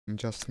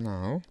just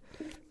now.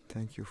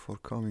 Thank you for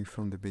coming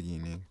from the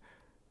beginning.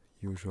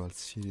 Usual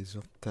series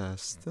of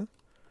tests.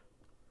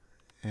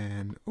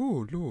 And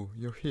oh, Lou,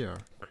 you're here.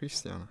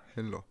 Christian,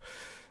 hello.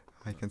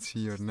 I can see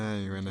your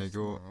name when I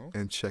go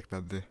and check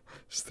that the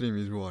stream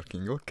is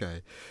working.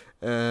 Okay.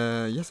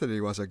 Yesterday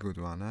was a good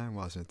one,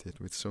 wasn't it?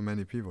 With so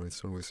many people,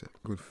 it's always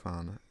good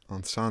fun.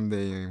 On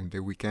Sunday and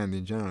the weekend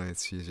in general,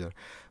 it's easier.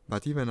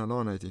 But even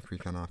alone, I think we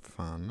can have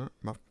fun.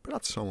 But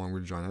perhaps someone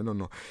will join, I don't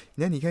know.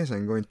 In any case,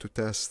 I'm going to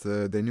test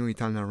the new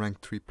Italian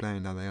Rank 3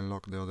 plane that I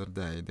unlocked the other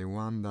day. The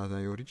one that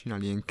I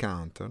originally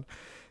encountered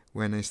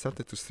when I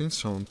started to stream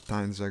some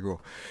times ago.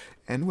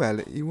 And well,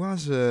 it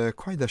was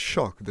quite a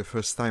shock the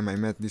first time I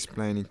met this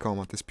plane in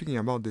combat. Speaking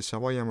about the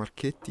Savoia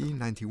Marchetti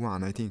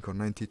 91, I think, or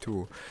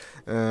 92,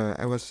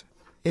 I was,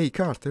 hey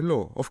Cart,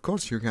 hello, of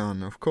course you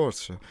can, of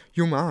course,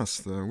 you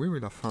must, we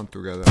will have fun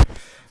together.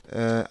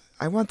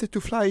 I wanted to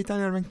fly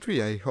Italian Rank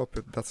 3, I hope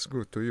that's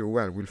good to you.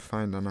 Well, we'll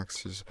find an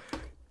Axis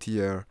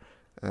tier,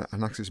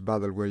 an Axis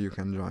battle where you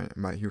can join,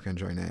 but you can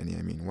join any,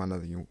 I mean, one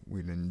that you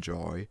will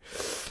enjoy.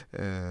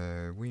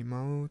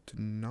 Wiimote,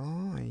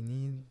 no, I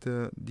need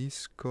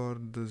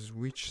Discord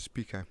switch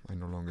speaker. I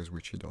no longer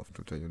switch it off,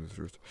 to tell you the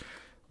truth,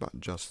 but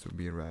just to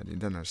be ready.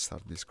 Then I'll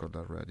start Discord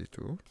already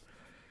too.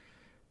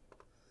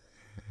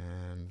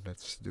 And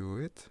let's do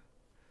it.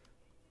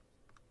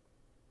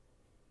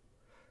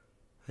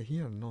 I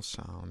hear no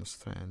sound,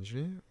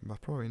 strangely, but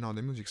probably now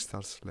the music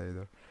starts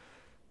later.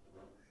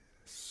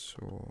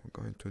 So,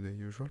 going to the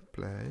usual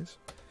place.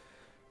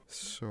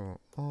 So,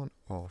 on,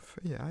 off.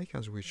 Yeah, I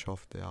can switch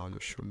off the audio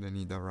should the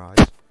need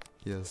arise.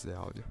 Here's the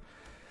audio.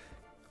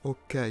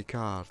 Okay,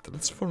 Cart,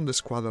 let's form the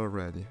squad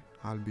already.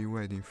 I'll be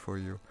waiting for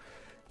you.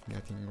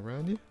 Getting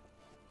ready.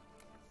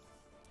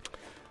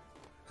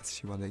 Let's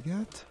see what I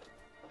get.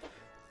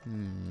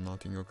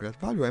 Nothing of great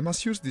value. I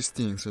must use these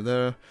things.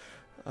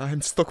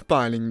 I'm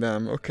stockpiling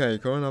them. Okay,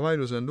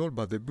 coronavirus and all,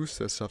 but the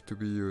boosters have to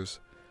be used.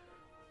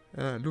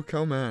 Look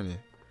how many.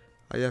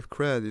 I have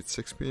credits,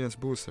 experience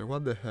booster,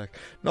 what the heck.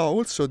 No,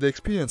 also the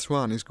experience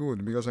one is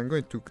good, because I'm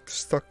going to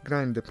stock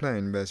grind the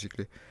plane,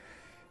 basically.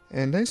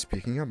 And I'm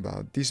speaking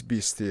about this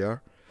beast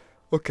here.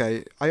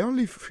 Okay, I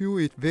only flew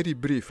it very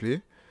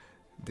briefly.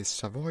 The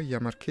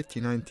Savoia Marchetti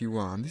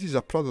 91. This is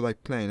a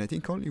prototype plane, I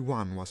think only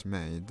one was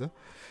made.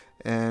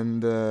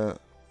 And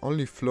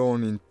only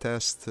flown in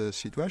test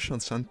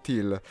situations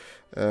until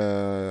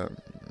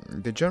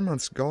the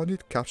Germans got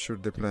it,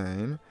 captured the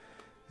plane,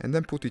 and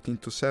then put it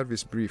into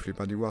service briefly,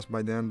 but it was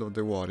by the end of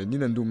the war. It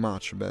didn't do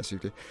much,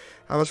 basically.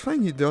 I was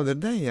flying it the other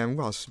day and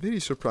was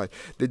very surprised.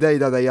 The day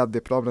that I had the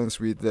problems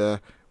with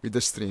the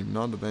stream,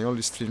 no? That I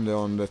only streamed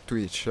on the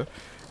Twitch.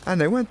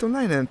 And I went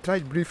online and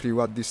tried briefly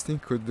what this thing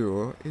could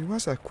do. It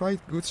was a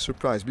quite good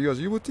surprise, because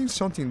you would think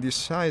something this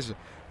size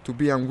to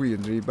be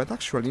unwieldy, but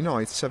actually no,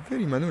 it's a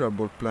very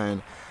maneuverable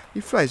plane.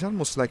 It flies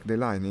almost like the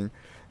lightning,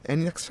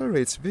 and it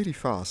accelerates very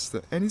fast,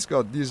 and it's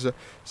got this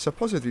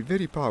supposedly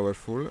very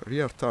powerful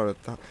rear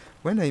turret.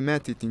 When I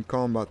met it in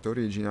combat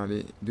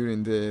originally,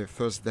 during the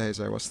first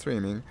days I was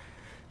streaming,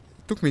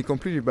 it took me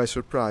completely by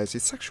surprise.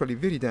 It's actually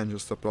very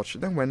dangerous to approach.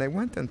 Then when I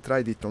went and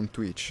tried it on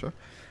Twitch,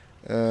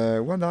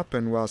 what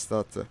happened was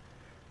that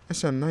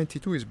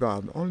SM92 is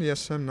bad, only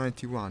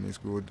SM91 is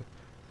good.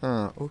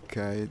 Ah,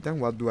 okay, then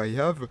what do I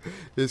have?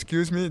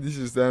 Excuse me, this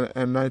is the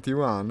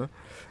M91.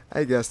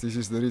 I guess this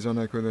is the reason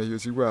I couldn't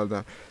use it. Well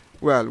then,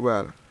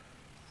 well,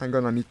 I'm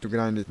gonna need to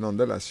grind it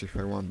nonetheless if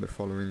I want the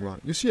following one.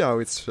 You see how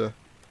it's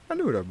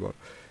maneuverable.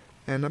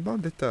 And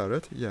about the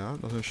turret, yeah,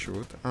 doesn't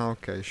shoot. Ah,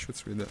 okay,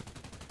 shoots with it.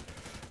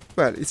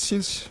 Well, it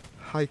seems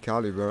high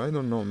caliber, I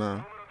don't know,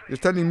 man. You're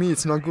telling me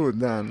it's not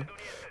good then?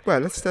 Well,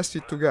 let's test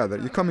it together.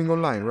 You're coming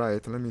online,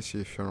 right? Let me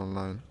see if you're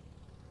online.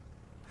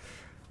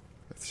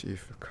 Let's see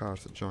if the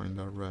cars joined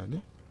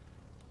already.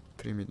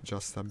 Trim it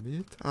just a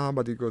bit. Ah,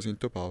 but it goes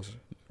into pause.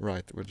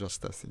 Right, we're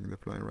just testing the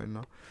plane right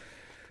now.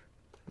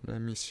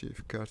 Let me see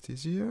if Kurt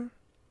is here.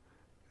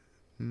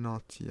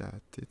 Not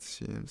yet, it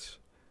seems.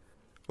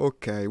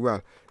 Okay,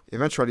 well,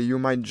 eventually you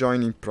might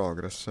join in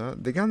progress.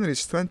 The gunner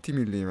is 20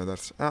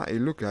 millimeters. Ah, it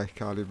looks like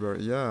caliber,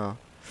 yeah.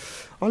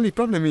 Only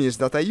problem is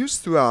that I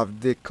used to have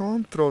the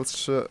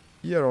controls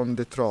here on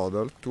the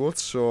throttle to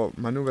also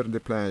maneuver the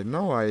plane.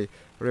 Now I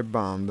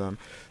rebound them.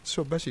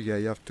 So basically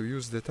I have to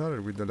use the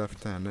turret with the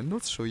left hand. And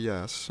also,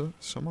 yes,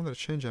 some other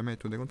change I made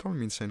to the control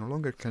means I no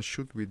longer can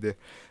shoot with the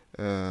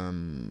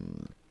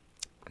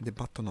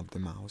button of the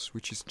mouse,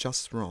 which is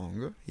just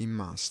wrong. It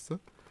must.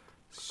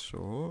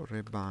 So,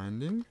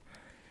 rebinding.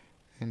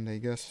 And I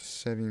guess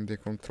saving the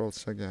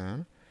controls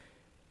again.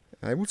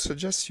 I would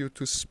suggest you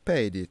to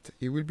spade it.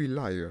 It will be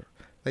lighter.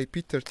 Like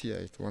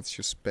P38 once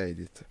you spade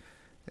it.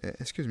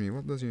 Excuse me,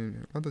 what does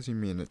it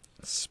mean?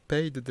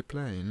 Spade the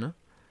plane?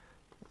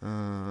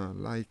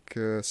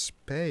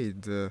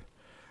 Spade.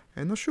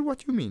 I'm not sure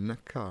what you mean,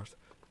 card.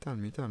 Tell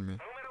me.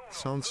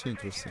 Sounds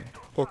interesting.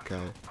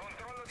 Okay.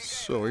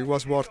 So, it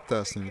was worth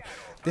testing.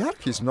 The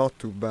arc is not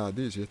too bad,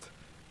 is it?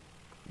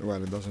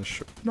 Well, it doesn't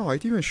shoot. No,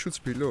 it even shoots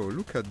below.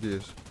 Look at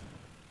this.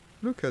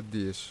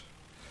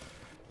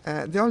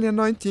 The only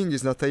annoying thing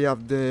is that I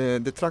have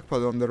the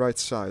trackpad on the right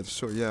side,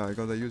 so yeah, I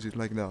gotta use it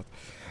like that.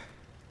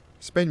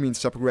 Spain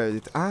means upgrade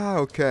it. Ah,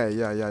 okay,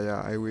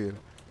 yeah, I will.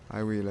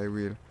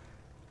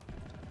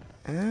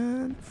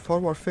 And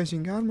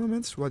forward-facing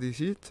armaments, what is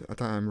it?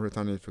 I'm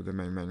returning to the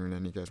main menu in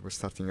any case. We're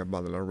starting a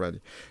battle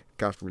already.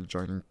 Cart will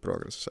join in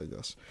progress, I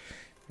guess.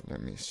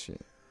 Let me see.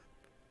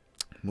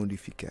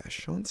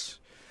 Modifications.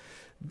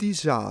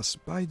 This has,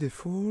 by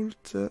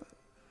default,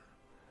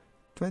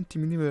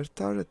 20mm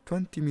turret,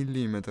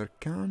 20mm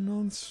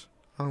cannons.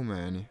 How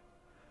many?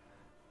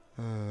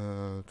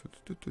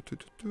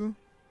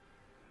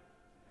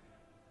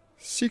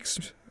 6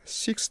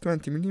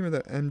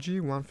 20mm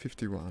MG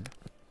 151.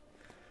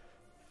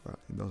 Well,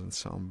 it doesn't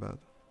sound bad.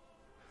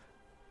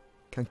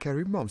 Can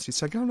carry bombs.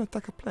 It's a ground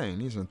attack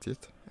plane, isn't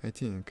it? I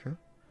think.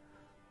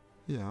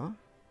 Yeah.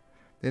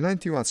 The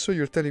 91. So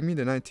you're telling me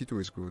the 92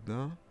 is good,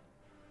 huh?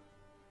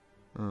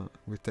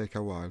 Will take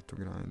a while to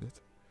grind it.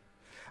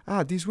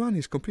 Ah, this one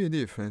is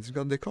completely different. It's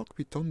got the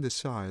cockpit on the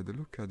side.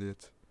 Look at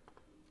it.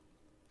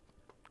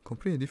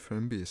 Completely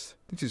different beast.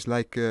 This is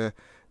like the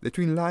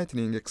Twin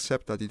Lightning,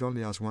 except that it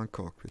only has one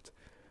cockpit.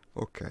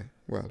 Okay,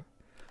 well.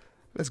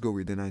 Let's go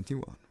with the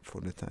 91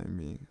 for the time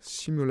being.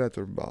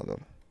 Simulator battle.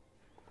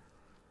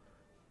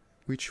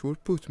 Which will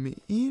put me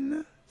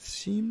in...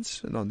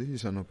 Seems... No, this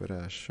is an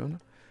operation.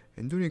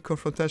 And during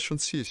confrontation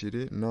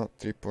Sicily, not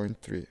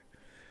 3.3.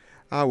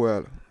 Ah,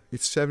 well.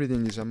 It's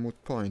everything is a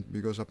moot point,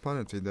 because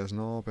apparently there's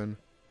no open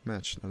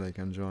match that I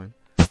can join.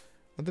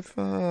 What the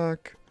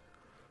fuck?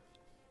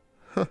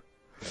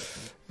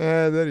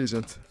 There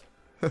isn't.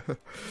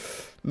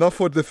 Not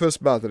for the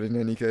first battle in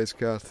any case,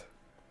 cat.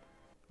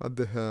 What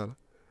the hell?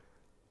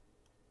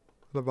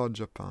 What about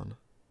Japan?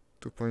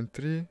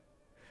 2.3.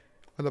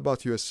 What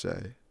about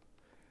USA?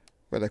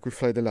 Well, I could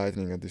fly the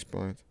Lightning at this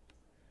point.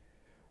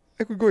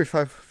 I could go with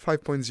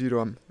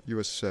 5.0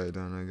 USA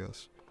then, I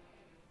guess.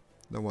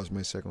 That was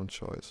my second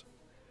choice.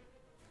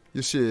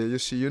 You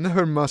see, you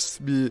never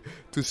must be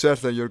too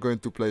certain you're going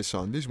to play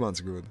some. This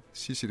one's good.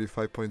 Sicily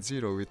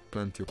 5.0 with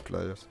plenty of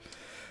players.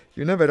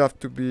 You never have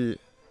to be...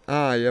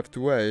 Ah, you have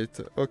to wait.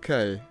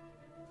 Okay.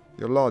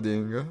 You're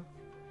loading.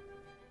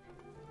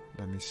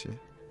 Let me see.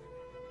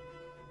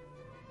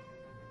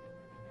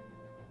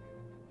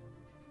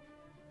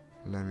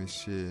 Let me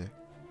see.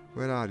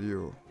 Where are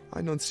you?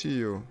 I don't see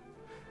you.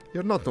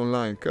 You're not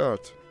online,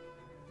 Kurt.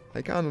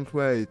 I cannot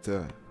wait.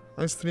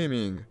 I'm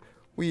streaming.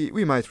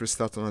 We might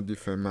restart on a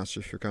different match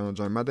if you cannot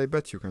join, but I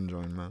bet you can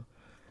join, man.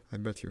 I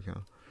bet you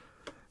can.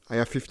 I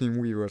have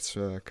 15 viewers,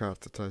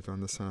 Kurt. Try to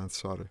understand.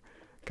 Sorry.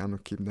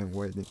 Cannot keep them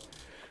waiting.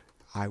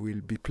 I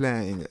will be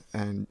playing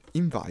and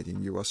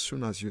inviting you as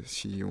soon as you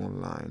see you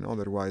online.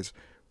 Otherwise,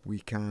 we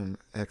can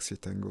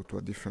exit and go to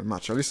a different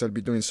match. At least I'll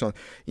be doing some.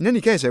 In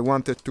any case, I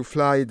wanted to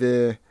fly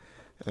the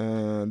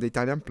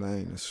Italian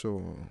plane,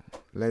 so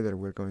later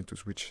we're going to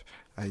switch,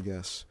 I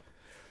guess.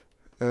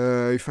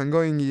 If I'm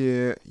going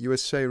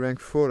USA rank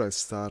 4, I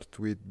start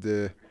with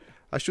the...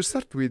 I should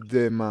start with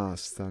the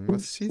Mustang.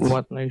 What's it?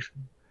 What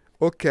nation?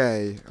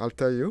 Okay, I'll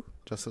tell you.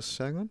 Just a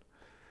second.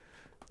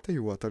 Tell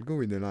you what, I'll go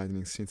with the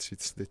Lightning since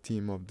it's the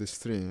team of the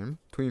stream.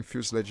 Twin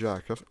fuselage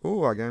aircraft.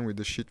 Oh, again with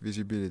the shit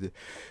visibility.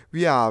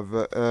 We have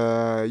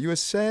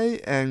USA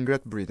and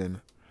Great Britain.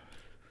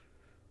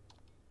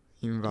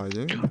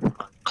 Inviting.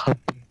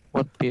 Copy.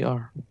 What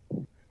PR?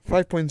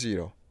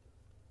 5.0.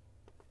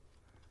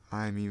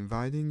 I'm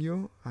inviting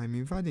you.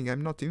 I'm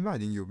not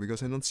inviting you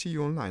because I don't see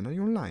you online. Are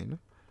you online?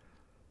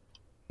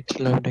 It's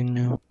loading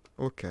now.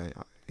 Okay,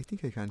 I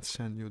think I can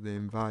send you the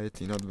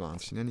invite in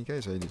advance. In any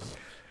case, I did.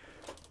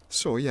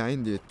 So, yeah,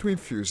 indeed, twin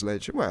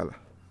fuselage. Well,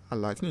 a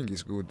Lightning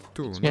is good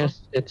too,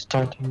 Yes, no? it's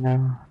starting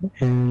now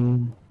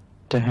in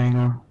the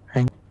hangar.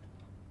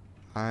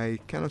 I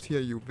cannot hear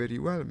you very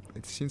well.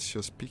 It seems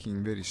you're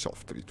speaking very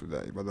softly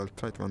today, but I'll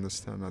try to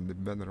understand at the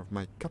better of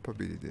my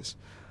capabilities.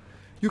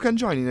 You can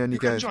join in any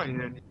case.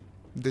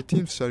 The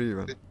teams are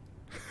even.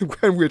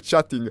 When we're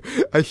chatting,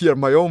 I hear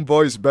my own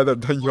voice better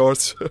than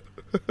yours.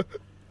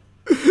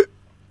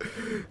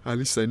 At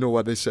least I know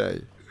what they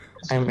say.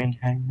 I'm in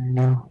hangar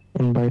now.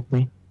 Invite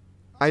me.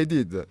 I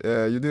did.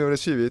 You didn't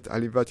receive it?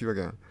 I'll invite you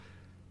again.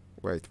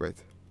 Wait.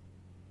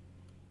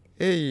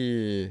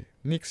 Hey,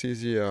 Nix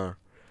is here.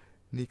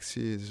 Nix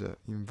is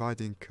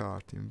inviting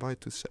card.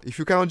 Invite to... If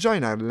you cannot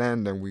join, I'll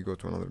land and we go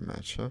to another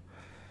match. Huh?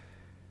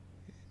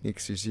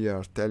 Nix is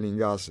here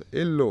telling us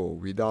hello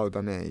without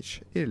an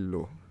H.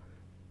 Hello.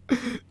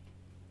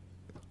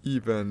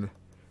 Even.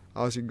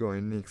 How's it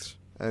going, Nix?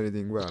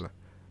 Everything well?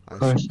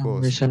 For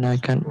some reason I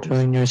can't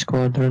join your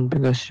squadron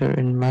because you're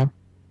in map.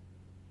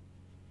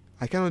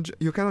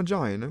 You cannot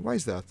join? Why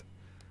is that?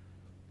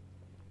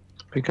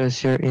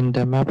 Because you're in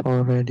the map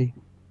already.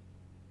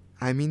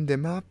 I'm in the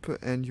map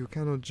and you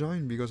cannot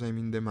join because I'm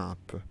in the map.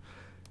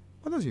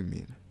 What does it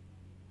mean?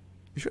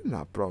 You shouldn't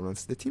have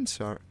problems. The teams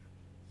are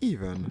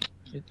even.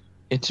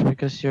 It's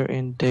because you're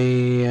in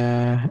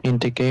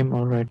the game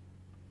already.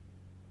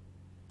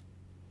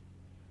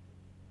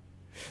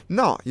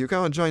 No, you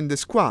cannot join the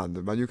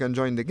squad, but you can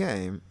join the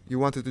game. You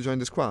wanted to join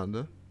the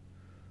squad?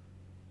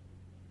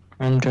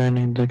 I'm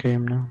joining the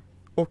game now.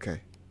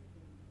 Okay.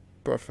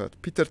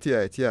 Perfect.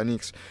 P38, yeah,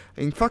 Nix.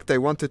 In fact, I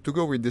wanted to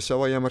go with the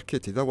Savoia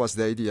Marchetti. That was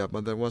the idea,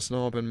 but there was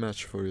no open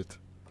match for it.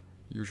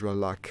 Usual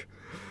luck.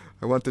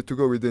 I wanted to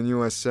go with the new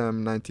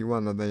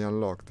SM91 that they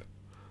unlocked.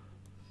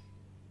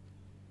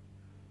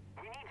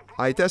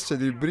 I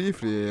tested it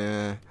briefly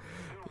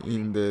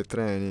in the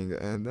training,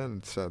 and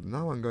then said,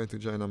 now I'm going to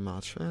join a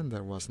match, and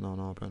there was none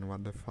open.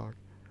 What the fuck?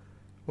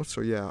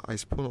 Also, yeah, I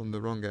spawned on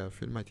the wrong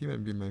airfield. Might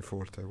even be my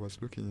fault. I was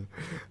looking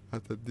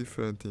at a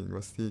different thing.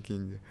 Was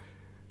thinking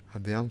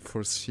at the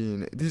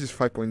unforeseen. This is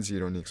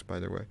 5.0 Nix, by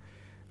the way.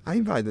 I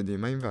invited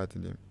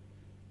him.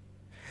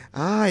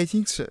 Ah, I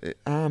think so.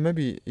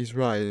 Maybe he's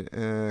right.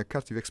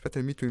 Kurt, you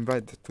expected me to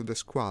invite to the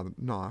squad.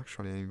 No,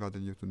 actually, I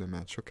invited you to the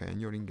match. Okay, and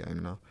you're in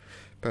game now.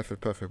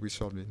 Perfect. We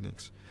solved it,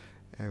 Nix.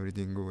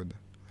 Everything good.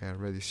 I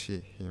already see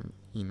him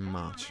in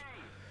match.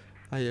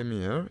 I am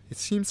here. It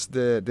seems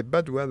the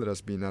bad weather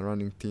has been a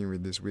running theme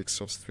with these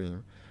weeks of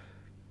stream.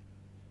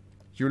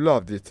 You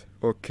loved it?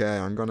 Okay,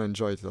 I'm gonna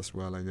enjoy it as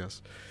well, I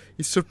guess.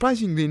 It's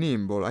surprisingly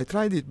nimble. I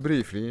tried it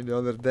briefly the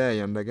other day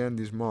and again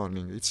this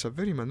morning. It's a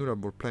very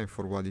maneuverable plane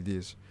for what it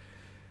is.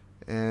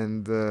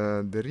 And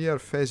the rear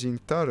facing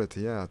turret,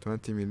 yeah,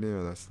 20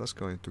 millimeters. That's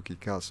going to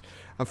kick ass.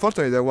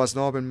 Unfortunately, there was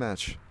no open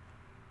match.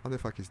 What the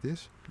fuck is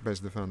this?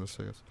 Best defenders,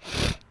 I guess.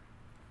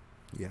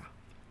 Yeah.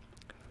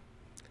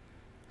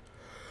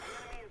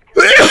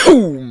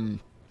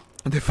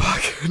 The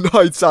fuck? No,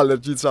 it's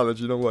allergy,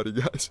 don't worry,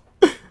 guys.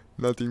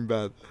 Nothing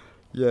bad.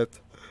 Yet.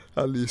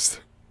 At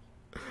least.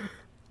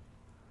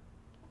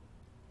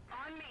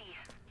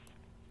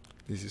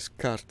 This is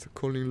Kart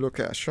calling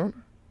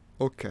location.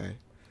 Okay.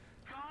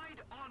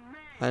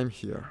 I'm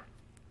here.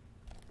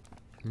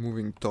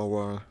 Moving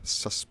toward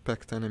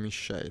suspect enemy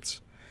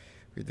shades.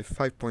 With the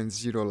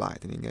 5.0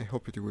 lightning, I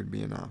hope it will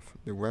be enough.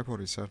 The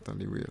weaponry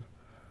certainly will.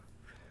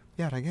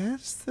 We are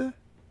against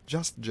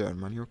just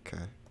Germany,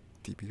 okay.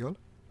 Typical.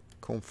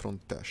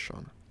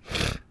 Confrontation.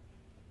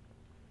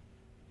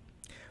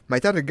 My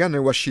target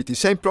gunner was shitty.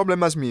 Same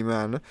problem as me,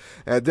 man.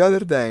 The other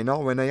day,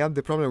 when I had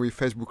the problem with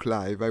Facebook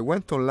Live, I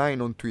went online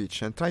on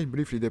Twitch and tried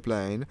briefly the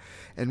plane,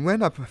 and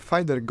when a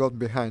fighter got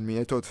behind me,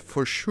 I thought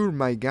for sure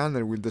my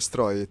gunner will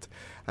destroy it.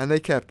 And I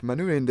kept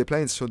maneuvering the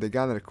plane so the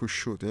gunner could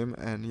shoot him,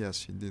 and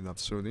yes, he did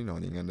absolutely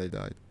nothing, and I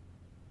died.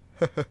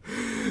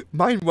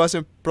 Mine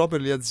wasn't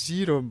properly at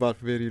 0, but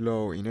very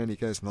low. In any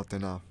case, not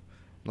enough.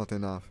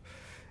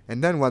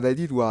 And then what I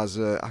did was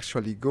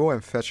actually go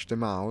and fetch the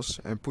mouse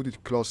and put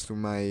it close to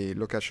my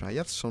location. I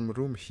had some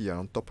room here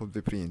on top of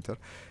the printer,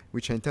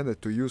 which I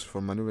intended to use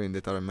for maneuvering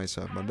the turret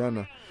myself. But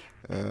then,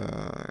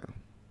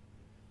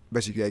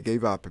 basically I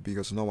gave up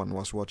because no one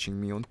was watching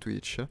me on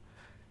Twitch.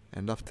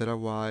 And after a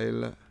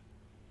while,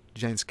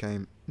 James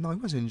came. No,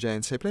 it wasn't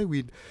James. I played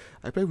with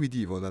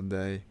Evo that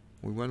day.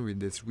 We went with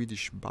the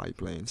Swedish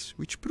biplanes,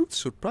 which proved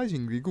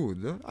surprisingly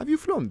good. Have you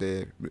flown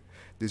the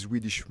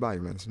Swedish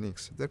biplanes,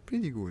 Nix? They're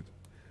pretty good.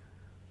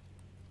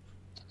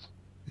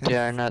 They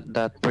are not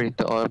that free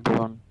to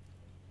everyone.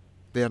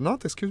 They are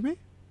not? Excuse me?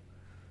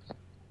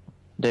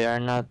 They are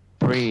not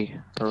free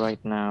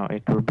right now.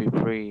 It will be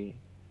free.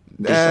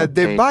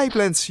 The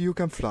biplanes you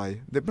can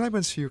fly. The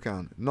biplanes you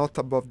can. Not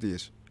above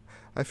this.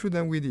 I flew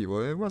them with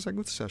Evo. It was a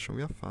good session.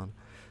 We had fun.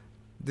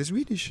 The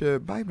Swedish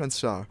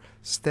biplanes are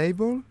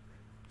stable,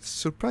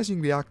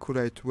 surprisingly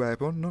accurate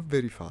weapon, not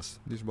very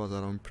fast. This was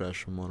our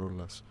impression, more or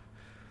less.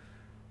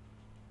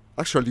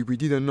 Actually, we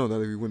didn't know that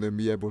we wouldn't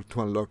be able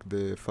to unlock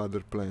the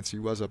further planes. It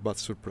was a bad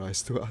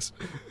surprise to us.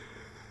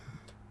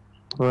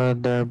 Well,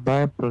 their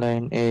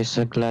biplane is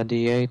a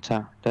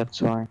gladiator,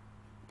 that's why.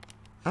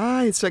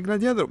 Ah, it's a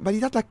gladiator, but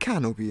it had a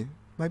canopy.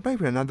 My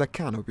biplane had a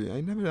canopy.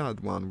 I never had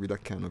one with a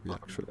canopy,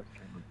 actually.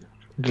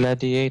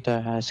 Gladiator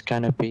has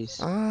canopies.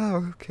 Ah,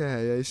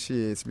 okay, I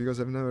see. It's because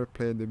I've never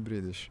played the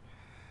British.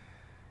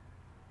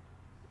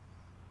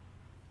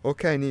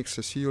 Okay, Nix,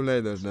 see you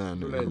later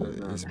then.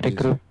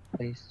 Regroup,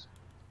 please.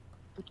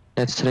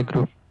 Let's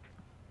regroup.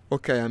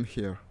 Okay, I'm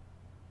here.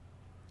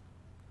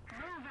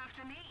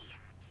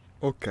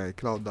 Okay,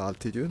 cloud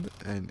altitude,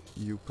 and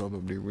you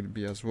probably will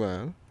be as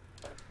well.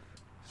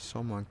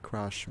 Someone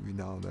crashed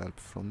without help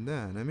from the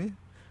enemy.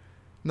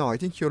 No, I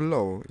think you're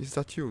low. Is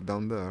that you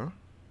down there?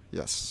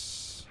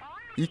 Yes.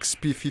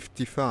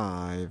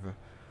 XP55.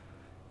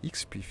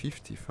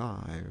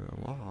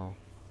 XP55, wow.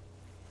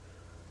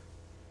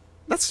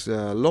 That's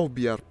a low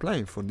BR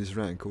plane for this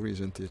rank, or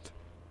isn't it?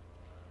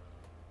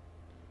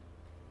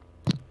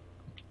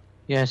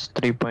 Yes,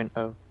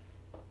 3.0.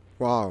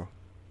 Wow.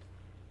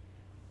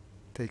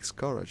 Takes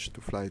courage to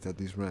fly it at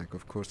this rank.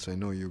 Of course, I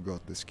know you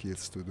got the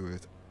skills to do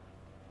it.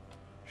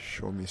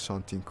 Show me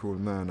something cool,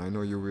 man. I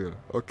know you will.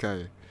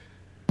 Okay.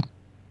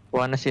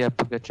 Wanna see a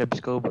Pugachev's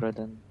Cobra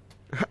then?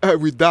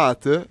 With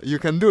that, you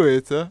can do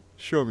it.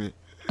 Show me.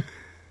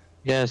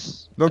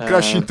 Yes. Don't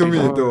crash into me,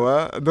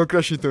 though. Don't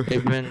crash into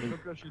me.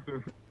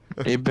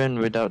 Even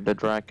without the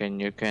Draken,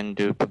 you can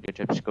do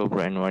Pugachev's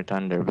Cobra in War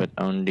Thunder, but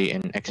only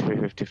in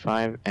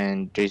XP55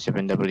 and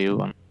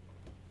J7W1.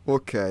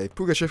 Okay,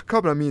 Pugachev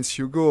Cobra means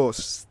you go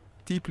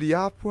steeply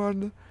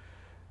upward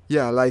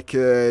Yeah, like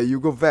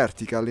you go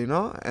vertically,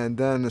 no? And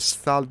then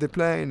stall the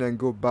plane and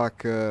go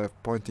back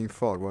pointing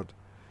forward.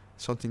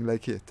 Something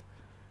like it.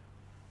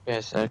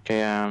 Yes,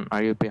 okay,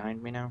 are you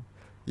behind me now?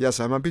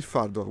 Yes, I'm a bit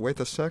farther. Wait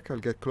a sec, I'll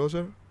get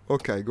closer.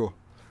 Okay, go.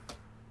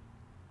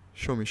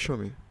 Show me, show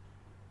me.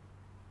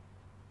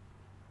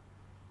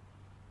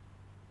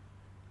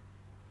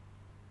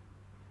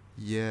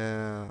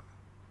 Yeah.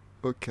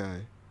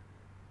 Okay.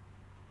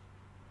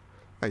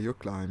 Hey, you're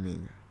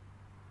climbing.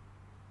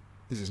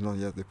 This is not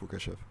yet the puka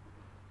chef.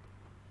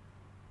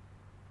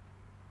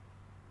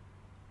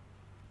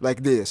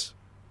 Like this.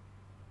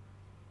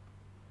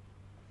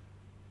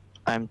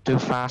 I'm too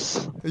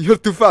fast. You're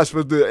too fast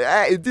for the.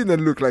 It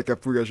didn't look like a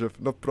puka chef,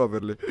 not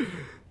properly.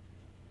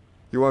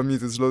 You want me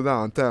to slow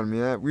down? Tell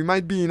me, eh? We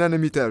might be in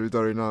enemy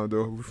territory now,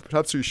 though.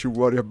 Perhaps we should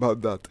worry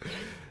about that.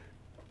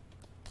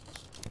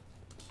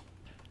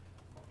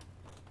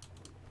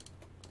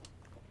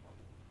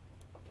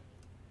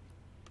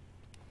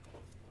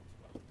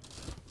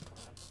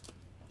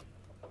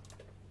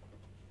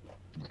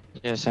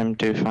 Yes, I'm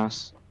too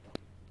fast.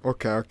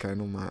 Okay, okay,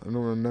 no mind.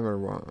 No,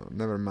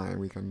 never mind.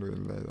 We can do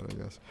it later, I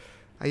guess.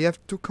 I have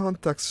two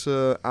contacts.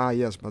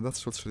 Yes, but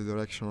that's also the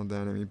direction of the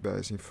enemy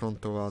base in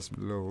front of us,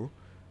 below.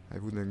 I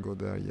wouldn't go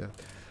there yet.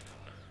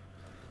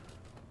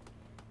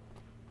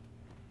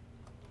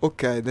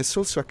 Okay, there's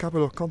also a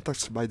couple of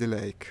contacts by the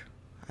lake.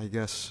 I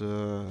guess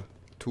 2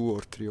 or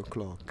 3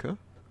 o'clock.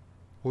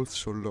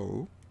 Also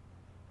low.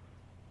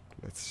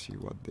 Let's see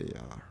what they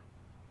are.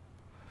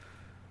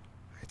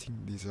 I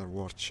think these are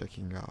worth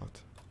checking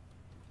out.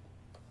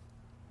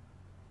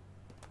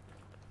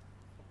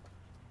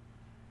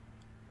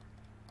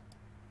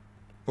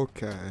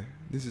 Okay,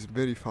 this is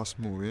very fast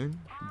moving.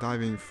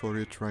 Diving for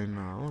it right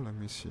now. Let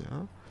me see,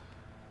 huh?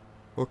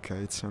 Okay,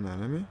 it's an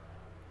enemy.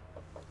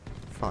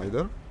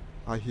 Fighter.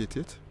 I hit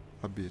it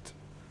a bit.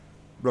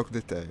 Broke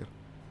the tail,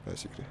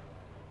 basically.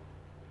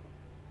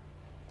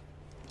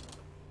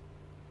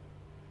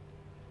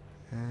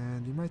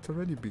 And he might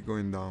already be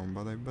going down,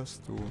 but I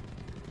best do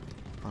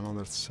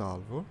another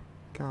salvo.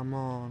 Come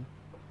on.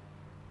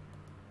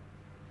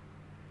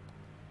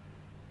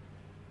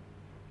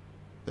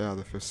 Yeah,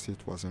 the first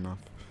hit was enough.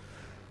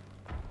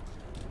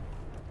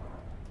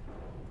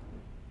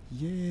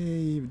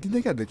 Yay! Did I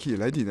get the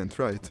kill? I didn't,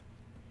 right?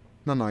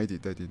 No, I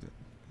did.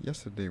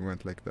 Yesterday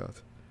went like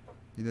that.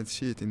 Didn't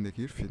see it in the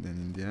kill feed and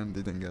in the end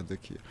didn't get the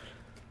kill.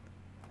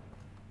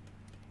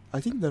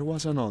 I think there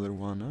was another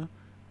one, huh?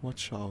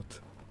 Watch out.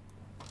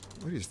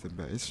 Where is the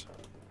base?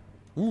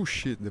 Oh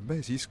shit, the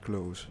base is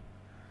close.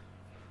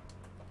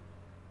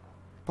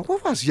 But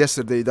what was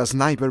yesterday the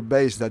sniper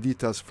base that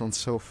hit us from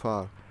so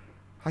far?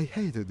 I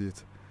hated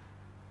it.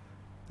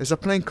 There's a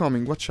plane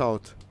coming, watch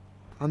out.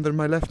 Under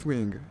my left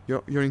wing.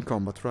 You're in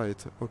combat,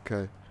 right?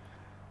 Okay.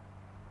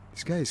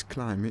 This guy is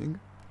climbing.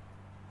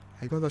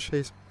 I gotta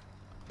chase.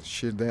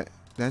 Shit, the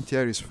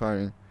anti-air is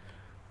firing.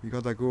 We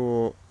gotta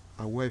go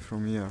away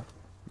from here.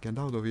 Get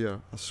out of here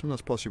as soon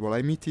as possible.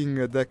 I'm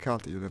hitting deck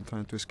altitude and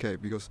trying to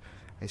escape because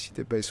I see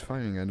the base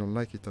firing. I don't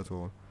like it at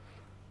all.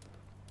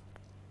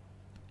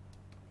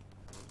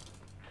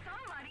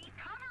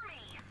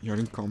 You're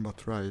in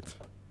combat, right?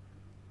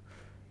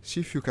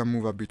 See if you can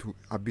move a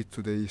bit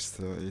to the east.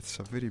 It's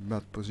a very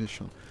bad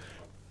position.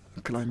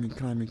 Climbing.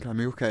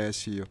 Okay, I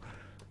see you.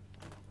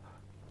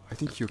 I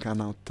think you can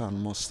outturn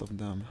most of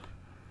them.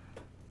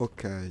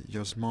 Okay,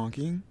 you're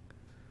smoking.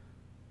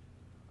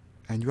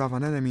 And you have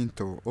an enemy in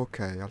tow.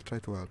 Okay, I'll try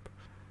to help.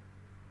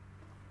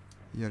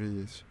 Here he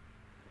is.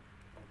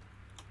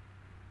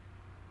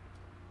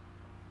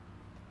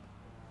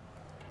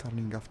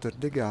 Turning after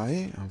the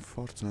guy.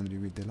 Unfortunately,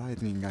 with the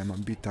lightning, I'm a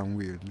bit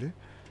unwieldy.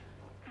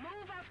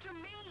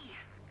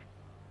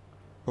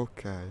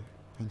 Okay,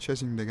 I'm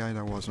chasing the guy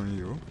that was on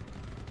you.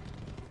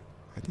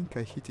 I think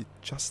I hit it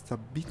just a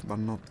bit, but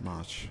not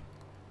much.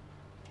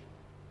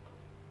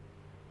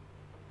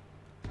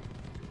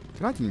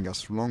 The lightning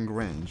has long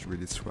range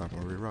with its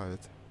weaponry, right?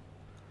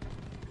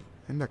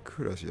 And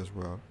accuracy as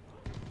well.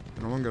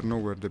 I no longer know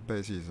where the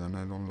base is and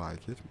I don't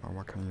like it, but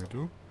what can you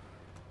do?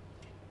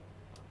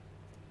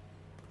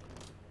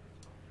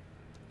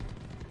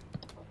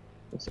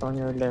 It's on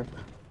your left.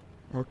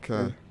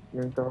 Okay.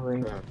 You're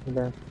going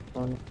left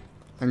on.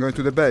 I'm going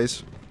to the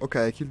base.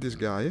 Okay, I killed this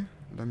guy.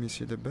 Let me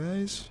see the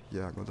base.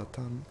 Yeah, gotta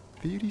turn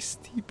very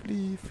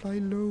steeply, fly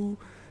low,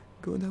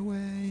 go that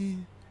way.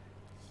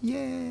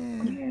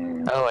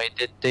 Yeah! Oh, I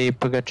did the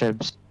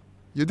Pugachebs.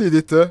 You did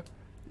it,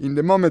 in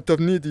the moment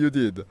of need you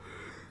did.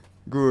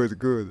 Good,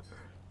 good.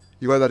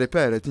 You gotta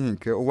repair, I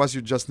think, or was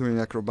you just doing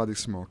acrobatic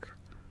smoke?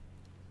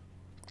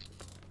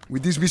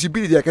 With this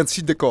visibility I can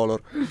see the color.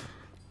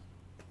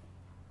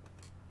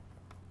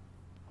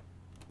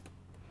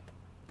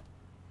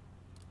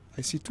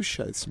 I see two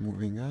shells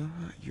moving,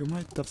 you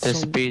might have The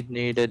some... speed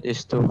needed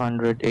is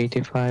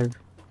 285.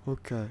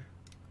 Okay.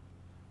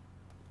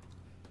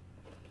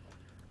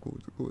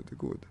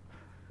 Good.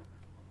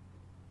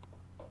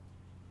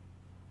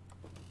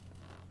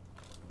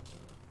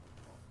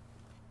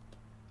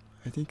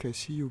 I think I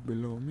see you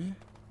below me.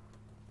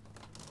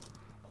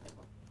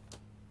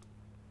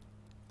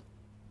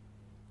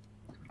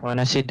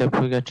 Wanna see the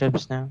bigger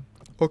chips now?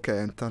 Okay,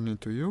 I'm turning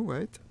to you,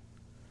 wait.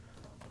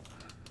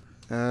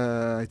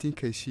 I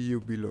think I see you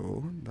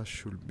below. That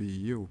should be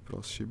you,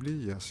 possibly.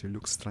 Yes, it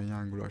looks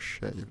triangular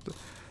shaped.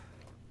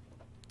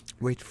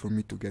 Wait for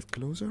me to get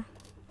closer.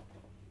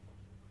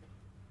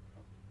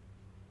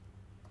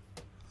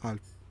 I'll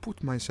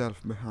put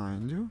myself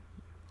behind you.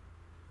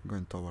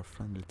 Going toward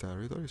friendly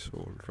territory,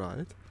 so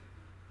alright.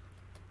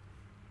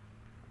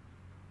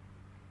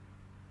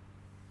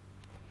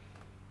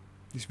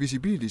 This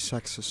visibility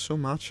sucks so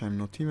much, I'm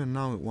not even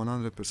now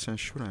 100%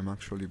 sure I'm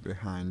actually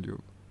behind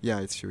you.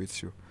 Yeah, it's you,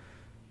 it's you.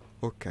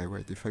 Okay,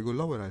 wait, if I go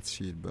lower I'll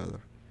see it better.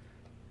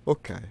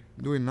 Okay,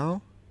 do it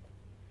now.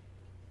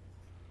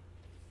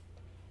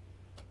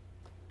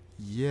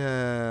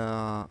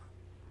 Yeah.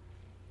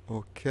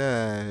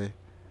 Okay.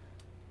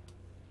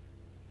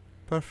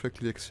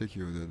 Perfectly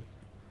executed.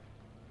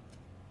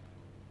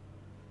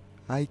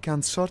 I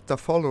can sorta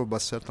follow,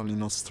 but certainly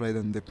not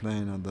straighten the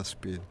plane at that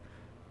speed.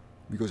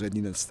 Because I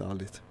didn't stall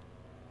it.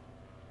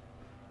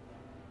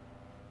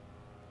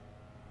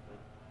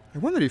 I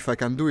wonder if I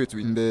can do it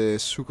in the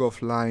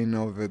Sukhov line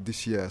of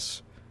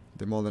DCS,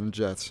 the modern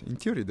jets. In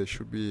theory they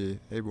should be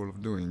able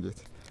of doing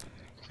it.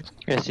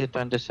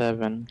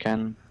 SC-27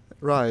 can.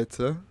 Right.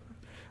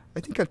 I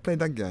think I'll play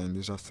that game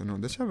this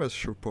afternoon. The servers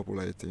should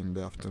populate in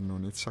the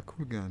afternoon. It's a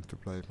cool game to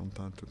play from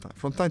time to time.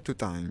 From time to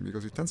time,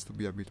 because it tends to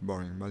be a bit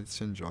boring, but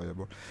it's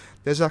enjoyable.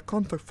 There's a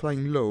contact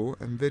flying low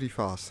and very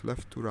fast,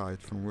 left to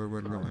right from where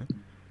we're going.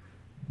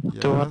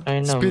 To Yeah. what I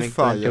know,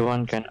 Spitfire.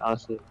 MiG-21 can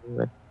also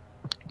do it.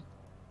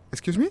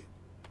 Excuse me?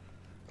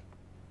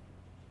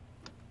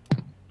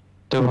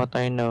 To what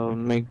I know,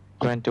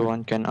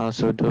 MiG-21 can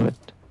also do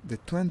it. The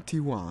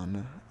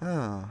 21.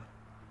 Ah.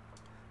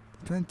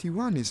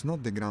 21 is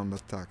not the ground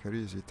attacker,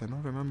 is it? I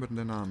don't remember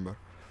the number.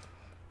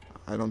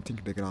 I don't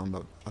think the ground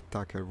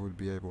attacker would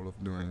be able of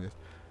doing it.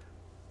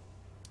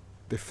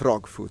 The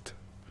frog foot.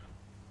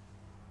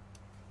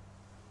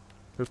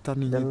 You're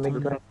turning The it on.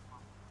 MiG-21,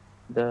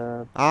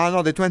 the... Ah,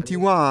 no, the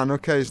 21.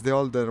 Okay, it's the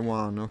older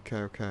one. Okay,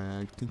 okay.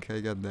 I think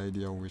I get the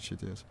idea of which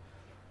it is.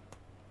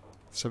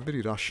 It's a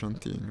very Russian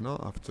thing, no?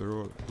 After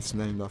all, it's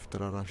named after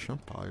a Russian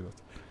pilot.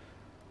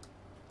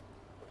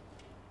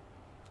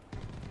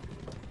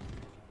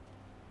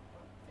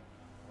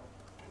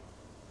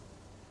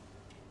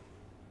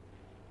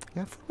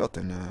 Yeah, I've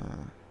forgotten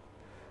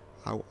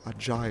how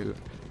agile,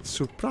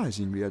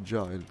 surprisingly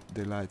agile,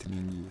 the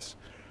Lightning is.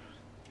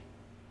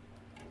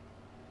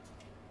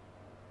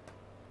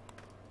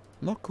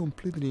 Not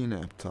completely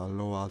inept at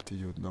low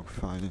altitude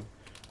dogfighting.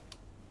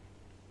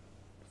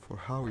 For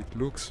how it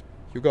looks,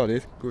 you got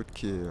it? Good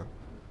kill.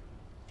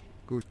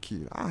 Good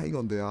kill. Ah, I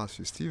got the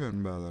assist,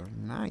 even better.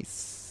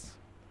 Nice.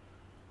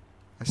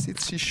 I still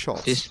see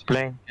shots. This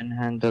plane can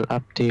handle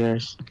up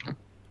tiers.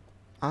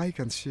 I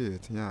can see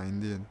it, yeah,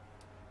 indeed.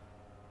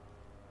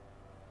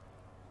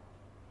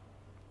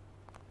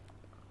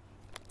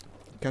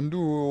 Can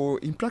do,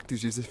 in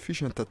practice, it's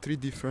efficient at 3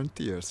 different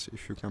tiers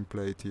if you can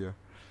play it here.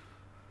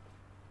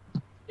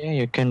 Yeah,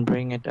 you can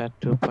bring it at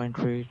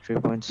 2.3,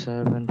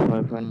 3.7,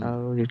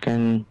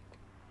 5.0.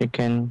 You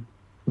can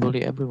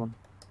bully everyone.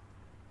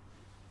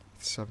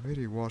 It's a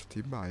very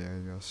worthy buy,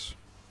 I guess.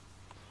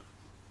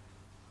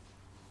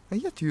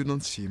 And yet you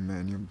don't see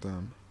many of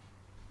them.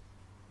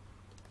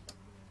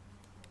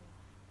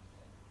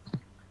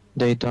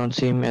 They don't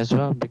see me as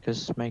well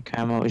because my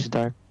camo is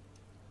dark.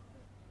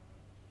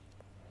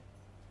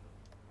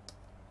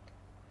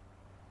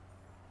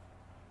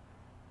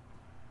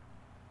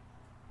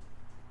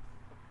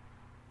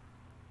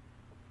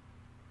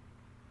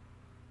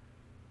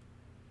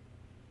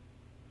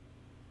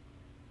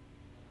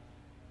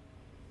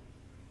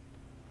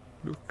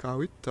 Look how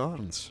it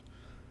turns.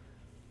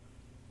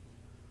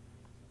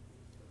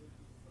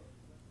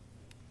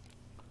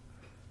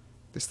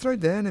 Destroy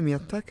the enemy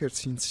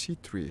attackers in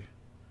C3.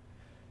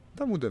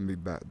 That wouldn't be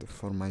bad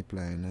for my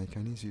plane. I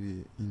can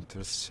easily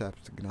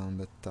intercept ground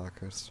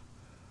attackers.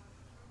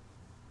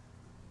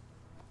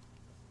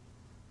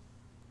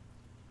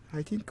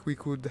 I think we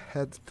could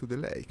head to the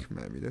lake,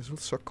 maybe. There's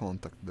also a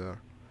contact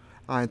there.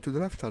 Ah, and to the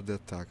left are the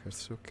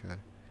attackers, okay.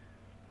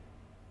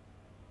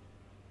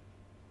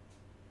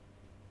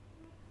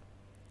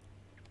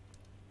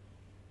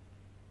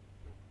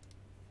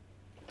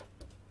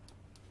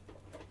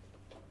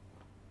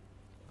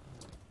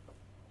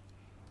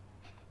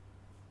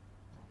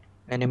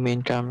 Enemy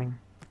incoming.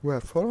 Where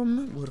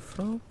from? Where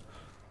from?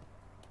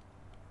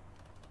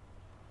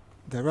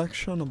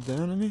 Direction of the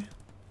enemy?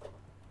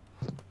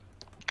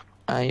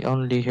 I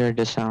only hear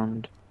the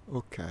sound.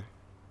 Okay.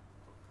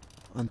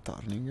 I'm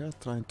turning,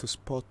 trying to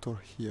spot or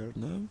hear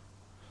them.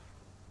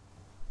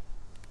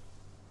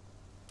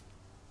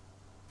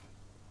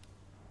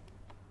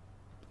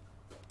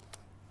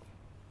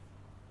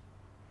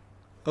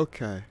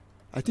 Okay.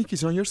 I think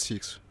he's on your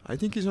 6. I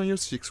think he's on your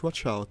 6.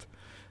 Watch out.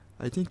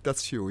 I think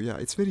that's you. Yeah,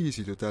 it's very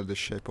easy to tell the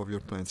shape of your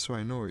plane, so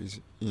I know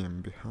it's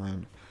him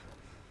behind.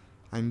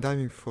 I'm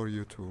diving for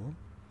you too.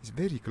 It's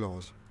very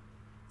close.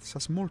 It's a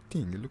small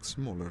thing. It looks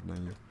smaller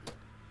than you.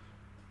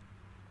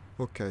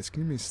 Okay, it's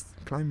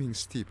climbing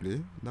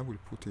steeply. That will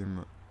put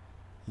him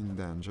in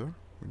danger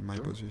with my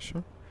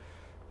position.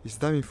 He's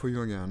diving for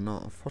you again. No,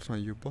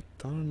 unfortunately you both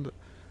turned,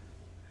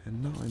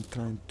 and now I'm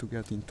trying to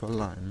get into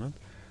alignment.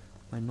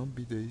 Might not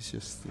be the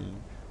easiest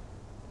thing.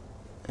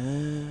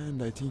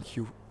 And I think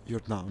you're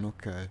down,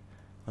 okay.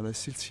 But I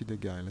still see the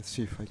guy. Let's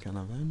see if I can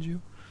avenge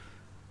you.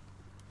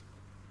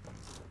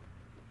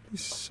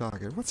 This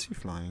sucker, what's he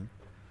flying?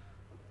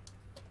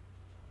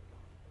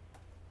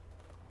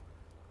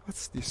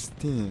 What's this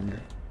thing?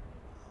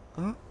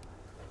 Huh?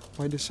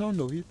 By the sound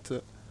of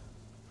it,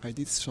 I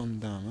did some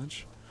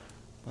damage.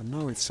 But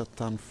now it's a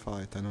turn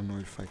fight, I don't know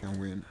if I can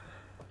win.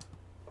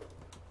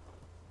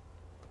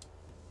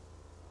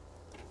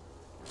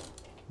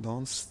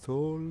 Don't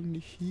stall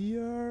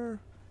here.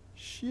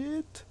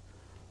 Shit.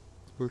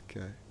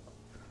 Okay.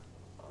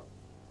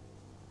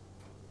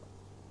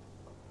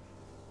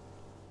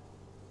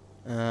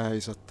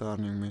 He's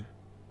turning me.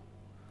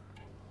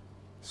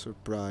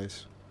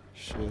 Surprise.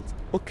 Shit.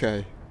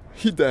 Okay.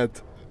 He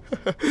dead.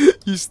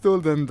 He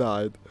stalled and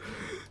died.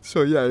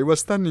 So yeah, he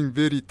was standing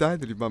very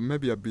tightly, but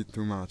maybe a bit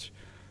too much.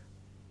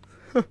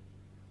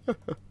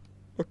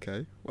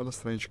 Okay, what a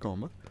strange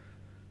combat.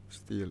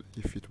 Still,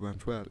 if it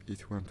went well,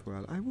 it went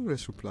well. I will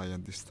resupply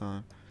at this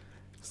time.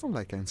 It's not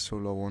like I'm so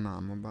low on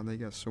ammo, but I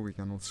guess so we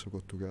can also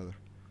go together.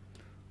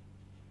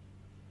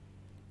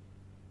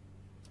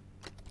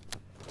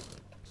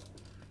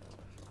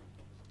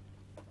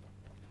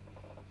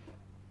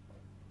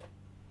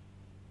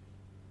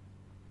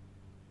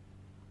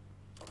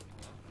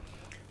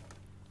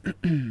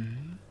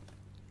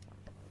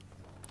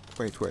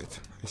 Wait,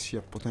 I see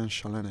a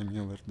potential enemy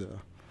over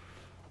there.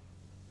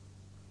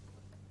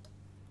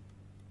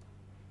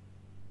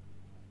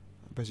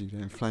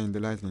 Basically, I'm flying the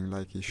lightning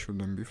like he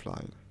shouldn't be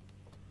flying.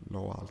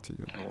 Low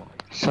altitude.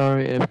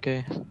 Sorry,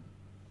 FK.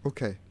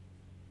 Okay.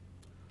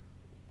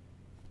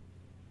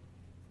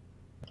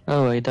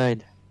 Oh, I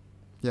died.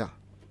 Yeah.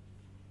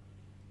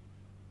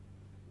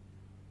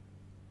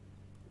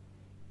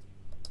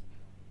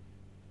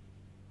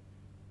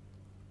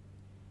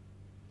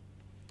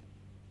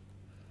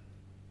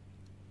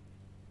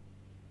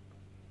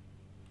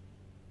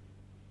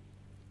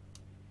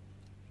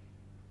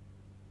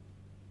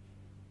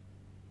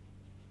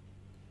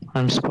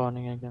 I'm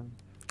spawning again.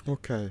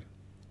 Okay.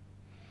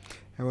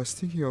 I was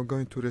thinking of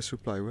going to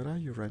resupply. Where are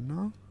you right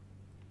now?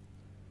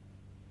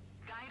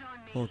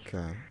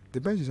 Okay.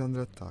 The base is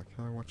under attack.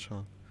 Watch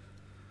out.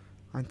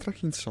 I'm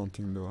tracking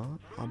something though,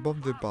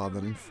 above the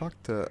battle. In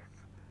fact, I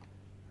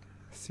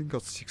still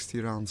got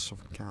 60 rounds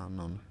of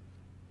cannon.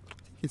 I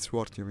think it's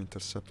worthy of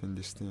intercepting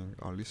this thing,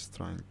 or at least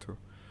trying to.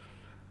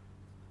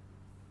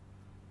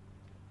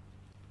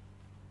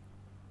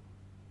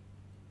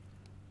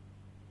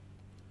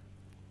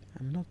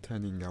 I'm not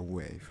heading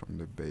away from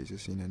the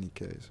bases in any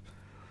case.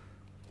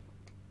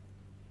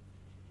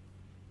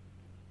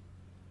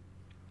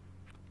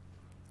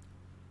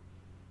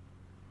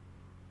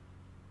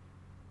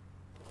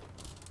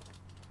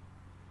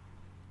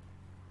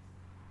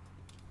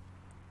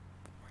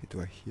 Why do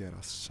I hear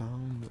a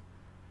sound?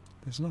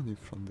 There's nothing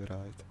from the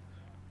right.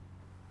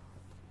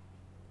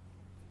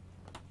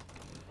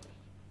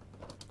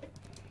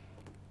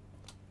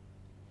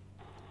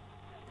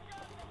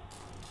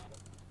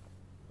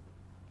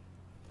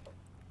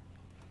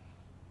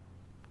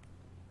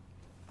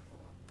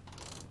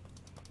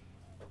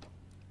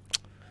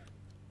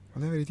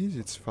 Whatever it is,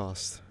 it's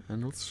fast,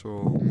 and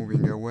also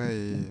moving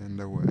away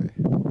and away.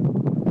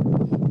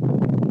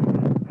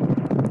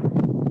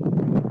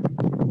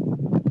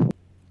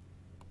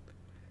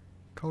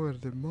 Cover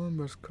the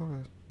bombers,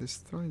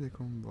 destroy the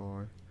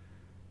convoy.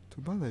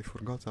 Too bad I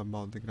forgot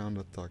about the ground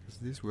attacks.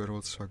 These were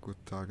also a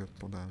good target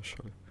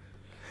potentially.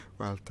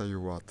 Well, I'll tell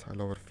you what,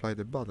 I'll overfly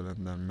the battle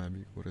and then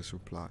maybe go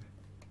resupply.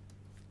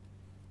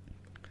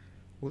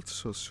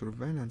 Also,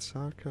 surveillance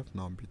aircraft,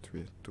 not be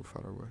too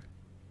far away.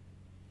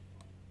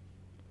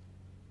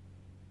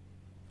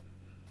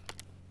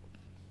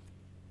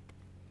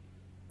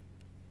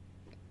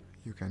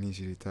 You can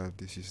easily tell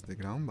this is the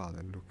ground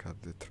battle, look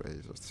at the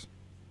tracers.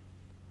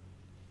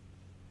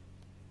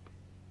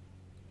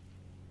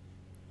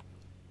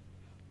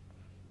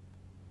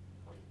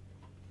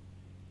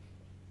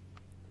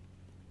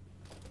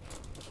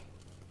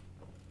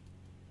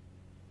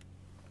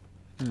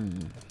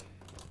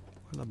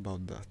 What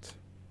about that?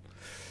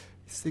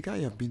 It's the guy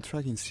I've been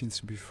tracking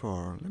since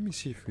before. Let me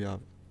see if we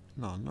have...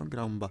 No, no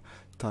ground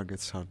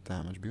targets are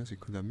damaged, because it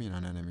could have been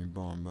an enemy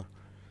bomber.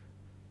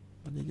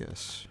 But I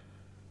guess...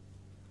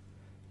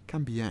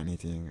 Can be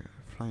anything.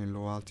 Flying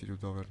low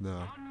altitude over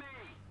there.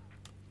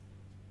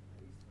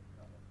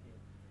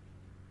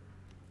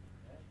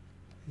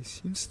 He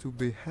seems to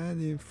be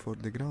heading for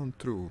the ground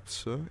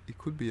troops. It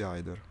could be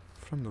either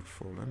friend or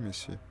foe. Let me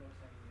see.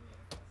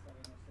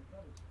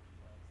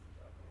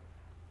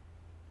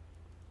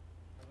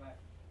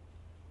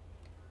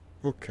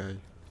 Okay,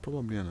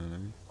 probably an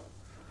enemy.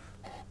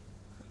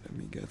 Let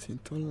me get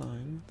into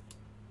alignment.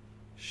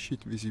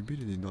 Shit,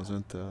 visibility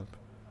doesn't help.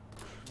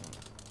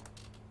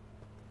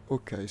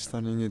 Okay,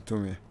 standing into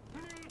me.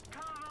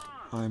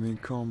 I'm in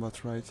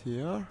combat right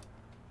here.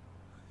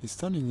 He's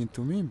turning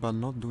into me, but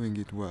not doing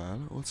it well.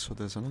 Also,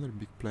 there's another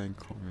big plane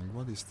coming.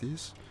 What is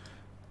this?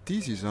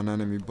 This is an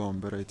enemy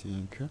bomber, I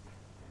think.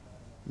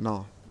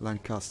 No,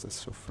 Lancaster's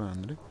so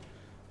friendly.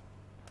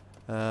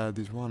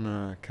 This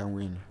one can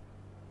win.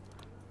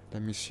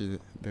 Let me see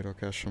the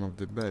location of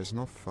the base.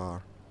 Not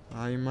far.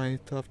 I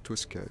might have to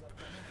escape.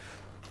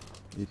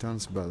 It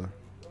turns better.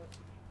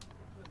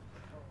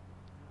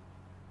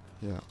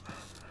 Yeah,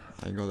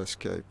 I gotta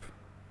escape.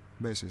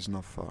 Base is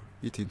not far.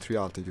 Hitting 3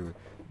 altitude.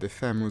 The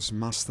famous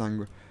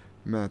Mustang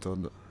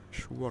method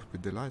should work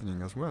with the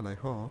lightning as well, I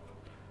hope.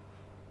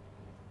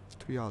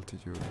 3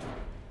 altitude.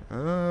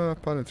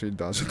 Apparently it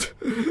doesn't.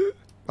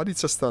 But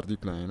it's a sturdy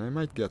plane. I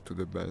might get to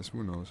the base,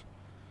 who knows.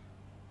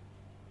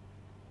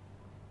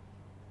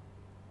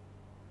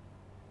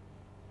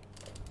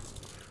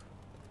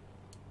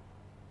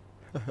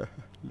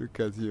 Look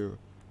at you.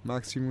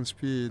 Maximum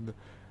speed.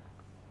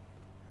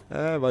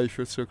 But if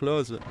you're so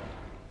close.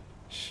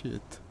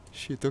 Shit.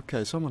 Shit,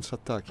 okay, someone's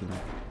attacking.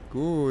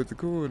 Good,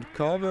 good.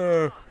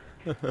 Cover!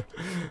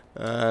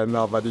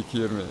 Nobody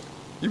killed me.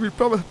 He will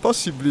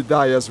possibly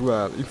die as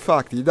well. In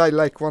fact, he died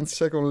like 1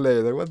 second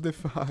later. What the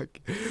fuck?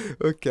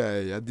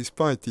 Okay, at this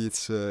point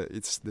it's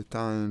the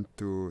time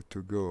to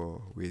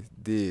go with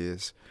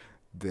this.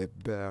 The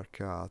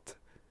Bearcat.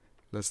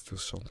 Let's do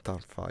some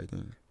tough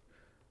fighting.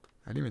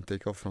 I'll even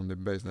take off from the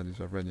base that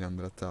is already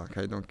under attack.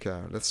 I don't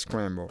care. Let's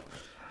scramble.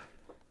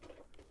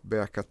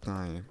 Bearcat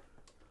time.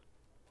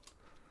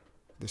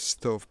 The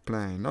stove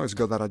plane. No, it's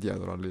got a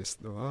radiator at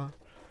least, though, huh?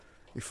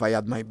 If I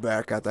had my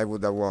Bearcat, I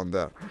would have won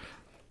there.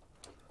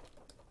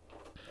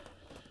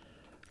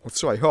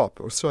 Also, I hope.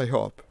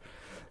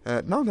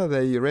 Now that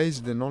I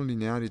raised the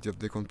non-linearity of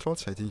the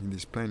controls, I think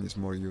this plane is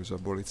more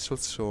usable. It's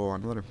also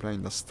another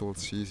plane that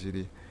stalls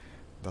easily,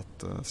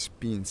 that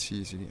spins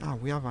easily. Ah,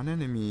 we have an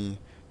enemy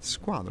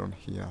squadron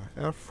here.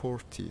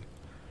 R40.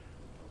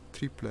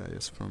 3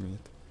 players from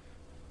it.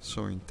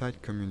 So in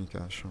tight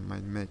communication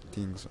might make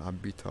things a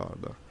bit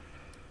harder.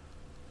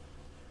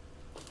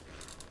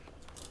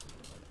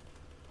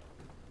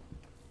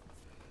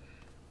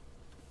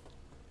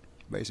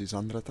 Base is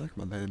under attack,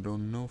 but I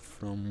don't know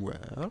from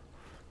where.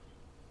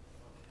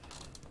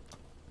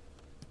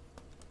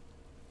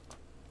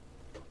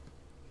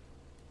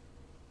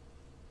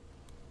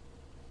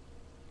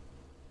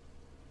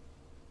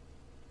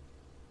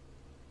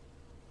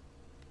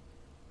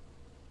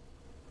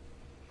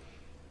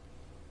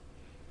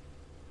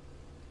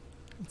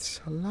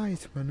 It's a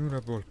light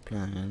maneuverable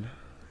plane,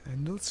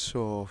 and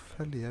also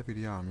fairly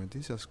heavily armored.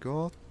 This has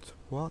got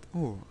what?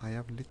 Oh, I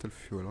have little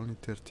fuel, only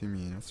 30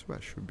 minutes, well,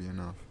 should be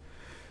enough.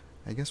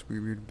 I guess we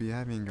will be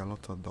having a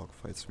lot of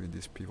dogfights with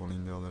these people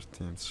in the other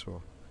teams,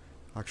 so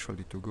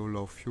actually to go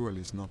low fuel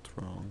is not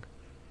wrong.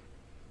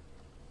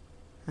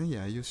 And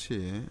yeah, you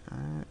see,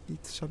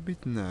 it's a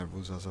bit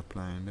nervous as a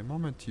plane. The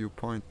moment you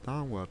point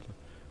downward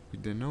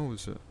with the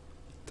nose, it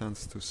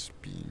tends to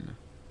spin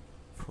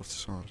for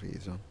some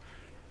reason.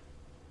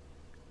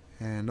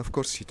 And of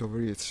course it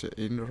overheats.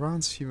 It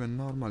runs even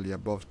normally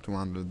above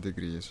 200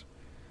 degrees.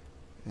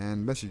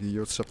 And basically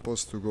you're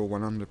supposed to go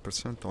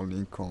 100% only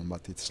in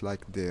combat. It's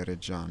like the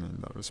Reggiana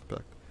in that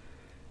respect.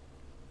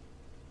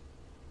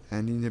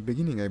 And in the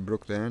beginning I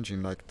broke the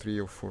engine like 3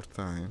 or 4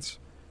 times,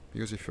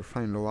 because if you're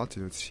flying low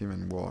altitude it's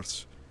even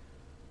worse.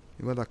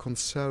 You gotta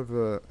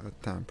conserve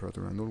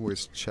temperature and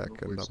always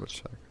check and double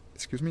check.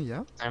 Excuse me,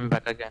 yeah? I'm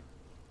back again.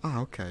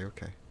 Ah, okay,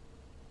 okay.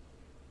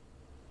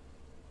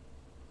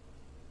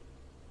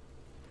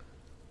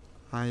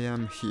 I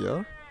am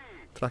here,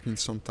 tracking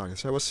some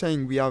targets. I was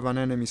saying we have an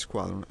enemy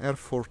squadron,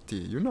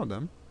 R40. You know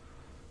them?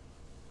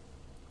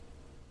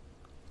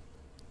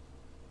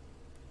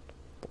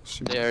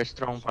 Possibly. They are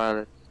strong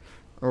pilots.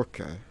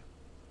 Okay.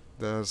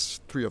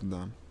 There's 3 of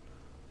them.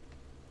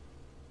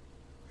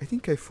 I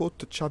think I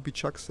fought Chubby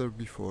Chuckster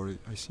before.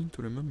 I seem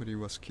to remember he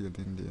was killed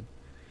indeed.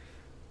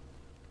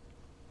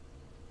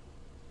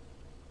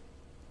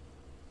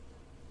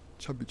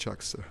 Chubby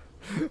Chuckster.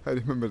 I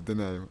remember the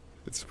name.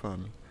 It's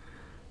funny.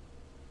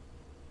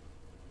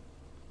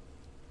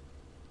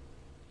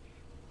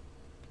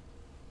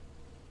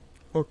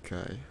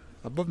 Okay,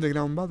 above the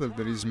ground battle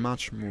there is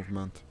much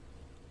movement.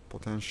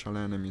 Potential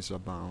enemies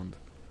abound.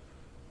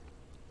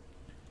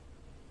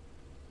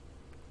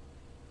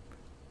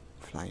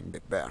 Flying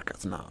the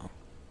Bearcat now.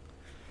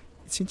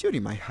 It's in theory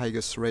my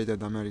highest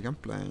rated American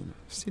plane.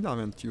 Still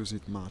haven't used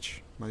it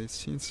much, but it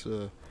seems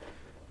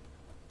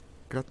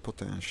great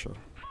potential.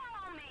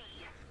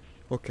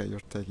 Okay,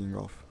 you're taking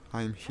off.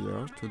 I'm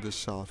here to the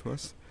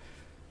southwest.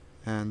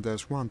 And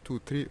there's 1,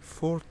 2, 3,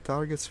 4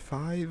 targets,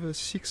 5,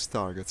 6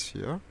 targets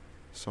here.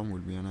 Some will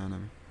be an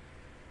enemy.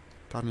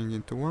 Turning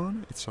into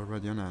one, it's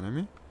already an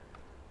enemy.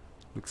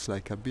 Looks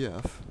like a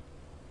BF.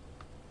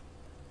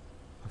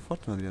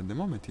 Unfortunately at the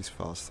moment he's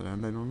faster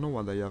and I don't know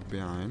what I have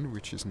behind,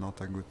 which is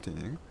not a good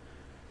thing.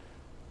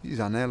 He's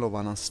an hell of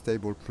an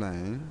unstable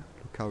plane.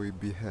 Look how he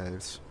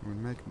behaves. Will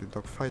make the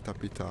dogfight a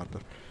bit harder.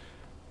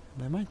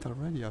 And I might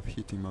already have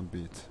hit him a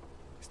bit.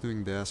 He's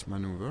doing the S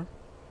maneuver.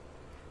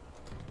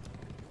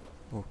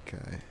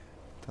 Okay.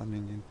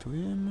 Turning into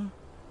him.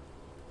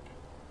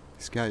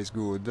 This guy is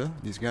good.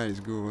 This guy is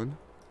good.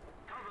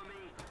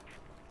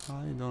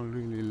 I don't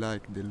really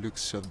like the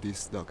looks of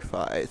this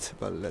dogfight,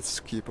 but let's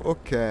keep.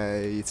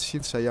 Okay, it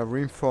seems I have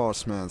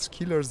reinforcements.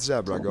 Killer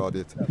Zebra got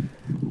it.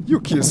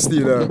 You kill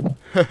stealer.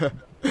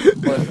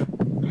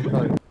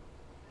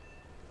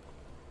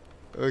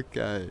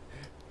 Okay.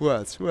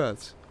 What?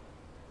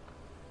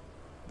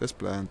 There's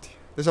plenty.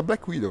 There's a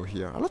Black Widow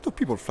here. A lot of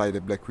people fly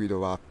the Black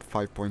Widow up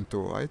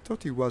 5.0. I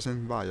thought it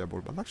wasn't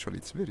viable, but actually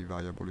it's very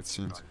viable, it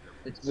seems.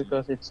 It's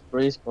because it's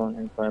respawn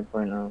in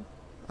 5.0.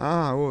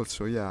 Ah,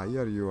 also, yeah,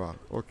 here you are.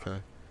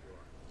 Okay.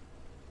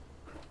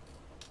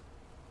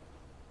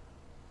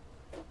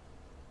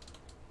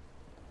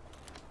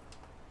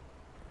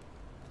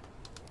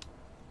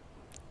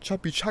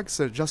 Chubby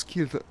Chuckster just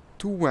killed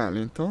 2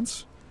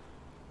 Wellingtons.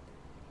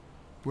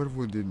 Where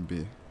would it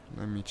be?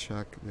 Let me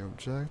check the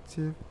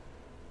objective.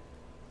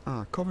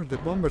 Ah, cover the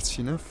bombers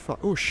in F5.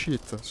 Oh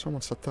shit,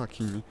 someone's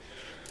attacking me.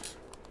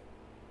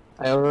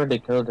 I already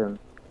killed him.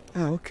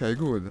 Ah, okay,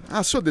 good.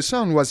 Ah, so the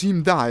sound was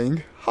him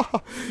dying.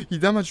 He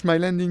damaged my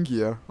landing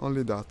gear.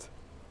 Only that.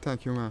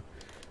 Thank you, man.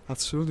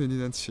 Absolutely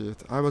didn't see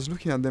it. I was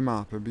looking at the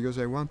map because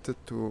I wanted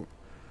to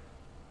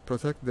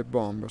protect the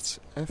bombers.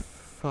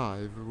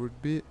 F5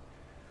 would be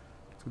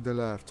to the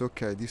left.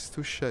 Okay, these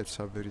 2 shapes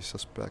are very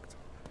suspect.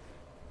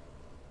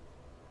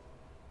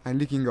 I'm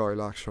leaking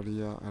oil, actually.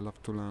 Yeah, I'll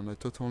have to land. I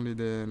thought only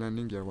the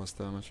landing gear was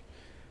damaged.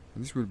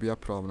 And this will be a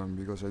problem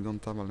because I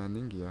don't have a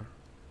landing gear.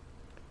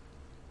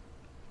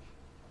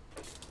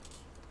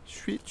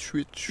 Sweet.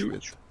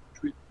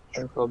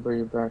 I'll cover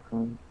you back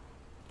on.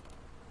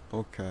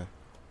 Okay.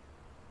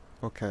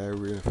 Okay, I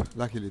will.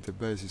 Luckily the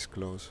base is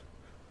close.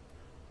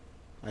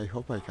 I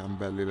hope I can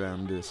barely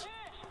land this.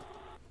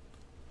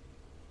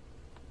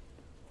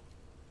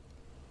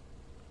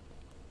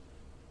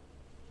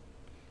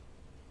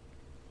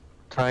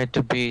 Try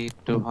to be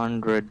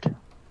 200.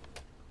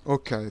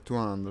 Okay,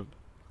 200.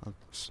 I'll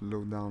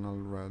slow down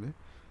already.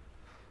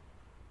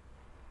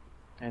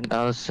 And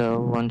also,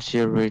 once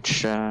you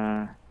reach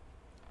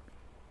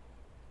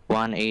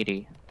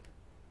 180,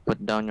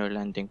 put down your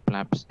landing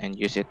flaps and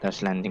use it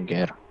as landing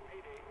gear.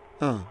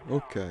 Ah,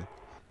 okay.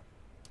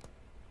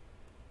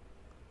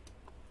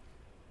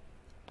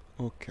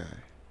 Okay.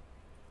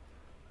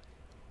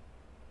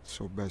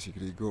 So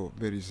basically go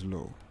very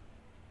slow.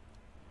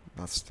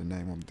 That's the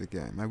name of the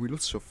game. I will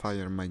also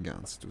fire my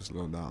guns to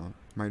slow down.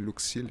 Might look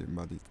silly,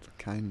 but it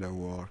kinda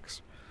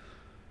works.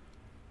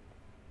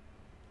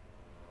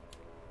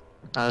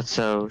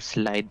 Also,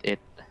 slide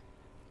it.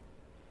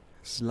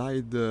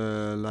 Slide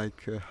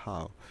like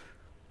how?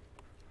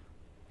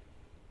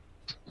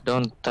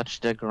 Don't touch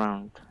the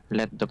ground.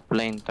 Let the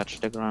plane touch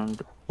the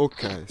ground.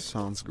 Okay,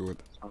 sounds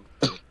good.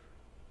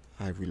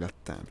 I will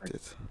attempt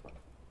it.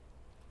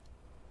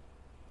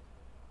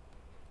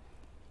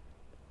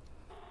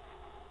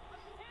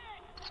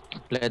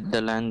 Let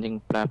the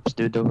landing flaps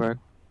do the work.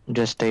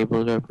 Just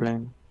stable your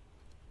plane.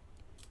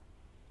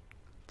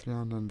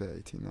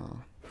 380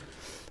 now.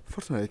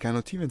 Fortunately, I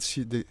cannot even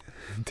see the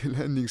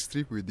landing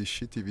strip with this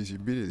shitty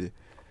visibility.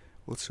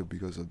 Also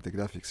because of the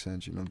graphics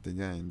engine of the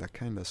game. That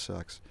kinda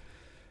sucks.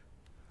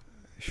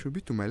 It should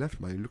be to my left,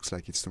 but it looks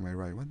like it's to my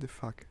right. What the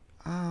fuck?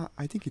 Ah,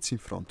 I think it's in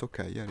front.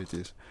 Okay, here it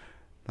is.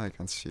 Now I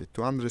can see it.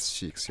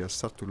 260. I'll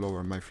start to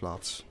lower my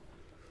flaps.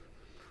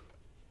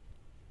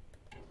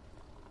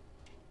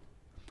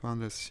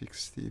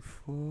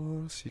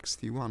 264,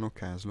 61.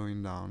 Okay, I'm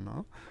slowing down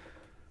now.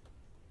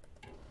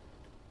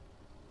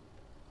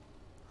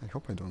 I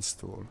hope I don't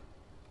stall.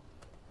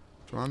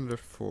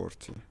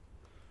 240.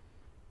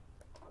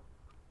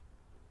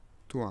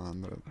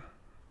 200.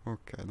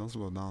 Okay, don't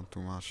slow down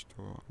too much.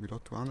 Below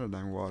 200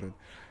 I'm worried.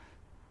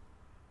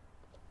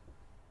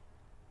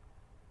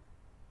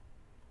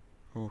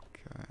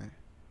 Okay.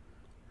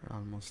 We're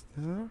almost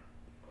there.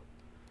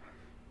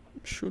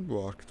 Should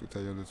work, to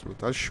tell you the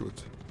truth. I'll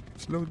shoot.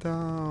 Slow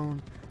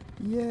down.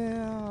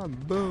 Yeah,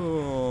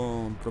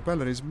 boom.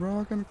 Propeller is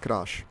broken.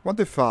 Crash. What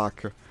the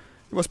fuck? It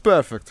was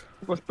perfect.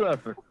 What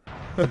the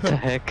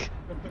heck?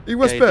 It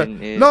was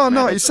perfect.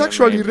 No, it's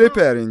actually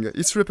repairing.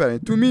 It's repairing.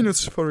 2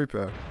 minutes for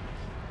repair.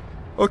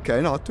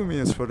 Okay, no, 2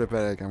 minutes for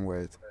repair. I can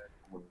wait.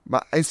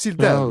 But I'm still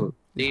dead. No,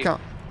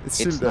 it's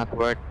still dead. not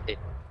worth it.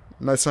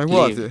 No, it's not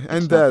worth it.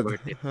 I'm dead.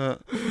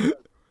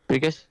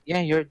 Because,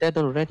 yeah, you're dead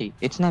already.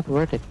 It's not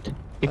worth it.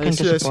 You can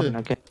just spawn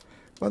again.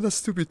 What a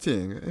stupid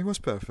thing. It was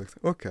perfect.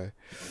 Okay.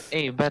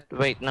 Hey, but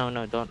wait,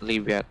 no, don't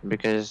leave yet.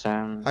 Because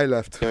I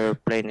left. Your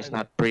plane is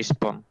not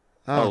pre-spawn.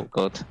 Ah. Oh,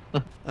 God.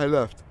 I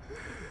left.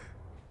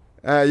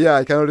 Yeah,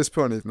 I cannot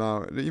respawn it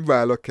now.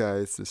 Well,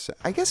 okay, it's the same.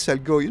 I guess I'll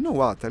go, you know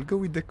what? I'll go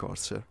with the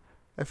Corsair.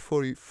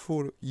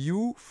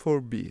 F4U,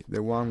 4B,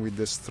 the one with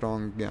the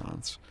strong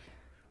guns.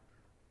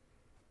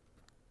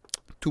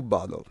 To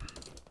battle.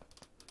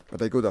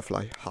 But I gotta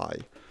fly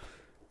high.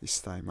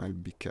 This time I'll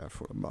be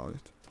careful about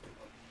it.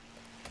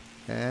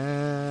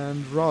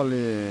 And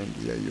rolling.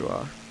 Here you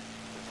are.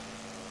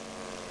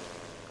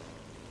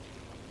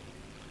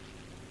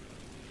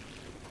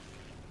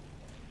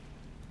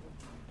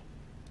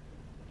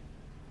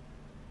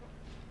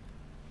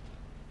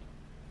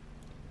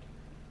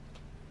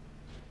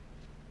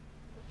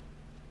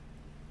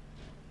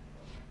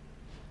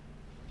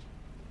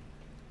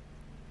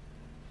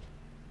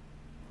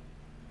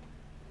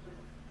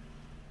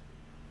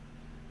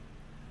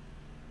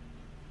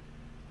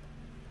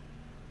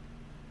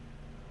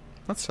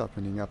 What's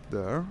happening up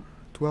there?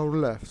 To our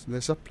left,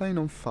 there's a plane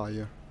on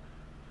fire.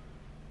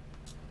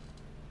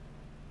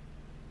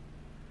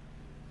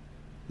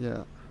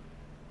 Yeah.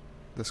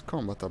 There's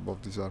combat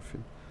above this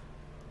airfield.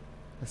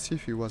 Let's see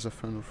if he was a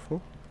friend or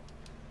foe.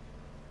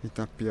 It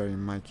appeared in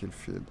my kill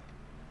feed.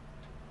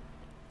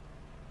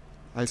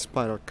 I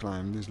spiral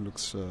climb, this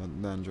looks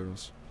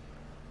dangerous.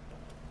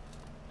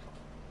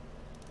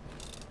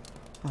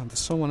 Ah, there's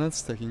someone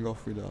else taking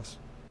off with us.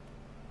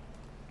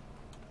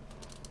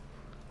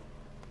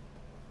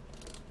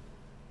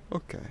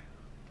 Okay.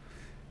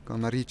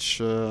 Gonna reach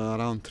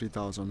around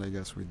 3000 I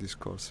guess with this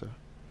Corsair.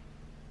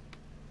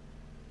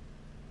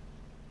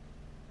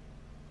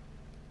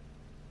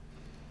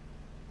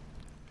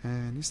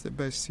 And is the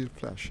base still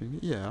flashing?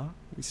 Yeah,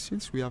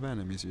 since we have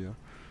enemies here.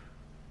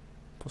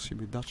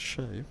 Possibly that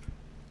shape.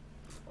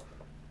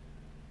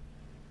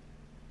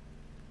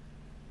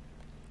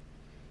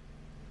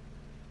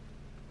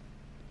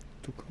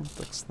 Two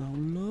contacts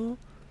down low.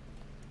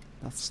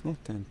 That's not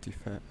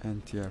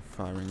anti-air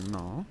firing,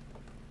 no.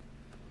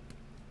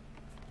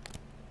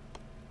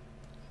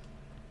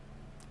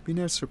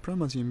 Binaire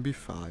supremacy in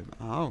B5.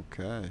 Ah,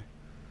 okay.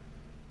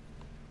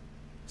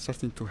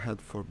 Starting to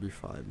head for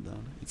B5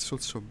 then. It's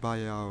also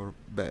by our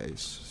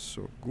base,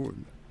 so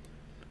good.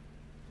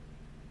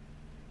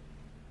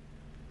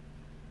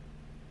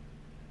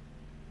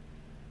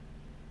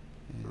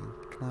 And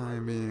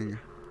climbing.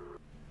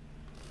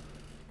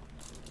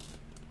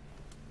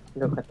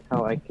 Look at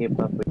how I keep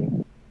up with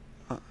you.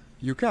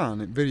 You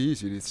can, very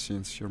easily it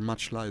seems, you're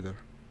much lighter.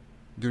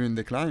 During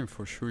the climb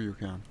for sure you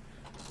can.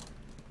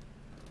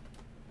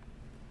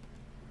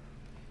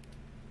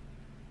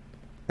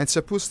 It's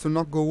supposed to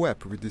not go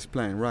up with this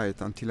plane, right,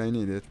 until I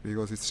need it,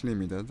 because it's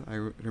limited. I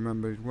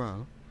remember it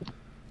well.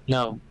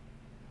 No.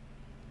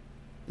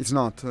 It's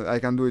not, I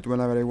can do it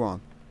whenever I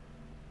want.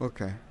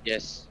 Okay.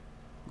 Yes.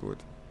 Good.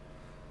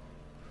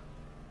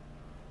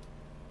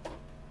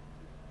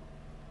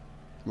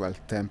 Well,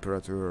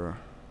 temperature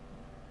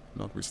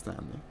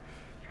notwithstanding.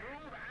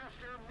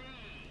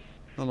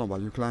 No,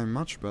 but you climb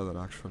much better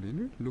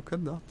actually. Look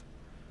at that.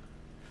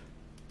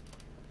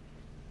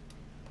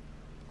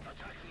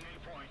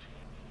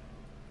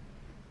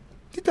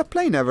 Did the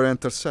plane ever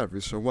enter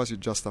service, or was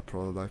it just a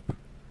prototype?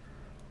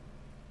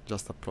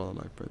 Just a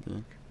prototype, I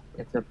think.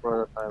 It's a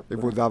prototype. It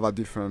would have a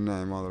different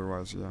name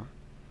otherwise, yeah.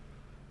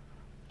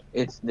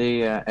 It's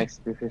the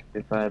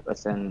XP-55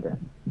 Ascender.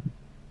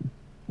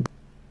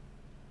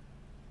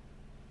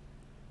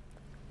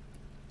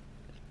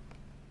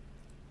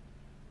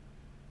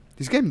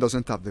 This game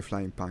doesn't have the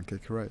flying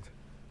pancake, right?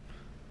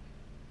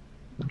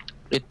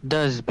 It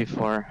does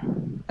before,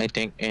 I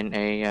think in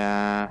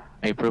a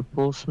April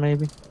Pulse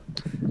maybe.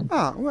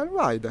 Ah, well,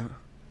 why then?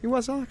 It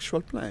was an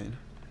actual plane.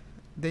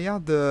 They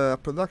had a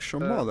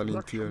production model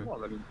in theory.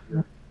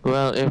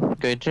 Well, if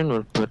Gaijin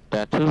will put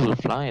that, who will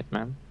fly it,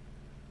 man?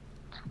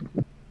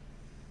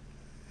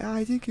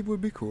 I think it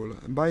would be cool.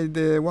 By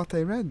what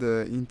I read,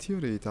 in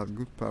theory it had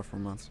good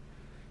performance.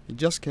 It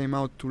just came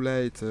out too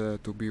late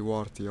to be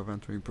worthy of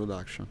entering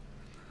production.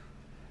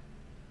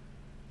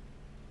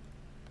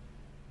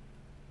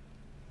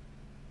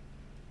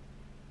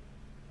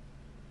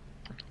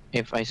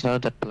 If I saw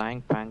that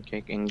flying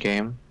pancake in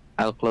game,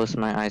 I'll close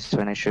my eyes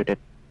when I shoot it.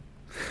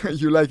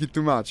 You like it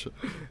too much.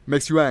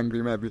 Makes you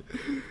angry, maybe.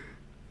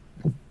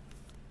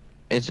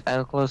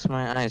 I'll close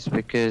my eyes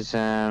because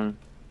I'll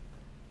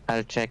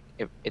check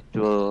if it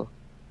will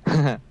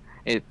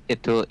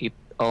it will eat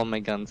all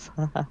my guns.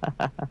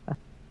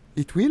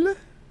 It will?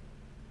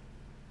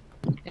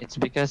 It's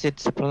because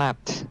it's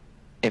flat.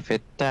 If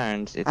it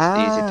turns, it's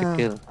easy to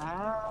kill.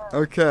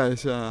 Okay,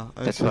 so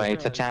That's why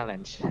it's a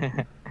challenge.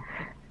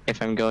 If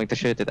I'm going to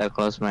shoot it, I'll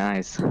close my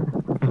eyes.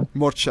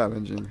 More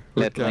challenging.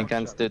 Let my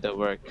guns do the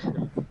work.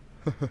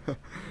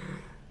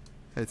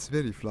 It's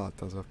very flat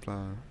as a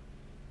plan.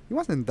 It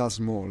wasn't that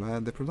small,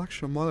 the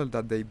production model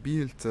that they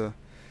built,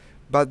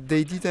 but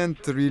they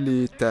didn't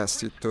really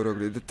test it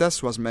thoroughly. The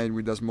test was made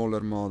with a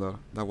smaller model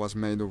that was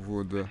made of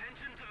wood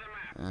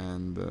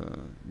and,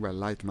 well,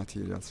 light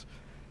materials.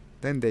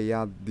 Then they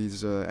had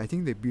these, I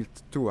think they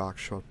built two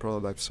actual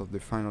prototypes of the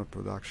final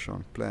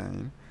production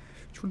plane,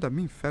 which would have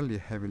been fairly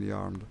heavily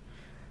armed.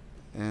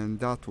 And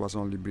that was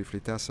only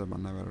briefly tested but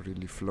never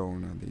really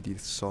flown. They did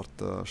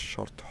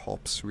short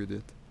hops with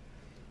it.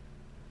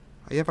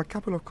 I have a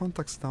couple of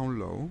contacts down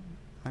low.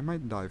 I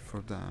might dive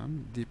for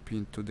them, deep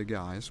into the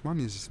guys.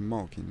 One is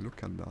smoking,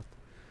 look at that.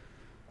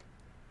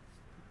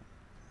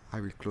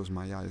 I will close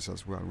my eyes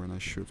as well when I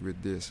shoot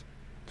with this,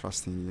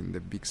 trusting in the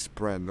big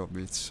spread of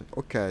its...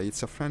 Okay,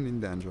 it's a friend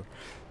in danger.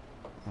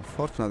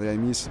 Unfortunately I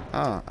missed...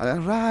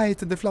 right,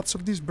 the flaps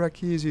of this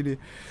break easily.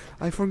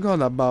 I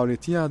forgot about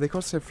it. Yeah, the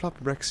Corsair flap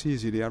breaks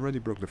easily. I already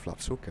broke the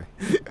flaps, okay.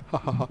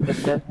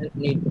 It doesn't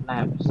need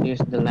flaps, use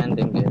the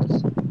landing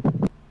gears.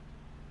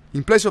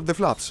 In place of the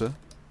flaps?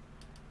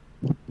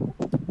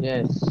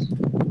 Yes.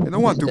 I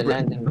don't want to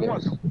break...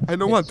 I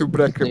don't want to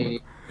break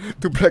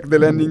the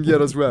landing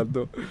gear as well,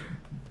 though.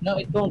 No,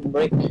 it won't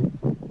break.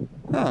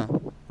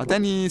 At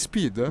any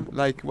speed?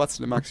 Like, what's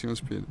the maximum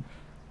speed?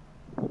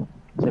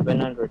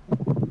 700.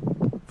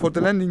 For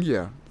the landing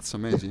gear. That's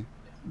amazing.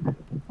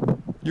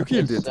 You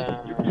killed it.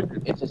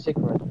 It's a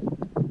secret.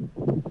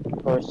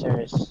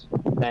 Corsairs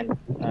land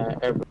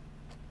air.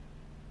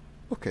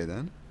 Okay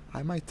then.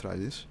 I might try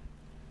this.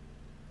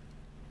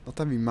 Not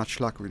having much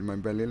luck with my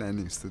belly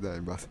landings today,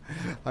 but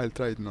I'll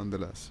try it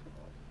nonetheless.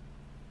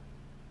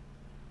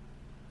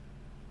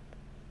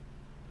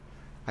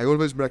 I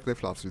always break the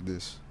flaps with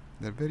this.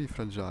 They're very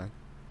fragile.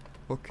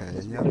 Okay,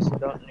 yeah. You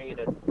don't need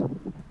it.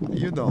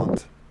 You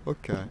don't.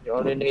 Okay. You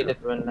only need it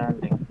when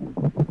landing.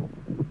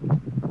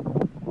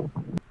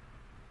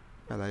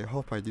 Well, I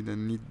hope I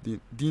didn't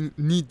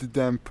need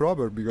them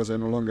proper because I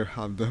no longer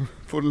have them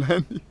for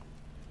landing.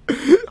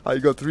 I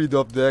got rid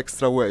of the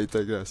extra weight,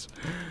 I guess.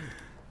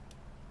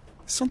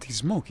 Something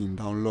smoking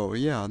down low.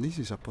 Yeah, this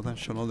is a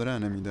potential other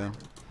enemy then.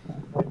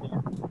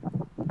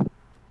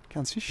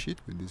 Can't see shit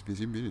with this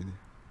visibility.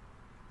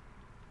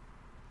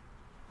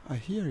 I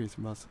hear it,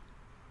 but...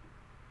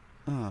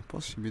 Ah,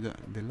 possibly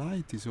the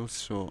light is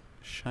also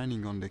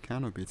shining on the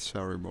canopy. It's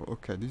terrible.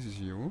 Okay, this is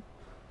you.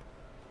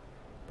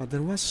 But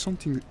there was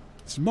something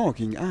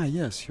smoking. Ah,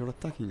 yes, you're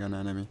attacking an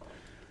enemy.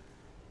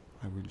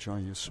 I will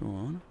join you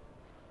soon.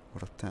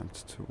 Or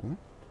attempt to.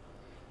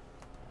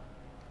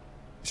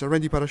 It's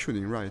already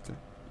parachuting, right?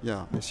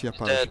 Yeah, I see a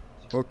parachute.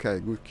 Okay,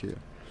 good kill.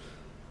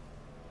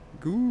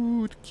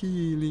 Good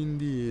kill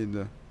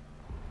indeed.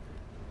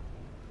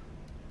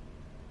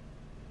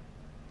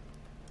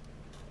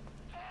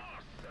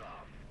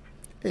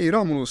 Hey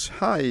Romulus,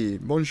 hi,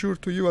 bonjour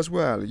to you as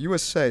well.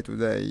 USA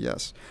today,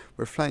 yes.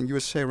 We're flying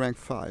USA rank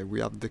 5. We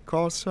have the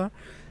Corsair,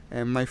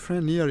 and my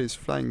friend here is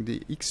flying the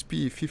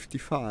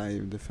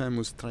XP-55, the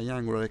famous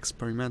triangular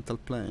experimental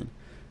plane.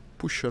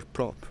 Pusher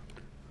prop.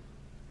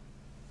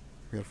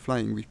 We are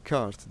flying with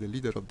Kurt, the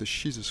leader of the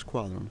Shiz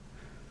squadron.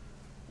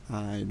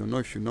 I don't know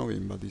if you know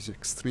him, but he's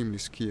extremely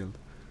skilled.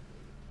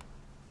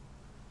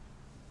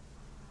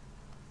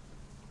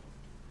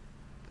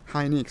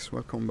 Hi Nix,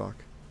 welcome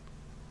back.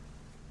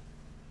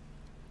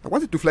 I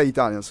wanted to fly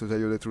Italians, to tell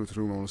you the truth,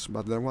 Rumors,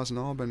 but there was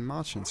no open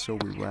match, and so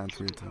we went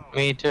with...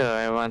 Me too,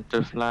 I want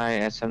to fly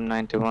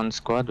SM91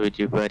 squad with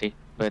you, buddy,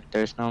 but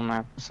there's no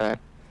map set.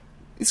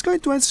 It's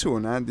going to end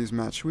soon, this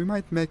match. We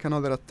might make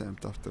another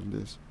attempt after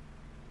this.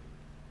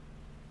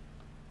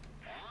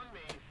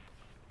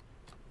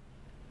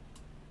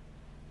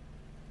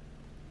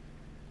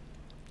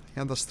 I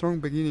had a strong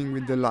beginning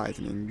with the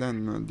lightning,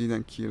 then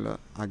didn't kill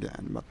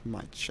again, but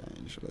might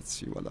change. Let's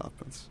see what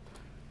happens.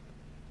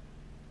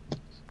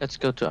 Let's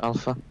go to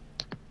Alpha.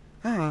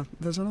 Ah,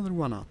 there's another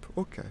one up.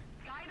 Okay.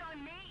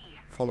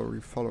 Following.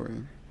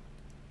 Move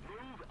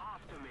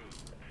after me.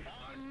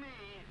 On me.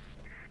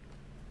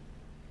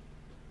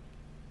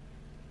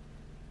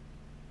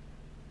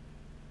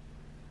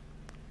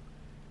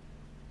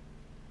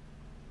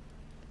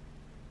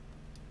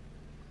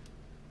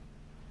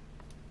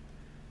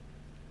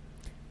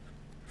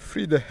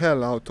 Free the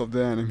hell out of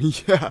the enemy.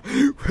 Yeah,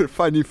 we're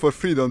fighting for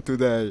freedom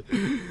today.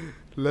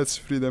 Let's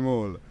free them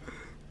all.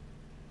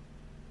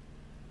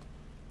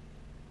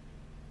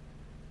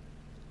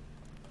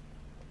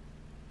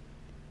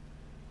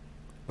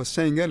 I was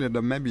saying earlier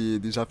that maybe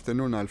this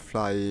afternoon I'll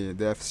fly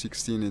the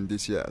F-16 in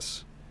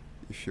DCS,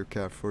 if you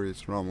care for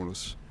it,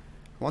 Romulus.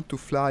 I want to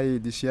fly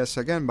DCS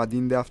again, but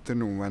in the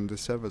afternoon when the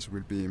servers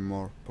will be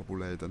more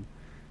populated.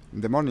 In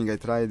the morning I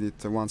tried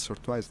it once or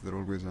twice, they're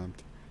always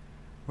empty.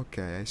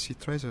 Okay, I see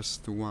tracers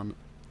to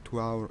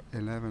our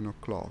 11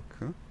 o'clock.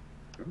 Huh?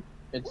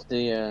 It's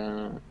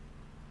the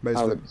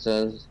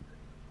howitzers.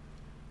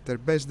 They're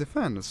base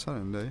defenders,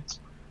 aren't they?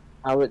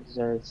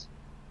 Howitzers.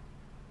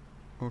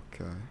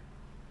 Okay.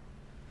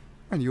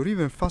 And you're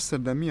even faster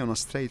than me on a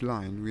straight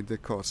line with the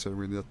Corsair,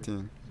 with that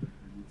thing.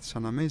 It's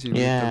an amazing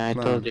little Yeah, I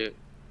plan. told you.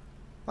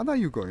 What are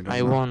you going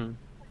on?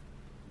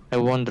 I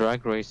won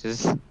drag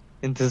races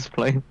in this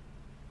plane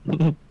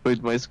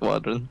with my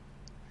squadron.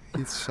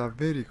 It's a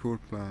very cool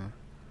plan.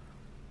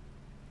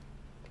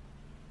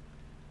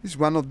 It's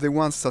one of the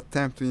ones that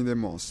tempt me the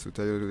most, to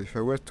tell you the truth. If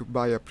I were to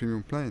buy a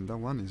premium plane, that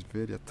one is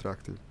very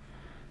attractive.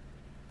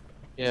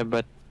 Yeah,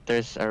 but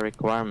there's a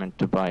requirement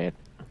to buy it.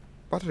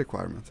 What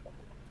requirement?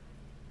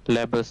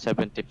 Level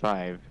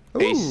 75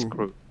 base Ooh.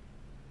 crew.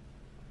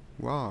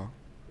 Wow.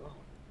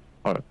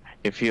 Or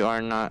if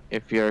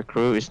your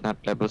crew is not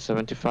level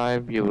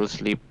 75, you will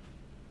sleep.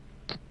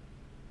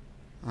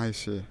 I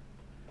see.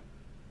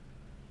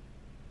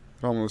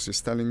 Romulus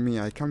is telling me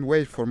I can't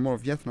wait for more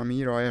Vietnam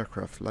era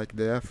aircraft like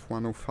the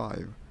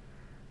F-105.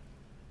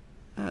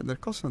 They're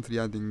constantly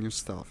adding new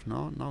stuff,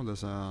 no? Now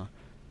there's a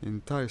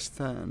entire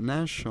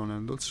nation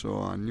and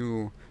also a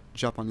new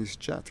Japanese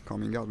jet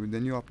coming out with the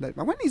new update.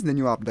 But when is the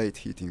new update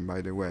hitting,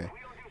 by the way?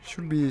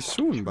 Should be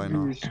soon by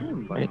now.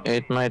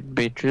 It might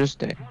be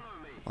Tuesday.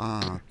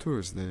 Ah,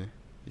 Tuesday.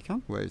 I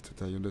can't wait, to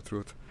tell you the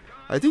truth.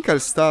 I think I'll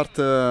start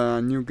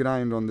a new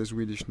grind on the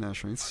Swedish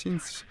nation. It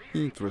seems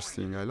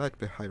interesting. I like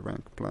the high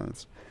rank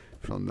plans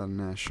from that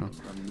nation.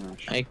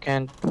 I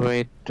can't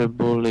wait to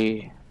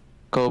bully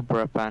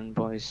Cobra Pan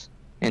boys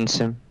in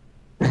Sim.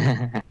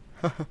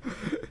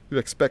 You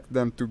expect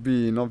them to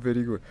be not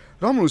very good.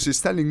 Romulus is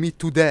telling me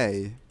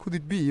today. Could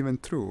it be even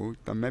true?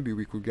 That maybe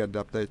we could get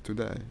the update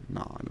today?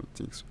 No, I don't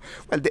think so.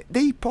 Well,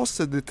 they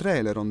posted the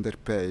trailer on their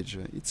page.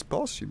 It's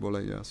possible,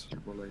 I guess.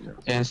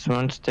 Yes,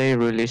 once they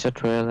release a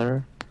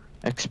trailer,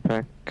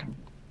 expect.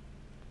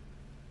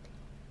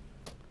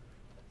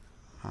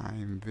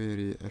 I'm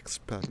very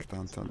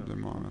expectant at the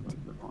moment.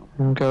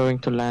 I'm going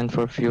to land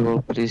for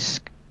fuel, please.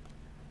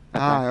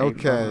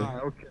 Okay.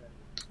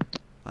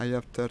 I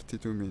have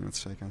 32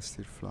 minutes, I can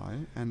still fly.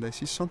 And I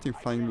see something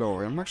flying low.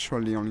 I'm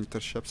actually on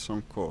intercepts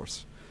on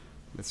course.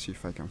 Let's see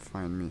if I can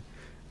find me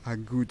a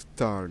good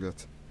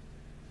target.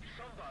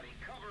 Somebody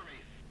cover me.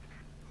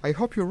 I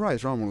hope you're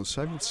right, Romulus.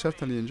 I would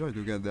certainly enjoy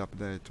to get the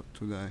update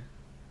today.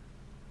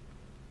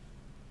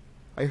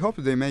 I hope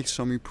they make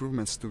some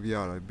improvements to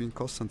VR. I've been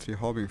constantly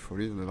hoping for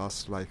it the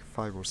last like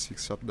 5 or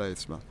 6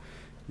 updates, but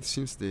it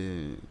seems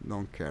they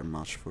don't care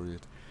much for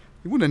it.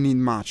 It wouldn't need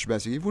much,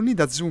 basically. It would need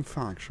a zoom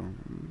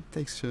function. It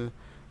takes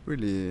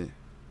really,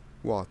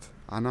 what,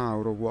 an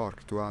hour of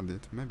work to add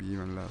it, maybe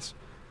even less.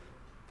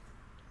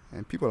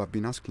 And people have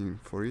been asking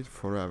for it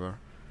forever.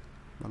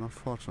 But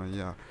unfortunately,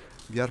 yeah,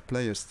 VR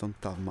players don't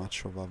have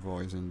much of a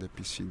voice in the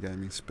PC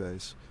gaming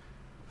space.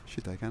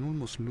 Shit, I can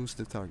almost lose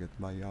the target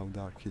by how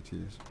dark it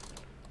is.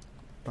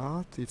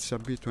 But it's a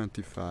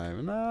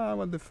B-25. Nah,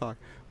 what the fuck.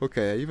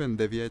 Okay, I even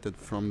deviated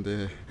from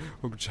the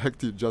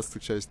objective just to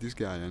chase this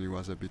guy, and he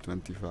was a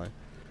B-25.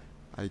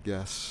 I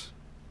guess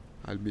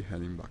I'll be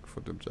heading back for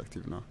the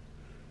objective now.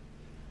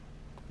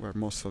 Where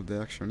most of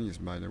the action is,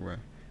 by the way.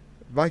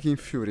 Viking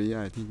Fury,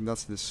 yeah, I think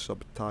that's the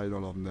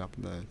subtitle of the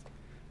update.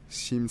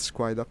 Seems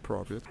quite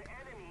appropriate, The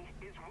enemy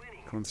is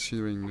winning.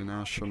 considering the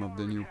nation of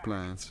the new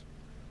planes.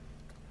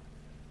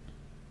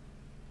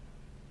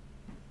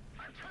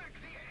 Attack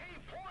the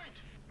A point.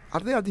 Are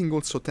they adding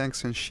also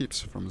tanks and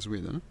ships from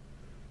Sweden?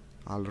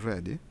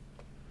 Already?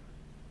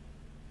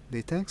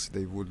 The tanks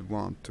they would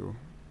want to.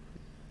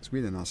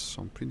 Sweden has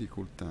some pretty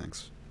cool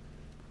tanks.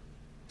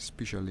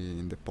 Especially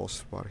in the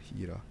post-war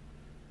era.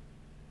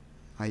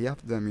 I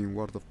have them in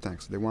World of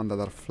Tanks, the one that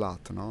are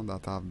flat, no?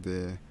 That have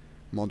the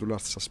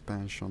modular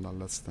suspension that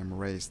lets them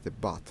raise the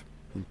butt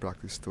in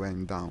practice to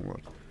aim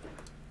downward.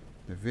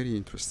 They're very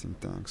interesting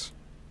tanks.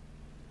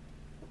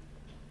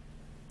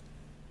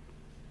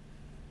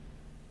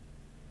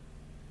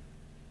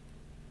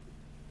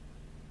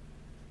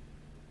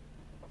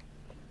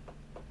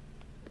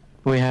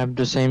 We have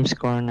the same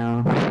score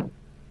now.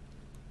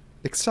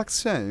 Exact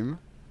same?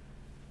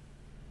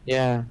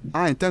 Yeah,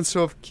 Ah, in terms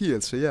of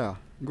kills, yeah.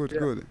 Good,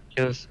 good.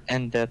 kills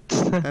and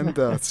deaths. And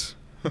that's...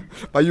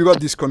 But you got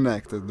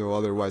disconnected though,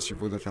 otherwise you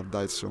wouldn't have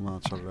died so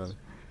much already.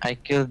 I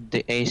killed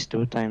the ace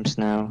 2 times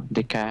now,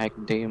 the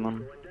Kahak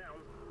demon.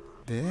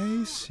 The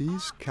ace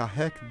is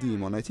Kahek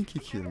Demon. I think he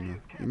killed me.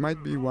 He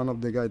might be one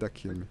of the guy that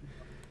killed me.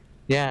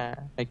 Yeah,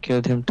 I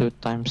killed him 2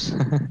 times.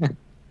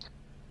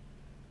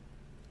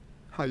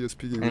 How you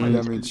speaking? And- I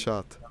am in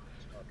chat.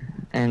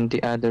 And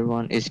the other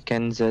one is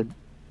Kenza.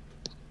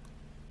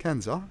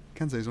 Kenza?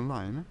 Kenza is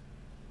online?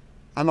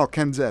 Ah no,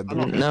 Kenz.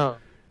 No,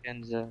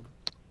 Kenza.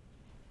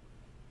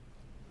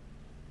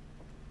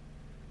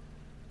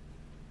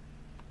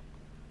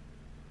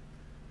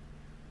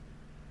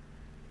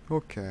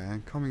 Okay,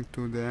 I'm coming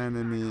to the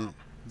enemy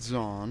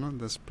zone.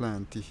 There's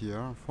plenty here.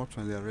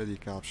 Unfortunately, I already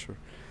captured.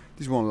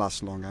 This won't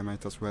last long. I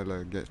might as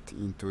well get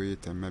into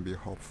it and maybe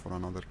hope for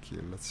another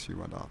kill. Let's see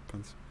what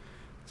happens.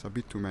 It's a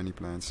bit too many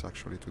planes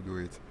actually to do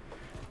it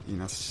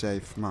in a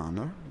safe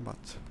manner, but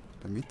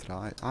let me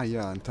try. Ah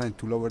yeah, I'm trying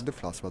to lower the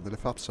flaps, but the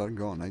flaps are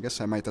gone. I guess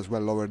I might as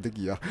well lower the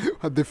gear.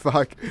 What the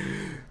fuck?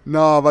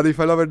 No, but if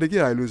I lower the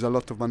gear, I lose a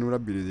lot of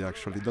maneuverability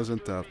actually. It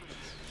doesn't help.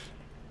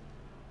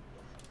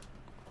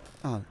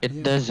 Ah, It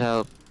yeah. does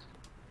help.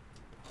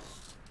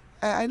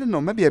 I don't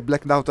know, maybe I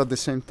blacked out at the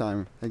same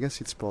time. I guess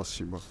it's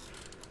possible.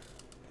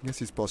 I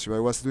guess it's possible. I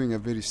was doing a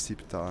very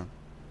steep turn.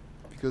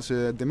 Because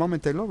the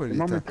moment I lowered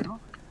it,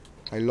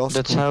 I lost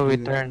That's how we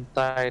completely- turn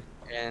tight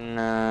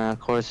in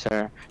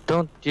Corsair.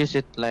 Don't use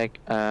it like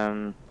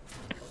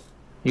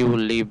you will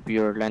leave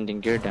your landing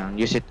gear down.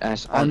 Use it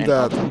as on I'm and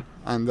dead. off.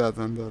 I'm dead.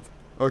 I'm dead.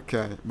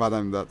 Okay, but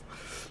I'm dead.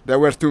 There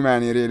were too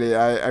many, really.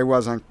 I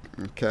wasn't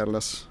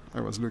careless. I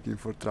was looking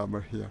for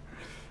trouble here.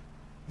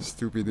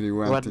 Stupidly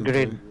went What into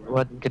grid? it.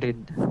 What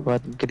grid?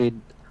 What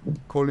grid?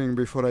 Calling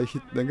before I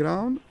hit the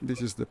ground.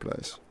 This is the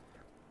place.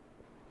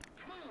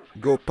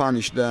 Go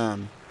punish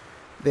them.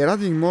 They're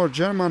adding more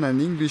German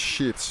and English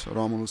ships,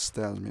 Romulus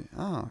tells me.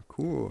 Ah,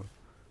 cool.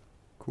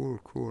 Cool,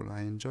 cool.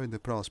 I enjoy the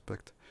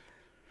prospect.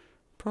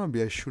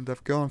 Probably I should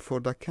have gone for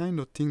that kind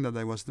of thing that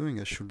I was doing.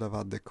 I should have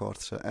had the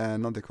Corsa.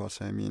 Not the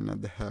Corsa, I mean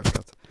the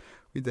haircut.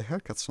 With the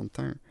haircut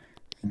sometimes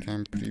I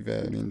can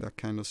prevail in that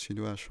kind of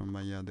situation,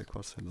 but yeah, the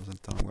Corsa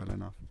doesn't turn well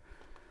enough.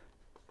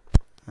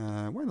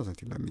 Why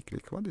doesn't it let me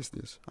click? What is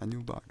this? A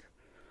new bug.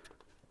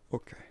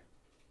 Okay.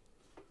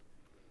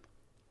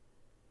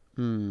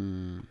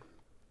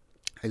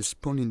 I'll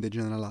spawn in the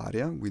general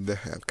area with the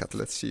haircut.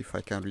 Let's see if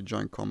I can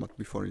rejoin combat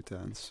before it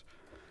ends.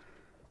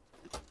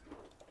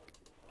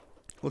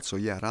 Also,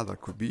 yeah, radar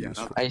could be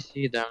useful. I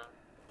see them.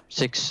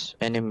 6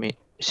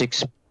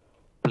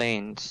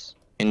 planes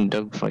in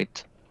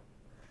dogfight.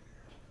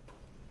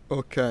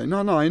 Okay,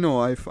 no, I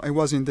know. I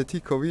was in the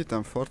thick of it.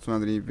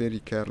 Unfortunately, very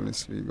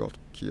carelessly got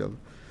killed.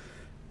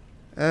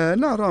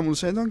 No,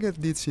 Romulus, I don't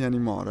get ditzy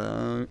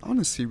anymore.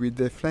 Honestly, with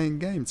the flying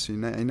games,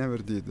 I never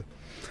did.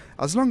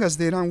 As long as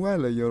they run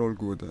well, you're all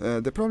good.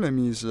 The problem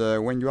is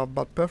when you have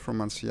bad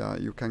performance, yeah,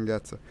 you can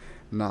get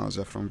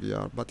nausea from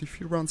VR. But if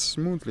you run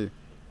smoothly,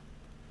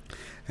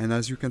 and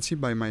as you can see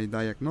by my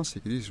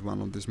diagnostic, it is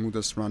one of the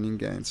smoothest running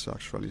games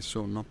actually,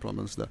 so no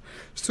problems there.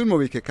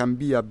 Sturmovik can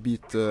be a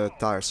bit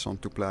tiresome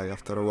to play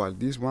after a while.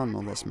 This one,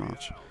 not as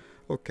much.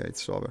 Okay,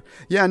 it's over.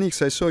 Yeah,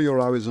 Nix, I saw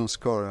your Horizon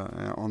score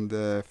on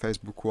the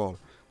Facebook wall.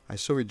 I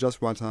saw it just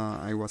when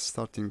I was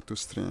starting to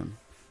stream.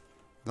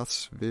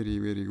 That's very,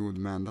 very good,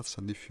 man. That's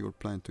a difficult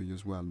plane to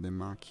use well, the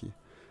Maki.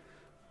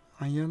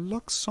 I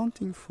unlocked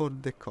something for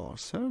the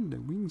Corsair, the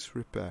wings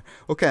repair.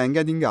 Okay, I'm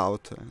getting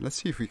out. Let's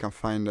see if we can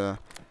find a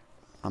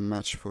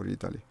match for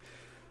Italy.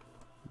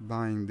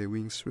 Buying the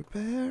wings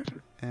repair,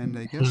 and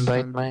I guess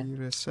I'll be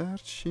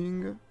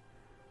researching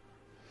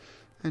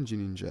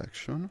engine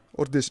injection.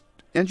 Or this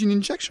engine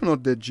injection or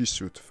the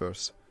G-suit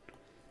first?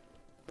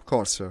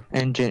 Corsair.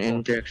 Engine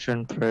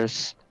injection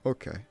first.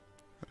 Okay,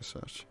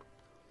 research.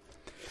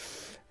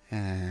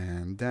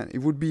 And then it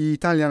would be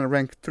Italian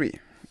rank 3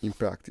 in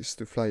practice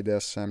to fly the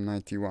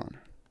SM91.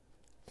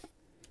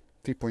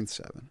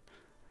 3.7.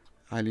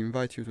 I'll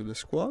invite you to the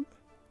squad.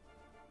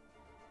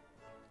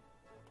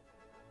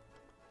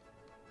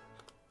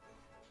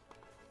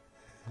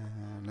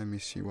 Let me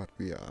see what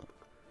we are.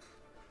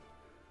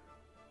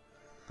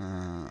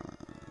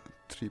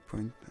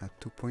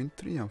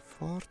 2.3,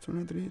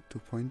 unfortunately.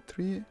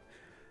 2.3.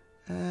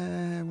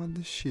 What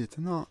the shit?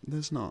 No,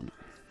 there's none.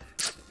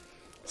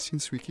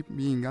 Since we keep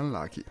being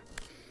unlucky.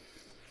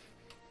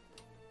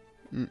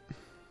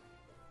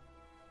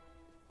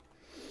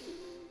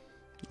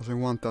 Doesn't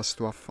want us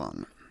to have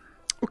fun.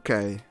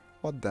 Okay,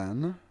 what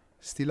then?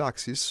 Still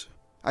Axis?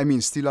 I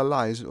mean, still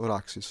Allies or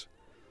Axis?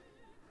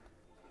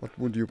 What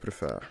would you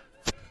prefer?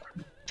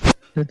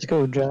 Let's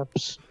go,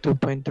 Japs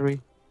 2.3.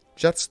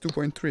 Jets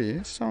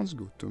 2.3? Sounds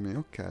good to me.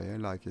 Okay, I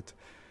like it.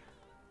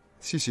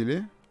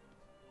 Sicily?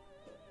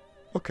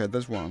 Okay,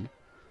 there's one.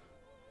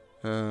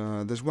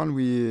 There's one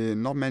with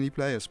not many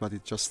players, but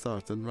it just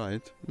started,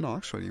 right? No,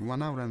 actually,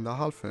 1 hour and a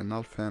half and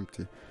half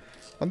empty.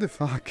 What the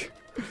fuck?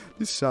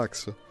 This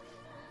sucks.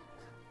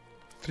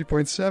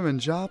 3.7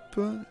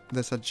 Jap.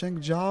 There's a Zheng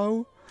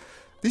Zhao.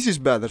 This is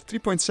better.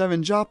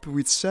 3.7 Jap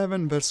with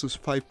 7 versus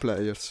 5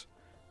 players.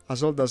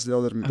 As old as the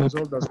other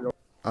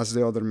as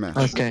the other match.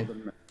 Okay.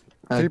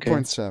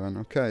 3.7,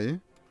 okay?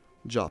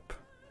 Jap.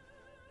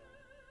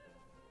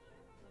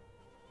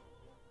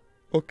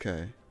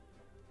 Okay.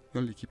 You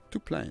only keep 2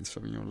 planes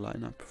in your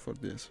lineup for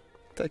this.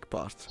 Take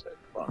part.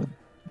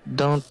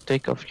 Don't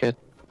take off yet.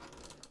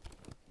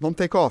 Don't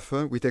take off?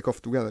 We take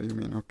off together, you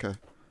mean? Okay.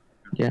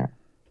 Yeah.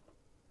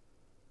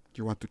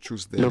 You want to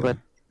choose the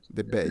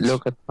base.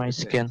 Look at my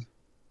skin.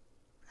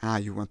 Ah,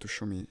 you want to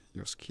show me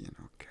your skin.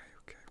 Okay.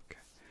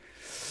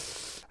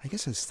 I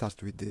guess I'll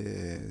start with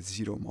the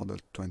 0 Model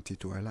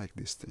 22. I like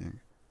this thing.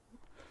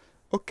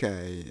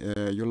 Okay,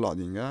 you're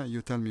loading, huh?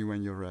 You tell me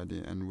when you're ready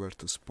and where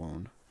to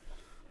spawn.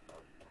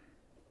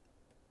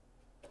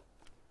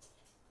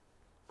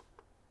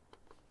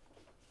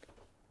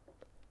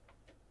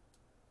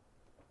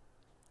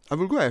 I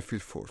will go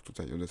airfield 4 to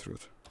tell you the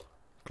truth.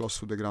 Close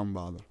to the ground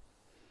battle.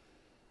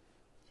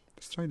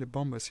 Destroy the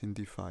bombers in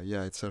D5.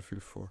 Yeah, it's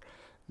airfield 4.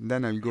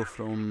 Then I'll go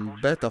from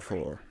beta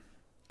 4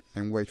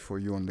 and wait for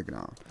you on the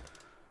ground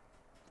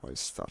while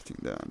starting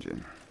the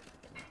engine.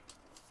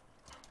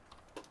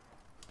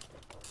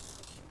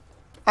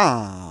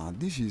 Ah,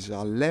 this is a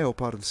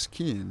leopard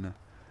skin.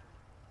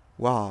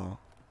 Wow.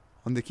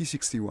 On the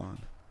Ki-61.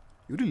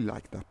 You really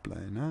like that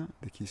plane, huh?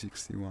 The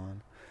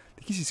Ki-61.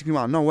 The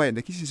Ki-61, no wait,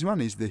 the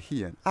Ki-61 is the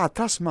Hien. Ah,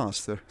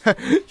 Taskmaster.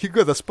 You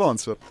got a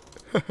sponsor.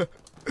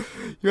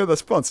 You got a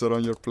sponsor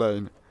on your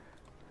plane.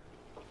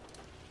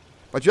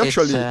 But you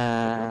actually...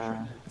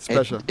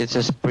 special.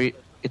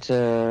 It's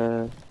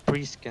a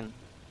pre-skin.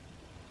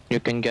 You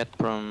can get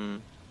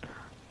from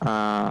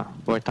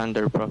War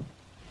Thunder Pro.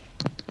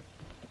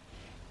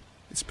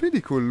 It's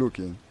pretty cool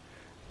looking.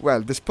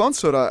 Well, the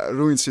sponsor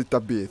ruins it a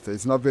bit.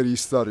 It's not very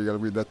historical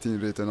with that thing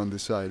written on the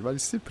side, but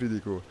it's still pretty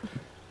cool.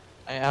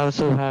 I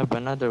also have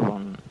another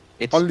one.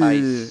 It's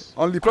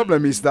only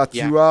problem is that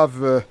you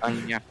have...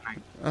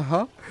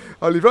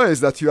 Only problem is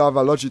that you have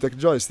a Logitech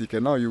joystick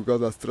and now you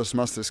got a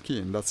Thrustmaster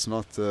skin. That's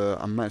not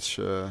a match,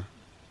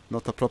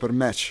 not a proper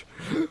match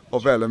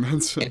of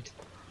elements.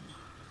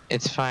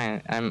 It's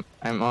fine.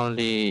 I'm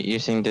only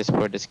using this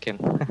for the skin.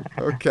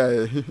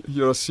 Okay,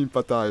 you're a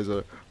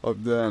sympathizer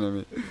of the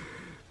enemy.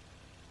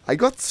 I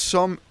got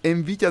some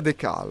Nvidia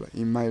decal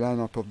in my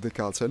lineup of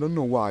decals. I don't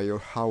know why or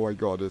how I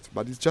got it,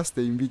 but it's just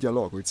the Nvidia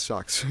logo. It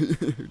sucks.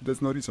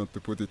 There's no reason to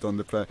put it on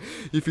the plane.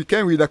 If it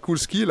came with a cool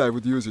skill, I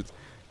would use it.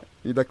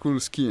 With a cool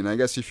skin. I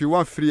guess if you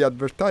want free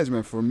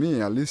advertisement for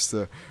me, at least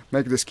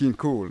make the skin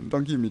cool.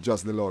 Don't give me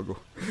just the logo.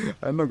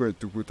 I'm not going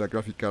to put a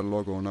graphic card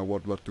logo on a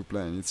World War II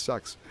plane. It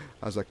sucks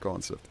as a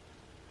concept.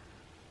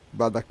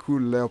 But a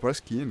cool leopard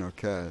skin,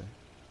 okay.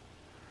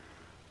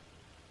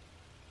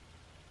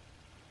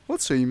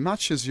 Also, it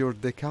matches your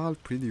decal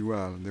pretty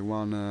well. The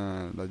one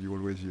that you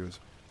always use.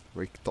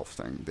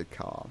 Richtofen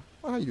decal.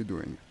 What are you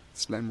doing?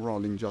 Slam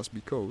rolling just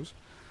because?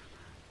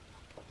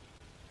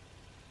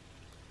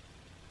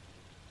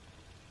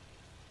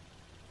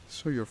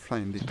 So you're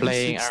flying the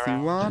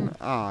P61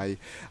 I.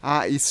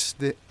 It's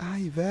the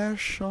I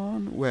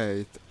version.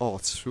 Wait,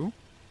 Otsu.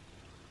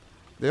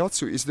 The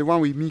Otsu is the one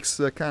we mix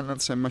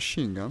cannons and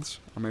machine guns.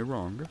 Am I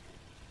wrong?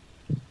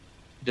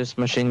 Just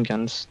machine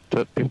guns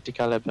to 50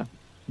 caliber.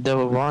 The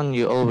one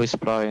you always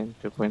fly in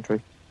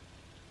 2.3.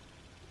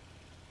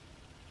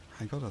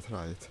 I got that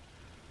right.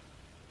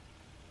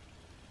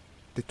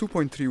 The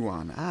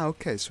 2.31. Ah,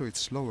 okay, so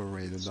it's lower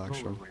rated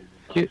actually.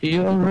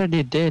 You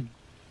already did.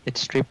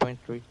 It's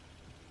 3.3.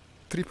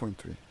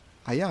 3.3.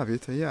 I have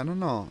it, yeah,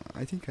 no,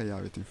 I think I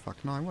have it in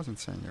fact. No, I wasn't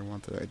saying I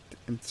wanted it.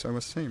 And so I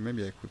was saying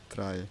maybe I could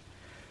try.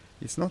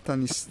 It's not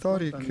an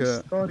historic,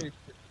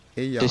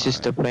 AI. This is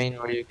the plane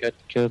where you got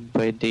killed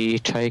by the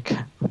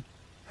Chaika.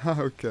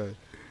 Ah, okay.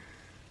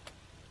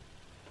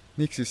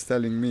 Nix is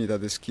telling me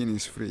that the skin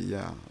is free,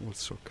 yeah,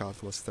 also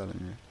Kat was telling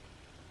me.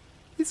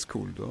 It's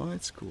cool though,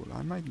 it's cool.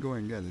 I might go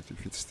and get it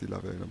if it's still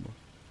available.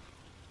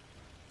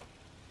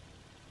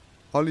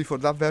 Only for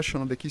that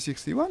version of the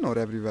Ki-61 or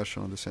every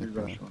version of the same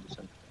plane?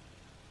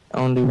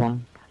 Only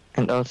one.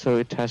 And also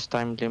it has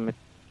time limit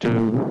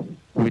to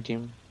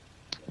redeem.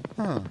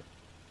 Ah.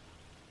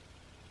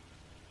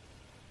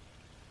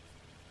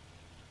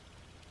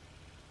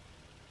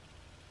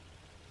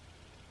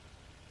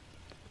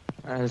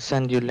 I'll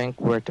send you link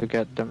where to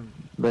get them.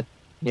 But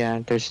yeah,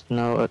 there's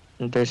no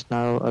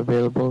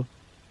available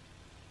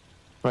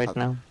right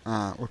now.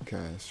 Ah,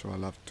 okay, so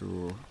I'll have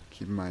to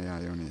keep my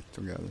eye on it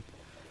to get it.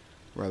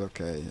 Well,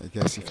 okay, I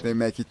guess if they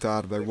make it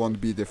hard, I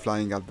won't be the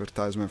flying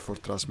advertisement for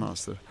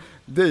Trustmaster.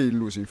 They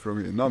losing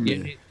from it, not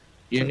me.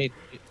 You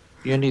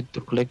need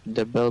to click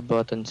the bell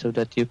button so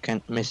that you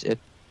can't miss it.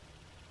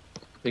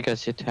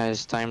 Because it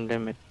has time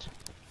limit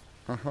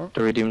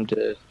to redeem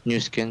the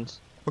new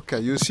skins. Okay,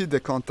 you see the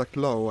contact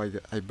low,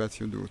 I bet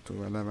you do,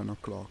 to 11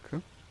 o'clock.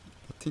 That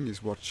thing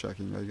is worth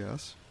checking, I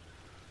guess.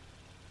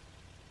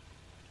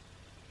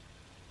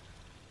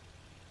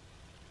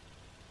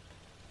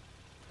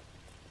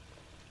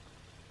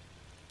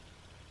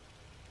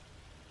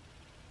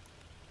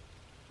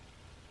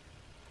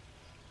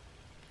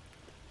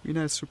 We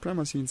had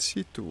supremacy in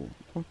C2.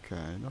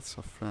 Okay, that's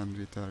a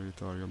friendly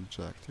territory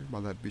objective,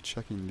 but I'll be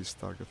checking this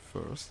target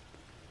first.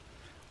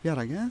 We are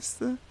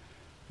against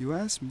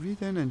US,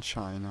 Britain and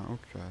China,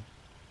 okay.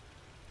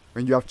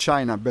 When you have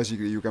China,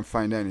 basically you can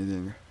find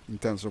anything in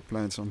terms of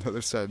planes. On the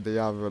other side, they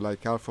have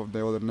like half of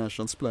the other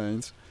nations'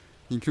 planes,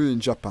 including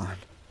Japan,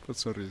 for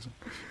some reason.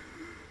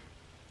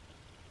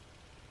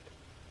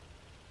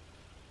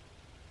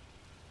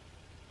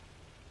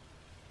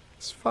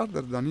 It's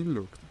farther than it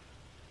looked.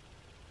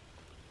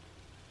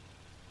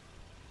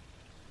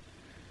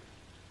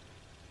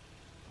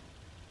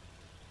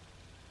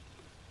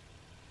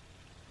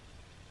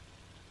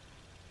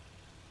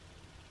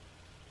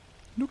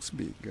 Looks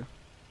big.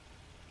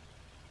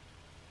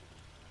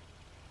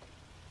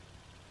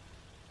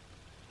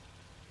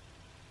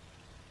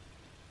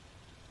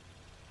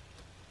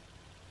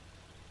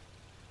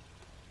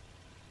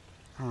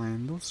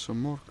 And also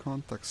more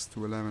contacts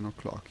to 11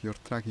 o'clock. You're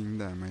tracking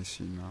them, I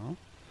see now.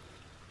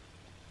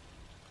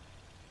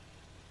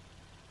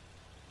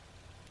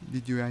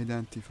 Did you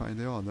identify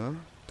the other?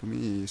 To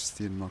me, it's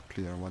still not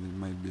clear what it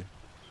might be.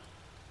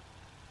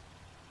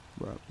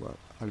 Well,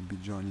 I'll be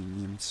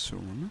joining him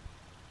soon.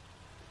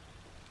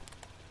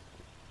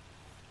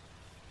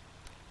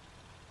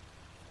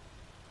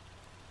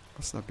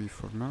 What's that be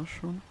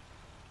formation?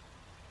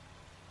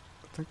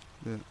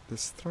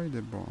 Destroy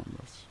the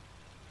bombers.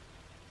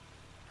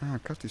 Ah,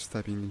 Kat is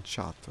typing in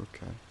chat,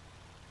 okay.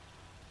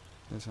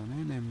 There's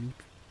an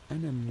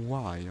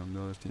NMY on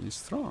the other thing. It's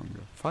strong.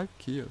 5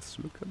 kills,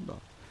 look at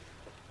that.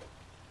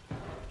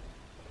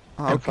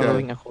 Ah,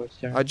 okay.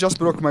 I just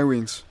broke my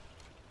wings.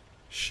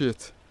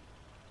 Shit.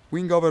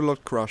 Wing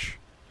overload crash.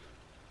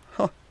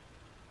 Huh.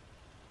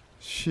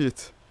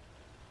 Shit.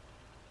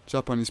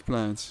 Japanese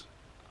planes.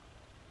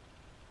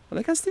 But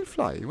I can still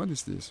fly. What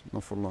is this?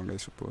 Not for long, I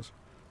suppose.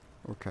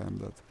 Okay, I'm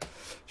dead.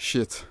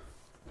 Shit.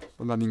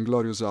 What an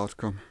inglorious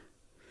outcome.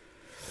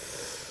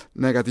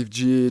 Negative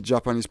G,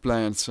 Japanese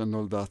planes and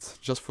all that.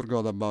 Just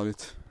forgot about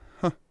it.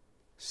 Huh.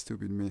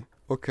 Stupid me.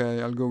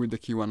 Okay, I'll go with the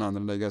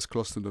Ki-100, I guess,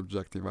 close to the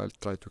objective. I'll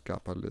try to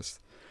cap at least.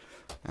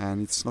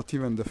 And it's not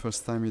even the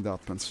first time it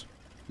happens.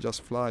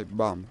 Just fly,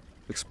 bam,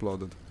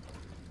 exploded.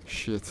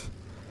 Shit.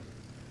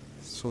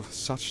 So,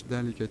 such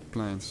delicate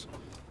planes.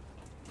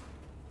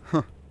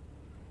 Huh.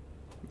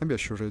 Maybe I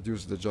should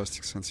reduce the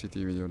joystick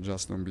sensitivity or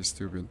just don't be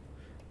stupid.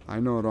 I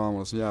know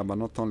Ramos, yeah, but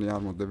not only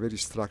armor, the very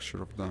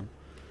structure of them.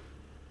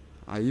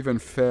 I even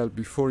fell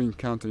before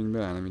encountering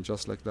the enemy,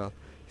 just like that.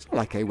 It's not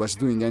like I was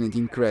doing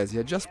anything crazy.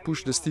 I just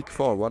pushed the stick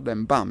forward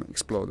and bam,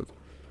 exploded.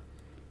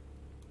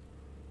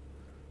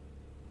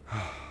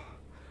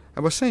 I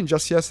was saying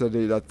just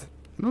yesterday that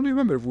I don't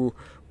remember who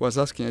was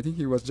asking. I think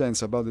it was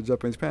Jens about the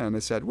Japanese pen, and I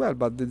said, well,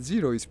 but the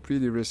Zero is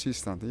pretty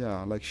resistant.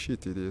 Yeah, like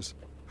shit it is.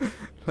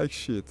 Like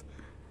shit.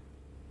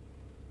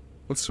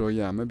 Also,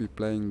 yeah, maybe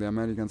playing the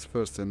Americans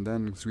first and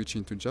then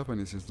switching to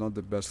Japanese is not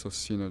the best of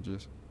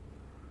synergies.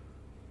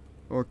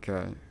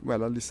 Okay,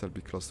 well, at least I'll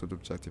be close to the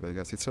objective, I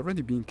guess. It's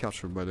already being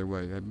captured, by the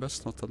way. I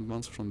best not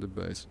advance from the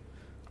base,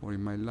 or it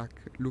might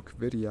look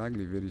very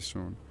ugly very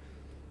soon.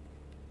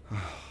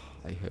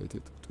 I hate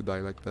it, to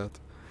die like that.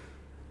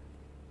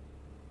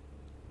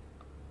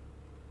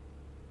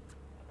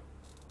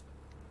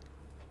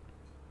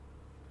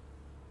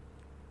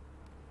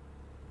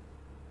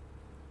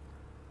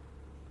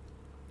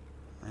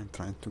 I'm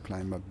trying to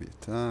climb a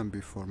bit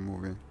before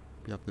moving.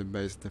 We have the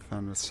base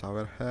defenders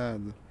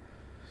overhead.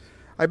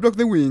 I blocked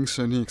the wings,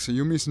 Nix.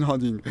 You missed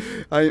nothing.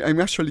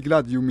 I'm actually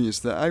glad you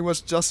missed. I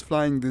was just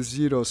flying the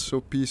Zero so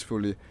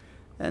peacefully.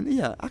 And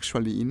yeah,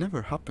 actually, it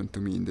never happened to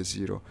me in the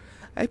Zero.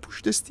 I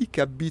pushed the stick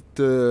a bit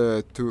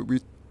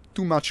with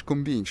too much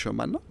conviction,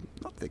 but not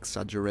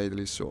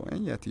exaggeratedly so.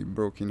 And yet it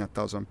broke in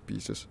 1,000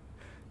 pieces.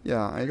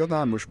 Yeah, I got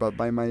ambushed, but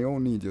by my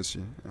own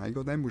idiocy. I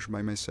got ambushed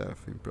by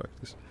myself in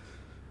practice.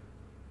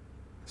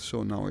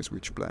 So now I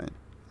switch plane.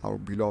 Our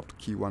beloved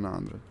Key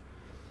 100.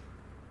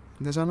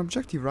 There's an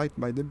objective right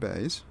by the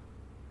base.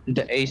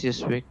 The ace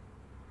is weak.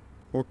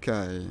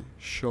 Okay,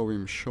 show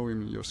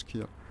him your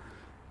skill.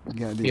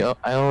 Get it. Yeah,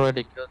 I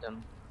already killed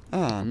him.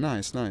 Ah,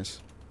 nice,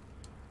 nice.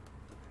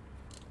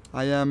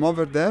 I am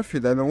over the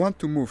airfield. I don't want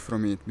to move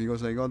from it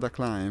because I got a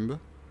climb.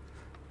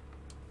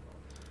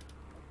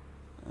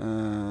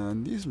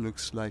 This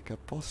looks like a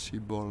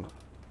possible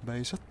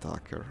base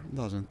attacker,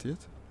 doesn't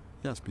it?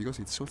 Yes, because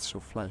it's also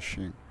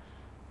flashing.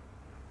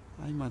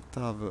 I might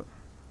have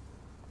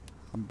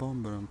a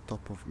bomber on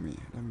top of me.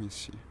 Let me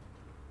see.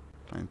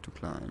 Trying to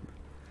climb.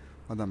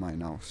 What am I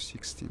now?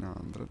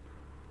 1600.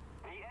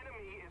 The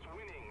enemy is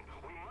winning.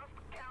 We must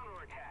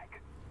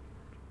counterattack.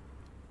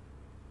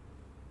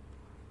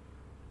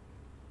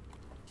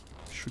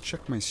 Should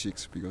check my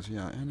 6 because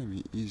yeah,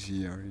 enemy is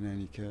here in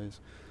any case.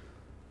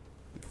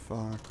 The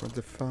fuck? What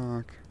the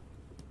fuck?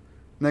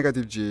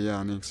 Negative G,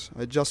 yeah, Nix.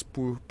 I just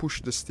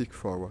pushed the stick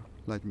forward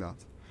like that.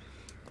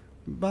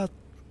 But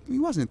it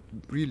wasn't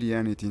really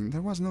anything.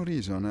 There was no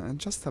reason.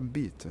 Just a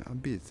bit.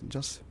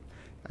 Just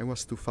I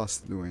was too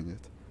fast doing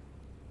it.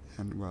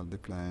 And well, the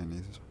plan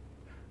is,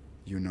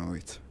 you know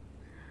it.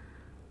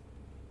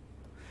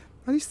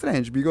 But it's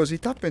strange because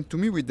it happened to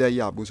me with the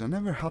Hayabusa,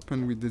 never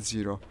happened with the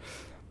Zero.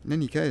 In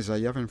any case, I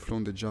haven't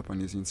flown the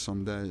Japanese in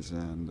some days,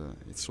 and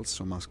it's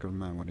also muscle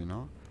memory,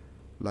 no?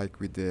 Like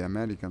with the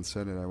Americans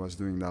earlier, I was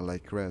doing that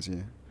like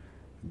crazy,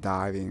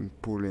 diving,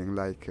 pulling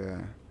like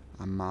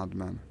a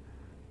madman.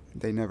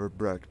 They never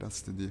break.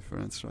 That's the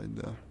difference right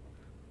there.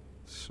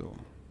 So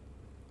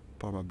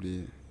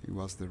probably it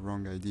was the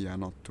wrong idea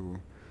not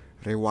to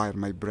rewire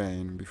my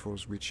brain before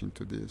switching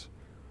to this.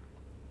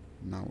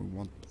 Now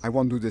I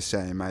won't do the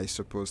same, I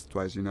suppose,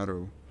 twice in a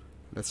row.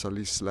 Let's at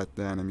least let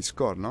the enemy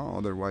score, no?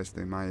 Otherwise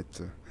they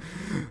might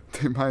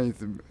they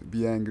might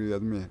be angry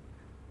at me.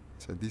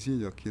 So this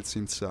idiot kills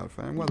himself,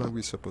 and what are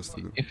we supposed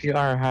to do? If you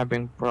are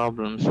having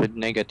problems with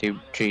negative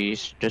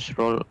G's, just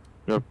roll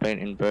your plane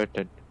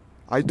inverted.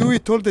 I do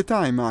it all the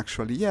time,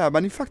 actually. Yeah,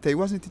 but in fact I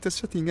wasn't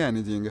intercepting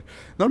anything.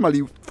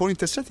 Normally, for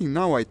intercepting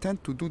now, I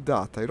tend to do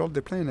that. I roll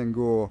the plane and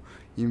go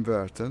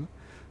inverted.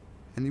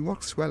 And it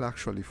works well,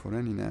 actually, for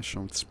any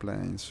national's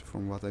planes,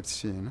 from what I've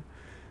seen.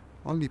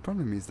 Only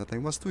problem is that I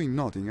was doing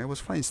nothing. I was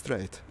flying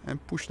straight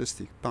and pushed the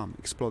stick. Bam,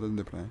 exploded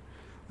the plane.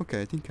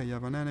 Okay, I think I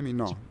have an enemy.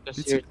 No.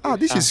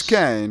 This is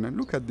Skane.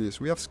 Look at this.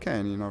 We have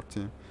Skane in our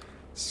team.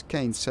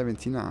 Skane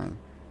 79.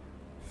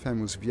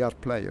 Famous VR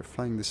player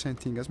flying the same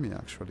thing as me,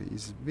 actually.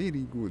 He's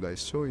very good. I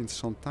saw him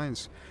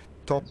sometimes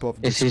top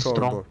of the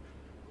scoreboard.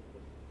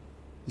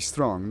 He's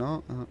strong,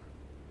 no?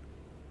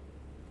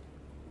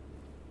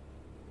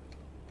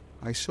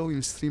 I saw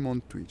him stream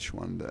on Twitch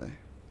one day.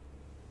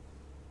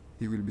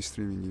 He will be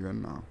streaming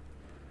even now.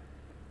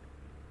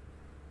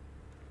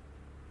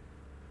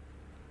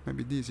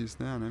 Maybe this is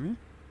the enemy?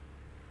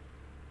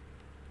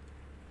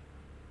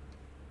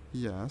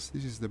 Yes,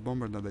 this is the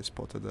bomber that I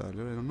spotted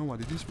earlier. I don't know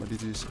what it is, but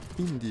it is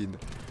indeed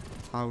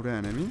our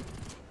enemy.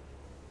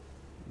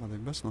 But I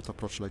best not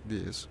approach like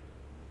this.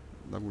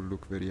 That would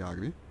look very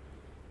ugly.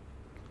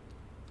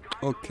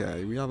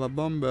 Okay, we have a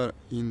bomber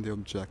in the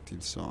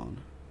objective zone.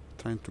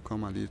 Trying to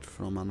come at it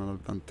from an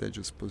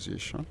advantageous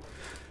position.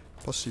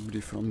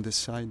 Possibly from the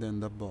side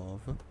and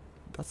above.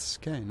 That's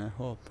Kane, I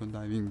hope,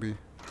 diving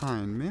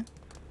behind me.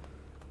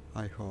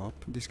 I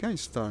hope. This guy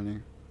is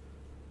turning.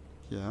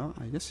 Yeah,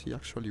 I guess he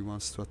actually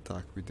wants to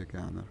attack with the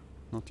gunner.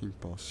 Not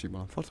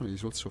impossible. Unfortunately,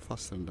 he's also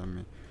faster than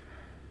me.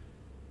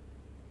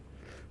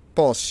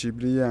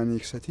 Possibly, yeah,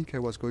 Nix. I think I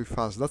was going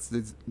fast. That's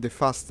the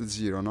fast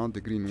Zero, not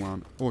the green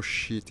one. Oh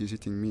shit, he's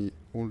hitting me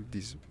all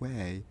this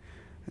way.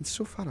 And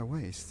so far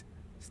away.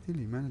 Still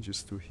he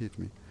manages to hit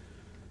me.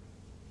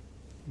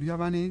 Do you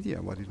have any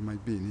idea what it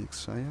might be,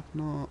 Nix? I have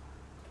no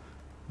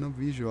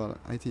visual.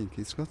 I think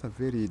it's got a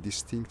very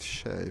distinct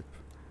shape.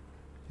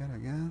 You're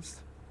against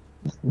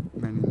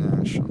many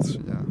nations,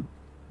 yeah.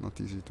 Not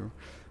easy to.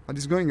 But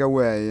it's going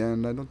away,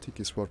 and I don't think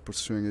it's worth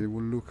pursuing it. It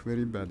would look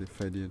very bad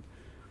if I did.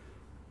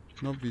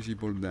 No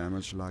visible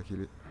damage,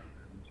 luckily.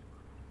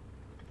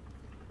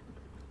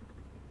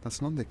 That's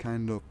not the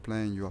kind of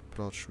plane you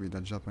approach with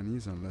a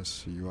Japanese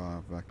unless you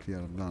have a clear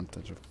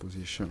advantage of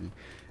positioning,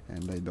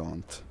 and I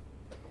don't.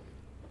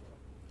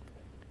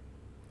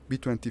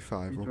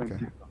 B-25,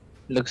 okay.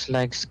 Looks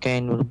like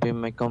Skane will be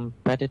my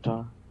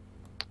competitor.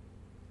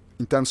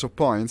 In terms of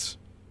points?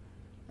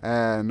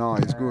 No,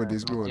 it's good,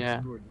 it's good.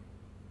 Yeah.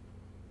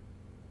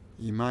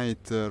 He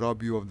might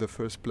rob you of the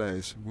first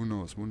place. Who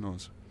knows, who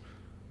knows?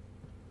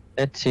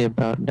 Let's see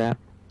about that.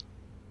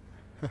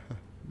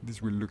 This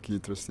will look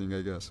interesting,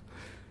 I guess.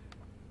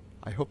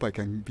 I hope I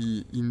can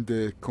be in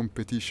the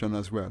competition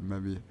as well,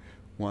 maybe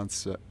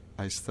once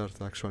I start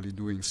actually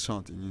doing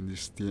something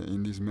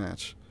in this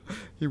match.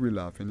 It will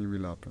happen, it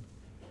will happen.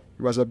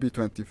 It was a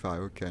B-25,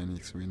 okay,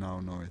 Nix, we now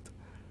know it.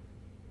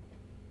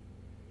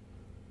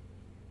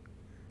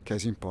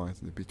 Case in point,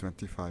 the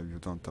B-25 you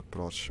don't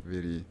approach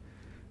very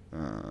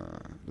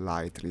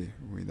lightly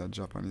with a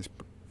Japanese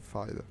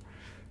fighter.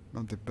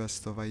 Not the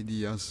best of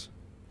ideas.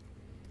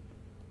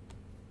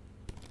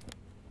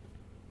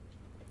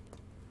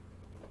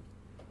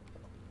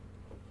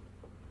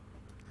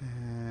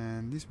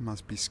 And this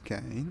must be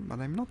Skane, but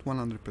I'm not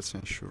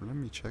 100% sure. Let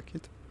me check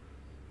it.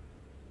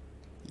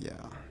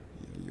 Yeah,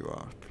 here you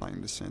are,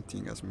 flying the same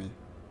thing as me.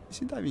 Is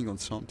he diving on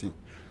something?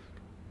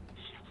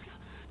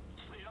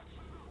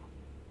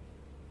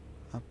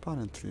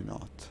 Apparently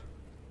not.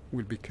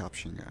 We'll be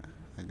capturing,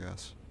 I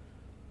guess.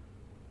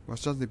 It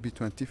was just the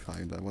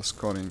B-25 that was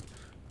scoring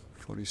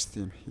for his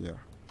team here.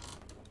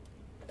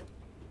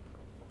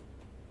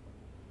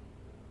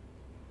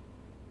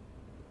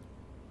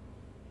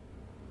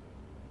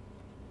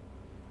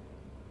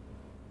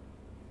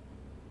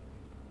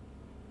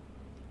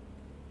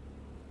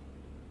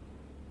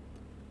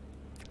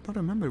 I don't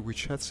remember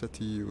which headset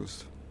he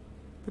used.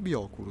 Maybe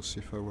Oculus,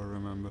 if I will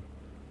remember.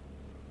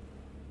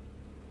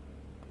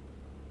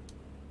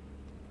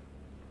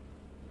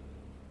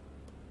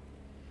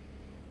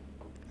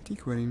 I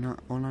think we're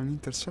on an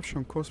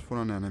interception course for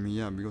an enemy,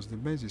 yeah, because the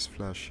base is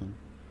flashing.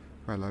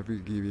 Well, I will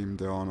give him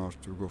the honor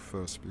to go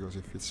first, because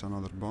if it's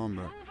another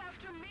bomber,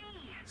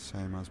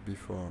 same as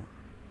before.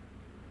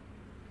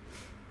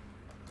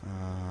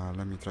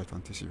 Let me try to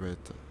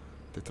anticipate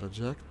the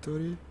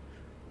trajectory.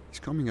 He's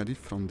coming at it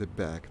from the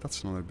back.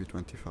 That's another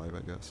B-25,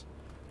 I guess.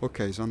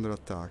 Okay, he's under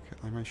attack.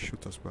 I might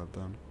shoot as well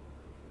then.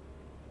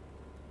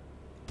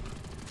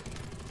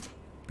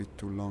 Bit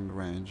too long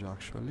range,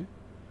 actually.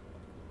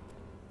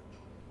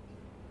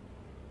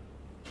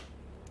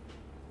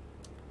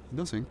 He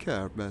doesn't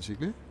care,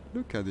 basically.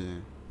 Look at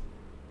him.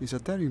 He's a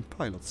daring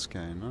pilot,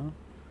 Skane, huh?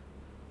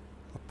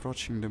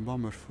 Approaching the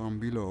bomber from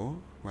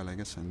below. Well, I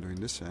guess I'm doing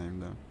the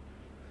same then.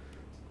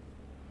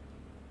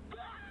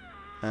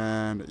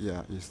 And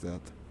yeah, he's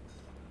dead.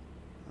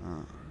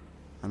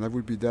 And I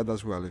will be dead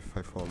as well if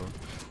I follow.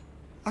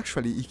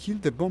 Actually, he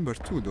killed the bomber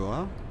too,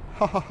 though,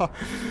 huh?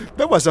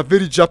 That was a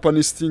very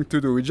Japanese thing to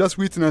do. We just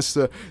witnessed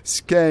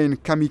Skane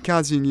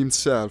kamikazing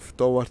himself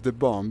toward the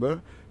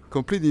bomber,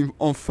 completely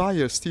on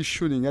fire, still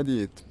shooting at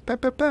it.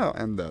 Pow,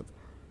 and dead.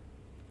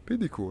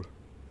 Pretty cool.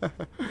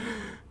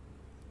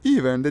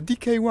 Even the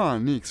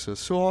DK1 Nix,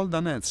 so old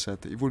an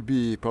headset. It would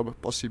be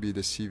possibly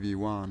the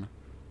CV1,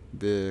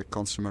 the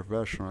consumer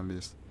version at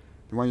least.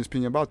 The one you're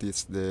speaking about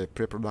is the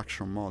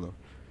pre-production model.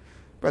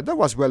 But that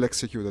was well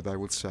executed, I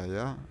would say,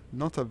 yeah?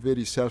 Not a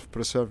very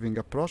self-preserving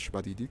approach,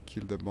 but he did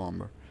kill the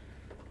bomber.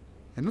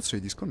 And also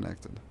he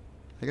disconnected.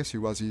 I guess it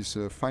was his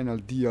final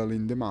deal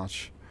in the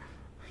match.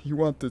 He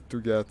wanted to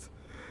get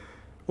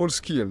all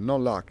skill, no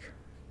luck.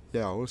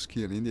 Yeah, all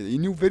skill, indeed. He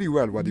knew very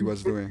well what he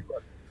was doing.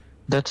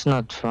 That's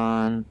not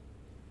fun.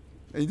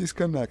 He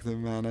disconnected,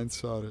 man, I'm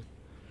sorry.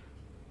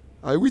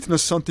 I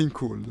witnessed something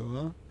cool,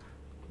 though, huh?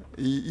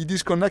 He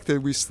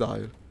disconnected with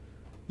style.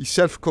 He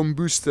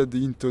self-combusted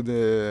into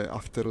the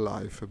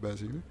afterlife,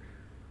 basically,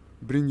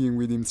 bringing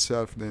with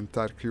himself the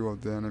entire crew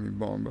of the enemy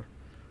bomber.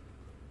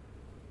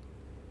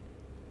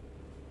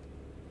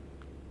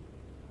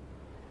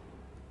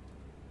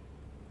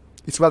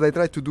 It's what I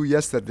tried to do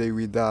yesterday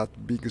with that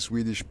big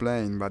Swedish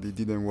plane, but it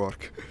didn't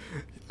work.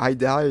 I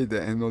died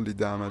and only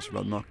damaged,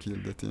 but not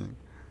killed the thing.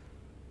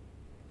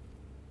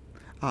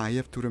 I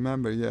have to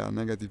remember, yeah,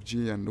 negative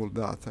G and all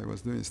that. I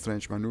was doing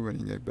strange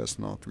maneuvering, I best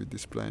not with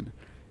this plane.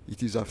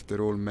 It is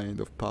after all made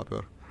of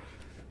paper.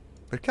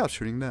 We're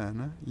capturing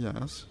then,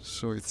 yes,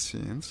 so it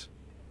seems.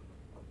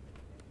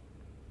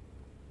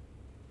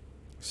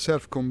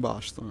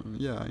 Self-combustion,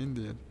 yeah,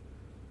 indeed.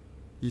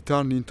 He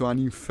turned into an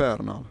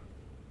infernal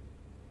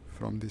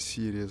from the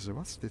series.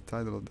 What's the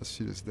title of the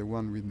series? The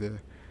one with the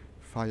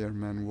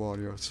fireman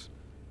warriors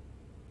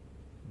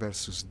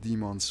versus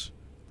demons.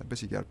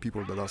 Basically are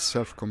people that are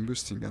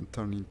self-combusting and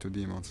turn into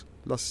demons.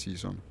 Last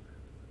season.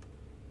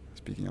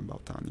 Speaking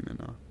about anime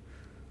now.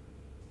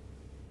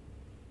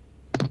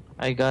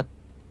 I got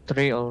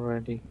 3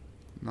 already.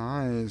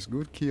 Nice,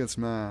 good kills,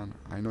 man.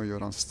 I know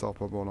you're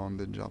unstoppable on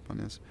the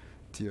Japanese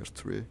tier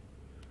 3.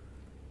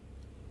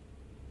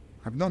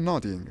 I've done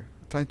nothing.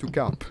 Trying to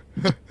cap.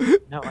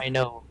 Now I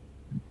know.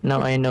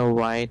 Now I know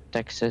why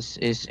Texas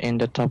is in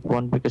the top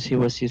 1, because he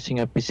was using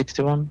a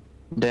P61.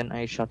 Then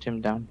I shot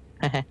him down.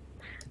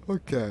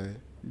 Okay,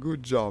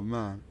 good job,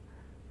 man.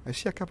 I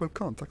see a couple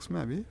contacts,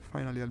 maybe.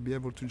 Finally I'll be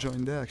able to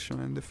join the action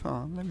and the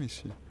fun. Let me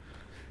see.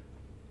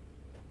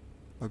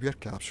 But we are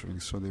capturing,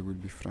 so they will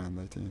be friends,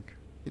 I think.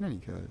 In any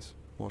case,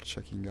 worth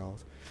checking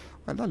out.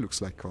 Well, that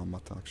looks like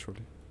combat,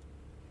 actually.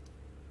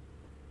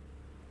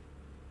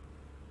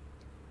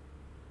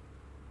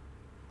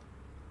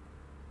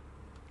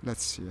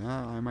 Let's see,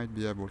 I might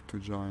be able to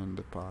join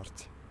the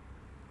party.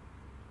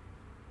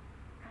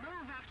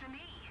 Move after me.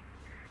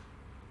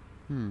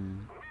 Hmm.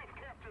 We've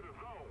captured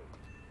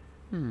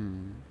a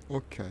zone.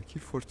 Okay, key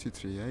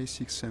 43,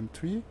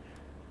 A6M3,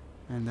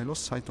 and I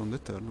lost sight on the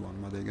third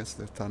one, but I guess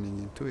they're turning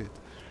into it.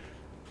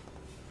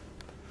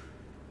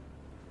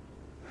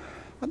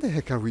 What the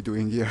heck are we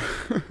doing here?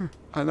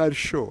 An air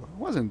show.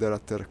 Wasn't there a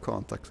third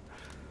contact?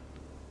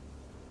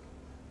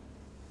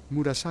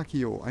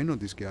 Murasaki, oh, I know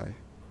this guy.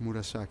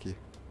 Murasaki.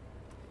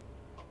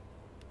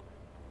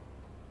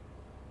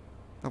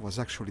 That was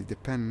actually the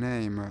pen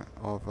name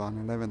of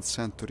an 11th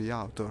century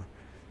author,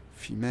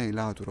 female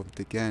author of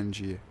the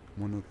Genji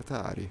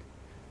Monogatari,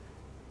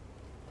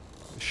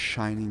 the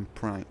shining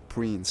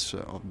prince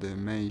of the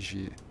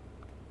Meiji.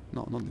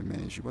 No, not the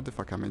Meiji. What the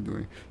fuck am I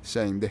doing?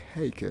 Saying the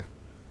Heike.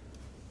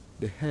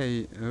 The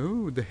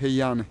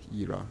Heian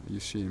era. You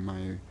see,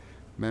 my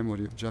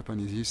memory of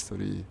Japanese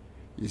history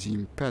is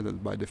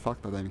impeded by the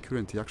fact that I'm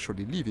currently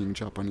actually living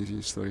Japanese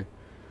history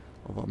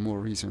of a more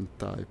recent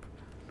type.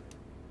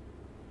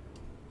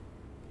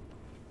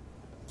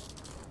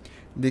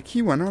 The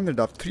Key 100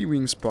 have 3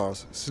 wing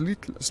spars,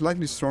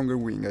 slightly stronger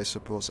wing, I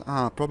suppose.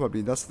 Ah,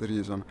 probably that's the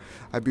reason.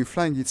 I've been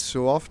flying it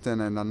so often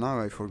and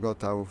now I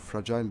forgot how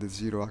fragile the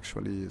Zero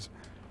actually is.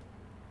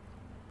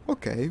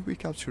 Okay, we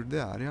captured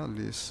the area at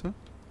least.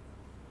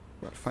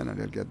 Well,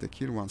 finally I'll get the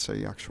kill once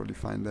I actually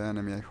find the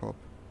enemy, I hope.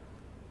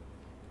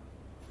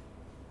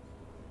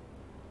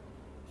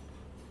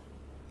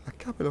 A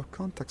couple of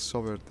contacts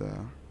over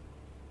there.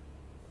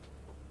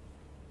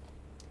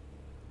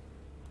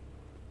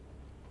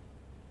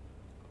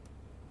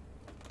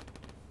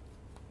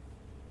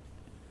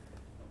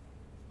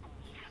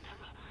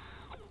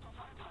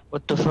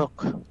 What the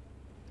fuck?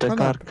 The What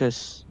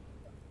carcass.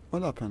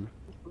 What happened?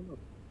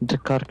 The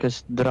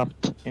carcass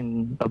dropped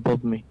in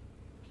above me.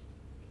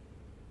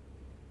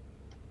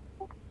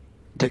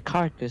 The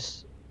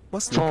carcass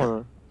What's the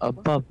fall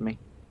above me.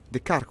 the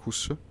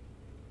carcass?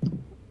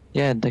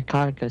 Yeah, the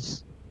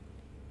carcass.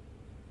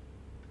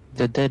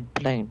 The dead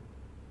plane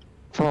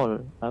fall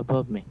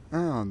above me.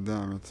 Ah,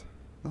 damn it.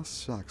 That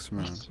sucks,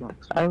 man.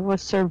 I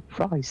was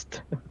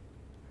surprised.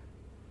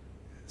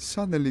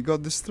 Suddenly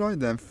got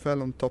destroyed and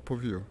fell on top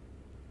of you.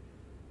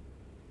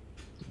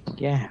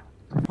 Yeah.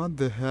 What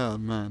the hell,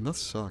 man? That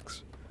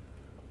sucks.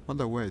 What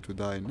a way to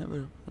die.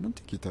 Never. I don't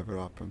think it ever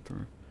happened to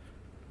me.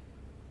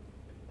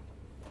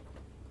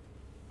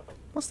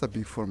 What's that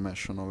big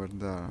formation over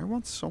there? I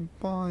want some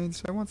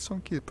points. I want some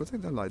kills.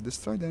 Protect the Allied.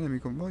 Destroy the enemy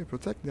convoy.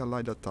 Protect the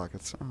Allied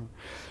attackers. Ah.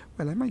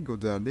 Well, I might go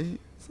there.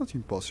 It's not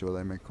impossible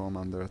I may come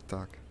under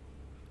attack.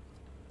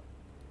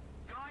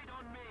 Guide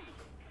on me.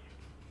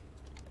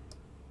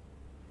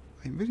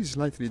 I'm very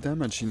slightly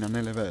damaged in an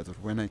elevator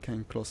when I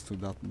came close to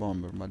that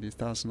bomber, but it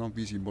has no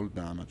visible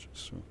damage,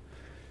 so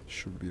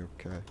should be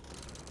okay.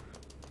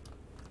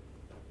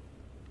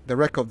 The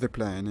wreck of the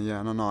plane,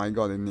 yeah, no, I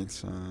got it,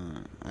 Nix.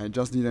 I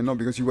just didn't know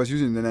because he was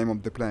using the name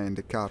of the plane,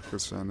 the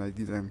carcass, and I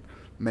didn't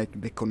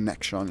make the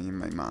connection in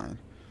my mind.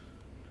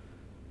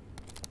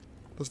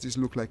 Does this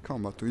look like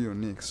combat to you,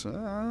 Nix?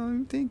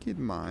 I think it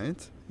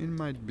might. It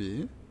might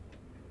be.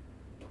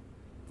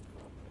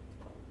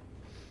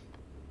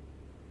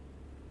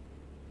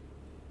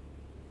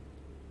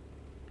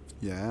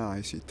 Yeah,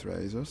 I see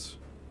tracers.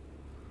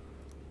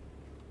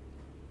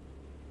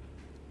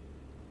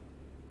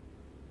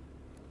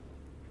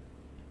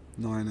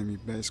 No enemy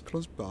base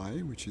close by,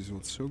 which is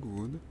also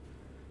good.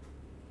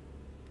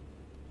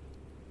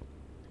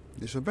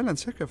 The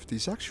surveillance aircraft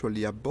is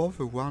actually above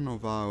one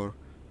of our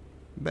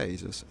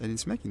bases, and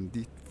it's making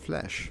deep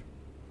flash,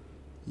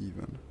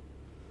 even.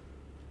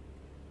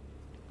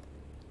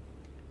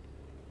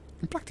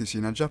 In practice,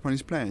 in a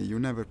Japanese plane, you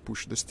never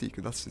push the stick,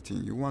 that's the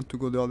thing. You want to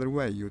go the other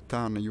way, you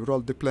turn, you roll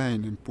the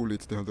plane and pull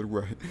it the other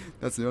way.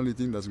 That's the only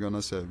thing that's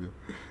gonna save you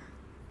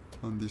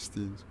on these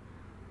things.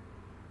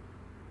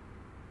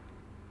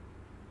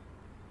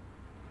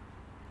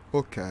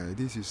 Okay,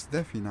 this is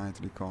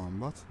definitely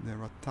combat.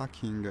 They're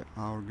attacking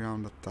our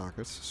ground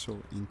attackers, so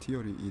in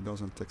theory he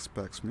doesn't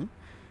expect me.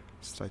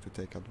 Let's try to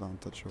take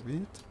advantage of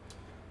it.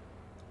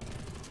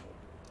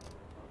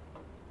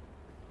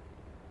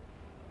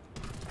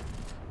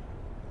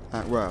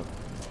 Well.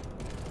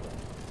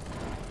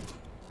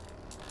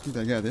 Did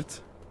I get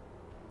it?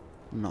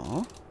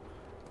 No.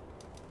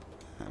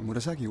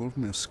 Murasaki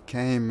almost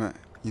came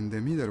in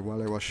the middle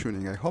while I was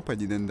shooting. I hope I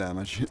didn't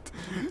damage it.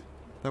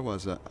 That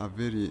was a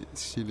very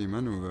silly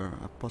maneuver.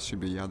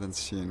 Possibly he hadn't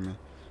seen me.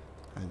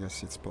 I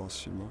guess it's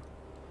possible.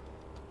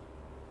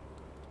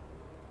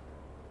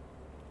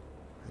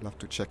 I'll have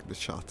to check the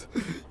chat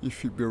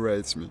if he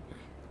berates me.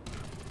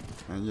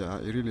 And yeah,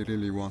 he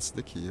really wants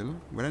the kill.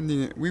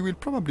 We will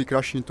probably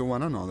crash into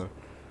one another.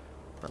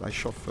 Well, I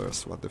shot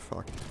first, what the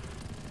fuck.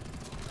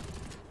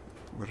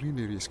 We're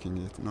really risking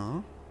it,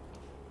 no?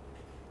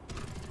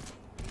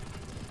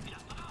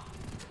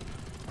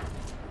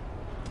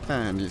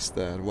 And he's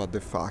dead, what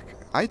the fuck.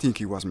 I think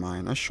he was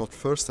mine. I shot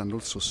first and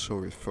also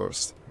saw it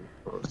first.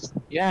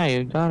 Yeah,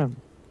 you got him.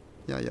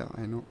 Yeah,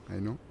 I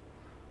know.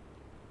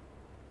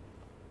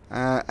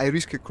 I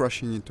risked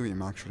crashing into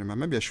him actually, but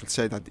maybe I should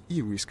say that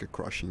he risked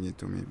crashing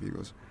into me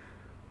because,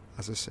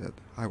 as I said,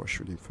 I was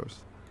shooting first.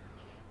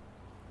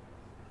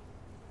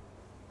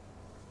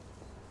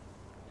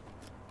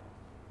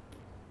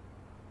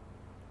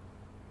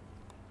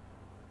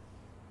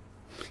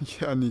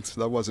 Yeah, Nix,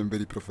 that wasn't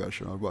very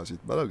professional, was it?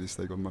 But at least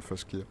I got my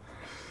first kill.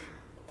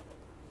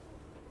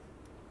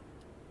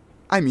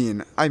 I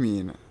mean,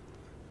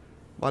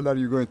 what are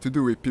you going to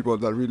do with people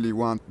that really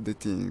want the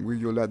thing? Will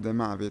you let them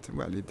have it?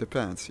 Well, it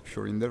depends. If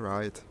you're in the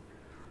right.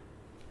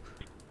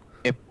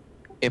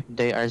 If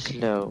they are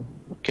slow,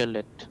 kill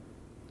it.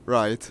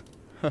 Right.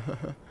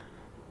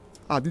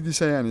 Did he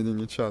say anything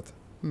in chat?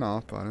 No,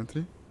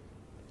 apparently.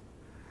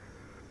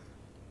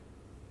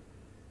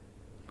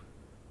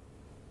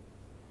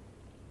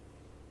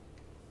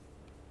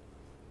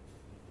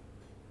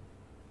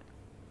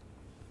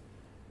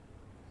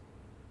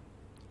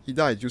 He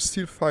died. You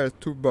still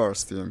fired to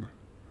burst him.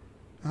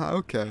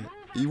 Okay.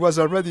 He was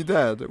already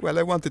dead. Well,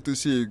 I wanted to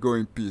see it go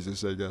in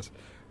pieces, I guess.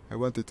 I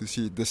wanted to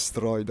see it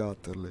destroyed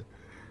utterly.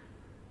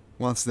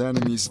 Once the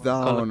enemy is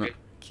down,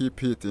 keep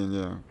hitting,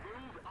 yeah.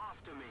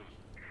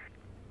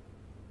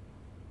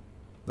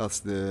 That's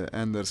the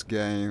Ender's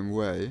Game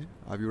way.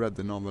 Have you read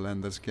the novel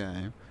Ender's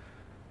Game?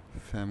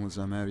 Famous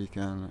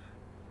American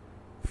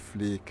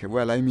flick.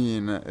 Well, I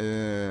mean,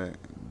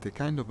 the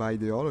kind of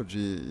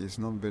ideology is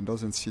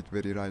doesn't sit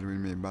very right with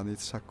me, but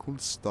it's a cool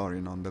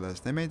story nonetheless.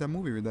 They made a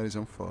movie with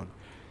Harrison Ford.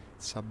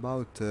 It's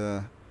about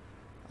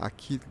a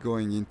kid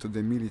going into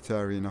the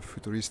military in a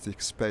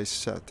futuristic space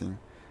setting,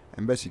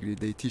 and basically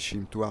they teach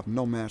him to have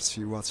no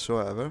mercy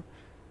whatsoever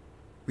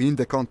within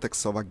the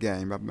context of a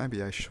game. But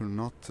maybe I should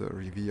not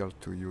reveal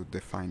to you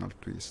the final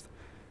twist,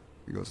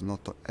 because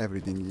not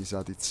everything is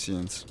as it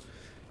seems.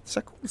 It's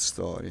a cool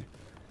story.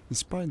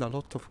 Inspired a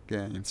lot of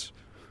games.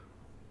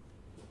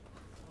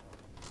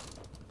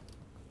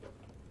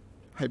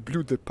 I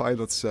blew the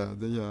pilot said,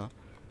 yeah.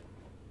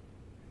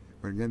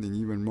 We're getting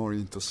even more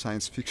into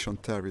science fiction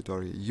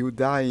territory. You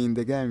die in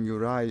the game, you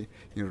die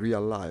in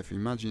real life.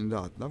 Imagine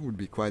that. That would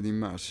be quite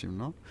immersive,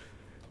 no?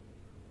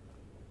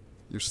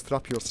 You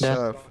strap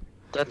yourself.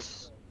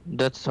 That's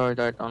Sword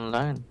Art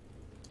Online.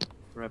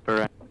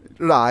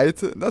 Right,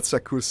 that's a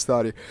cool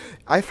story.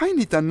 I find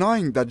it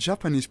annoying that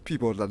Japanese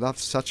people that have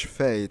such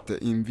faith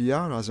in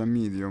VR as a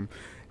medium,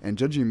 and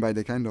judging by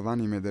the kind of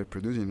anime they're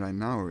producing right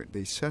now,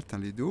 they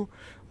certainly do,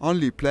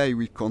 only play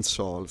with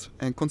consoles.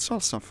 And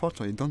consoles,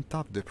 unfortunately, don't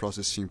have the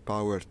processing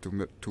power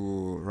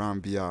to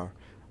run VR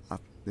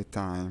at the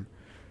time.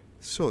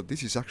 So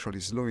this is actually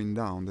slowing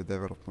down the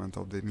development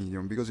of the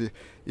medium, because if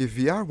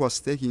VR was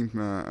taking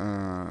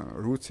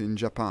roots in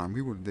Japan,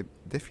 we would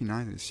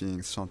definitely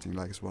seeing something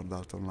like Sword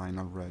Art Online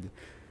already.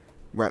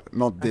 Well,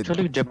 not the...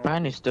 Actually,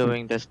 Japan is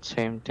doing the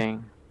same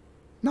thing.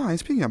 No, I'm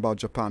speaking about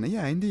Japan.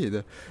 Yeah,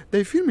 indeed.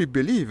 They firmly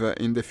believe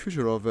in the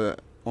future of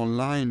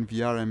online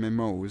VR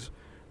MMOs,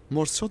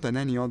 more so than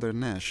any other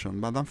nation.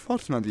 But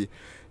unfortunately,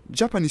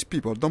 Japanese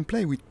people don't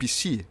play with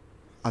PC.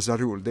 As a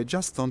rule, they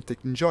just don't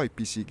enjoy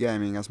PC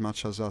gaming as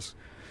much as us.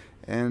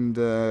 And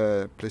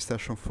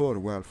PlayStation 4,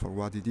 well, for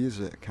what it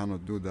is,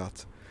 cannot do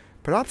that.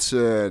 Perhaps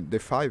the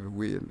 5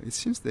 will. It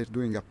seems they're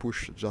doing a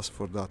push just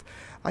for that.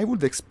 I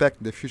would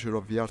expect the future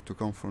of VR to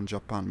come from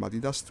Japan, but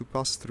it has to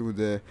pass through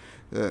the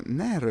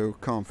narrow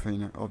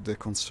confine of the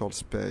console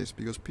space,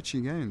 because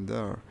PC gaming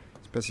there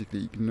is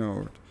basically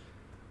ignored.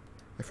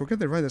 I forget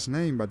the writer's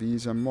name, but he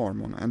is a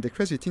Mormon, and the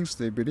crazy things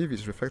they believe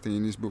is reflected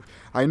in his book.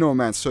 I know,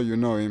 man, so you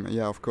know him.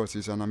 Yeah, of course,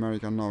 he's an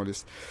American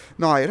novelist.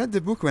 No, I read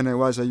the book when I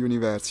was at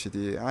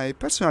university. I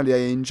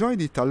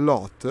enjoyed it a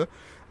lot,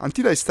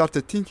 until I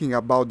started thinking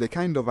about the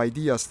kind of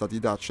ideas that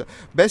it had.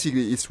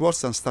 Basically, it's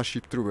worse than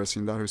Starship Troopers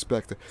in that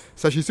respect.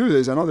 Starship Troopers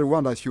is another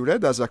one that you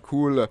read as a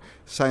cool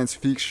science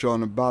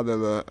fiction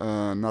battle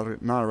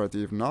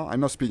narrative, no? I'm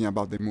not speaking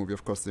about the movie,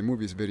 of course. The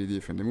movie is very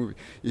different. The movie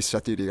is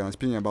satirical. I'm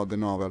speaking about the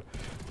novel.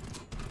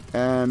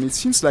 And it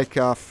seems like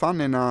a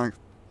fun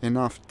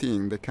enough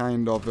thing, the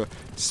kind of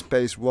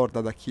space war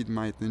that a kid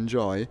might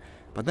enjoy.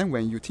 But then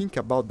when you think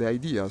about the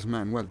ideas,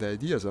 man, well, the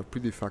ideas are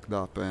pretty fucked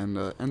up, and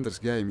Ender's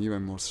Game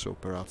even more so,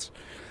 perhaps.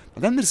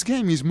 But Ender's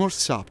Game is more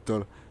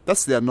subtle.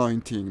 That's the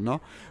annoying thing,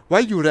 no?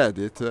 While you read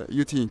it,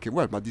 you think,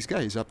 well, but this guy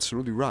is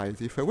absolutely right.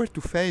 If I were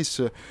to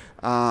face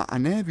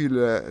an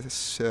evil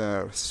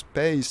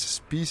space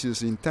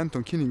species intent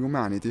on killing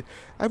humanity,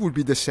 I would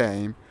be the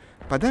same.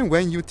 But then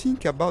when you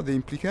think about the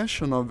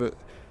implication of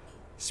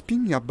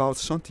speaking about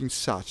something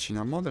such in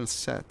a modern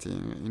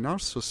setting, in our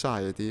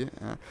society,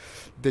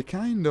 the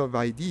kind of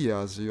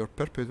ideas you're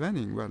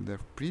perpetuating, well,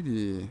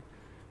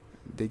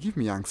 they give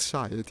me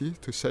anxiety,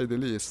 to say the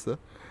least.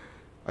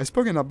 I've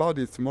spoken about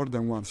it more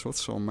than once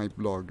also on my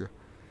blog,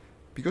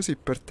 because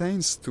it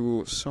pertains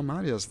to some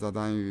areas that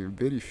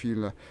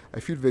I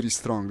feel very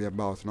strongly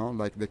about, no?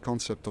 Like the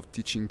concept of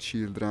teaching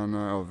children,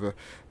 of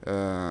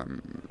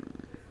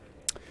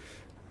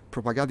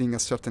propagating a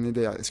certain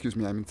idea. Excuse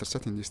me, I'm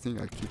intercepting this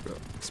thing. I'll keep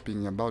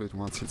speaking about it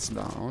once it's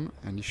down,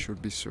 and it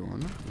should be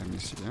soon. Let me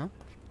see.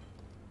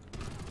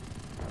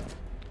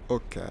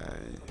 Okay,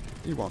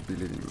 it won't be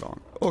living long.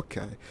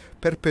 Okay,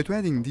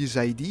 perpetuating this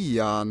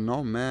idea,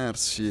 no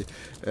mercy,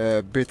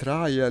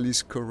 betrayal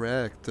is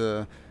correct,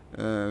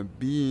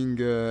 being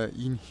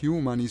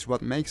inhuman is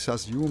what makes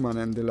us human,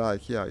 and the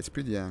like. Yeah, it's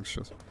pretty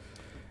anxious.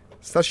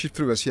 Starship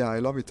Troopers, yeah, I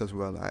love it as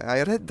well.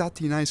 I read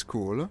that in high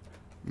school,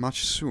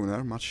 much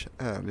sooner, much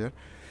earlier,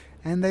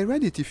 and I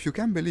read it, if you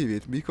can believe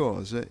it,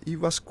 because it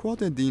was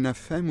quoted in a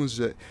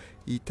famous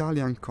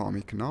Italian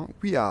comic, no?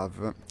 We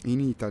have in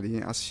Italy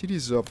a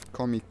series of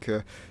comic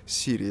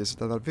series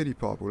that are very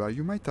popular.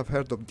 You might have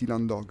heard of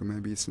Dylan Dog,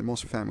 maybe it's the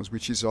most famous,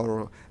 which is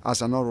horror,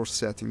 as an horror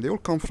setting. They all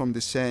come from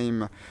the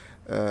same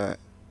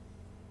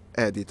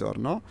editor,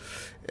 no?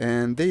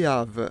 And they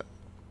have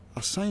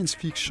a science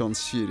fiction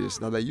series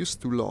that I used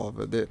to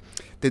love.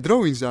 The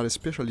drawings are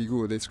especially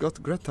good. It's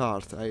got great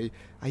art.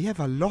 I have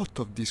a lot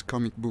of these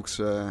comic books.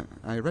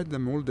 I read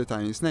them all the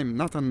time. It's named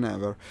Nathan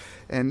Never,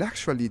 and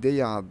actually they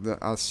had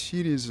a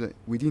series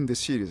within the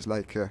series,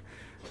 like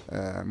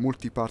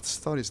multi-part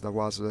stories that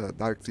was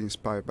directly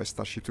inspired by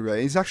Starship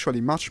Troopers. It's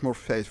actually much more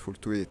faithful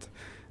to it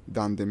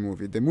than the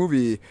movie. The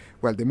movie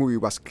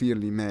was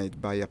clearly made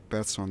by a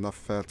person that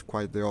felt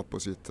quite the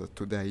opposite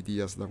to the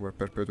ideas that were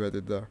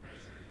perpetuated there.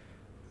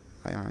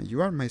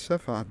 You are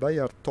myself a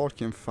diehard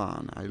Tolkien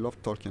fan. I love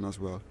Tolkien as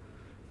well.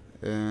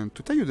 And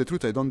to tell you the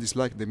truth, I don't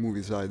dislike the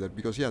movies either,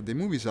 because yeah, the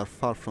movies are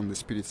far from the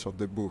spirits of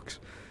the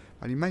books,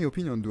 but in my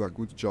opinion do a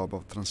good job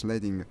of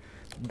translating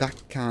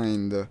that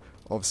kind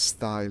of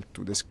style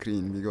to the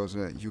screen, because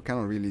you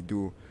cannot really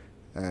do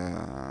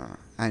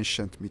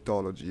ancient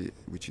mythology,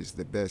 which is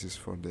the basis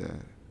for the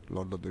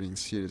Lord of the Rings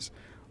series,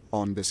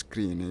 on the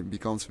screen. It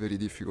becomes very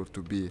difficult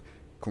to be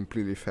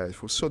completely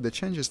faithful. So the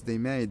changes they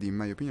made, in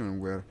my opinion,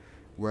 were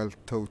well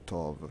thought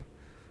of.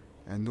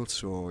 And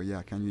also,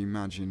 yeah, can you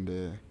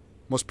imagine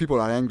most people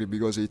are angry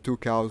because they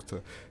took out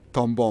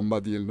Tom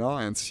Bombadil, no?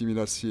 And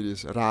similar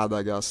series,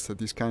 Radagast,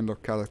 these kind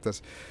of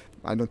characters.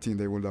 I don't think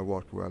they would have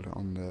worked well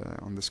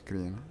on the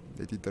screen.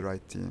 They did the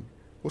right thing.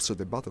 Also,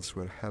 the battles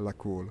were hella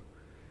cool.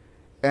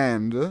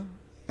 And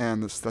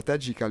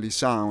strategically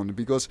sound,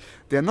 because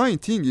the annoying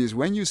thing is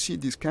when you see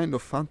this kind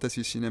of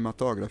fantasy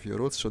cinematography,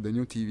 or also the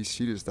new TV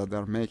series that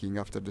they're making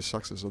after the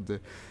success of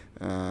the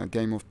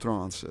Game of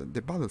Thrones,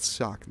 the battles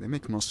suck, they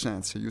make no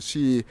sense. You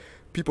see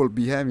people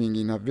behaving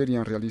in a very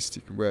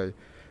unrealistic way.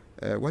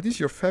 What is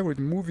your favorite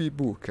movie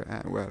book?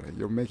 Well,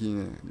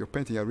 you're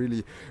painting a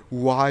really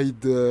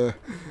wide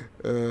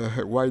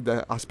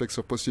aspects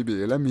of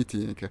possibility. Let me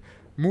think.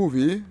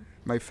 Movie,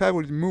 my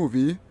favorite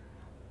movie,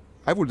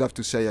 I would have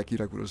to say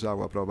Akira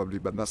Kurosawa probably,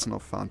 but that's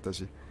not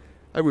fantasy.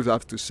 I would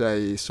have to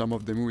say some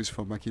of the movies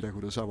from Akira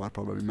Kurosawa are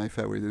probably my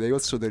favorite. They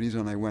also the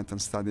reason I went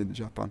and studied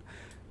Japan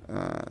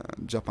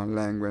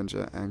language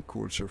and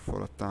culture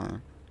for a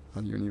time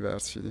at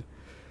university.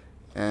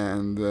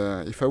 And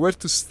if I were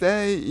to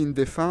stay in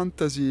the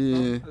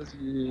fantasy,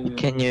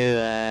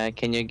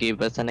 can you give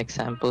us an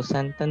example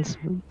sentence?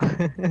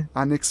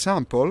 an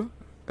example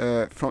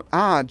from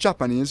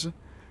Japanese.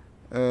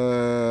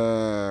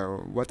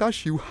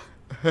 Watashi wa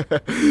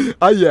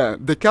yeah,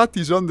 the cat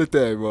is on the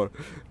table.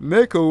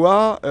 Neko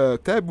wa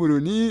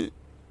teburu ni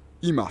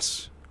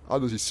imasu. How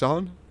does it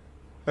sound?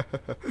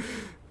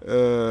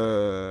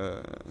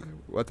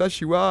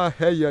 Watashi wa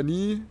heya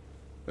ni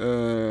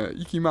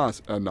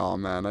ikimasu. No,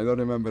 man, I don't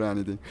remember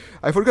anything.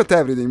 I forgot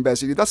everything,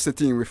 basically. That's the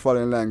thing with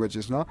foreign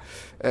languages, no?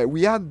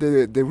 We had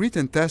the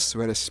written tests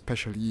were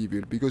especially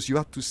evil, because you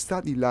had to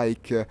study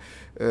like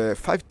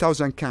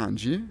 5,000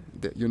 kanji,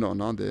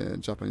 no, the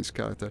Japanese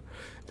character.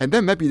 And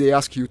then maybe they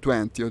ask you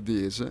 20 of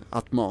these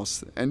at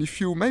most. And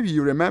if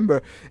you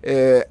remember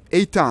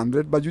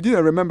 800, but you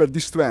didn't remember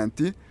this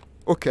 20,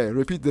 okay,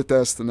 repeat the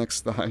test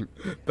next time.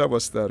 That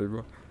was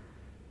terrible.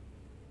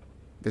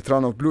 The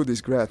Throne of Blood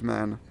is great,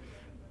 man.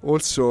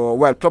 Also,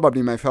 well,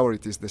 probably my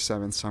favorite is The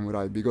Seventh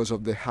Samurai, because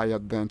of the high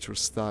adventure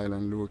style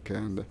and look.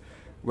 And,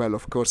 well,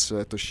 of course,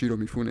 Toshiro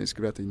Mifune is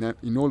great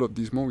in all of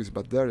these movies,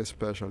 but there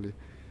especially.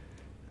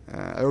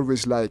 I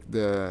always like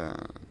the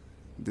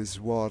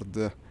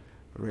sword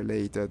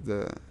related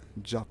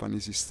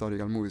Japanese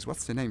historical movies.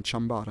 What's the name?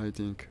 Chambara, I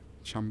think.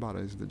 Chambara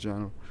is the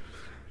genre.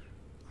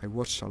 I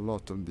watched a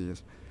lot of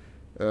these.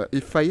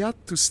 If I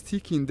had to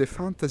stick in the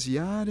fantasy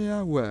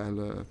area,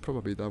 well,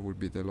 probably that would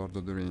be the Lord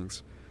of the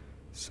Rings.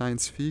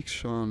 Science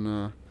fiction,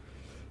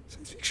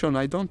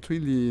 I don't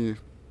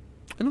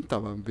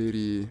have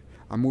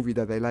a movie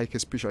that I like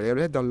especially. I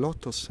read a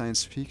lot of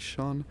science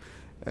fiction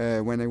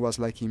when I was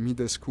like in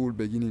middle school,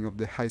 beginning of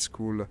the high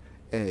school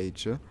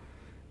age,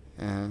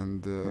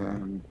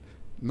 and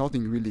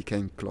nothing really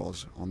came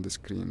close on the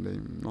screen.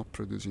 They're not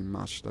producing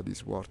much that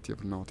is worthy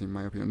of note, in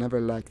my opinion. Never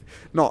liked.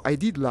 No, I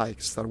did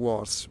like Star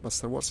Wars, but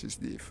Star Wars is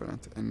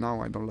different, and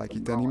now I don't like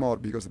it anymore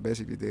because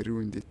basically they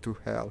ruined it to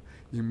hell,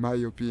 in my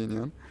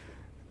opinion.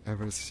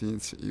 Ever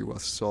since it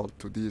was sold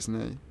to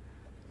Disney,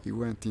 it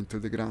went into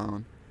the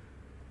ground.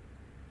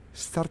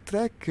 Star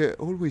Trek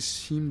always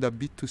seemed a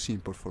bit too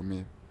simple for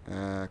me,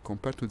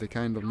 compared to the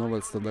kind of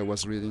novels that I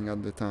was reading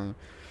at the time.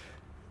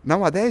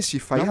 Nowadays,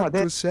 if I had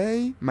to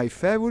say my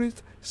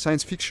favorite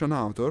science fiction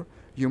author,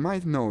 you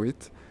might know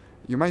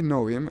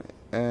him,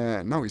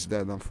 now he's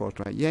dead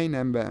unfortunately, Iain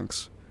M.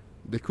 Banks,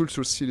 the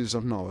Culture series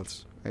of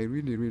novels. I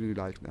really, really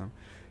like them.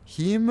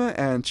 Him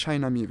and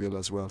China Miéville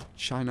as well.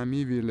 China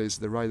Miéville is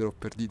the writer of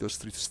Perdido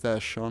Street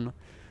Station,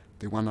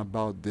 the one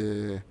about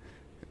the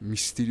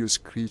mysterious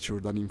creature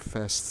that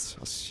infests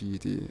a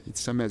city.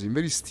 It's amazing,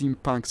 very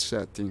steampunk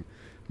setting,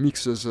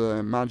 mixes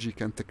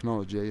magic and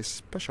technology. I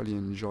especially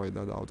enjoy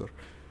that author.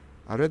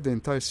 I read the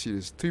entire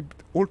series.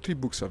 All three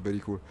books are very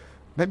cool.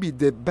 Maybe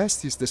the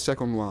best is the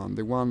second one,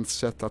 the one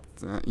set at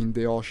in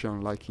the ocean,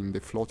 like in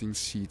the floating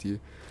city,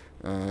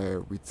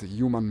 with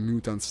human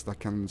mutants that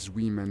can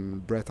swim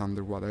and breathe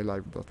underwater. I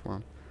like that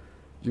one.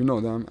 You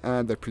know them?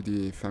 They're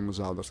pretty famous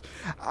authors.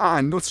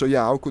 And also,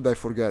 yeah, how could I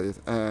forget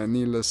it?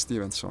 Neil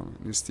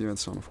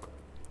Stevenson.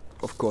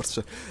 Of course.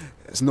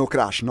 Snow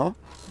Crash, no?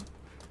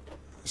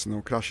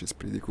 Snow Crash is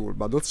pretty cool.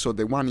 But also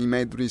the one he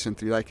made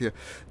recently, like,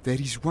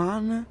 there is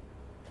one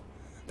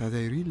that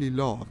I really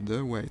loved.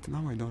 Wait,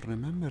 now I don't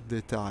remember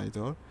the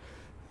title.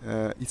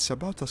 It's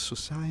about a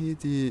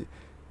society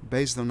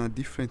based on a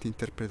different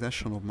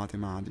interpretation of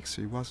mathematics.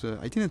 It was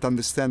I didn't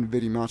understand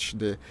very much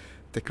the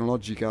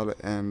technological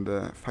and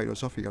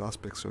philosophical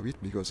aspects of it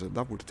because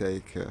that would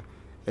take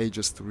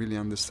ages to really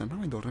understand.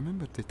 Now I don't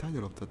remember the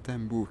title of the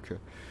damn book.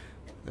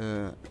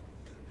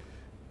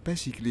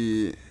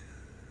 Basically,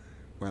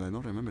 well, I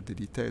don't remember the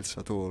details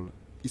at all.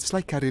 It's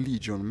like a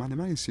religion.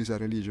 Mathematics is a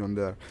religion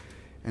there.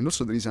 And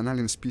also there is an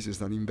alien species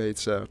that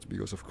invades Earth,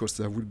 because of course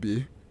there would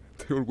be,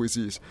 there always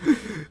is,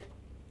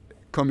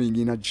 coming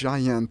in a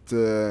giant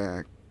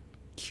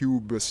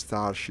cube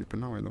starship.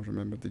 Now I don't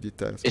remember the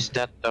details. Is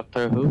that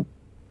Doctor Who?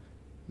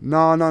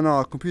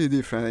 No, completely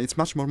different. It's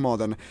much more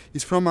modern.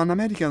 It's from an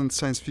American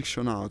science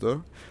fiction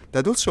author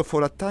that also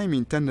for a time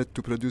intended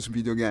to produce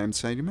video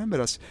games. I remember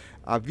as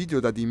a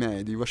video that he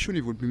made. He was sure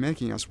he would be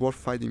making a sword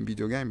fighting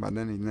video game, but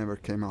then it never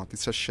came out.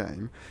 It's a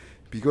shame,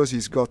 because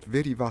he's got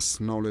very vast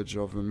knowledge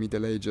of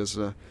Middle Ages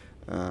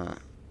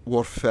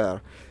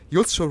warfare. He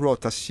also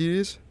wrote a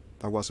series,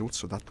 that was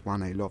also that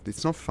one I loved.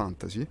 It's not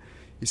fantasy.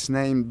 It's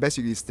named,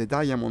 basically it's the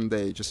Diamond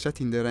Age,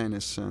 set in the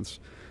Renaissance.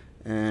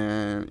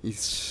 And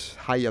it's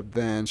high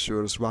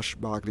adventure,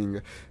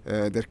 swashbuckling.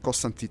 They're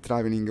constantly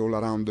traveling all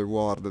around the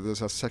world.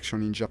 There's a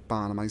section in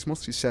Japan, but it's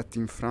mostly set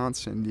in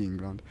France and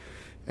England.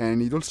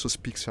 And it also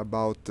speaks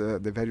about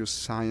the various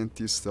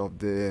scientists of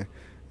the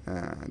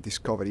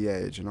Discovery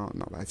Age. No,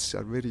 it's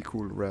a very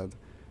cool read.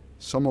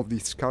 Some of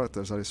these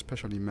characters are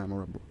especially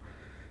memorable.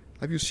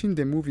 Have you seen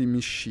the movie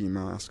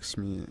Mishima? Asks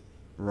me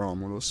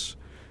Romulus.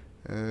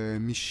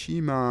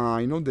 Mishima,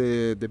 I know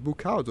the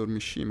book author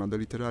Mishima, the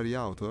literary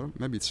author.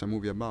 Maybe it's a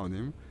movie about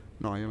him.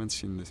 No, I haven't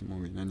seen this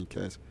movie in any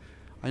case.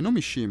 I know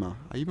Mishima.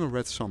 I even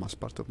read some as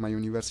part of my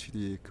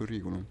university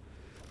curriculum.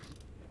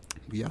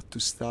 We had to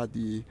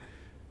study,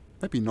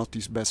 maybe not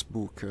his best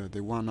book,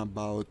 the one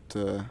about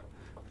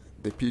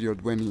the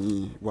period when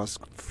he was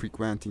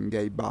frequenting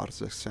gay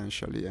bars,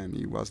 essentially, and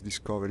he was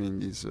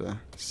discovering his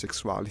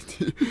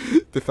sexuality,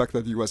 the fact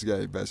that he was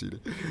gay,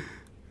 basically.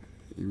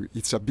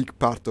 It's a big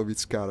part of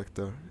its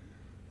character.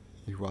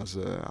 He was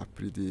a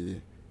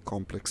pretty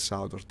complex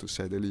author, to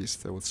say the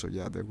least. Also,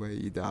 yeah, the way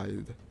he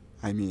died.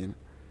 I mean,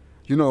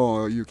 you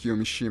know Yukio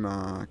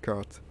Mishima,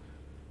 Kurt?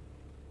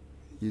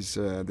 He's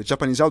the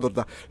Japanese author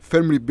that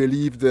firmly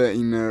believed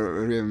in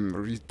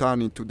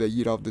returning to the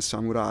era of the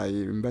samurai.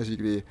 And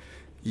basically,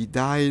 he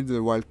died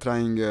while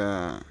trying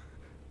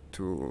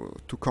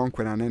to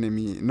conquer an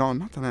enemy. No,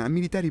 not a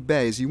military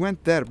base. He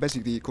went there,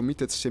 basically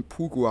committed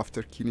seppuku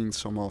after killing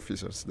some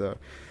officers there.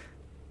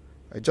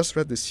 I just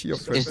read the Sea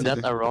of Is that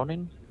a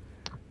Ronin?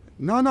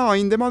 No,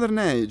 in the modern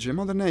age,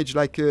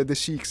 like the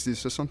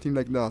 60s or something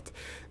like that.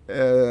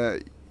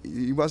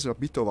 He was a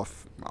bit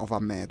of a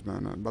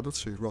madman, but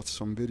also he wrote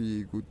some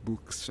very good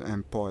books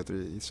and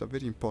poetry. He's a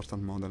very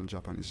important modern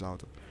Japanese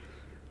author.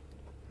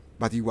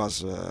 But he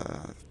was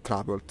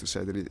troubled, to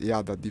say the least. He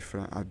had a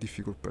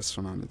difficult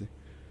personality.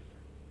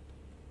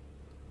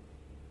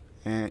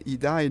 He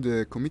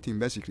died committing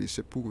basically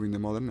seppuku in the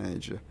modern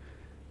age.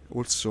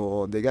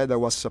 Also, the guy that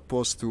was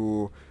supposed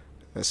to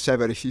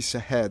sever his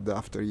head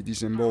after he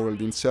disemboweled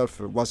himself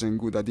wasn't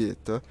good at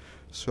it,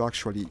 so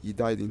actually he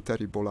died in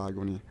terrible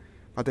agony.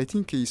 But I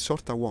think he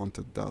sorta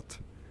wanted that.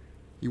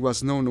 He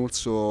was known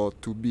also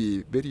to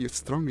be very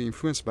strongly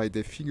influenced by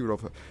the figure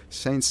of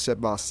Saint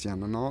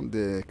Sebastian, no?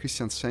 The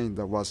Christian saint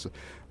that was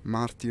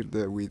martyred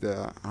with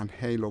an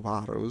hail of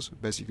arrows,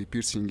 basically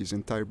piercing his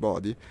entire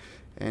body.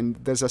 And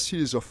there's a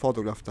series of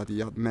photographs that he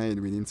had made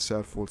with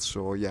himself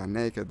also,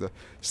 naked,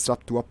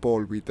 strapped to a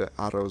pole with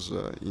arrows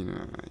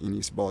in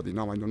his body.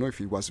 Now, I don't know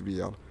if it was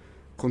real.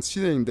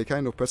 Considering the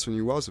kind of person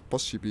he was,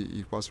 possibly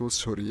it was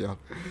also real.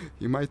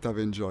 He might have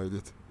enjoyed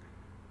it.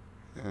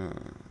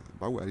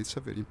 But well, it's a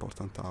very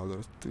important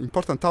author.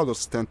 Important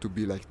authors tend to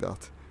be like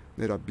that.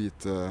 They're a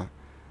bit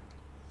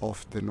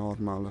off the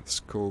normal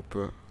scope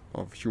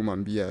of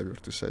human behavior,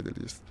 to say the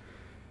least.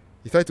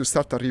 He tried to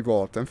start a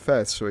revolt and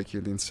failed, so he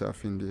killed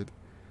himself indeed.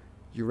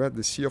 You read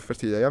The Sea of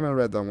Fertility? I haven't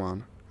read that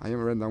one.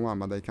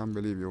 But I can't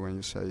believe you when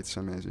you say it's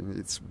amazing.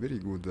 It's very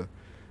good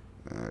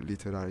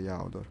literary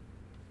author.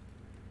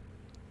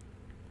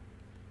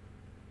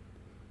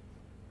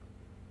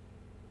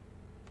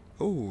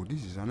 Oh,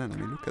 this is an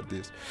enemy, look at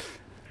this.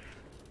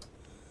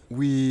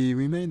 We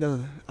made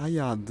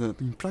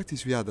in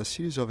practice we had a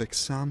series of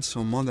exams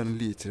on modern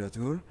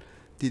literature,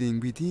 dealing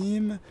with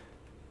him.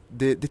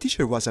 The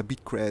teacher was a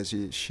bit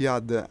crazy. She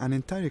had an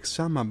entire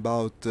exam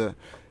about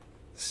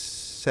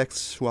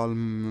sexual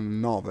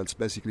novels,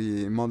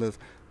 basically modern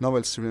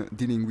novels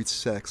dealing with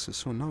sex.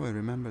 So now I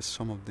remember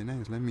some of the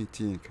names, let me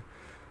think.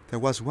 There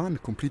was one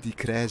completely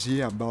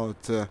crazy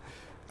about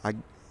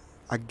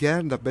a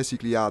girl that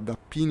basically had a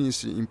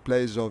penis in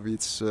place of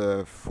its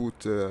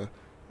foot,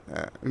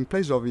 in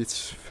place of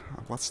its,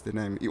 what's the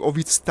name, of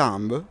its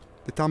thumb.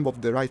 The thumb of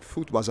the right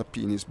foot was a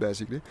penis,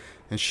 basically,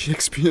 and she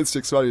experienced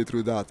sexuality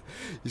through that.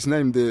 It's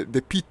named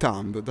the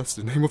P-thumb, that's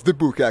the name of the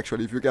book,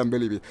 actually, if you can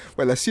believe it.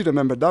 Well, I still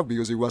remember that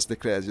because it was the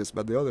craziest,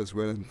 but the others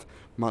weren't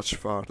much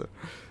farther.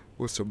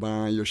 Also,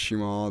 Banana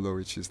Yoshimoto,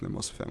 which is the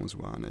most famous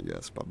one, I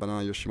guess, but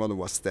Banana Yoshimoto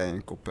was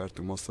tame compared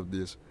to most of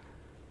these.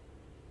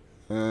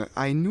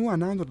 I knew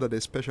an author that I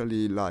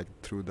especially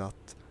liked through that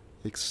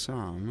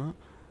exam.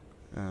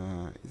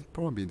 It's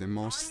probably the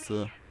most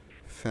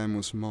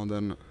famous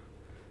modern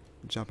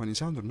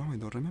Japanese author. No, I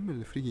don't remember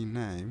the freaking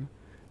name.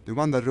 The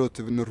one that wrote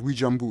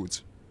Norwegian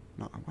Woods.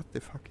 No, what the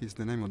fuck is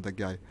the name of that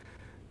guy?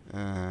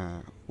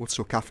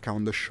 Also Kafka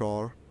on the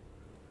Shore.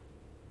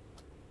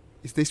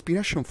 It's the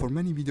inspiration for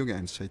many video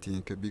games, I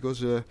think,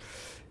 because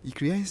he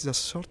creates a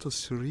sort of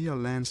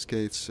surreal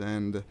landscapes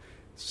and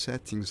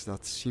settings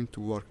that seem to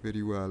work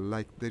very well.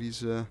 Like there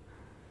is I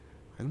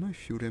don't know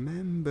if you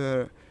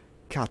remember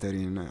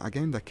Catherine, a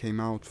game that came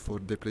out for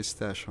the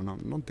PlayStation,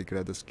 not the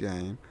greatest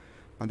game,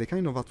 but the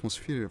kind of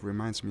atmosphere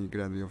reminds me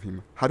greatly of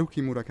him.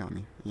 Haruki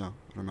Murakami, yeah,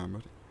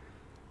 remember.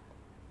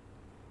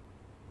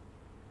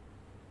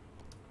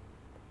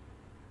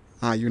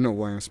 Ah, you know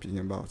what I'm speaking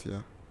about,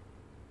 yeah.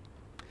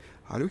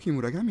 Haruki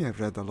Murakami, I've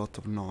read a lot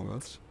of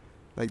novels.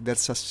 Like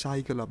there's a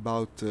cycle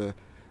about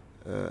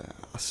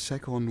a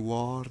second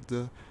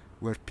world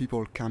where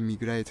people can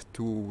migrate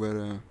to,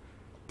 where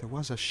there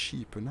was a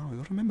ship. Now I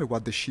don't remember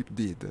what the ship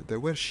did. There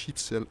were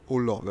ships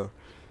all over.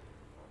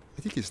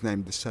 I think it's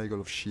named The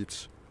Cycle of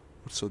Ships.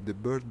 Also the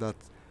bird that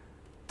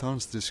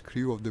turns the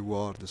screw of the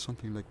world,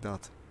 something like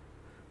that.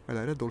 Well,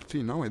 I read all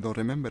three. Now I don't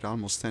remember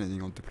almost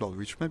anything of the plot,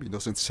 which maybe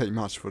doesn't say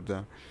much for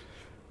them.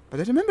 But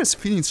I remember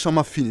feeling some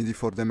affinity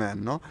for the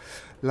man, no?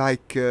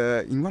 Like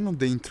in one of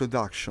the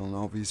introduction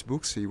of his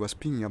books, he was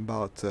speaking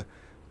about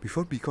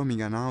before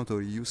becoming an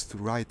author, he used to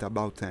write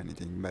about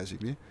anything,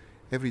 basically.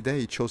 Every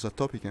day he chose a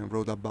topic and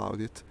wrote about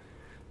it.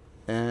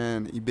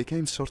 And it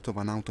became sort of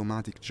an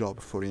automatic job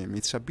for him.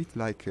 It's a bit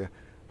like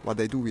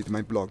what I do with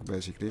my blog,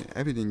 basically.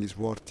 Everything is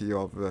worthy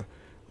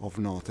of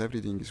note.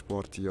 Everything is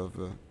worthy of...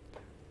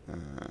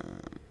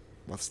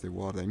 what's the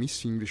word? I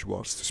miss English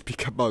words to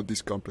speak about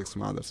these complex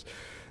matters.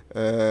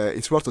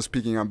 It's worth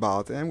speaking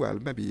about, and well,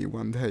 maybe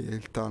one day I'll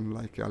turn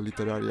like a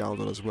literary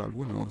author as well,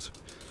 who knows.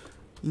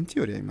 In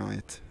theory I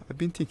might. I've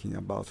been thinking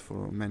about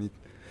for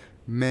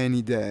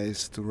many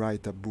days to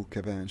write a book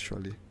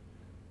eventually.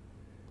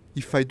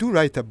 If I do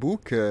write a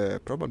book,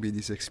 probably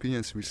this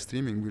experience with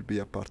streaming will be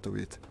a part of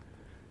it.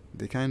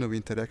 The kind of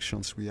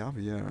interactions we have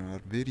here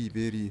are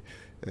very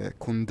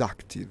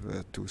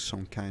conductive to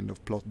some kind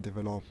of plot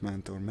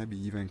development, or maybe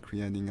even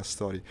creating a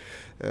story.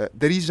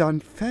 There is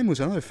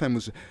another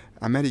famous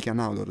American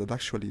author that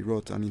actually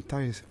wrote an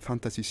entire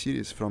fantasy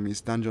series from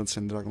his Dungeons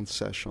and Dragons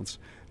sessions.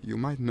 You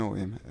might know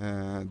him,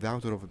 the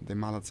author of the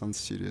Malazan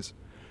series.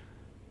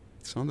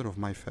 It's another of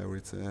my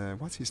favorites.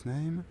 What's his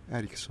name?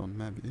 Erickson,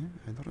 maybe?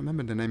 I don't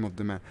remember the name of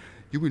the man.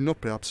 You will know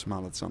perhaps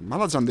Malazan.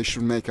 Malazan, they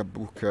should make a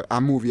book,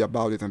 a movie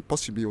about it, and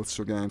possibly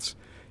also games.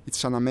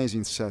 It's an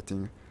amazing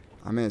setting.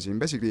 Amazing.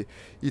 Basically,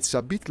 it's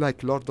a bit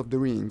like Lord of the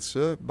Rings,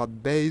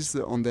 but based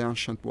on the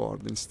ancient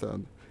world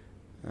instead.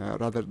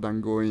 Rather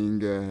than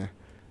going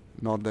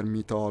northern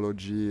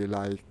mythology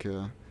like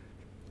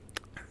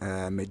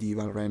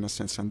medieval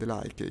Renaissance and the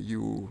like.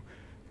 You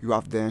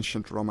have the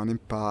ancient Roman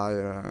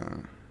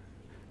Empire,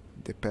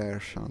 the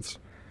Persians.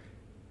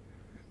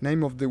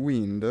 Name of the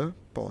Wind,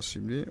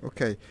 possibly.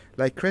 Okay,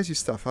 like crazy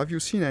stuff. Have you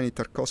seen any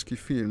Tarkovsky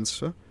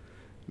films?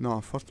 No,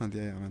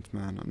 unfortunately I haven't,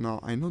 man. No,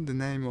 I know the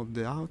name of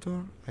the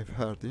author. I've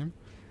heard him.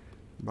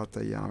 But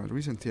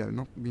recently I've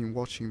not been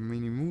watching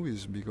many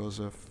movies because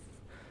of...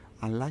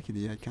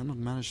 Unluckily, I cannot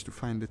manage to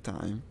find the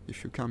time,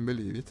 if you can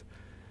believe it.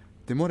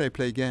 The more I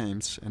play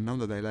games, and now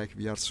that I like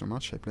VR so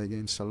much, I play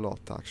games a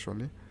lot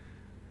actually,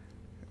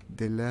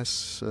 the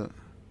less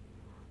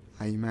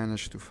I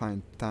manage to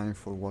find time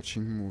for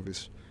watching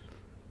movies.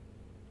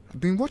 I've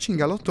been watching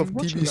a lot of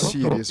TV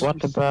series.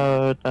 What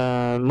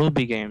about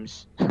movie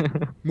games?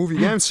 Movie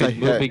games,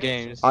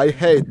 I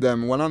hate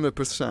them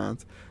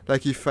 100%.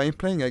 Like if I'm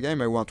playing a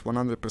game, I want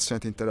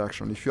 100%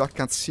 interaction. If you have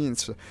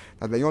cutscenes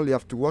that I only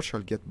have to watch,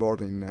 I'll get bored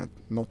in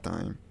no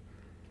time.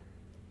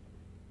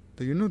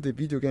 Do you know the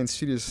video game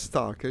series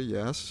Stalker?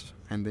 Yes,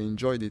 and I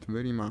enjoyed it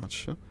very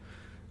much.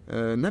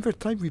 Never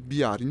tried with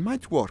VR. It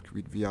might work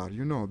with VR,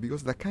 you know,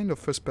 because that kind of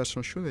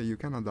first-person shooter, you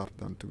can adapt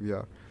them to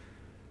VR.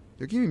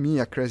 You're giving me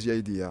a crazy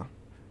idea.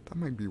 That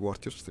might be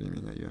worth your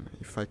streaming,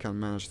 if I can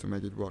manage to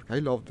make it work. I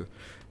loved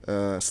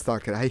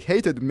Stalker. I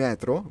hated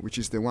Metro, which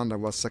is the one that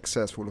was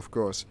successful, of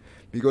course,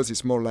 because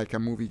it's more like a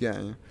movie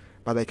game.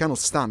 But I cannot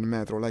stand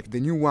Metro, like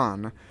the new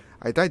one.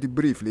 I tried it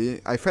briefly,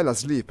 I fell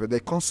asleep. They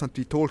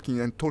constantly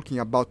talking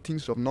about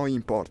things of no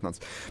importance.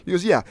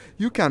 Because yeah,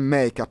 you can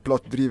make a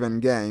plot-driven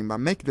game, but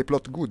make the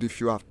plot good if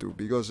you have to,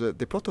 because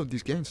the plot of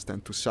these games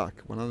tend to suck,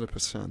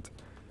 100%.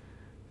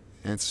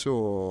 And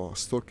so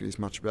Stalker is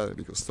much better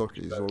because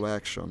Stalker is all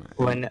action.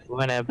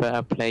 Whenever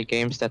I play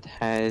games that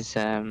has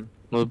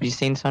movie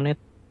scenes on it,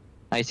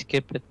 I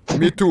skip it.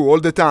 Me too, all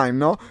the time,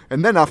 no?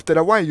 And then after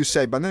a while you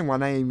say, but then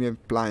when I'm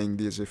playing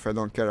this, if I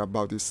don't care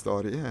about the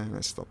story, I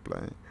stop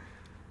playing.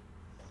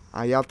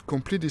 I had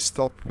completely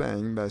stopped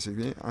playing,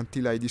 basically,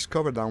 until I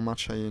discovered how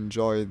much I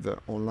enjoyed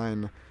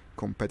online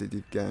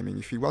competitive gaming.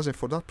 If it wasn't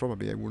for that,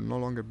 probably I would no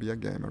longer be a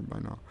gamer by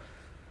now.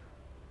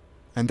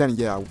 And then,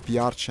 yeah,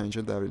 VR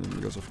changed everything,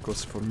 because of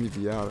course for me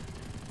VR,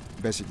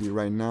 basically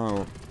right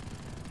now,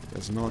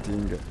 there's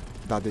nothing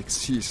that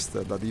exists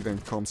that even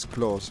comes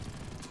close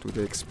to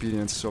the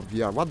experience of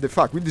VR. What the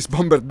fuck, will this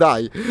bomber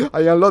die?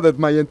 I unloaded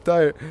my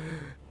entire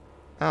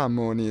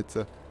ammo on it.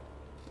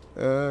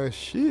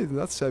 Shit,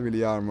 that's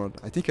heavily armored.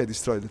 I think I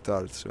destroyed the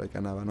turret so I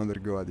can have another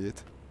go at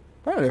it.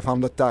 Where I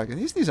found the target?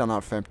 Is this an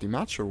half-empty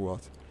match or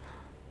what?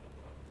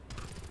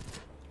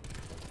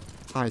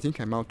 I think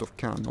I'm out of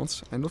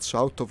cannons, and also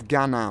out of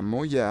gun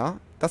ammo, yeah.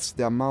 That's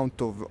the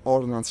amount of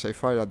ordnance I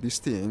fire at this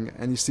thing,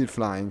 and it's still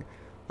flying.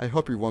 I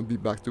hope it won't be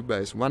back to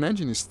base. One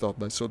engine is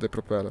stopped, I saw the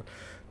propeller.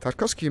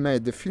 Tarkovsky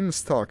made the film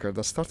Stalker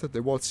that started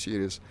the World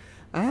Series.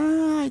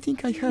 Ah, I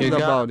think I heard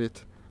about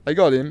it. I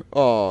got him?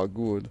 Oh,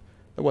 good.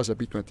 That was a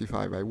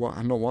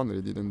B-25, no wonder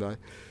he didn't die.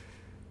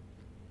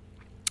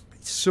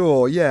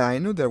 So, yeah, I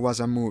knew there was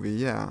a movie,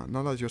 yeah.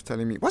 Now that you're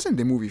telling me. Wasn't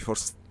the movie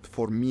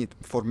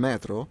for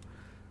Metro?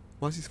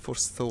 Was it for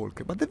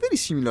Stalker? But they're very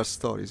similar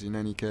stories in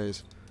any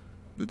case.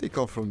 Do they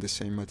come from the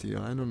same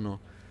material? I don't know.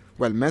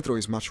 Well, Metro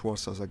is much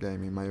worse as a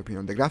game, in my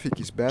opinion. The graphic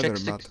is better,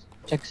 but...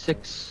 Check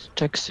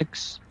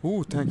 6.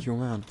 Ooh, thank you,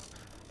 man.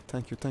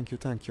 Thank you.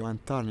 I'm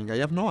turning. I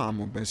have no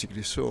ammo,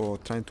 basically, so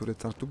trying to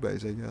return to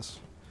base, I guess.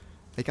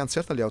 I can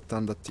certainly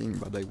outrun that thing,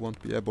 but I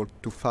won't be able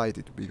to fight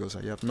it because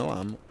I have no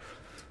ammo.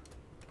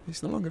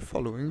 He's no longer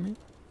following me?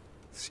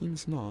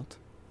 Seems not.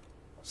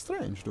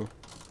 Strange, though.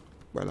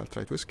 Well, I'll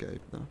try to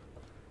escape now.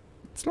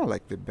 It's not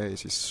like the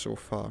base is so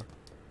far.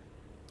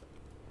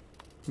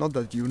 Not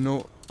that you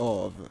know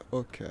of.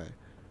 Okay.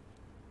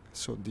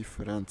 So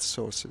different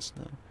sources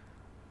now.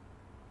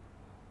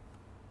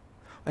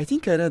 I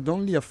think I read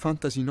only a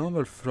fantasy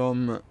novel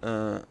from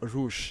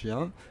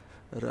Russia.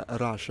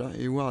 Russia.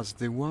 It was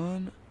the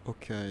one...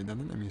 Okay, the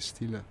enemy is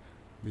still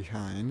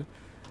behind.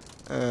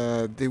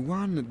 The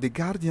one... The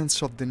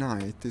Guardians of the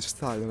Night is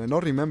titled. I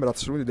don't remember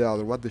absolutely the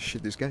other. What the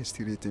shit, this guy is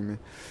still hitting me.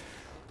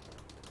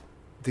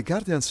 The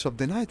Guardians of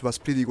the Night was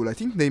pretty cool. I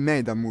think they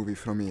made a movie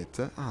from it.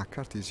 Ah,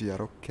 cart is here.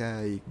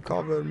 Okay,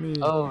 cover me.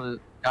 Oh,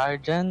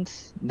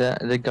 Guardians?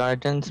 The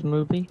Guardians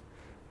movie?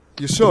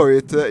 You saw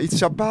it?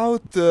 It's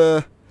about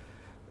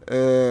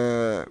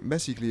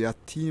basically a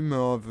team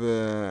of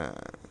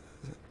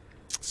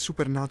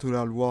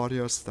supernatural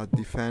warriors that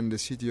defend the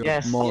city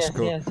of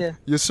Moscow. Yes.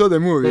 You saw the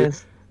movie?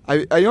 Yes.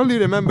 I only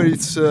remember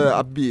it's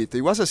a bit.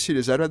 It was a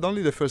series. I read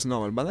only the first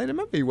novel, but I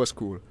remember it was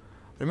cool.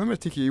 I remember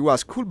thinking it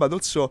was cool, but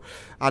also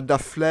had the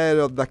flair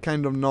of that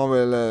kind of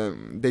novel.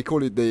 They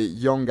call it the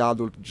young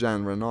adult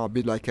genre, no? A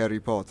bit like Harry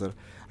Potter.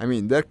 I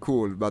mean, they're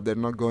cool, but they're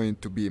not going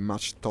to be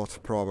much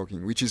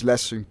thought-provoking, which is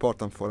less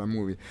important for a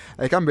movie.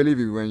 I can't believe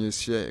it when you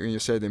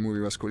say the movie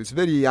was cool. It's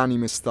very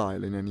anime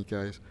style in any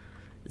case.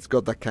 It's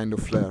got that kind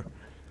of flair.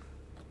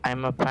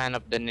 I'm a fan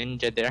of the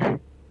ninja there.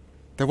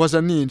 There was a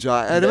ninja.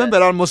 I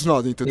remember almost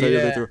nothing, to tell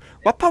you the truth.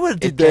 What power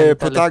did the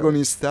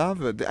protagonist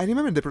have? I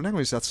remember the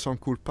protagonist had some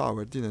cool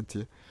power, didn't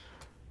he?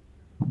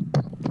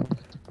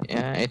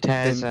 Yeah, it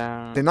has...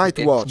 the Night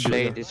Watch.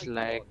 Blade is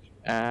like...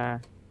 I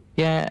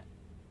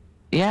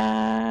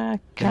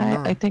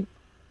think...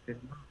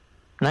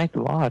 Night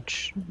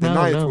Watch. The No,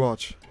 Night no.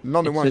 Watch.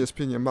 Not the It's one a- you're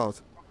speaking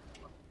about.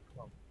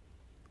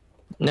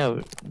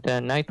 No,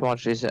 the Night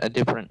Watch is a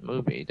different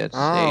movie. That's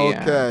Ah, a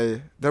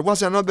okay. There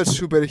was another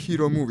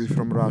superhero movie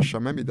from Russia.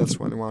 Maybe that's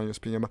one you're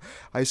speaking about.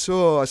 I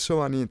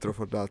saw an intro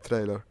for that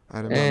trailer. I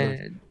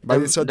remember.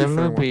 But it's a the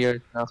different movie one. you're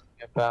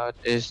talking about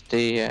is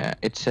the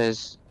it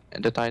says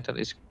the title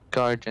is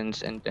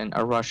Guardians and then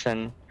a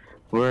Russian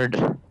word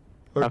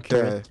after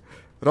Okay. it.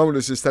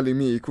 Romulus is telling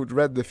me he could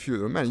read the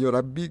future. Man, you're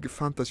a big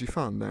fantasy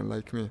fan then,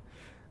 like me.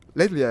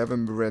 Lately I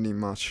haven't been reading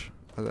much.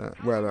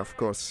 Well, of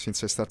course,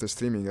 since I started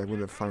streaming I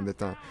wouldn't find the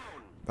time.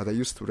 But I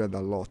used to read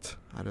a lot.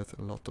 I read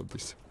a lot of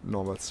these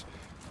novels.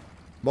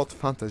 Both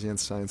fantasy and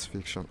science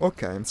fiction.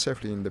 Okay, I'm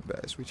safely in the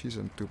base, which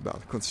isn't too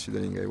bad,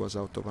 considering I was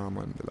out of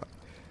ammo and the like.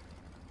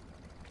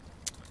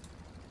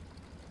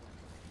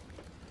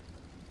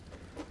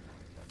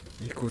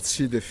 You could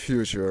see the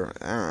future.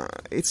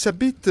 It's a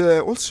bit...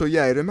 also,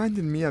 yeah, it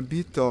reminded me a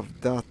bit of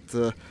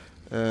that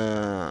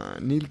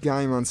Neil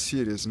Gaiman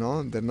series,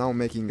 no? They're now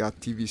making a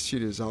TV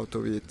series out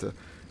of it.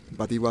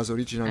 But it was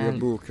originally a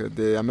book,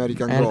 The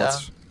American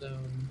Gods.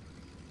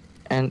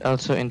 And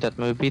also in that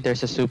movie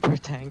there's a super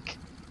tank.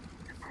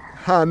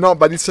 Ah, no,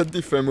 but it's a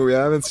different movie.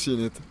 I haven't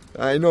seen it.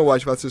 I know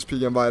what you're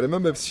speaking about. I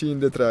remember seeing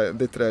the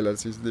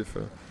trailers. It's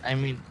different. I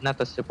mean,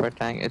 not a super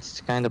tank.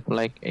 It's kind of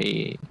like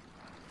a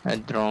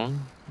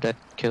drone that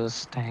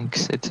kills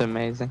tanks. It's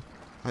amazing.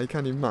 I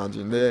can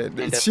imagine. They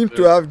that seem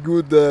to movie. have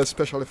good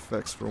special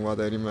effects from what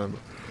I remember.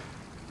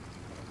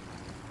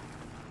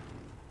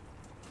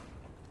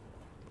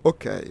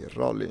 Okay,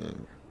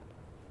 rolling.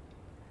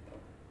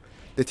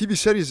 The TV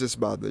series is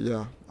bad,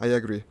 yeah, I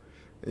agree.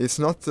 It's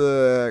not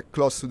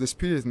close to the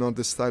spirit, not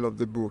the style of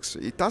the books.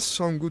 It has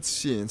some good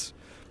scenes,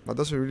 but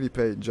doesn't really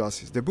pay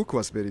justice. The book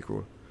was very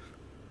cool.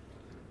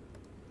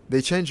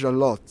 They changed a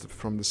lot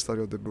from the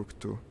story of the book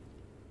too.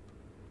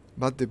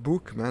 But the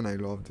book, man, I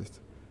loved it.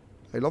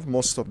 I love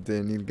most of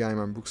the Neil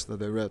Gaiman books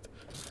that I read.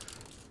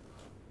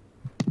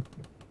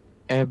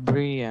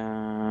 Every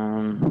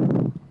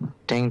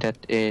thing that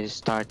is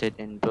started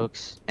in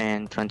books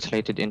and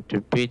translated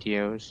into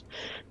videos,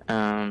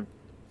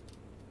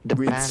 the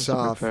Will fans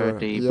prefer suffer,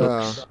 the yeah.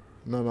 books.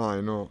 No, I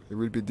know. It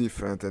will be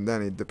different, and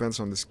then it depends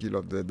on the skill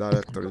of the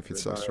director if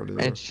it's actually...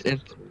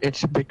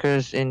 It's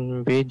because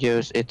in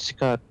videos it's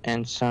cut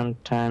and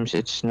sometimes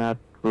it's not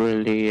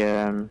really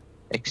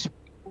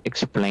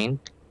explained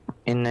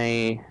in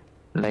a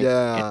like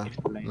yeah,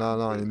 explained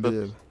no, in books.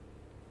 indeed.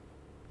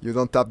 You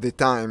don't have the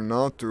time,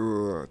 no,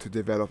 to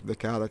develop the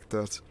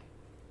characters.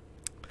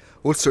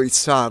 Also,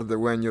 it's hard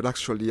when you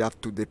actually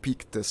have to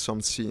depict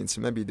some scenes.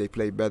 Maybe they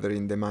play better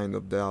in the mind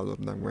of the author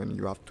than when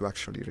you have to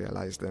actually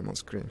realize them on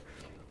screen.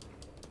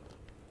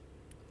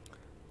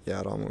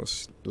 Yeah,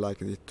 Ramos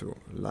liked it too,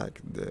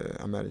 like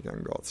the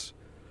American Gods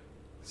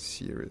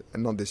series,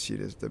 and not the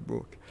series, the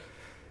book.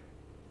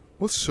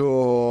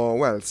 Also,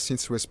 well,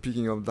 since we're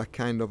speaking of that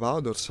kind of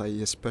authors, I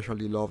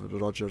especially love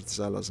Roger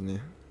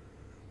Zelazny.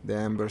 The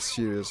Amber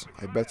series,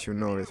 I bet you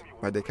know it.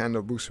 By the kind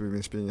of books we've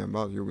been speaking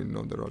about, you will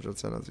know the Roger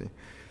Zelazny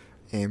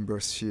Amber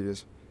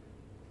series.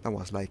 That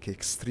was like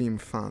extreme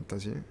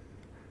fantasy.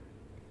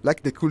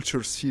 Like the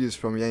Culture series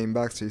from Ian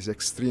Baxter is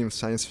extreme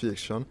science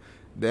fiction,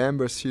 the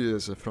Amber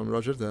series from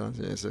Roger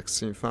Zelazny is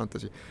extreme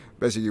fantasy.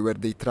 Basically where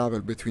they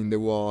travel between the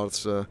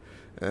worlds,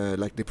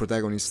 like the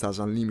protagonist has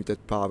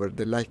unlimited power.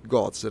 They're like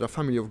gods. They're a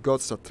family of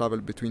gods that travel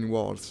between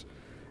worlds.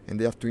 And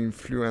they have to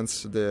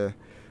influence the...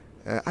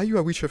 are you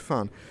a Witcher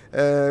fan?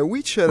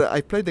 Witcher,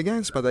 I played the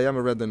games, but I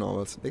haven't read the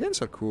novels. The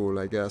games are cool,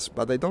 I guess,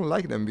 but I don't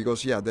like them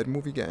because, yeah, they're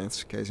movie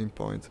games, case in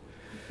point.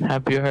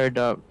 Have you heard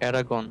of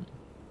Aragon?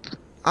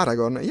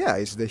 Aragorn, yeah,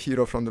 is the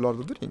hero from the Lord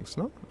of the Rings,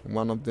 no?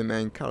 One of the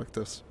main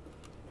characters.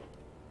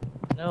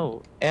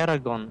 No,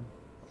 Aragon.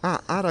 Ah,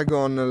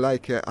 Aragorn,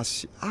 like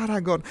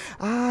Aragorn.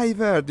 Ah, I've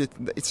heard it.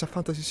 It's a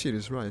fantasy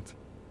series, right?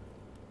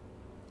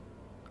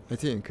 I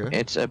think.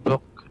 It's a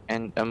book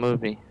and a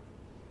movie.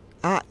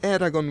 Ah,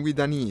 Aragon with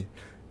an E.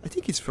 I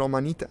think it's from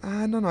an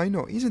no, I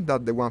know. Isn't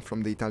that the one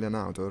from the Italian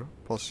author?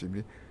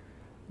 Possibly.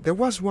 There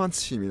was one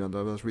similar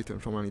that was written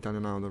from an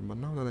Italian author, but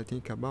now that I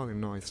think about it,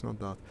 no, it's not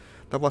that.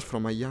 That was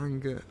from a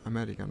young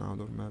American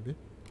author, maybe.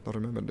 Don't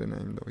remember the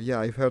name, though. Yeah,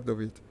 I've heard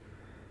of it.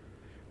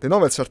 The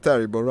novels are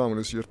terrible,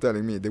 Romulus, you're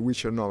telling me. The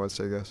Witcher novels,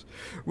 I guess.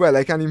 Well,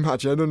 I can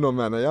imagine. I don't know,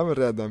 man. I haven't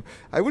read them.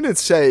 I wouldn't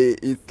say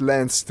it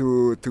lends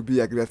to be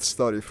a great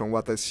story from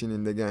what I've seen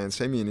in the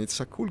games. I mean, it's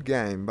a cool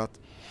game, but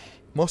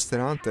Monster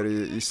Hunter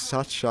is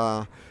such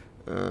a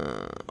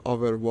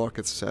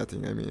overworked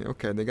setting. I mean,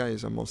 okay, the guy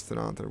is a Monster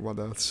Hunter. What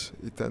else?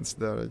 It ends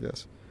there, I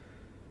guess.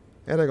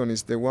 Aragon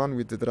is the one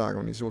with the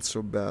dragon. Is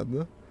also bad.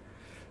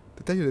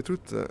 To tell you the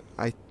truth,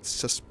 I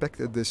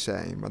suspected the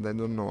same, but I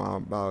don't know how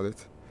about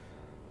it.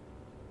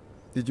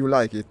 Did you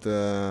like it,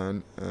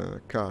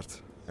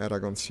 Kart,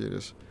 Aragon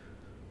series?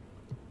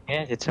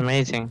 Yes, it's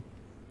amazing.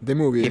 The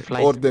movie,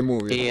 or the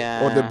movie,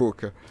 or the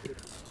book?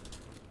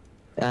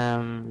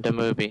 The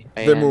movie.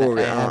 The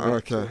movie,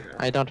 okay.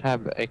 I don't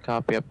have a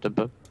copy of the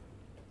book.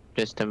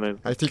 just the movie.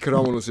 I think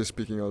Romulus is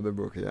speaking of the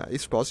book. Yeah,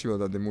 it's possible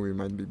that the movie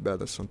might be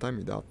better. Sometimes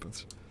it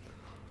happens.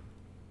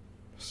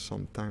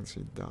 Sometimes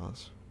it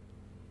does.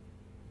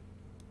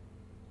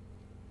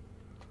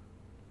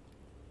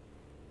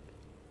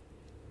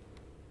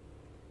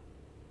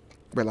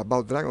 Well,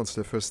 about dragons,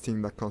 the first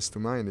thing that comes to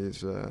mind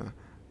is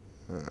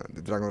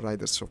the Dragon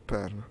Riders of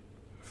Pern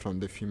from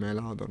the female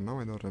author. Now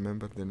I don't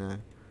remember the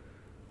name.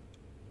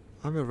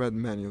 I haven't read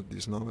many of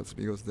these novels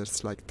because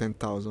there's like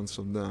 10,000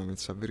 of them.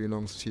 It's a very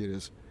long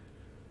series.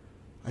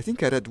 I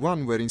think I read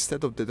one where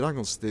instead of the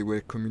dragons they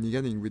were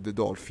communicating with the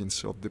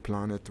dolphins of the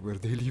planet where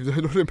they lived.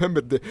 I don't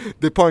remember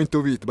the point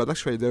of it, but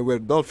actually there were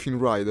dolphin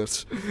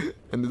riders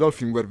and the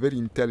dolphins were very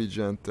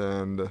intelligent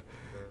and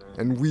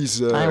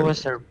wizard. I was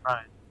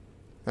surprised.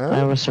 Huh?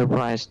 I was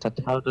surprised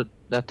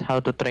that How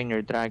to Train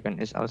Your Dragon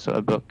is also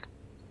a book.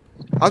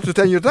 How to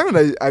Train Your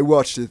Dragon, I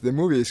watched it. The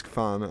movie is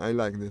fun. I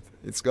liked it.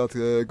 It's got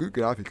good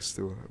graphics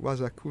too. It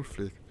was a cool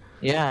flick.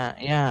 Yeah,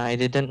 I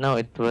didn't know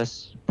it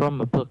was from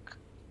a book.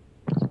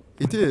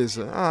 It is.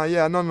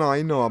 Yeah, no,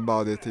 I know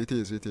about it. It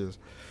is.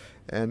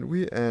 And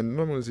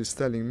Romulus is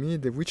telling me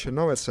the Witcher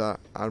novels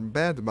are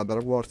bad, but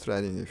are worth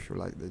reading if you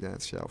like the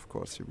games. Yeah, of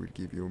course, it will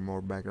give you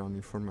more background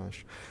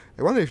information.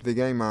 I wonder if the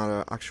game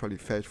are actually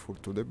faithful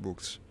to the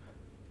books.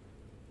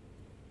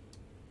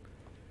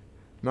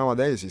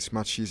 Nowadays, it's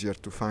much easier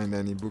to find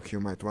any book you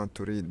might want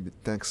to read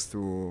thanks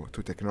to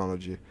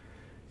technology. It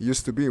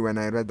used to be when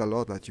I read a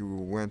lot that you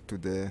went to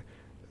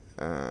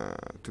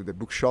the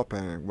bookshop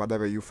and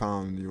whatever you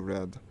found, you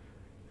read.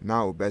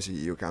 Now,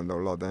 basically, you can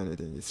download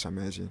anything. It's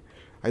amazing.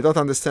 I don't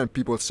understand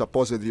people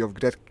supposedly of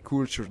great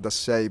culture that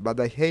say, but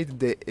I hate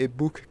the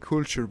e-book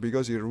culture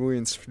because it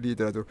ruins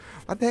literature.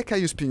 What the heck are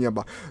you speaking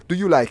about? Do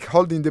you like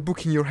holding the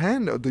book in your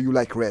hand or do you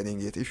like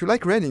reading it? If you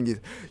like reading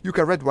it, you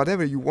can read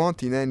whatever you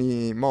want in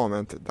any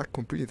moment. That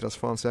completely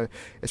transforms,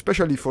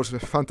 especially for the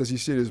fantasy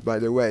series, by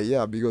the way.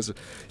 Yeah, because it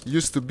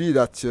used to be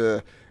that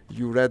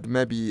you read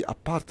maybe a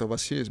part of a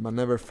series but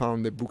never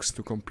found the books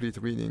to complete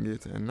reading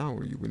it, and now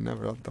you will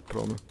never have that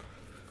problem.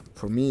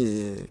 For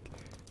me,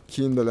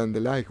 Kindle and the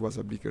like was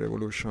a big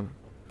revolution.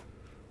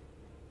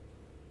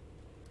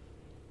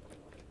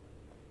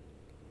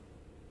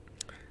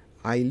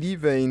 I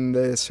live in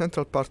the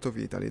central part of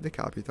Italy, the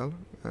capital,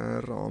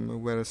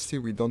 Rome, where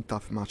still we don't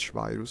have much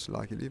virus,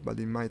 luckily, but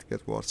it might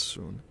get worse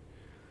soon.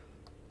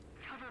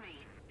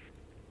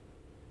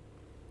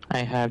 I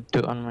have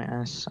two on my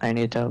ass. I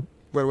need help.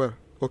 Where?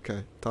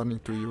 Okay, turning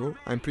to you.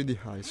 I'm pretty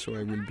high, so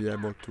I will be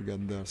able to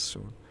get there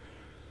soon.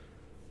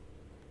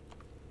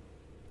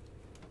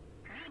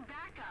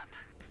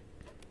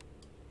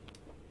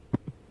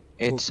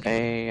 It's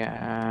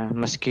a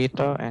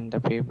mosquito and a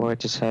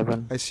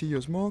P-47. I see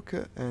your smoke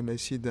and I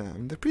see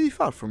them. They're pretty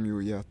far from you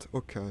yet.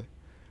 Okay.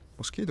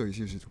 Mosquito is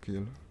easy to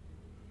kill.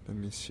 Let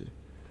me see.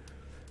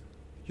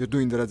 You're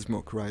doing the red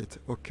smoke, right?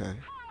 Okay.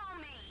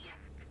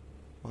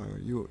 Wow,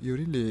 you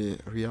really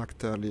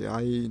react early.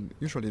 I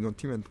usually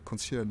don't even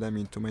consider them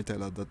into my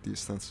tail at that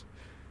distance.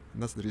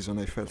 And that's the reason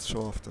I felt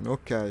so often.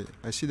 Okay,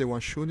 I see the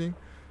one shooting,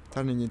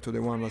 turning into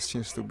the one that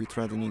seems to be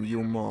threatening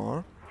you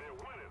more.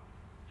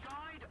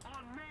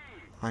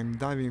 I'm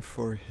diving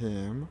for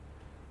him.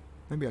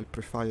 Maybe I'll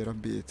pre-fire a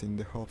bit in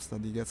the hopes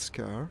that he gets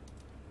scared.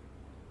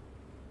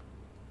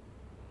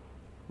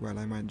 Well,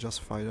 I might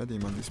just fire at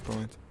him at this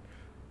point.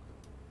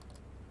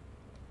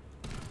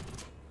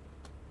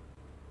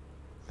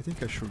 I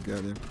think I should get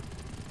him.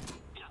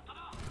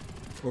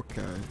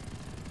 Okay.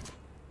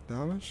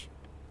 Damage?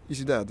 Is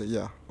he dead?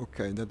 Yeah.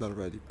 Okay, dead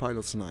already.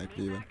 Pilot sniped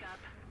even.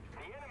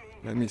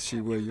 Let me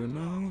see where you're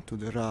now. To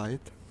the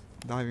right.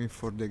 Diving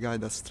for the guy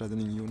that's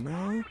threatening you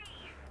now.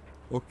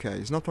 Okay,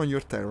 he's not on your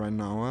tail right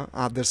now, huh?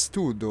 Ah, there's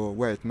two though.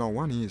 Wait, no,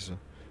 one is.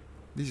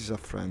 This is a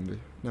friendly.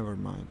 Never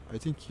mind. I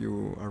think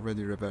you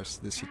already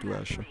reversed the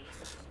situation.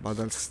 But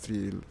I'll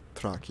still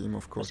track him,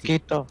 of course.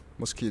 Mosquito.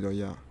 Mosquito,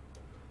 yeah.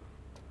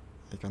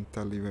 I can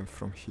tell even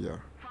from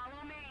here.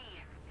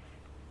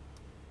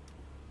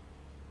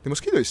 The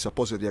mosquito is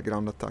supposedly a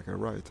ground attacker,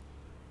 right?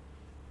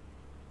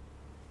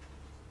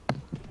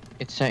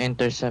 It's an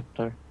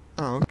interceptor.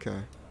 Ah,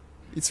 okay.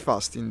 It's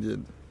fast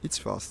indeed. It's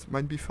fast.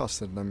 Might be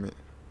faster than me.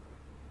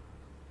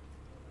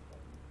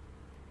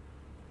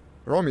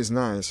 Rome is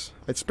nice.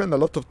 I'd spend a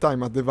lot of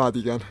time at the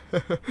Vatican.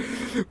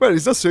 Well,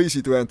 it's not so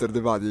easy to enter the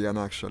Vatican,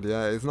 actually.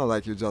 It's not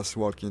like you just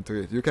walk into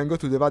it. You can go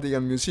to the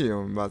Vatican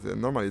Museum, but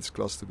normally it's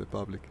closed to the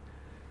public.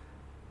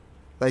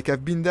 Like,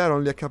 I've been there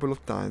only a couple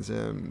of times.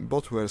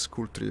 Both were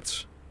school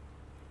trips.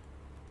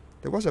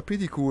 There was a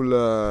pretty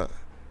cool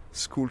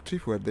school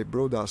trip where they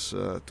brought us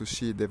to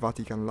see the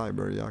Vatican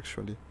Library,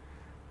 actually.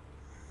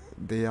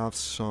 They have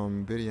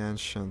some very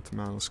ancient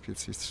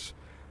manuscripts. It's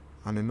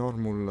an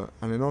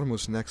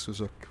enormous nexus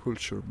of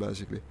culture,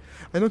 basically.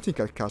 I don't think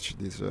I'll catch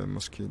this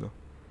mosquito.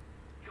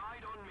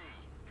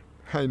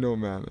 I know,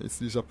 man. It's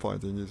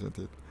disappointing, isn't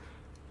it?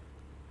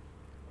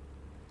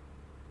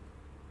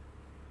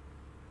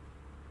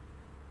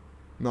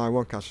 No, I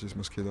won't catch this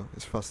mosquito.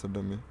 It's faster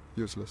than me.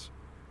 Useless.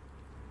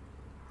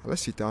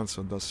 Unless it turns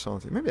or does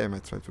something. Maybe I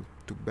might try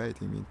to bait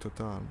him into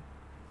turn.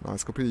 No,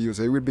 it's completely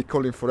useless. It will be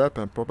calling for help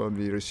and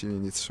probably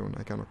receiving it soon.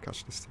 I cannot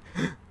catch this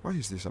thing. What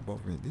is this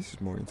above me? This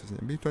is more interesting.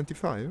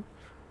 B-25?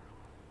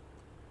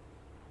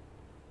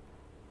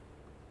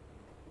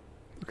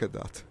 Look at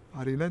that.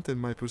 I relented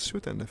my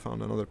pursuit and I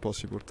found another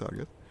possible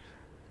target.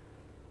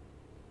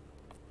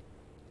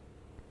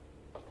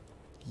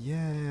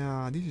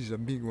 Yeah, this is a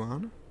big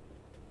one.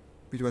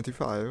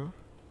 B-25?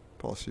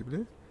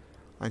 Possibly.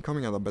 I'm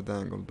coming at a bad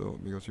angle though,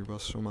 because it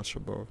was so much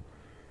above.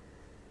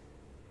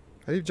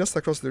 I live just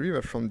across the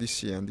river from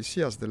DC, and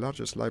DC has the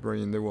largest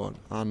library in the world.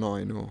 Ah no,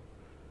 I know.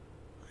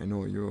 I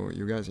know,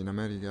 you guys in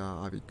America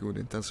have it good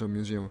in terms of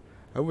museum.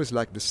 I always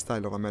like the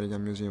style of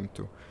American museum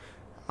too.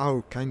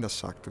 I kinda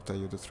suck, to tell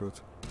you the truth.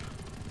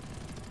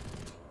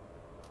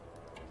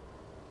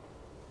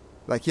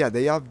 Like, yeah,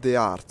 they have the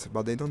art,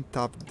 but they don't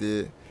have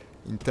the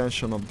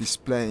intention of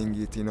displaying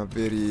it in a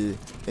very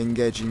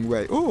engaging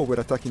way. Oh, we're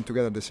attacking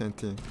together the same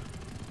thing.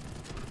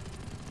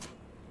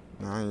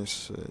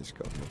 Nice, he's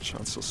got no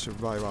chance of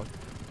survival.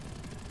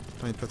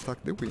 Trying to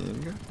attack the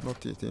wing,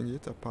 not hitting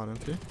it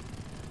apparently.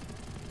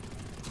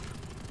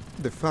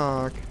 The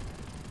fuck?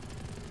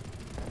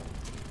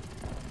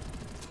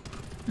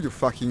 You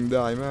fucking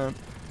die, man.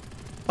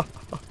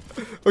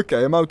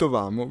 Okay, I'm out of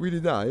ammo. Will he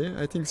die?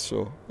 I think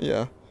so,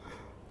 yeah.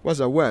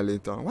 Was a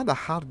Wellington. What a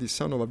hardy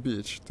son of a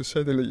bitch, to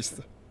say the least.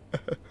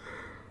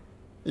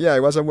 Yeah, it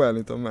was a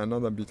Wellington, man,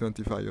 not a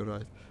B-25, you're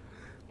right.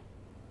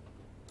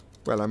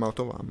 Well, I'm out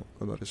of ammo.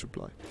 Got a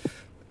resupply.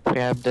 We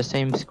have the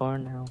same score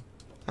now.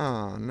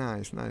 Ah,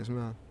 nice, nice,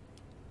 man.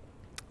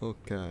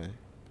 Okay.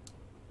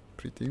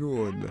 Pretty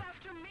good.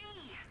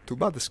 Too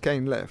bad the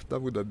Skane left.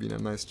 That would have been a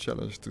nice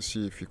challenge to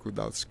see if he could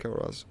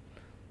outscore us.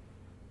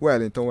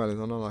 Wellington,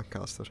 not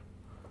Lancaster.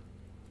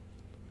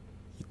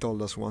 He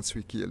told us once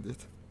we killed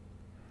it.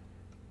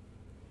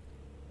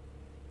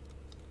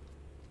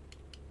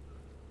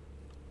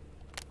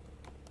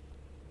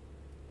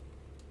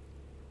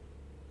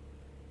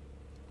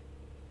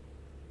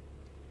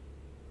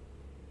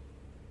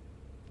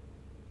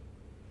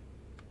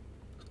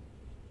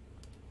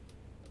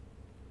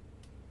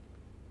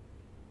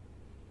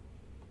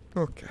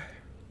 Okay,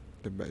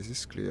 the base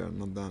is clear,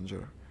 no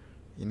danger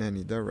in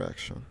any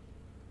direction.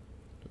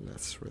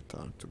 Let's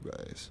return to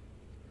base.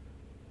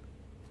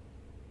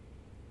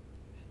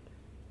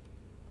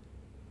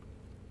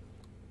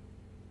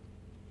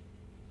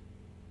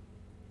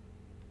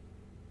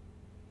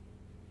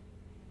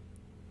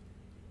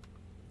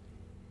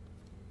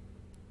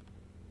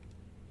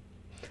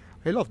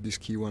 I love this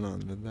Key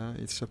 100,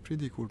 it's a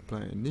pretty cool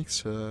plane.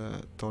 Nix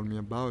told me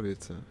about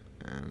it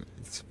and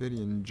it's very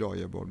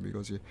enjoyable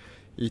because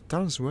it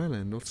turns well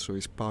and also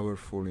is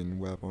powerful in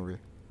weaponry.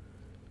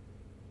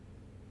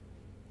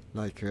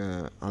 Like,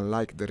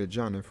 unlike the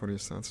Reggiane for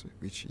instance,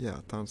 which, yeah,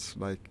 turns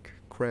like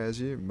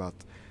crazy, but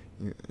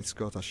it's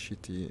got a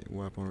shitty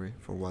weaponry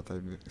for what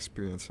I've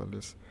experienced at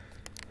least.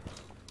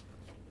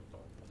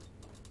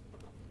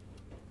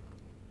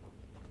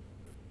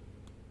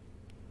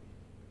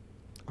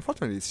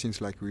 Unfortunately, it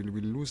seems like we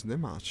will lose the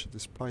match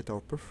despite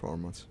our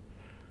performance.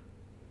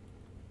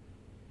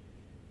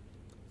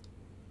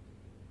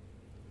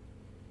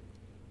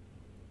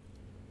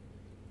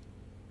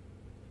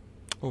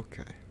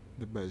 Okay,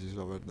 the base is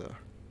over there.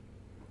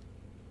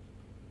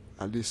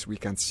 At least we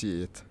can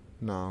see it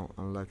now,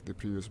 unlike the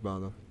previous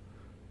battle.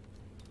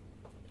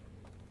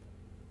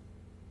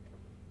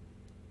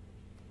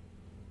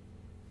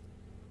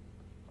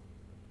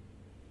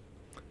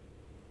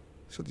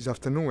 So this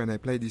afternoon when I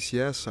play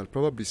DCS, I'll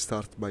probably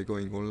start by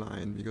going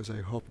online, because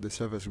I hope the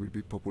servers will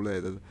be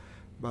populated.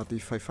 But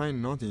if I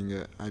find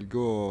nothing, I'll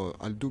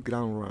do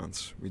ground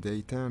runs with the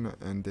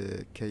A-10 and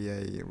the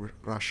KA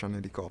Russian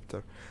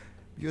helicopter.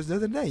 Because the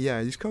other day, yeah,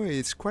 I discovered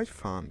it's quite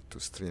fun to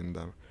stream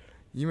them.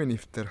 Even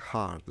if they're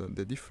hard,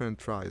 the different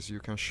tries, you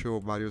can show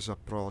various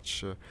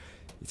approach.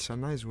 It's a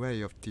nice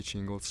way of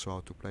teaching also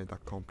how to play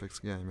that complex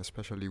game,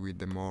 especially with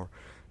the more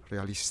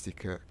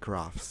realistic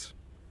crafts,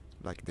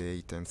 like the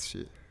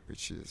A-10C,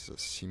 which is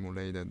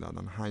simulated at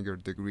a higher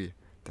degree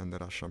than the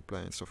Russian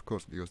planes, of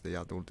course, because they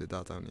had all the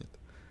data on it.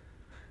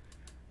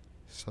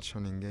 Such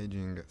an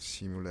engaging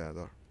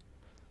simulator.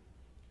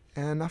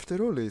 And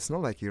after all, it's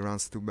not like it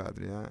runs too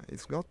badly.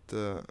 It's got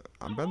a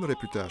bad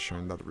reputation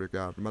in that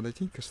regard, but I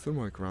think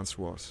Sturmovik runs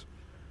worse.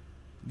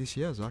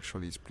 DCS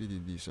actually is pretty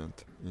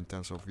decent in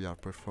terms of VR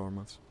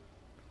performance.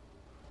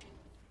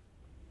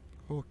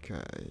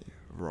 Okay,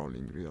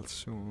 rolling real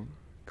soon,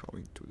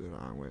 coming to the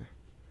runway.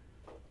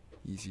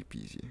 Easy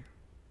peasy.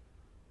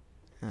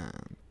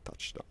 And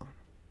touchdown.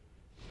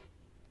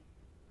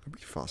 A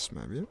bit fast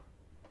maybe.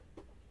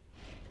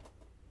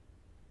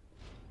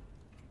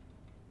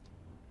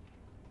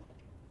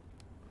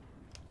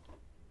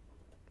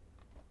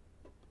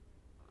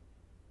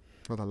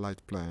 What a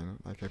light plane.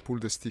 Like, I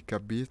pulled the stick a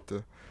bit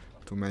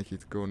to make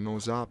it go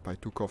nose up. I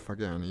took off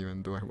again,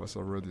 even though I was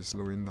already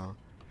slowing down.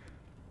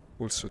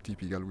 Also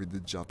typical with the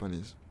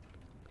Japanese.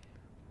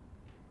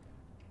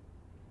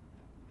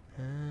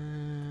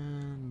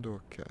 And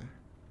okay.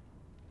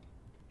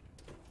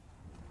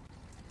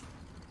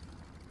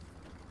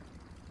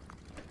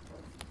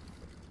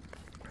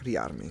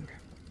 Rearming.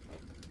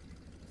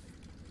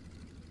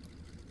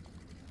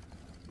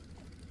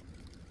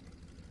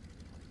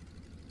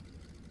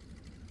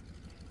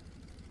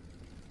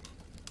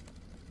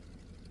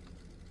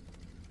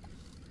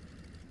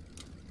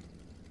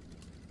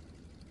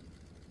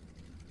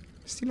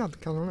 Still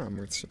had cannon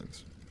ammo, it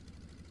seems.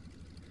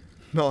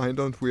 No, I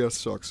don't wear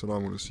socks,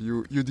 Romulus.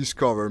 You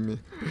discover me.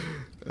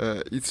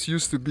 It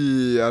used to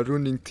be a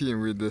running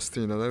team with the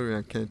stream, and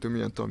everyone came to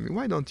me and told me,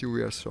 why don't you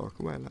wear socks?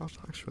 Well,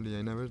 actually,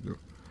 I never do.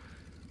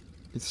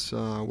 It's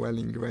a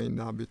well-ingrained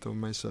habit of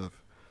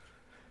myself.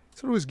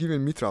 It's always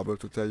given me trouble,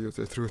 to tell you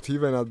the truth,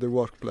 even at the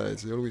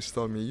workplace. They always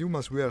told me, you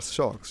must wear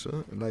socks,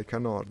 like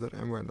an order.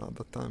 And well, at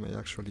that time, I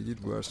actually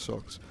did wear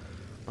socks.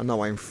 But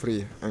now I'm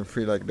free. I'm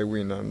free like the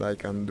wind, and I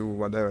can do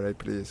whatever I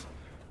please.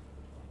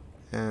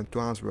 And to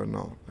answer,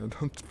 no, I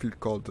don't feel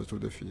called to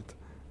the feet,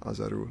 as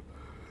a rule.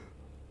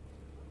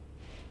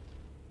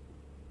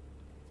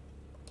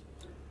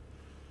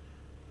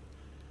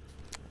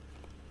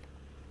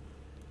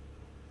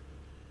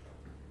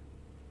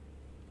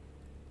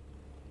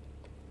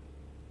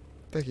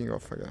 Taking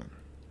off again.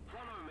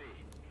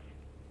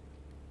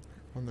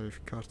 Wonder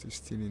if Cart is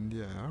still in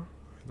the air.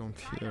 I don't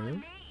hear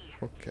him.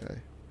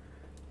 Okay.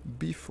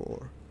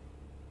 B4.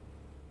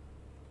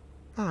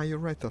 Ah, you're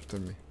right after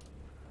me.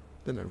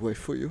 Then I'll wait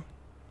for you.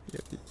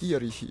 Here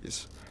he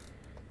is.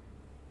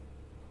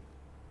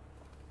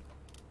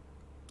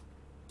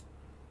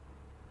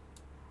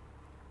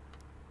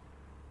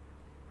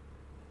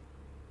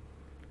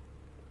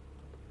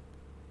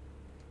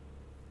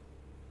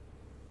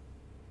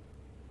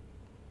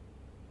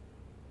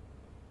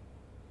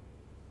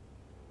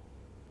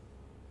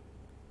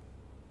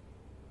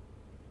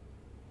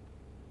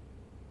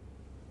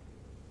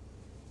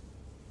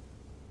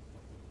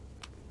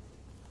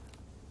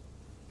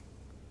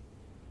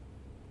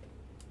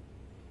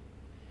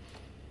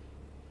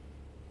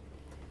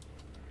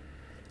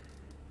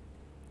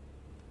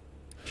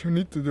 You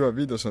need to do a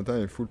video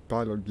sometime in full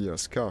pilot gear,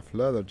 scarf,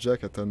 leather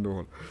jacket and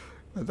all.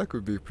 Well, that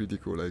could be pretty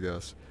cool, I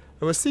guess.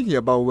 I was thinking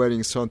about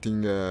wearing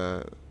something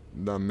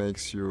that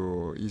makes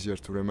you easier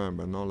to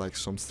remember, not like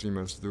some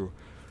streamers do.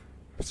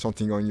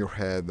 Something on your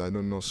head, I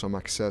don't know, some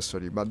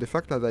accessory. But the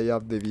fact that I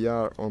have the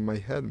VR on my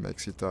head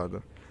makes it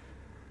harder.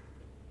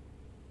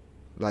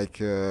 Like,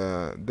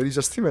 there is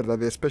a streamer that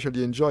I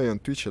especially enjoy on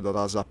Twitch that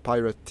has a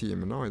pirate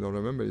team. No, I don't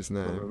remember his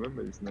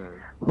name.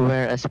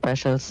 Wear a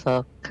special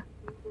sock.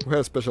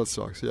 Wear special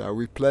socks, yeah,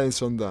 with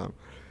planes on them.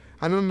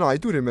 I don't know, I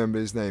do remember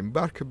his name,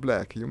 Bark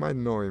Black, you might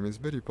know him, he's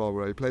very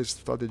popular, he plays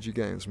strategy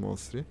games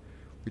mostly,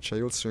 which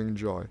I also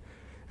enjoy.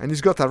 And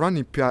he's got a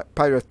running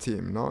pirate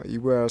team, no? He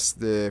wears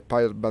the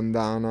pirate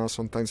bandana,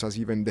 sometimes has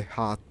even the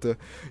hat,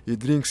 he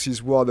drinks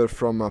his water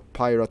from a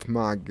pirate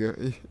mug.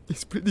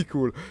 It's pretty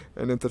cool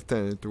and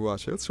entertaining to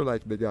watch. I also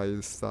like the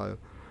guy's style.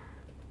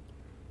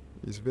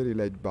 He's very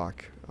laid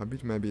back, a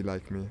bit maybe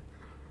like me.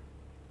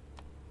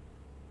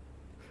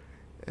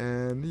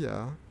 And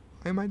yeah,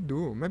 I might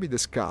do, maybe the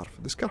scarf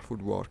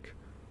would work.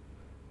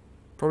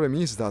 Problem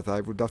is that I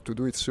would have to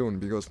do it soon,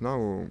 because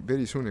now,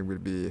 very soon it will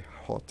be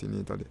hot in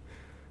Italy.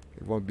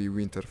 It won't be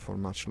winter for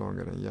much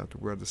longer, and yeah, to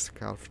wear the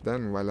scarf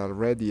then, while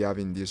already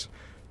having this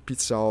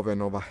pizza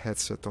oven of a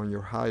headset on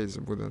your eyes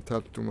wouldn't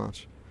help too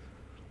much.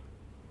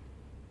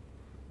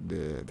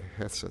 The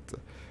headset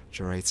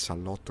generates a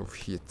lot of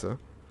heat.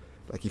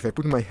 Like if I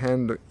put my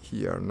hand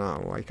here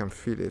now, I can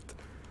feel it,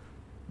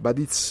 but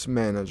it's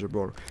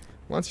manageable.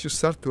 Once you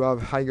start to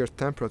have higher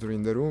temperature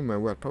in the room,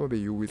 well, probably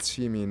you will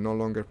see me no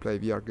longer play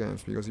VR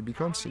games, because it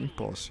becomes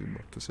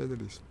impossible, to say the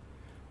least.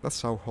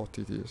 That's how hot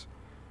it is.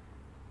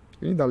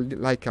 You need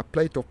like a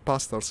plate of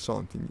pasta or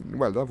something.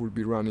 Well, that would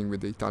be running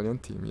with the Italian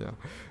team, yeah.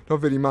 Not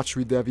very much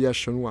with the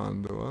aviation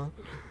one, though,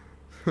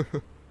 huh?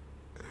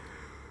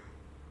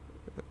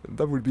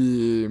 That would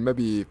be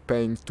maybe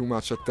paying too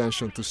much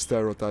attention to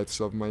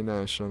stereotypes of my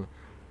nation.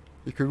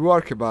 It could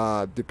work,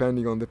 but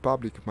depending on the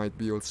public, it might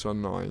be also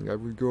annoying. I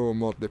would go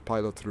more the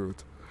pilot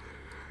route.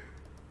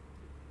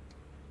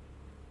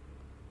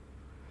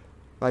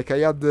 Like I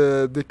had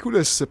the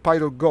coolest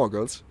pilot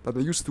goggles that I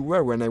used to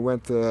wear when I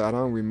went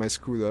around with my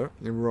scooter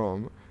in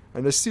Rome.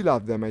 And I still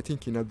have them, I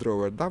think, in a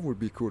drawer. That would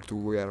be cool to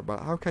wear, but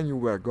how can you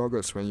wear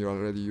goggles when you're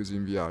already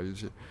using VR, you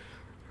see?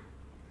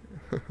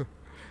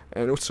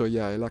 And also,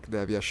 yeah, I like the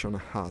aviation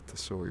hat,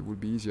 so it would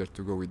be easier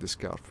to go with the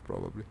scarf,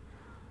 probably.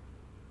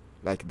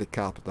 Like the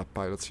cap that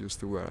pilots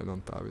used to wear, I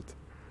don't have it.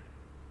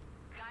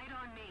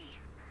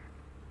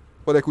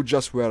 But I could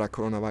just wear a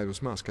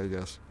coronavirus mask, I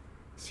guess,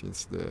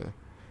 since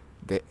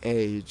the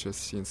age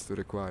seems to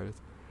require it.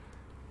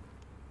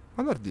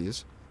 What are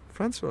these?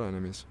 Friends or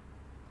enemies?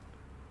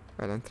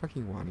 Well, I'm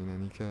tracking one in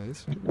any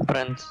case.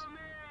 Friends.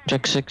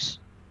 Check 6.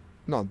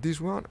 No, this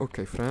one?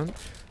 Okay, friend.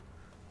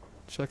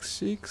 Check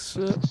 6.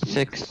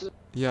 6.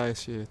 Yeah, I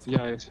see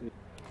it.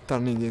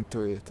 Turning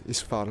into it.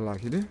 It's far,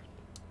 luckily.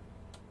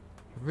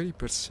 Very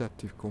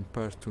perceptive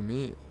compared to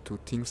me, to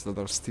things that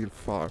are still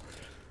far.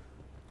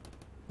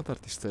 What are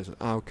these traces?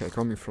 Ah, okay,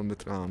 coming from the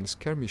ground.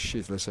 Scare me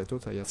shitless. I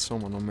thought I had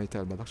someone on my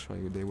tail, but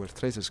actually they were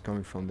traces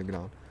coming from the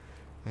ground.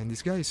 And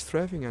this guy is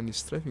strafing, and he's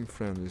strafing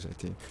friendlies, I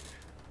think.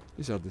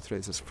 These are the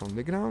tracers from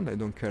the ground. I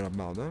don't care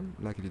about them.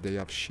 Luckily they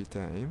have shit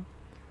aim.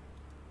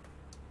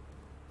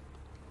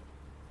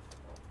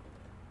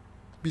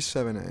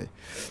 B7A.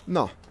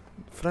 No.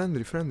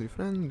 Friendly.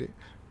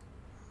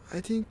 I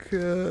think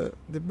the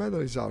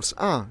battle is ours.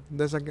 Ah,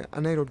 there's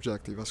an air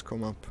objective has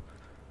come up.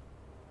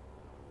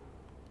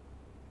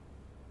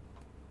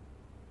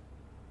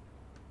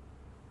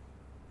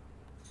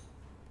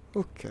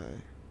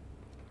 Okay.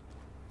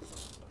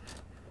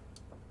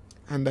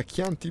 And a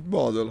Chianti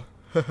bottle.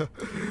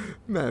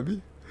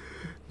 Maybe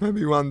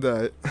one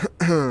day.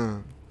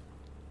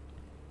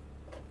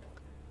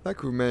 That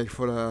could make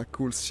for a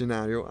cool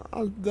scenario.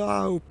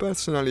 Although,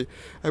 personally,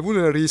 I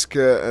wouldn't risk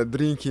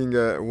drinking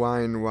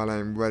wine while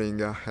I'm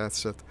wearing a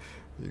headset,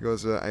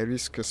 because I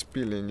risk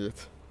spilling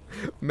it.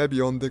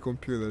 Maybe on the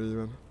computer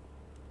even.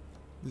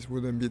 This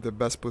wouldn't be the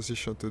best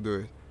position to do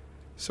it.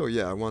 So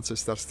yeah, once I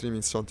start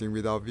streaming something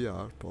without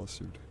VR,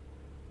 possibly.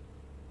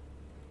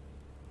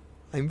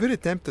 I'm very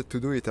tempted to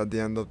do it at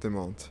the end of the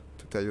month,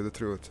 to tell you the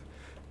truth.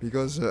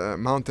 Because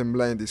Mountain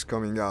Blade is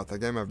coming out, a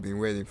game I've been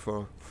waiting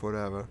for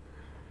forever.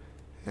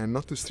 And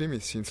not to stream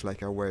it seems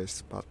like a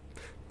waste, but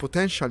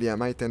potentially I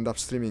might end up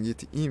streaming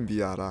it in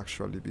VR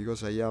actually,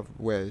 because I have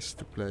ways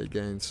to play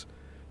games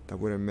that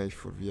weren't made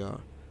for VR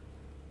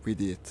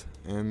with it,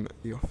 and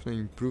it often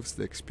improves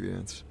the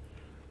experience.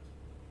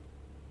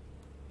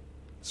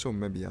 So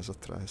maybe as a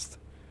test.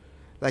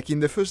 Like in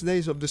the first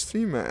days of the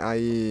stream,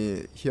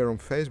 here on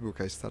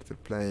Facebook I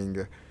started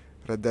playing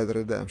Red Dead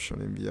Redemption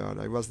in VR.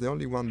 I was the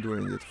only one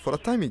doing it. For a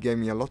time it gave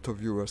me a lot of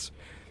viewers,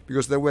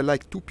 because there were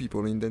like 2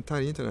 people in the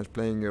entire internet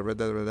playing Red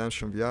Dead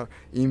Redemption VR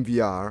in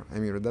VR. I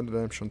mean Red Dead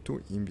Redemption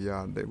 2 in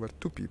VR. There were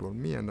 2 people,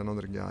 me and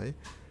another guy,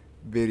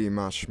 very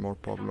much more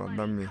popular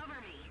than me.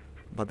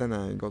 But then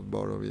I got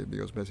bored of it,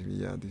 because basically,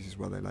 yeah, this is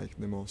what I like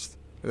the most.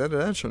 Red Dead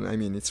Redemption, I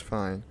mean, it's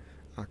fine.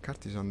 Ah,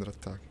 cart is under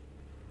attack.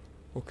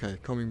 Okay,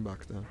 coming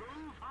back then.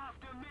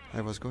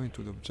 I was going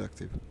to the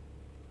objective.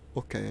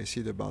 Okay, I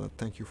see the ballot.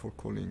 Thank you for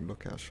calling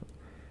location.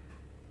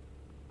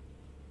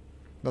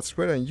 That's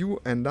where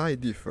you and I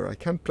differ. I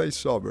can't play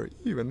sober,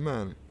 even,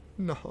 man.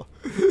 No.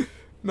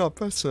 No,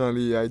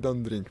 personally, I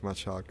don't drink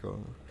much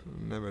alcohol.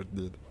 Never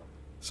did.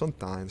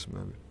 Sometimes,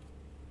 maybe.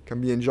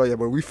 Can be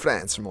enjoyable with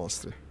friends,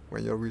 mostly.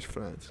 When you're with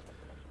friends.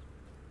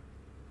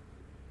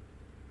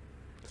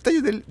 To tell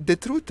you the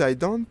truth, I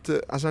don't...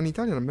 as an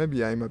Italian,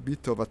 maybe I'm a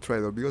bit of a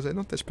traitor, because I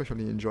don't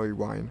especially enjoy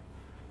wine.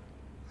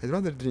 I'd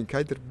rather drink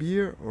either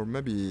beer or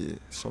maybe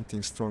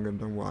something stronger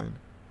than wine.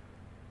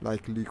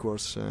 Like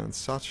liquors and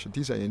such.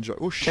 These I enjoy.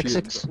 Oh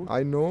shit!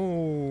 I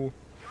know.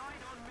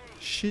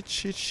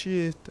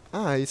 Shit.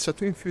 Ah, it's a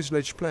twin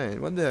fuselage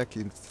plane. What the heck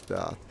is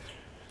that?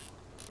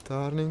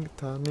 Turning.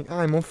 Ah,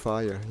 I'm on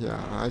fire.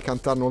 Yeah, I can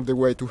turn all the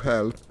way to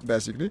hell,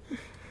 basically.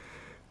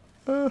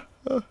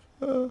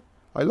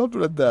 I loved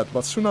Red Dead,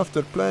 but soon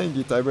after playing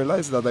it, I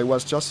realized that I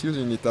was just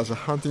using it as a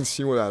hunting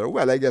simulator.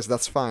 Well, I guess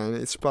that's fine.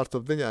 It's part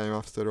of the game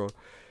after all.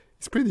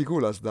 It's pretty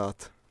cool as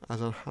that,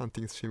 as a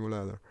hunting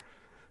simulator.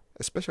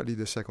 Especially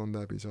the second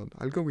episode.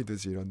 I'll go with the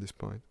 0 at this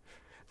point.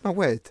 No,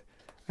 wait.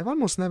 I've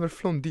almost never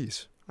flown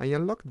this. I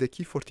unlocked the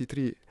Key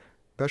 43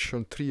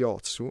 version 3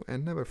 Otsu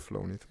and never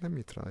flown it. Let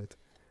me try it.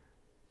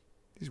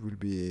 This will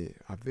be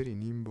a very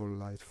nimble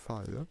light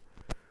fighter.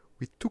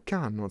 With 2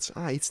 cannons.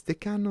 Ah, it's the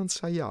cannons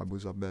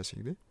Hayabusa,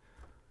 basically.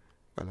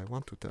 Well, I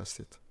want to test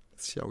it.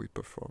 Let's see how it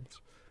performs.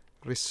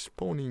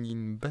 Respawning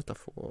in Beta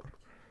 4.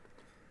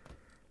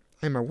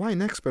 I'm a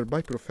wine expert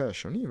by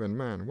profession, even,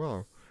 man,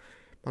 wow.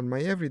 But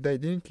my everyday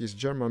drink is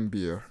German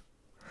beer.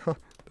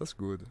 That's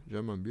good.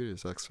 German beer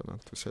is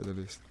excellent, to say the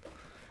least.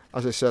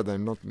 As I said,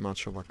 I'm not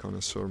much of a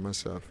connoisseur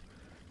myself,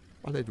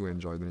 but I do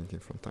enjoy drinking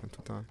from time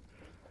to time.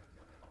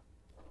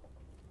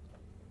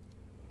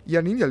 Yeah,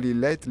 in Italy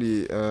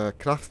lately,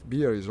 craft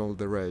beer is all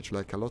the rage.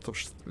 Like a lot of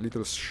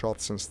little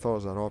shops and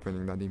stores are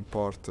opening that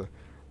import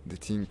the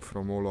thing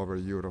from all over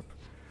Europe.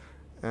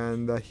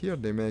 And here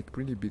they make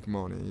pretty big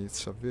money.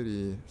 It's a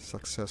very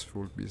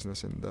successful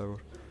business endeavor.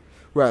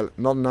 Well,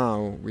 not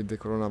now, with the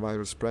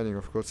coronavirus spreading,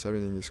 of course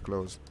everything is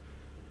closed.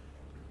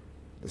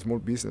 The small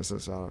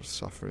businesses are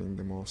suffering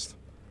the most.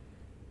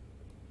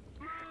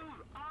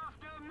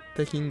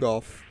 Taking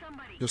off.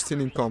 You're still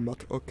in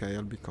combat? Okay,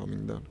 I'll be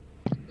coming then.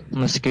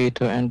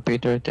 Mosquito and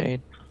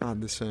P38. Ah,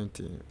 the same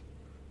thing.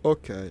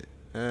 Okay,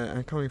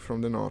 I'm coming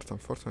from the north.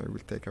 Unfortunately, it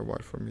will take a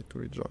while for me to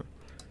rejoin.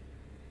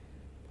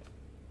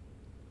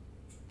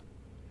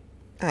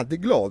 Ah, the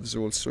gloves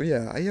also,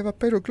 yeah. I have a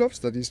pair of gloves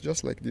that is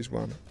just like this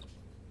one.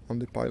 On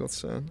the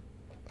pilot's end.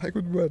 I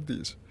could wear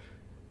this.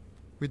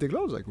 With the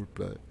gloves I could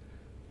play.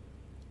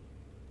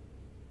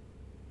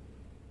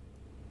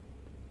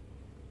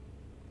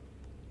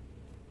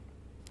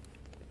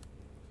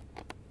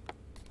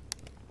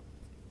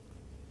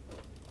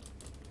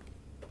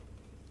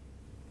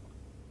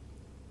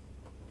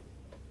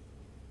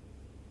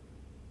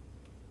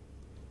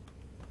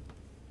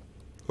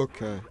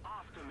 Okay.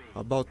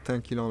 About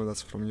 10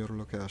 kilometers from your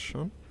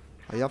location.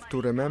 I have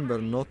to remember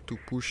not to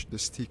push the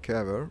stick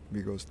ever,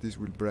 because this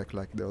will break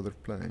like the other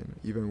plane.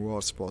 Even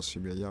worse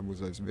possibly,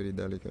 Hayabusa is very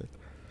delicate.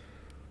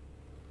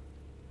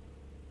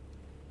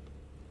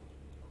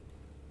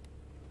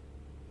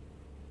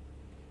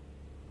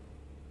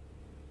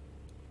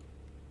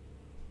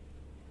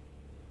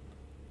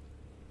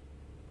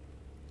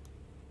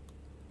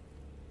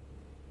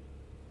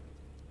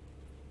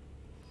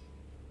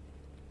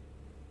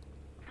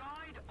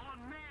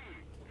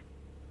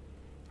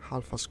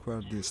 Half a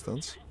square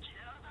distance,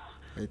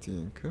 I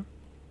think.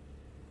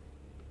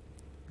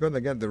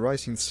 Gonna get the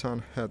rising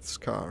sun head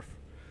scarf.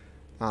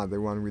 Ah, the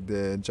one with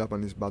the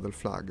Japanese battle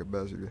flag,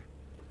 basically.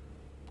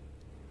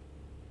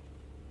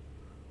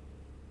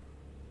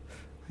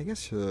 I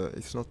guess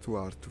it's not too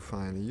hard to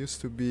find. It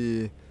used to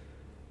be...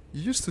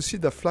 You used to see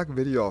the flag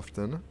very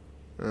often.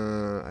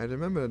 I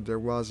remember there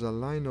was a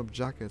line of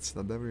jackets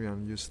that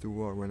everyone used to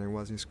wear when I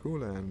was in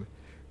school, and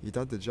it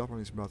had the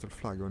Japanese battle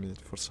flag on it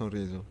for some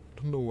reason.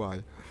 Don't know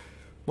why.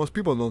 Most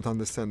people don't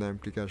understand the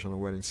implication of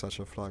wearing such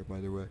a flag,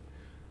 by the way.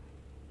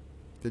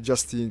 They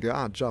just think,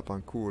 ah,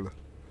 Japan, cool.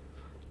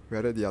 We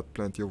already had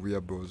plenty of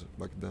weeaboos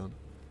back then.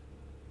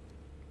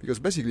 Because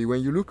basically,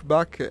 when you look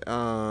back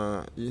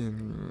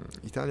in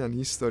Italian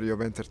history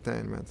of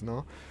entertainment,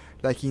 no?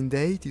 Like in the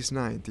 80s,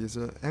 90s,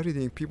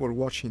 everything people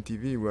watching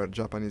TV were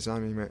Japanese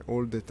anime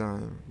all the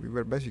time. We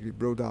were basically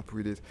brought up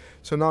with it.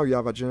 So now you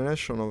have a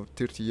generation of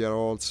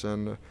 30-year-olds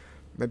and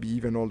maybe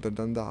even older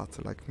than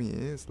that, like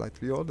me,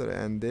 slightly older,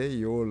 and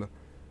they all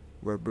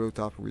were brought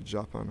up with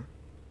Japan,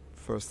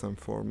 first and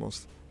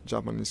foremost.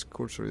 Japanese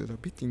culture is a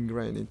bit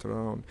ingrained into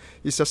our own.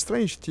 It's a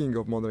strange thing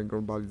of modern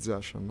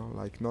globalization, no?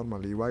 Like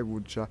normally, why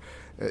would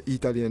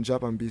Italy and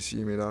Japan be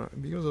similar?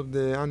 Because of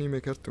the anime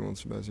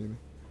cartoons, basically.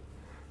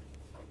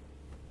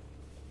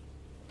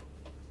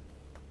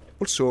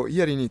 Also,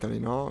 here in Italy,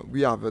 no,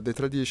 we have the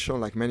tradition,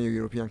 like many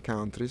European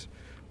countries,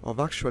 of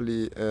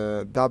actually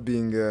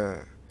dubbing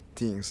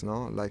things,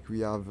 no? Like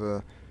we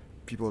have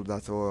people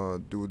that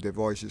do the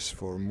voices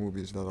for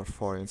movies that are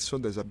foreign, so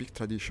there's a big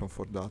tradition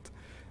for that.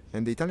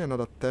 And the Italian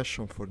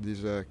adaptation for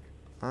this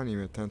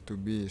anime tend to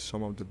be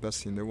some of the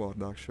best in the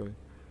world, actually.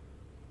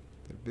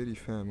 They're very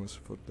famous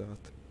for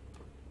that.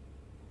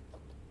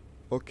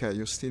 Okay,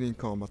 you're still in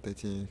combat, I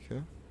think.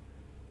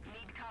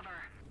 Need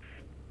cover.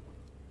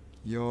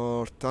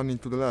 You're turning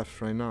to the left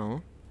right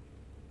now?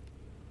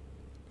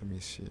 Let me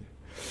see.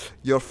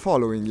 You're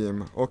following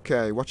him.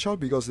 Okay, watch out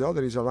because the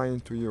other is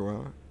aligned to you,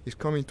 huh? He's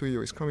coming to you,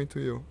 he's coming to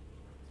you.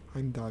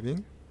 I'm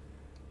diving.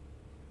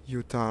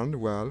 You turned,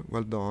 well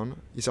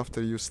done. He's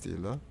after you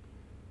still, huh?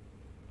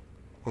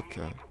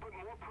 Okay.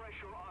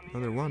 The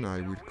other one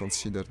I will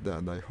consider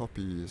dead, I hope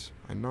he is.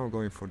 I'm now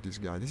going for this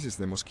guy. This is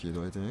the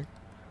mosquito, I think.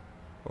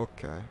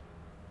 Okay.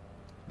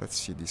 Let's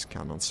see these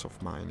cannons of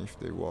mine, if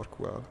they work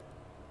well.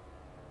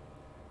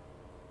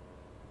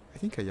 I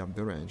think I have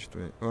the range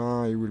to...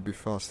 Ah, it will be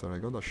faster, I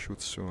gotta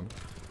shoot soon.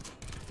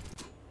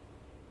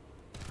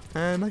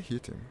 And I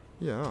hit him,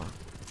 yeah.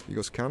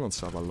 Because cannons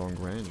have a long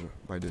range,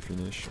 by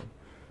definition.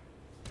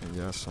 And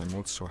yes, I'm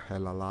also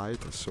hella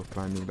light, so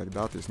climbing like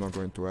that is not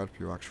going to help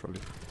you, actually.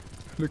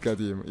 Look at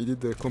him, he did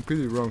the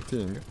completely wrong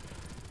thing.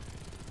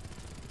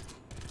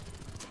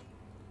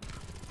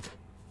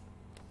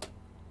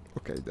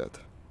 Okay, dead.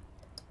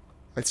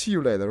 I'll see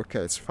you later,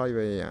 okay, it's 5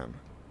 AM.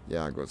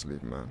 Yeah, go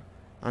sleep, man.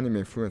 Anime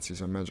influence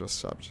is a major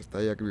subject,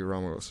 I agree,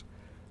 Ramos.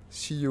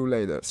 See you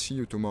later, see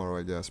you tomorrow,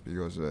 I guess,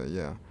 because,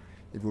 yeah,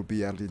 it will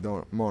be early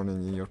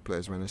morning in your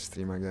place when I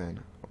stream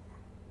again.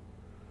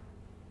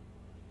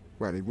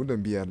 Well, it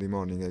wouldn't be early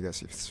morning, I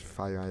guess, if it's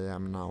 5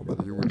 AM now,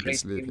 but you will be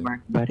sleeping.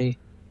 Teamwork, buddy.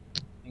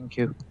 Thank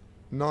you.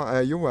 No,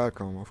 you're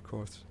welcome, of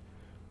course.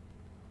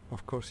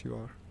 Of course you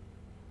are.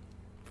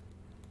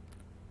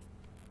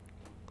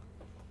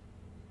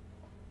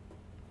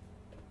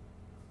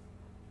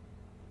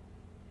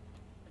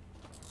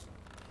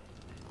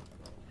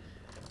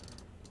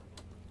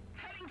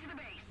 Heading to the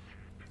base.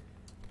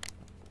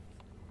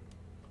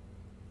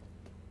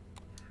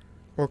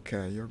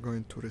 Okay, you're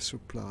going to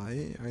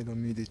resupply. I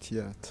don't need it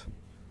yet.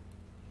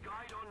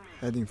 Guide on me.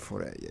 Heading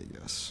for A, I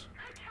guess.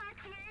 Attack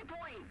the A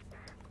point.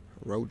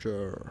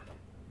 Roger.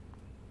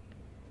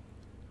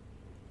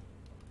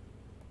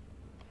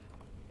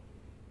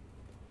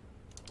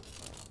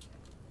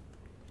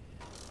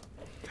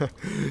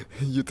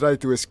 You try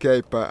to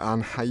escape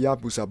an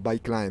Hayabusa by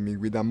climbing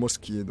with a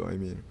mosquito, I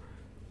mean.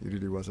 He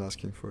really was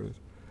asking for it.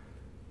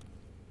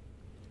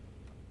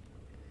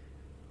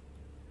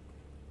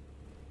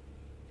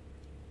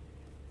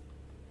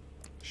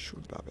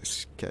 Should have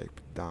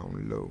escaped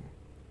down low.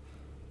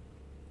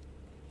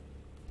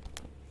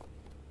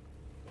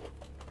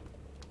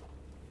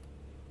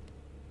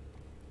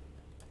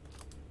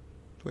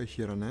 Do I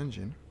hear an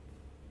engine?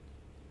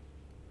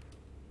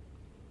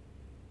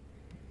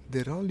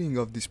 The rolling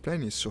of this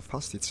plane is so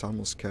fast it's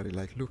almost scary,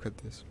 like look at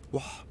this.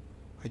 Wow!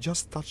 I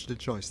just touched the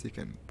joystick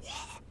and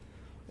wow!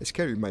 I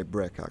scare with my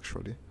brake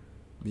actually,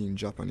 being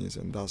Japanese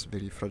and thus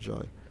very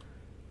fragile.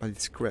 But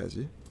it's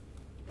crazy.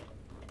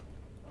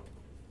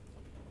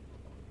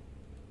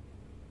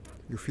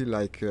 You feel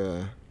like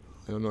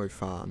don't know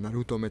if a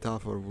Naruto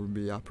metaphor would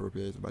be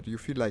appropriate, but you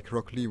feel like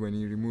Rock Lee when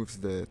he removes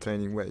the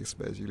training wheels,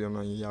 basically, on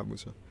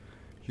Yabusa.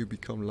 You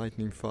become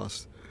lightning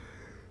fast.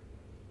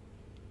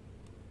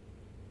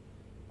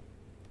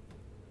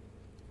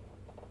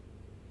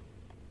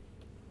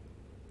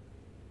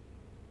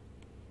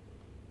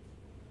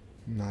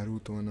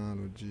 Naruto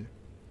analogy.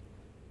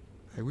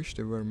 I wish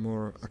they were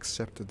more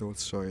accepted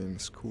also in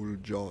school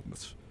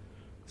jobs,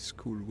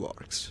 school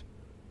works.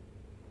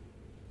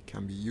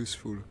 Can be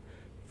useful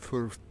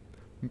for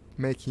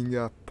making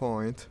a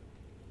point.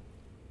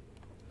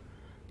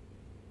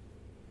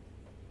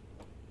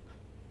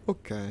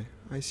 Okay,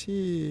 I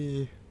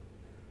see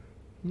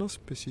no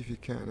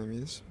specific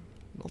enemies.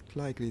 Not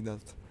likely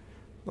that.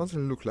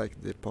 Doesn't look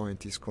like the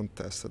point is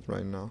contested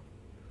right now.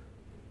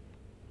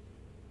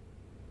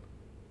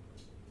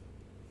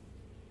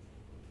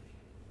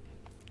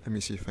 Let me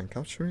see if I'm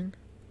capturing.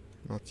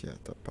 Not yet,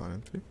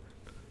 apparently.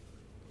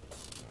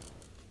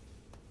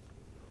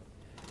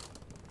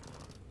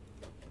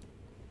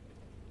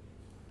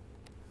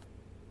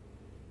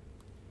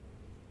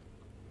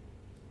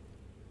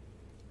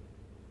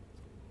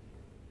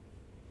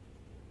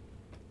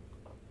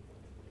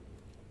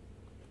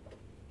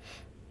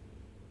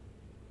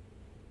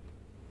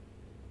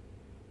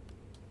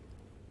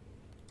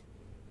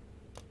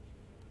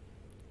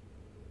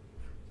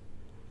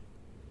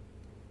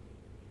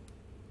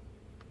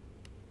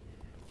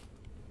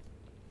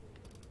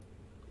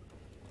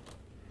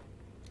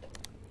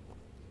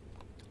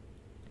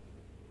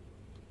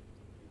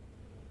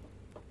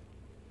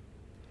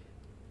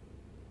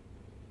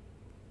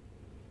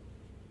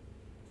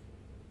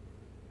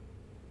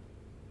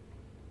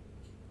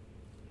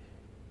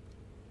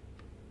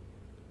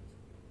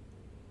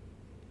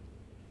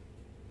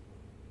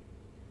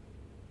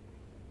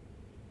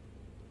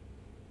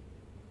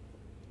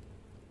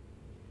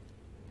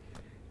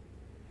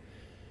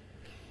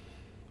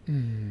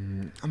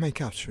 Am I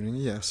capturing?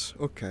 Yes.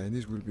 Okay,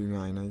 this will be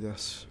mine, I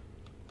guess.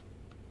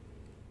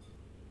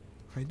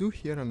 I do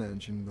hear an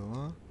engine though,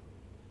 huh?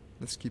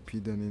 Let's keep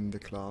hidden in the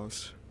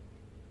clouds.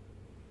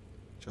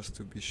 Just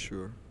to be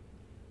sure.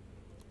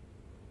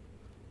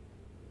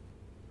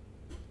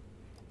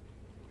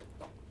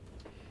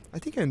 I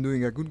think I'm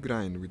doing a good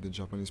grind with the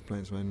Japanese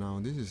planes right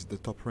now. This is the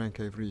top rank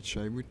I've reached.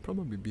 I would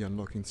probably be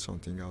unlocking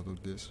something out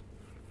of this.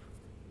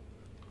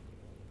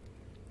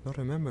 Don't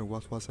remember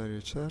what was I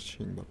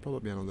researching, but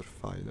probably another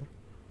fighter.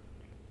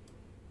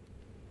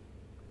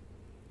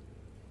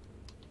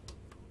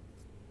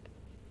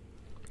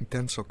 In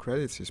terms of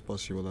credits, it's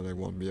possible that I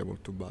won't be able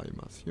to buy,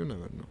 but you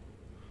never know.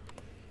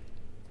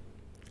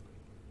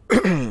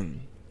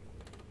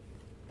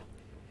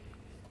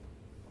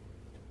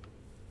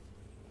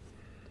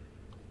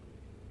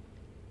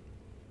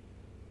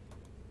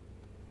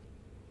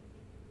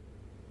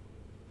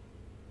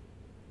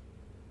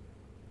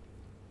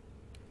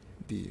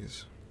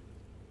 These.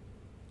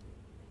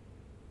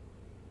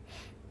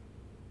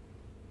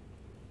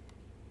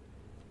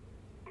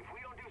 If we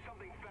don't do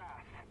something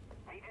fast,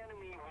 the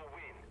enemy will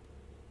win.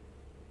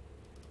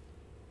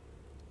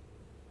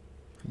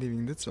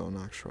 Leaving the zone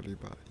actually,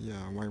 but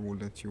yeah, why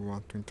wouldn't you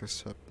want to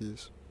intercept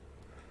these?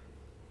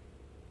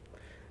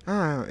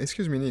 Ah,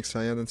 excuse me Nix,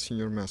 I hadn't seen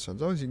your message.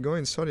 How is it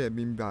going? Sorry, I've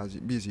been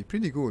busy.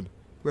 Pretty good.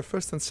 We're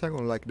first and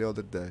second like the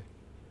other day.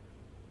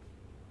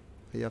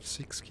 I have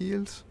 6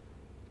 kills.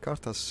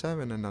 Kart has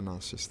 7 and an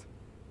assist.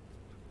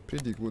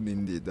 Pretty good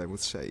indeed, I would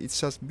say.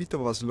 It's a bit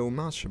of a slow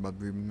match, but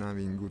we've been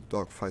having good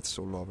dogfights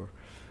all over.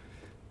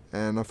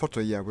 And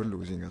unfortunately, yeah, we're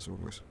losing as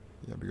always.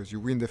 Yeah, because you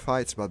win the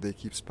fights, but they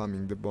keep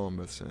spamming the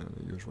bombers and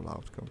the usual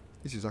outcome.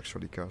 This is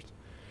actually Kart.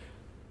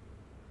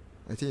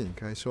 I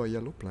think I saw a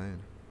yellow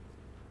plane.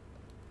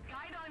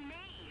 Guide on me.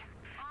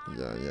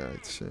 Yeah,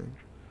 it's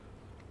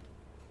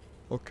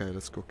okay,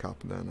 let's go cap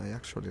then. I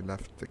actually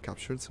left the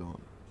captured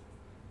zone.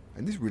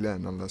 And this will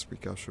end unless we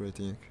capture, I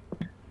think.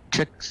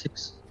 Check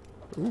 6.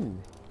 Ooh.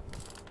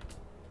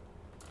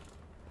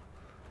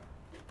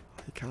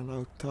 I can't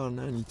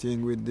outturn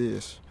anything with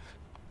this.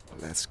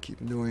 Let's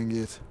keep doing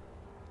it.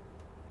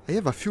 I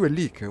have a fuel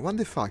leak. What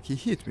the fuck? He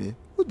hit me?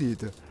 Who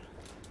did?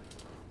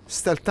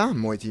 Stealth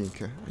ammo, I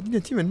think. I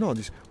didn't even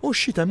notice. Oh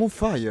shit, I'm on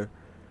fire.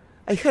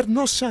 I heard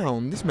no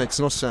sound. This makes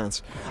no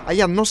sense. I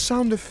had no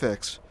sound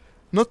effects.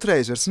 No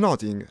tracers,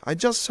 nothing. I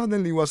just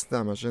suddenly was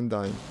damaged and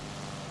dying.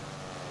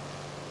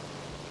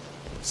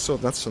 So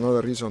that's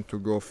another reason to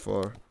go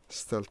for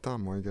stealth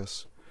ammo, I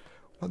guess.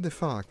 What the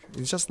fuck?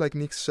 It's just like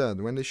Nick said,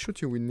 when they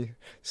shoot you with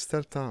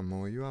stealth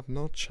ammo, you have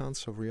no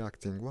chance of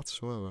reacting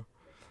whatsoever.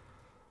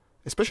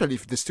 Especially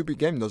if the stupid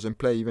game doesn't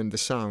play even the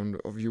sound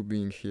of you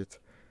being hit.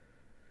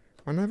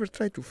 I never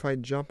try to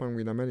fight Japan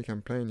with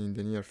American plane in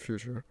the near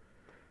future.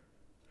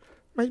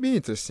 Might be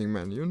interesting,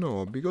 man, you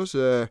know, because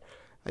I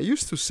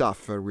used to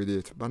suffer with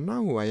it, but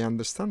now I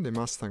understand the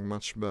Mustang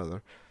much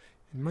better.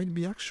 It might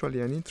be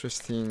actually an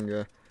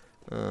interesting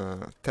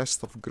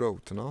test of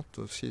growth, no?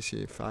 To see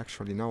if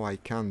actually now I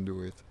can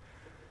do it.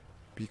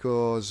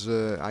 Because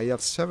I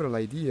have several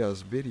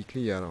ideas very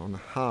clear on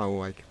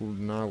how I could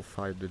now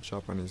fight the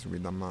Japanese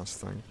with a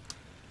Mustang.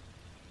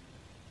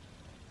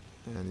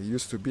 And it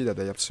used to be that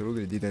I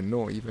absolutely didn't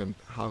know even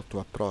how to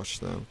approach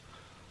them.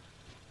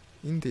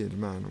 Indeed,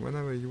 man,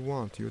 whenever you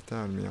want, you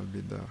tell me, I'll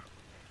be there.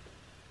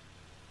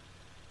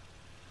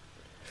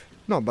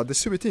 No, but the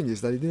stupid thing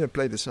is that it didn't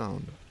play the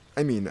sound.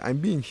 I mean, I'm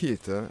being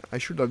hit, I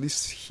should at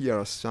least hear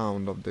a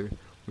sound of the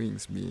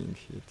wings being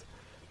hit.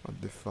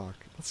 What the fuck?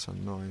 That's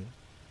annoying.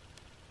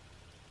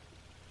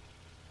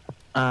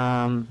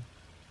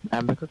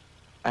 Abacus,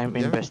 I'm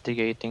Yeah?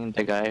 investigating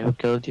the guy who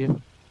killed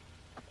you.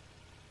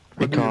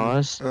 What do you mean?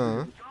 Because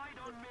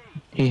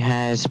he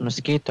has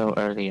mosquito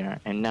earlier,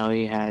 and now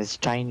he has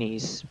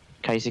Chinese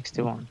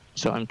Kai-61.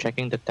 So I'm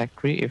checking the tech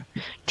tree if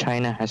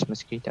China has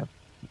mosquito.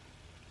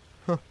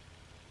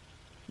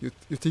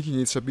 You're thinking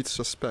it's a bit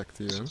suspect,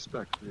 yeah?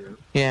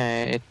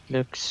 Yeah, it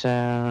looks.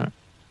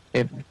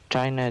 If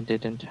China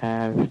didn't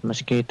have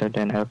mosquito,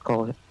 then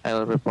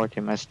I'll report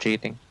him as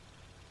cheating.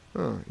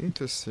 Oh,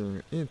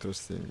 interesting,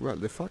 interesting. Well,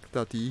 the fact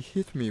that he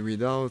hit me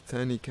without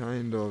any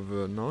kind of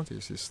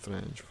notice is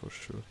strange, for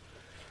sure.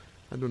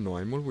 I don't know,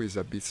 I'm always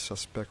a bit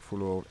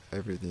suspectful of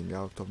everything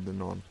out of the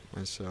norm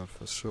myself,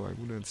 so I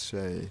wouldn't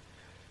say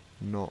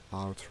no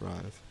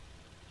outright.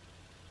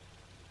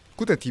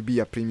 Couldn't he be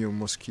a premium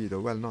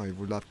mosquito? Well, no, it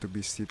would have to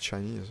be still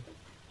Chinese.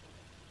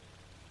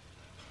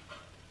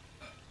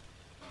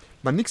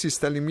 But Nix is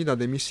telling me that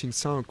the missing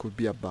sound could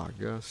be a bug,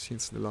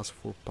 since the last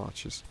 4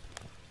 patches.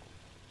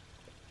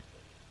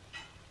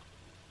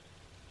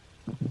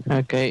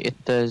 Okay,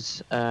 it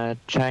does.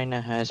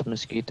 China has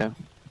mosquito.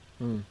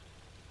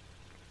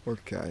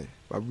 Okay,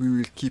 but we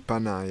will keep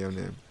an eye on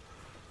him.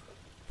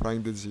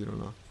 Find the zero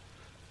now.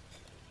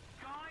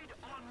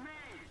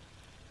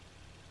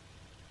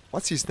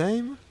 What's his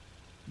name?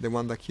 The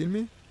one that killed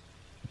me?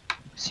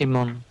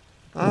 Simon.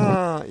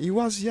 Ah, he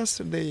was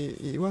yesterday.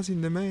 He was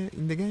in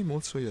the game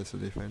also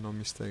yesterday, if I'm not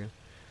mistaken.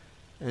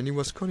 And he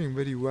was scoring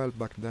very well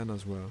back then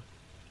as well.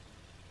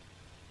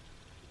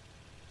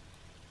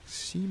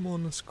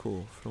 Simon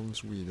Sko from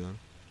Sweden.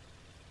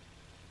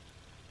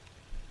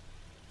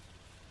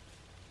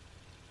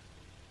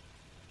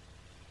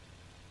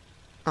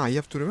 Ah, you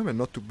have to remember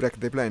not to break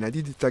the plane. I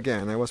did it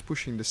again. I was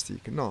pushing the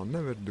stick. No,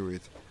 never do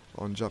it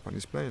on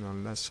Japanese plane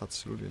unless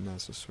absolutely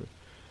necessary.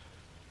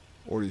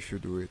 Or if you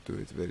do it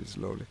very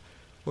slowly.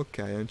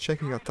 Okay, I'm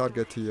checking a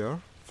target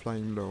here,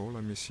 flying low.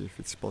 Let me see if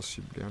it's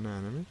possibly an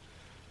enemy.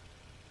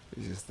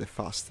 This is the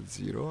fast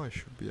zero. I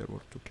should be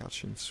able to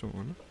catch him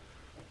soon.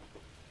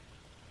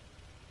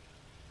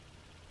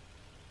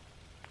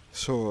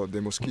 So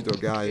the mosquito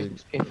guy.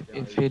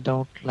 If you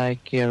don't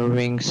like your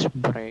wings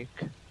break,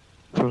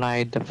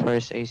 fly the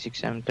first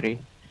A6M3.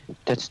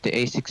 That's the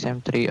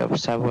A6M3 of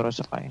Saburo's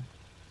line.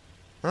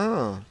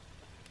 Ah,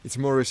 it's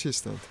more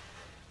resistant.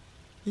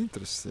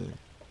 Interesting.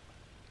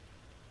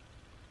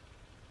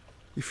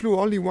 He flew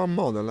only one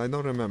model, I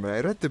don't remember.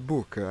 I read the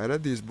book, I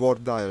read his war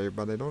diary,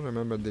 but I don't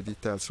remember the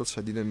details.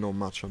 Also, I didn't know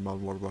much about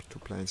World War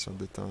II planes at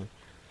the time.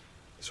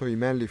 So he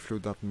mainly flew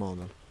that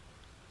model.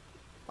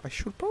 I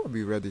should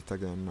probably read it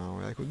again now.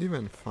 I could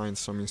even find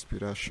some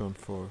inspiration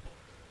for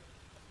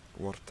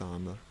War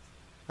Thunder.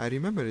 I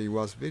remember he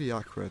was very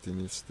accurate in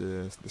its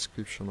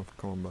description of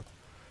combat.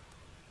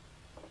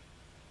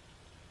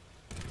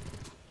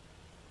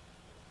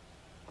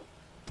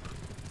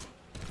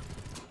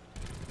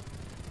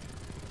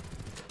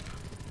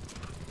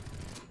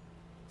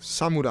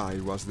 Samurai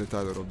was the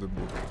title of the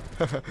book.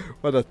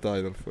 What a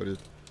title for it.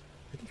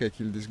 I think I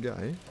killed this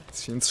guy. It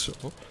seems so.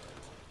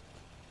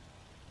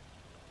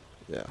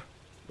 Yeah,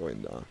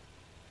 going down.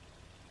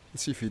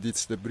 Let's see if he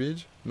hits the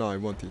bridge. No, I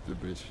won't hit the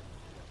bridge.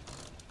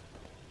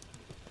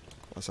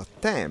 It was a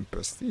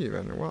tempest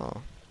even,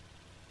 wow.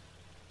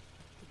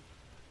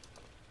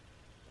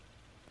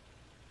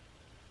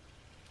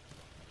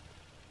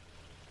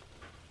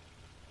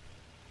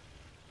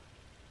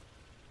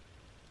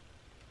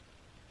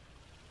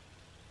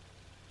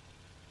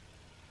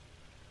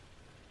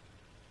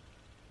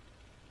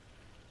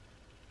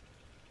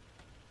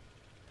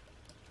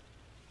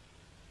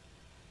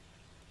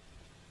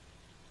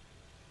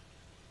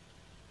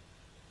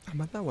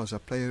 But that was a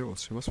player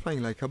also. He was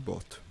flying like a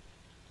bot.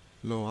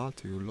 Low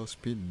altitude, low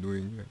speed,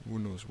 doing who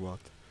knows what.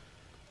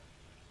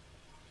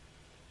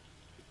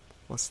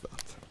 What's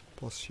that?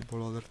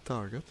 Possible other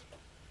target?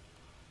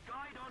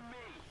 Guide on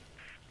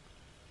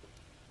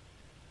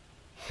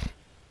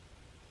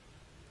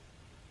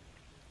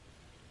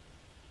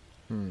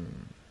me.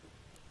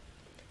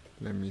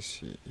 Let me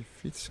see.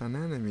 If it's an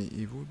enemy,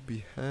 he would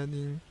be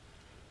heading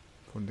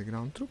for the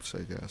ground troops,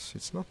 I guess.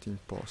 It's not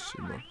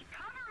impossible.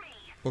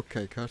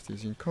 Okay, Kart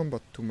is in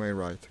combat to my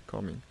right.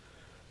 Coming.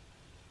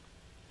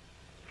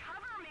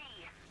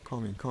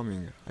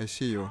 Coming. I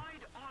see you.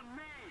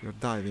 You're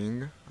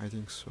diving? I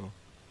think so.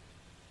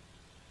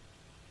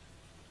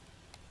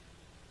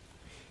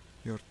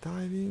 You're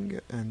diving,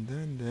 and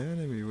then the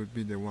enemy would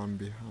be the one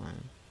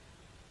behind.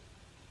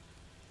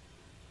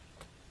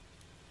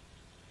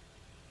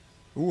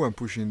 Ooh, I'm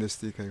pushing the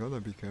stick. I gotta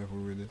be careful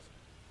with it.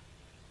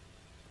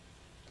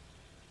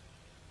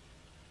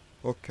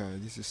 Okay,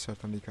 this is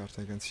certainly card.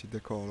 I can see the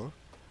color.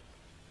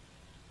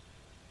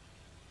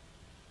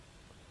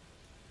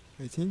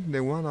 I think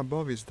the one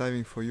above is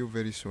diving for you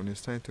very soon.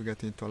 He's trying to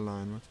get into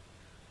alignment.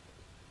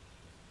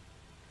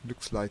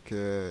 Looks like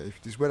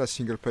if this were a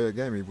single player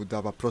game, he would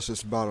have a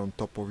process bar on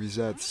top of his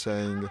head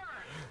saying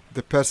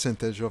the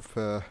percentage of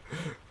the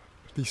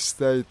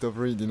state of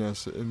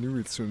readiness, and you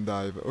will soon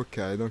dive.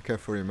 Okay, I don't care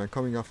for him. I'm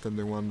coming after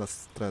the one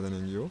that's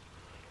threatening you.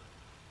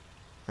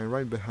 I'm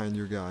right behind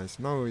you guys.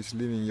 Now he's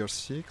leaving your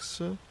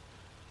 6.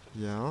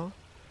 Yeah.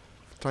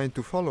 Trying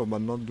to follow, but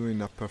not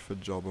doing a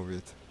perfect job of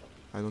it.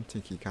 I don't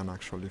think he can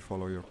actually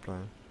follow your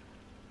plan.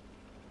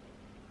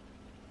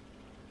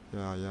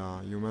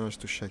 Yeah, you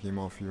managed to shake him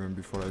off even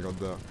before I got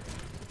there.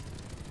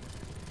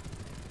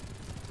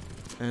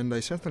 And I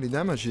certainly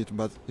damaged it,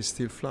 but it's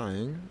still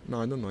flying.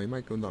 No, I don't know, it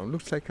might go down.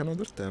 Looks like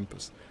another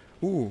Tempest.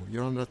 Ooh,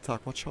 you're under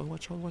attack. Watch out,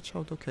 watch out, watch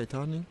out. Okay,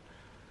 turning.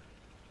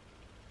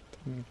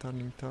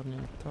 Turning.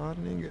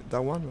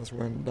 That one has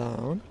went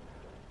down.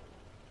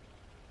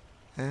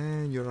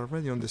 And you're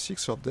already on the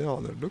 6 of the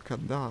other. Look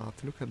at that,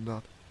 look at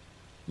that.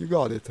 You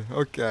got it.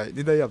 Okay,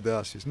 did I have the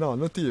assist? No,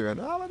 not even.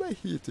 Ah, but I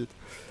hit it.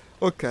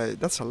 Okay,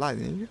 that's a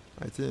lightning,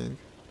 I think.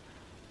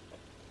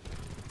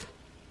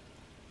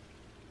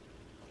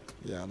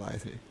 Yeah,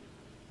 lightning.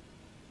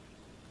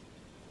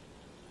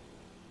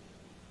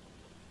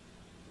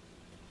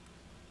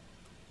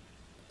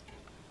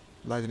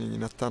 Lightning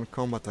in a turn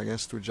combat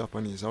against 2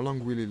 Japanese. How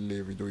long will it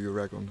live, do you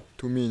reckon?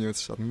 2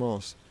 minutes at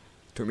most.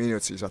 2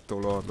 minutes is a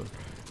tall order.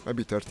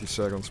 Maybe 30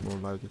 seconds, more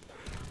like it.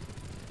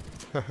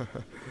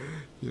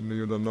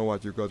 You don't know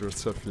what you got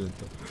yourself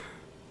into.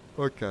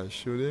 Okay,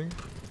 shooting.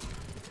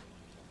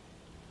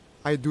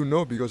 I do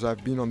know because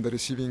I've been on the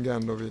receiving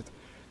end of it.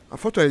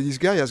 Unfortunately, this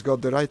guy has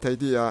got the right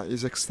idea.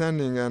 He's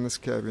extending and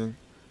escaping.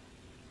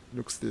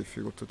 Looks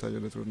difficult to tell you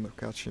the truth, to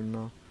catch him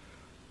now.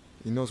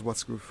 He knows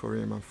what's good for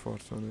him,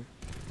 unfortunately.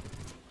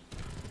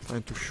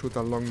 Trying to shoot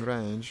at long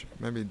range.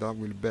 Maybe that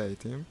will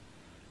bait him.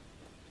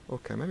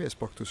 Okay, maybe I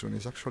spoke too soon.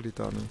 He's actually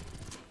turning.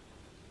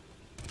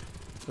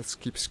 Let's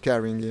keep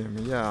scaring him.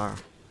 Yeah,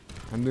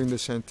 I'm doing the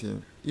same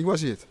thing. It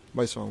was hit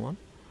by someone.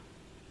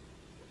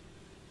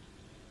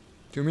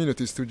 2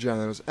 minutes is too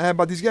generous.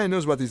 But this guy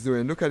knows what he's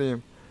doing. Look at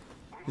him.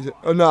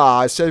 Oh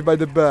no, saved by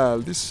the bell.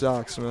 This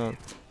sucks, man.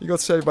 He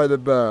got saved by the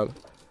bell.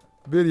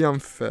 Very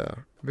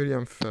unfair. Very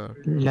unfair.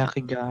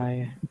 Lucky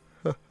guy.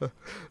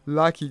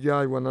 Lucky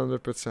guy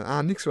 100%.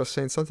 Ah, Nix was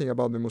saying something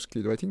about the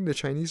mosquito. I think the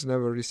Chinese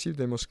never received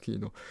the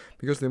mosquito.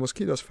 Because the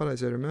mosquito, as far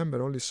as I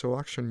remember, only saw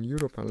action in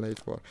Europe and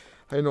late war.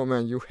 I know,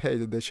 man, you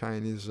hate the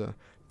Chinese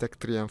Tech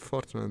 3.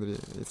 Unfortunately,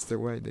 it's the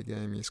way the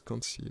game is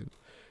conceived.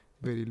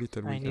 Very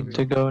little we I can need do.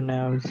 to go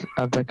now,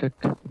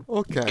 Abakuk.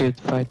 Okay. Good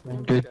fight,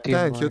 man. Good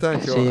teamwork.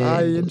 Thank you. See you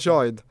I in the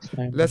enjoyed.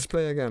 time. Let's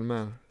play again,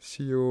 man.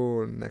 See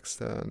you next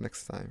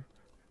time.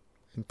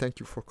 And thank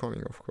you for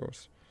coming, of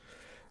course.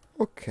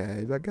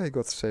 Okay, that guy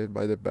got saved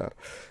by the bell.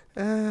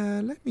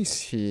 Let me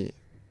see.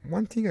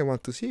 One thing I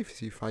want to see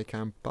is if I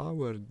can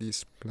power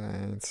this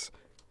plane's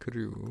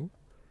crew.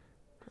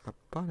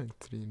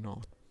 Apparently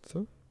not.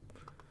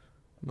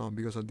 No,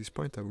 because at this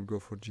point I will go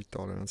for G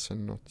tolerance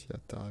and not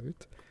yet have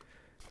it.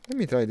 Let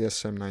me try the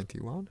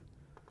SM91.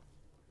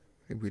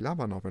 We'll have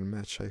an open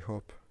match, I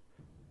hope.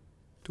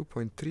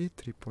 2.3,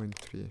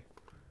 3.3.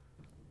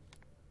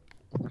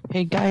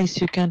 Hey guys,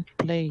 you can't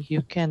play.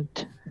 You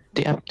can't.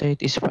 The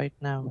update is right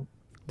now.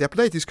 The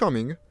update is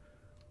coming?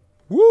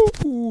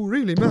 Woo!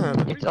 Really,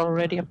 man? It's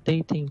already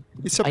updating.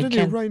 It's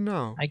updating right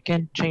now. I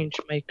can't change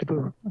my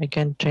crew.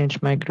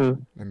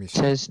 Let me It see.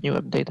 says new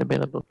update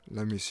available.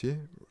 Let me see.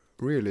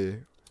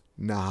 Really?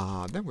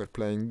 Nah, then we're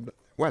playing...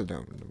 Well,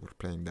 then we're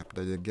playing the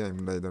updated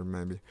game later,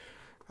 maybe.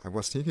 I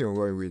was thinking of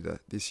going with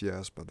this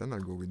year's, but then I'll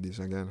go with this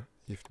again,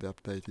 if the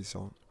update is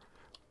on.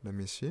 Let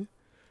me see.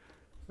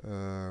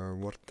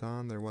 War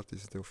Thunder, what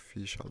is the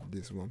official,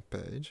 this one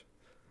page?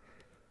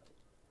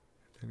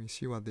 Let me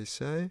see what they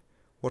say.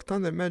 War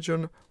Thunder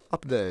Major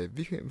update.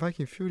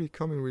 Viking Fury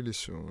coming really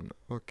soon.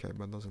 Okay,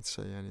 but doesn't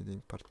say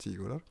anything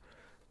particular.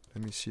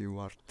 Let me see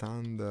War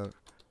Thunder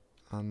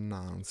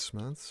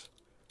announcements.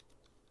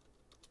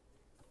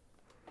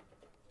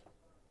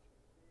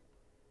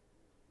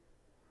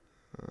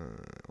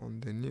 On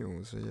the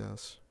news,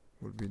 yes,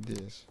 would be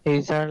this. Hey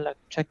Zarlak,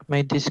 check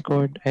my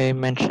Discord. I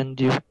mentioned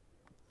you.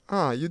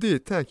 Ah, you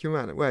did. Thank you,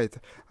 man. Wait,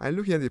 I'm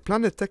looking at the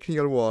Planet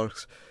Technical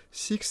Works,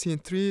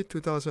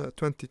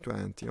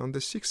 16/3/2020, on the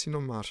 16th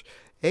of March,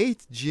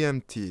 8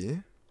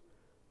 GMT.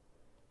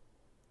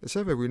 The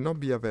server will not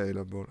be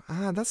available.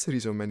 Ah, that's the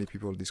reason many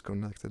people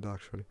disconnected,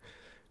 actually.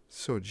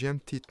 So,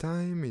 GMT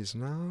time is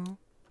now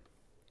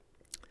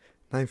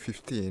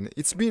 9:15.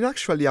 It's been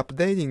actually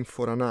updating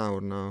for an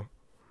hour now.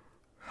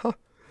 Huh.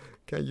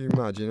 Can you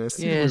imagine?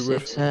 Yes,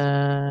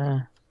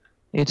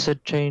 it's a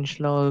change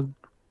log.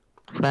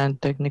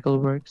 Planned technical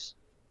works.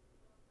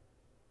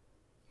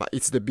 But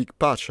it's the big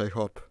patch, I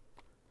hope.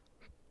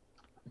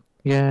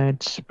 Yeah,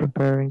 it's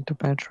preparing to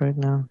patch right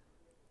now.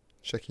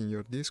 Checking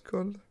your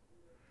Discord.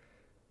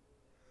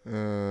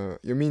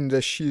 You mean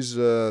the She's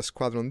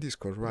Squadron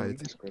Discord,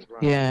 right?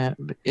 Yeah,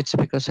 it's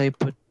because I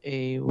put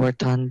a War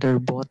Thunder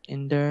bot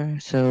in there,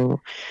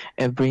 so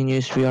every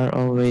news we are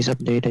always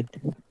updated.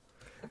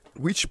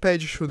 Which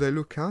page should I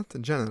look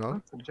at?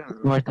 General?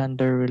 War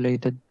Thunder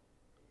related.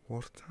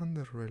 War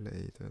Thunder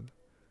related.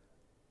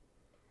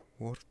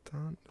 War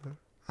Thunder.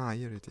 Ah,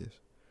 here it is.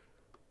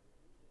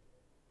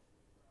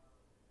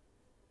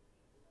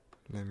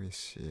 Let me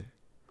see.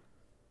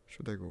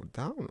 Should I go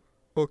down?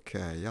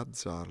 Okay, at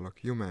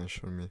Zarlok, you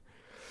mentioned me.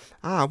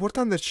 Ah, War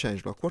Thunder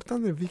changelog. War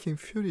Thunder Viking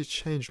Fury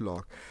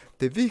changelog.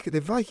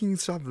 The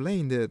Vikings have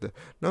landed.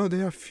 Now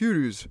they are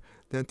furious.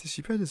 The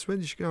anticipated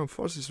Swedish ground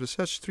forces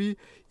research 3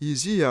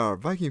 is here.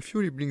 Viking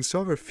Fury brings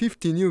over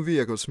 50 new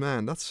vehicles,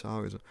 man. That's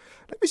how it is.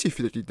 Let me see if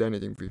they did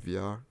anything with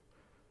VR.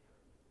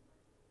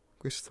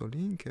 Questo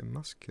link è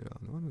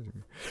mascherato.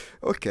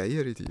 Ok,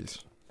 here it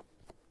is.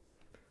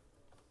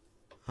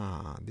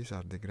 Ah, these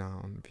are the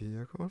ground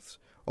vehicles.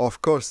 Oh,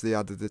 of course they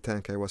added the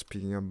tank I was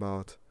speaking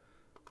about.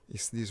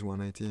 It's this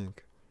one, I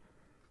think.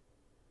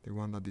 The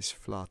one that is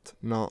flat.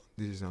 No,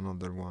 this is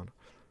another one.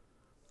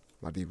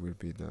 But it will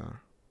be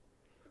there.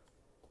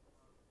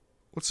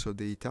 Also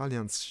the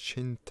Italians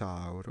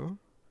Centauro.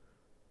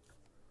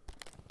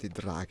 The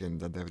dragon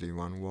that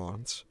everyone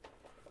wants.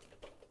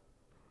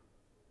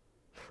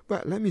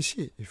 Well, let me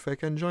see. If I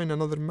can join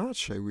another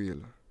match, I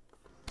will.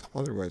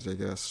 Otherwise, I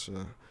guess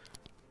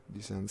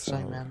this ends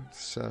our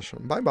session.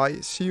 Bye bye.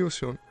 See you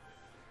soon.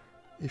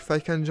 If I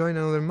can join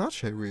another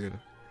match, I will.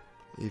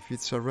 If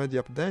it's already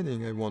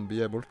updating, I won't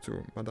be able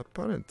to. But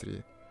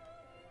apparently...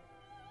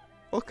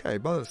 Okay,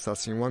 battle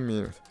starts in 1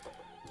 minute.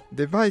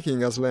 The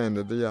Viking has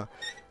landed, yeah.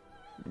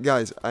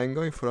 Guys, I'm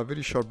going for a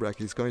very short break.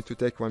 It's going to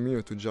take 1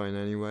 minute to join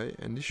anyway.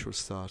 And this should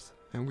start.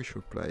 And we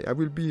should play. I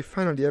will be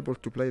finally able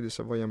to play the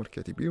Savoia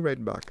Marchetti. Be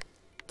right back.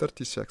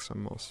 30 seconds at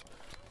most.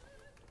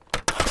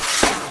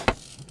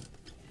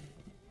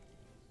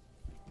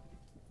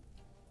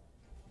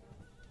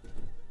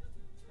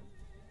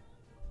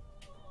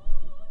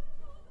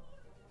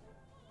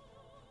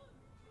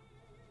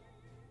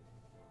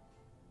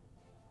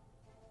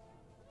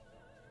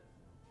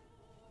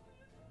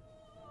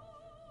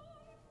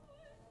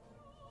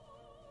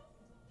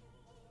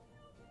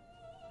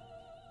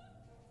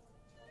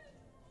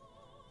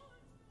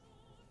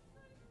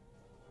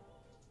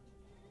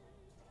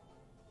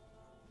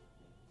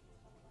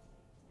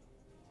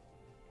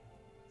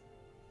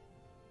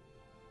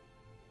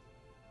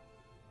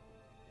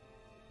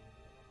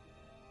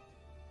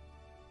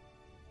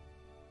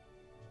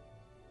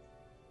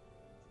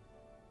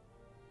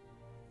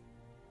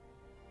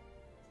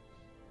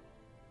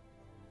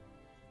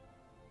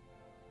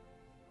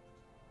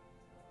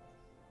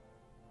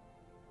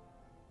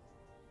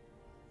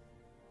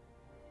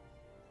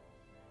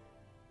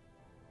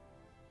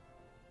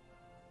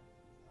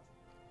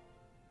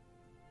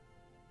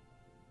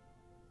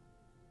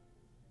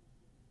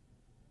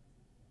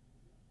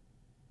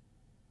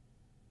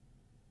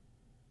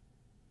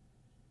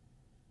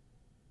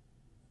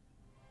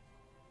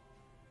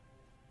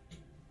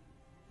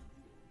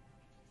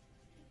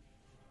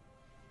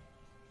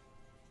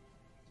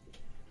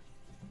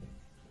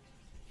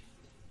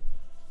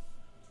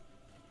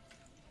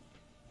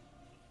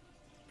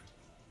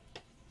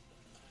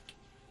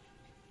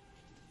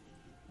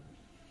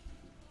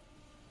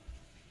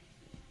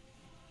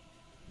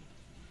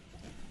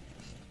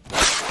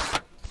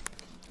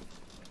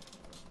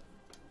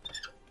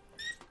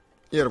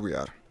 Here we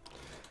are.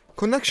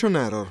 Connection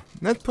error.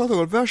 Net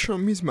protocol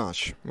version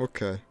mismatch.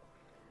 Okay.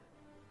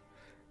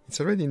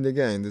 It's already in the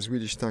game, the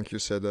Swedish tank you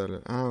said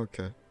earlier. Ah,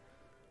 okay.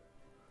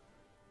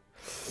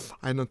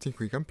 I don't think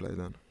we can play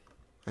then.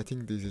 I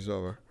think this is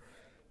over.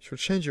 Should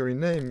change your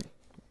name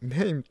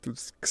to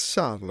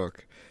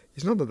Xarlock.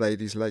 It's not that I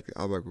dislike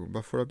Abagu,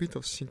 but for a bit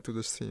of sync to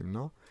the stream,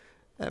 no?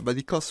 But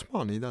it costs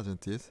money,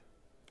 doesn't it?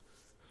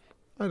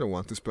 I don't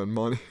want to spend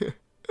money.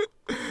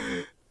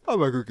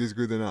 Abagu is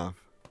good enough.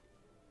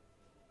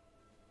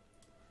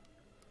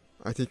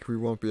 I think we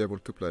won't be able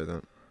to play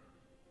then.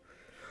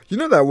 You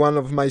know that one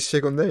of my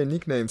secondary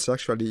nicknames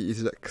actually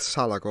is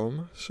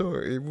Xalacom, so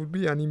it would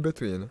be an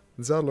in-between.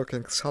 Zarlock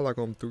and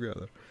Xalacom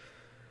together.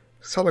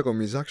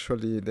 Xalacom is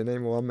actually the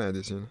name of a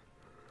medicine.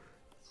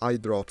 Eye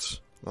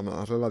drops. A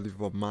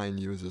relative of mine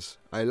uses.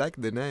 I like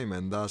the name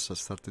and thus I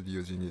started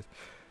using it.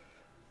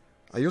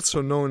 I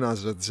also known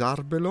as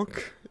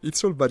Zarbelok.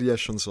 It's all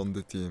variations on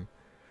the team.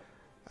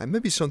 And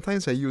maybe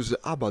sometimes I use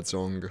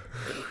Abazong.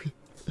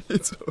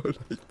 It's all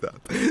like that.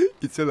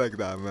 It's all like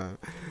that, man.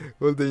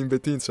 All the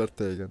in-betweens are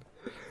taken.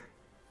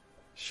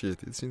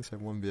 Shit, it seems I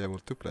won't be able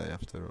to play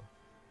after all.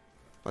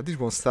 But this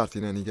won't start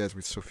in any case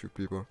with so few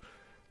people.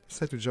 Let's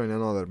try to join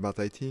another, but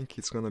I think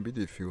it's gonna be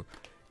difficult.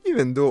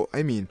 Even though,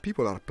 I mean,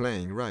 people are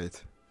playing,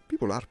 right?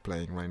 People are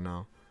playing right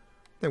now.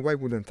 Then why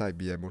wouldn't I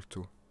be able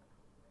to?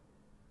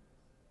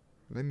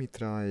 Let me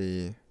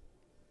try...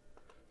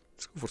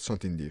 Let's go for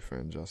something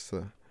different, just...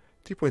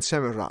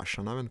 3.7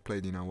 Russian, I haven't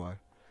played in a while.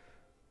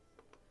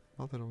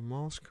 Battle of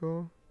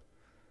Moscow.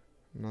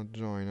 Not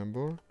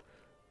joinable.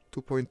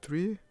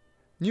 2.3.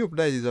 New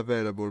update is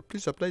available.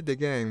 Please apply the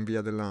game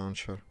via the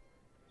launcher.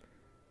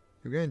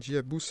 You gain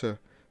GF booster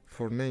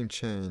for name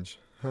change.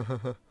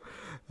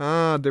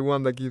 Ah, the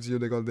one that gives you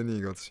the golden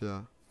eagles,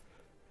 yeah.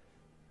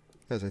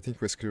 Yes, I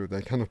think we're screwed. I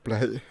cannot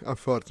play.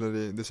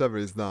 Unfortunately, the server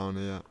is down.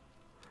 Yeah,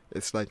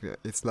 it's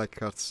like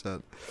Kurt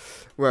said.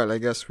 Well, I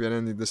guess we are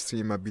ending the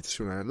stream a bit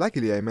sooner.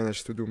 Luckily, I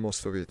managed to do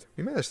most of it.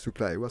 We managed to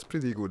play. It was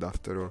pretty good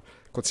after all,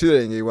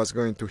 considering it was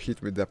going to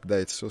hit with the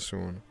update so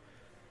soon.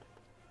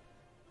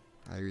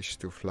 I wish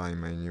to fly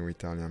my new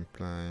Italian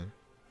plane.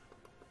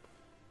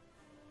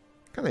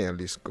 Can I at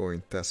least go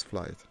in test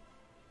flight?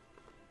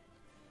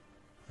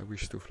 I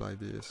wish to fly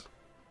this.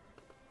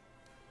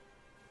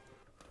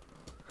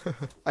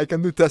 I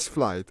can do test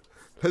flight.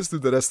 Let's do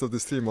the rest of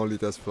the stream only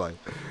test flight.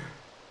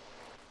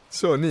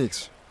 So,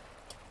 Nix,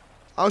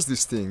 how's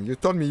this thing? You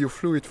told me you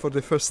flew it for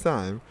the first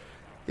time.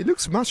 It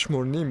looks much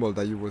more nimble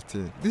than you would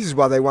think. This is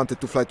what I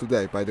wanted to fly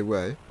today, by the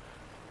way.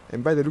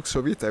 And by the looks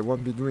of it, I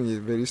won't be doing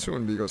it very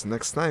soon, because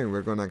next time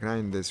we're gonna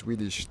grind the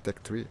Swedish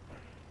Tech 3.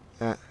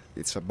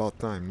 It's about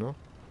time, no?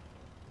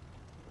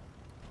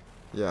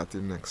 Yeah,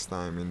 till next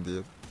time,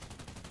 indeed.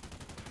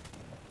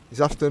 This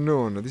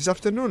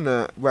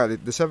afternoon, well,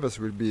 the servers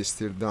will be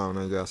still down,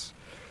 I guess.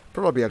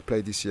 Probably I'll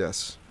play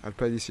DCS.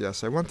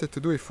 I wanted to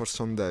do it for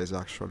some days,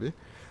 actually.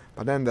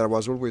 But then there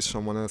was always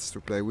someone else to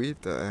play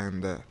with,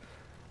 and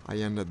I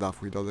ended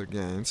up with other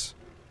games.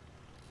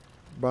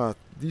 But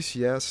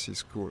DCS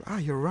is cool. Ah,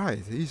 you're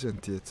right,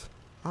 isn't it?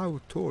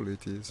 How tall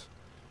it is.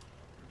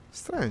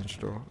 Strange,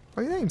 though.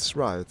 My name's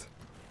right.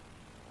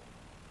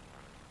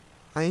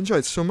 I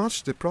enjoyed so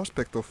much the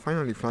prospect of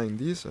finally flying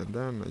this, and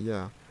then,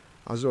 yeah.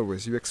 As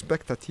always, you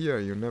expect that here,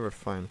 you never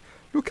find.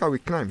 Look how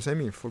it climbs, I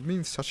mean, for me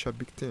it's such a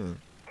big thing.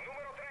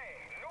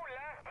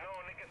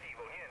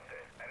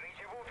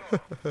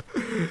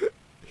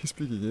 He's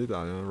speaking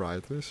Italian,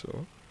 rightly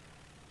so.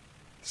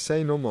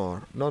 Say no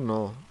more.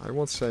 No, I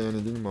won't say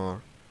anything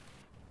more.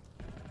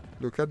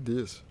 Look at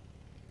this.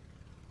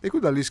 They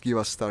could at least give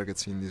us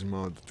targets in this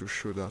mode to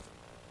shoot at.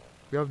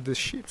 We have the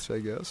ships, I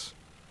guess.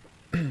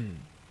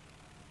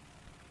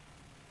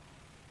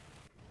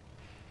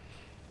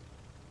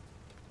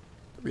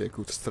 Maybe I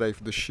could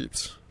strafe the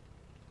ships.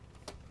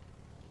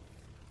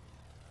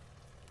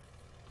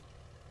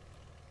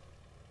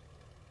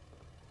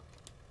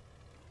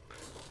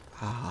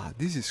 Ah,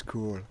 this is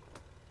cool.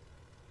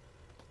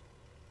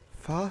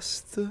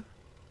 Fast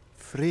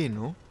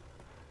freno.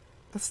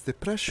 That's the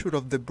pressure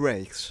of the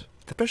brakes.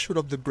 The pressure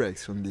of the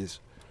brakes on this.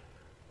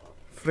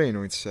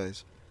 Freno, it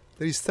says.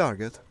 There is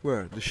target.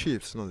 Where? The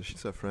ships. No, the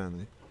ships are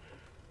friendly.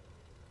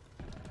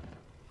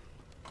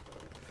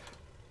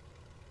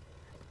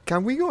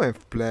 Can we go and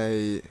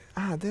play...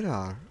 Ah, there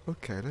are.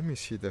 Okay, let me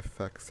see the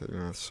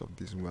effectiveness of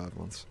these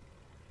weapons.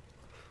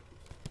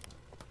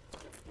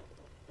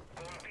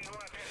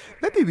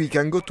 Maybe we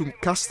can go to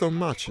custom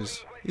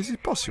matches. Is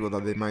it possible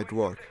that they might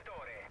work?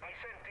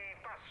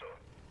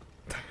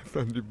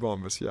 Friendly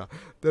bombers, yeah.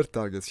 They're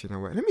targets in a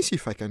way. Let me see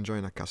if I can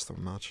join a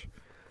custom match.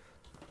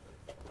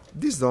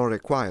 This don't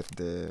require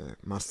the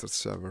master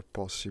server,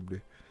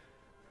 possibly.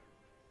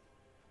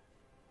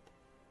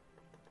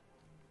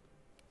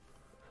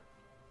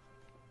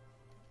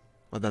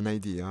 What an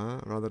idea, huh?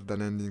 Rather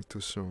than ending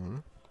too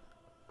soon.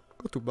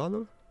 Go to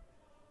battle?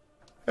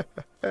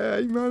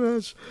 Hey,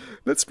 manage!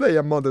 Let's play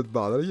a modded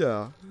battle,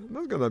 yeah.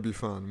 That's gonna be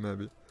fun,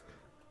 maybe.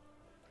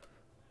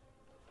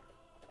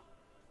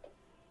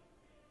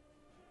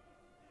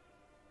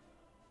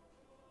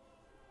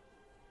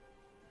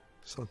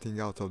 Something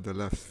out of the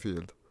left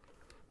field.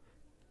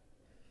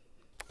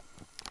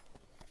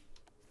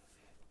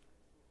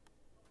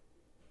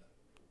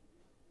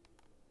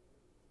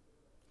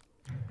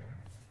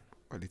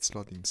 Well, it's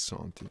loading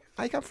something.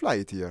 I can fly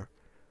it here.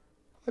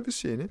 Have you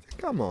seen it?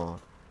 Come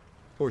on.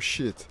 Oh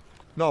shit.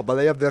 No, but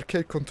I have the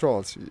arcade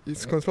controls.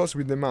 It's controls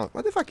with the mouse.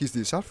 What the fuck is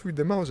this? Half with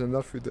the mouse and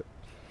half with the...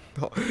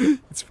 No,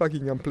 it's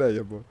fucking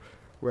unplayable.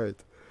 Wait.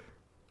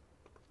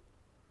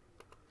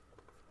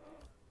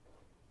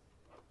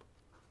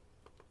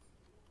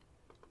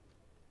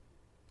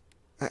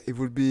 It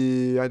would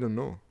be... I don't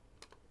know.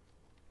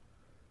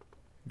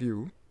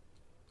 View.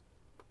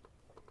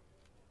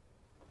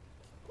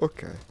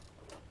 Okay.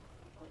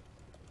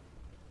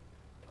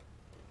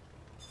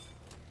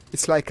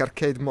 It's like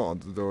arcade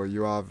mode, though.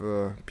 You have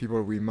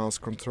people with mouse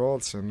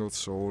controls and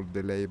also all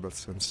the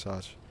labels and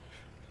such.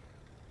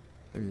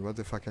 I mean, what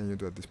the fuck can you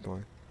do at this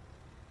point?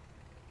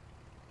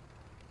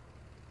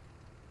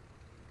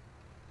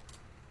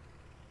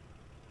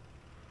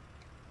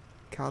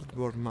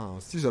 Cardboard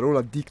mouse. These are all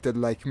addicted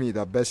like me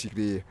that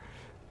basically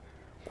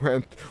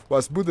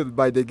was booted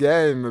by the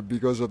game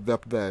because of the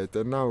update.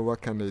 And now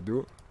what can they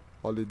do?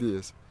 Only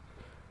this.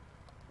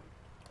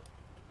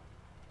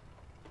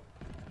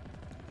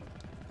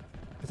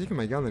 I think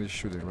my gunner is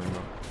shooting right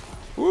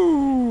now.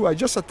 Ooh, I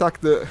just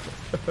attacked the...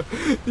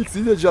 It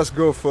didn't just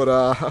go for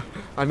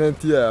an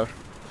anti-air.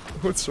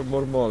 What's some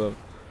more model?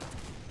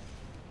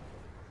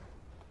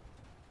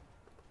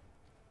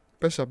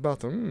 Press a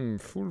button.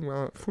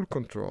 Full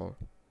control.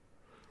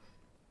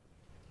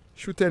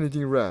 Shoot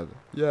anything red.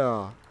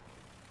 Yeah.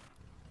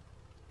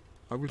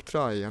 I will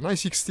try. An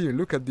I-16,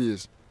 look at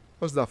this.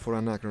 What's that for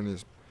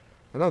anachronism?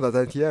 I know that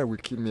anti-air will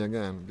kill me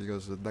again,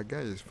 because that guy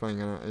is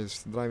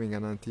driving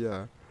an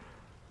anti-air.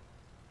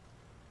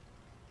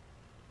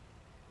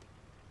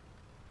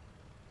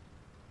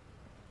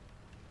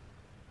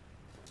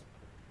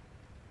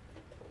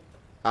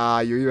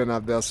 Ah, you even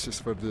have the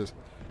assist for this.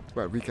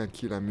 Well, we can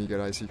kill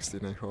Amiga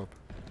I-16, I hope.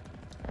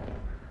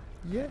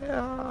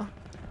 Yeah!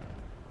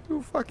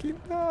 You fucking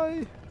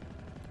die!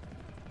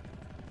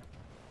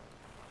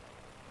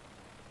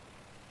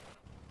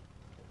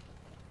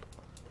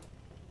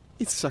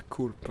 It's a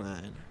cool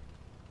plane.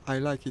 I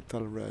like it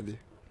already.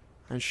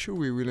 I'm sure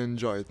we will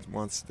enjoy it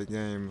once the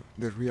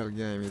real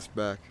game is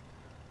back.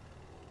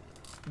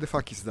 The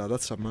fuck is that?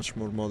 That's a much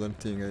more modern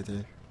thing, I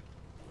think.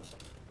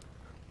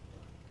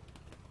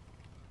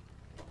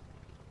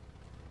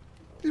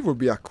 It would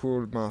be a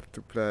cool map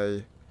to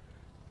play.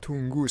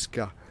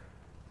 Tunguska.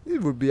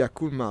 It would be a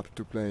cool map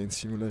to play in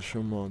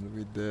simulation mode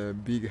with the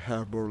big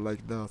harbor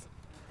like that.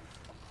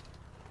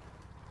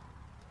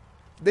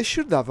 They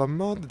should have a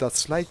mod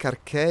that's like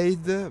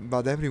arcade,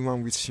 but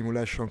everyone with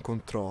simulation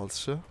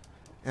controls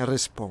and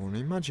respawn.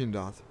 Imagine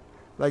that.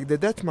 Like the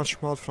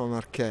deathmatch mod from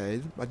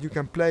arcade, but you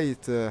can play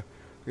it with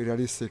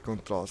realistic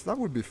controls. That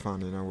would be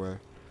fun in a way.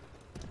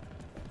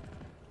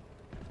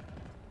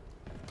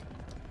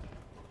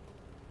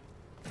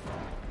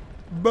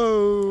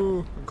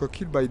 Boo! Got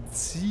killed by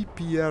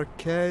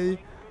ZPRK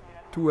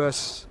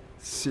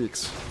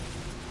 2S6.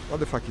 What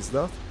the fuck is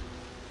that?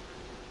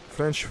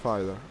 French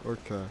fighter,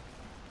 okay.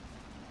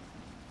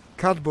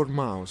 Cardboard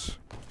mouse.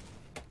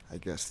 I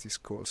guess this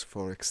calls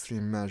for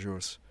extreme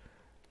measures.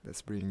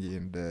 Let's bring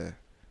in the...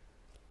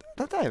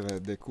 Don't I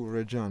have the cool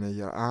Reggiane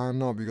here? Ah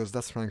no, because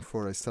that's rank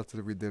 4. I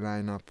started with the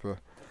lineup,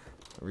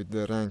 with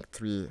the rank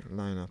 3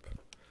 lineup.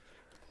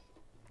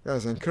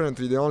 Guys, I'm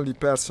currently the only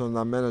person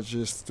that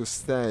manages to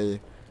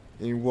stay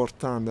in War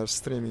Thunder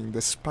streaming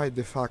despite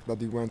the fact that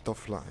he went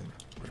offline.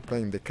 We're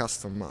playing the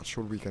custom match,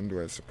 all we can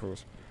do, I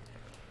suppose.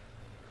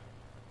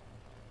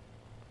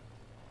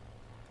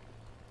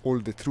 All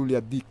the truly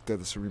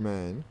addicted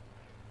remain,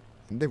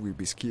 and they will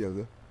be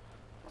skilled.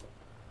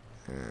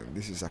 And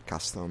this is a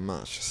custom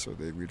match, so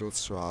they will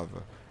also have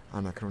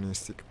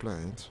anachronistic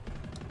planes.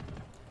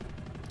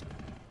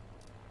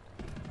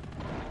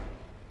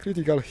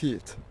 Critical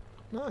hit.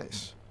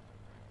 Nice.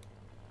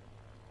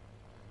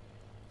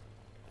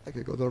 Like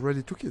I got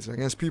already 2 kills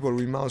against people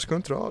with mouse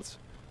controls.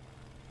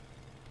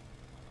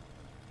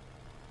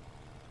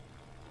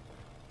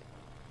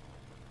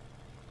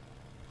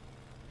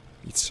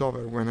 It's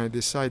over when I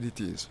decide it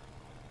is.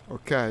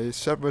 Okay,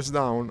 servers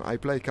down, I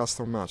play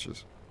custom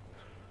matches.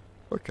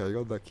 Okay, I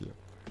got that kill.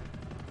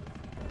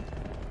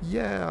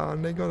 Yeah,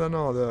 and I got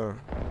another.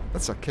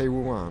 That's a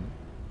KW1.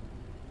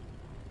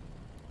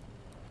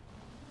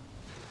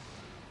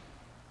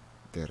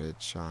 The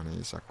Reggiane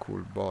is a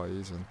cool boy,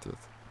 isn't it?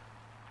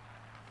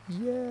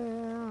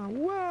 Yeah,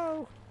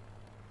 wow!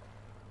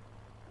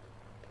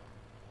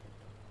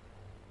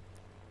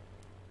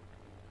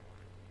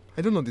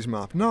 I don't know this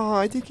map. No,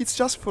 I think it's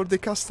just for the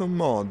custom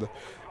mod.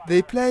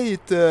 They play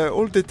it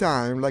all the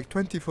time, like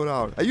 24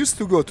 hours. I used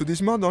to go to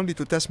this mod only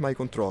to test my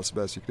controls,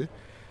 basically.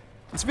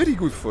 It's very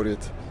good for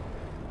it.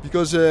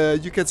 Because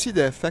you can see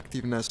the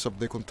effectiveness of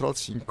the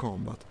controls in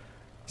combat.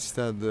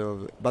 Instead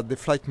of... But the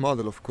flight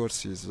model, of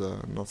course, is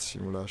not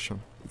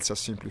simulation. It's a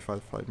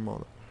simplified flight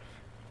model.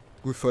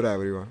 Good for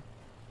everyone.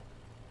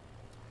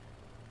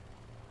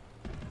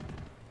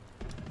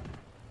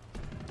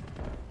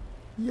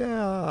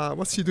 Yeah,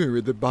 what's he doing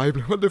with the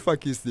Bible? What the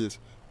fuck is this?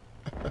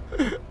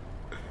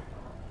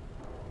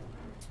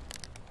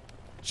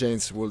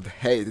 James would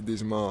hate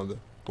this mod.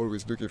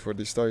 Always looking for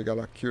the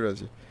historical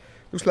accuracy.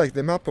 Looks like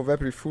the map of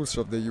April Fools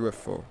of the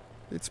UFO.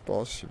 It's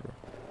possible.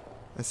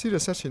 I'm still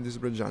researching this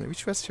Reggiane.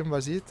 Which version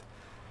was it?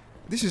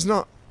 This is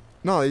not...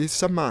 No, it's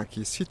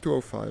Samaki,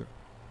 C205.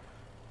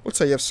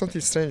 Also, I have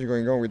something strange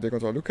going on with the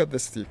control. Look at the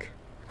stick.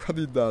 What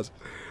it does.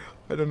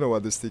 I don't know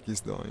what the stick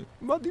is doing.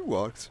 But it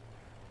works.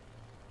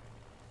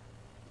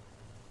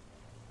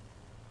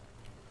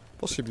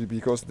 Possibly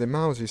because the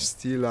mouse is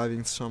still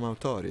having some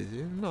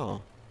authority.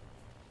 No.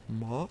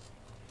 Ma?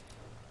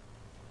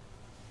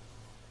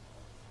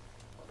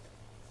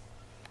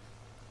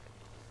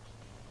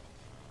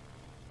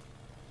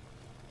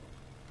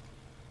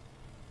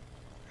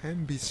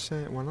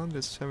 MB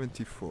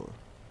 174.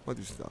 What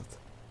is that?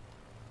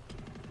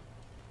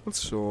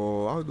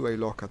 Also, how do I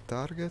lock a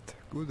target?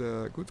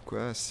 Good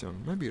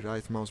question. Maybe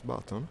right mouse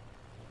button?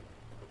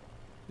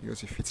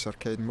 Because if it's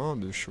arcade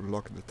mode, you should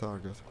lock the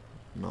target.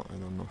 No, I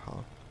don't know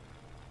how.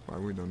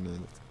 Well, we don't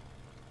need it.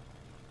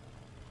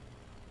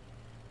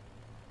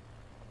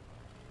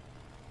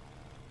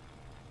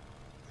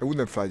 I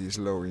wouldn't fly this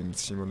low in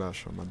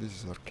simulation, but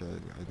this is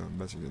arcade. I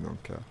basically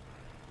don't care.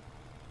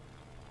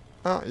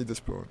 Ah, it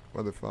spawned.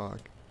 What the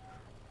fuck?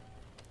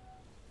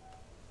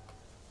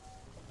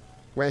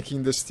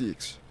 Wanking the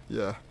sticks.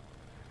 Yeah.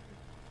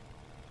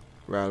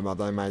 Well, but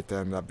I might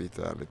end a bit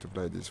early to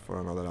play this for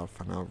another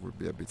half an hour. Would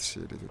be a bit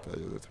silly to tell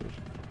you the truth.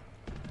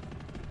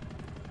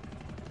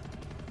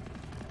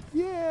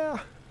 Yeah!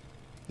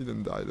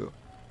 Didn't die though.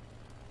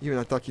 Even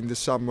attacking the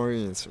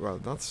submarines. Well,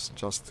 that's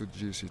just too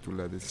juicy to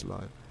let it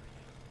slide.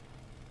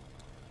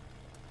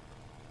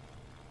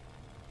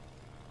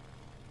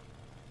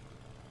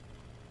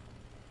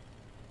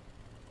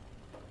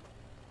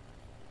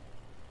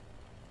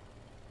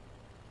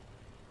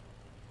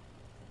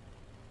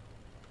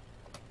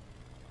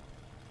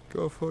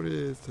 Go for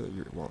it.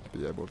 You won't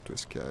be able to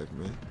escape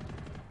me.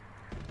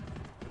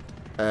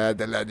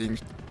 The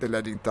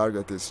leading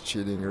target is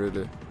cheating,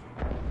 really.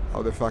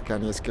 How the fuck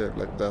can he escape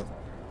like that?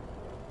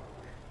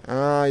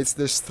 Ah, it's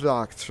the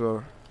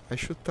structure. I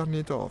should turn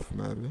it off,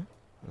 maybe.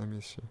 Let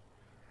me see.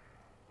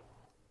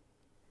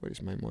 Where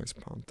is my moist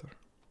pointer?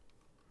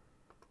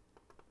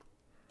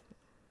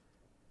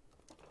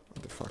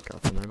 What the fuck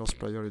happened? I lost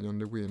priority on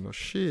the window.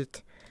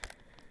 Shit!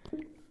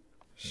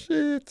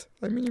 Shit!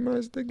 I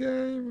minimized the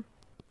game.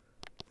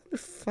 What the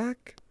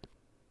fuck?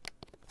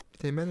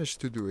 Did I manage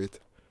to do it?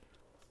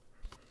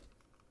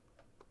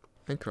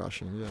 I'm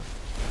crashing, yeah.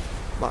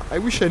 But I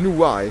wish I knew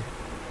why.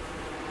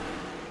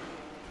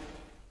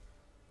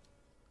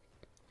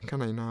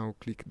 Can I now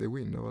click the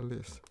window at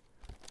least?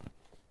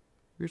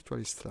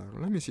 Virtually struggle.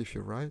 Let me see if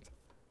you're right.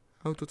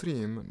 Auto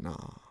trim? No.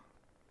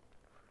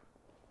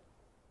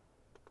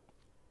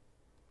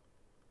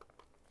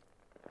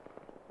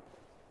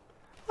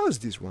 How's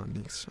this one,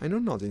 Nix? I know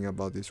nothing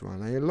about this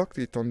one. I unlocked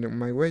it on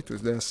my way to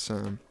this.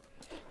 I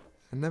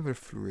never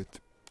flew it.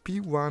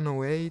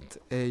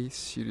 P108A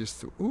Series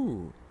 2.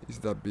 Ooh, is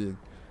that big?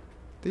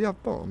 They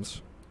have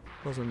bombs.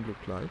 Doesn't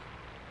look like.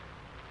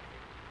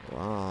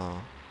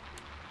 Wow.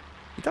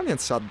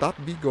 Italians had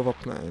that big of a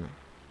plane.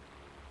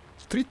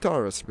 3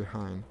 turrets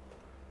behind.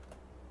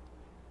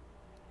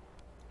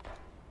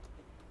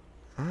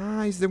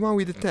 Ah, it's the one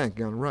with the tank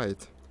gun,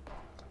 right?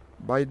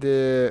 By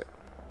the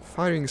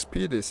firing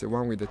speed is the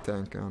one with the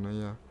tank gun,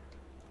 yeah.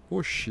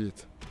 Oh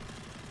shit.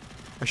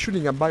 I'm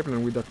shooting a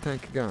biplane with a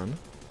tank gun.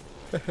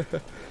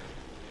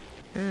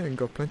 And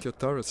got plenty of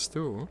turrets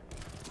too.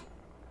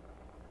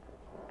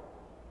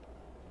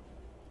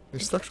 The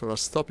structure will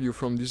stop you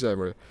from this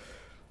area.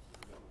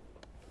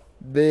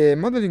 The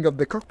modeling of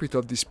the cockpit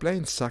of this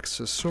plane sucks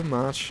so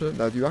much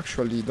that you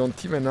actually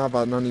don't even have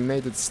an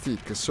animated stick,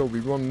 so we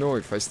won't know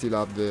if I still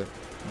have the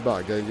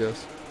bug, I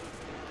guess.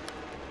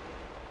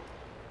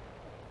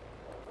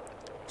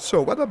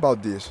 So, what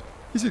about this?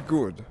 Is it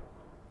good?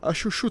 I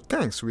should shoot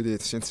tanks with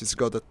it, since it's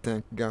got a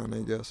tank gun, I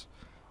guess.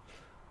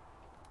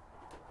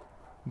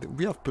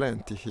 We have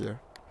plenty here.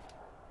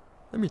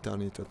 Let me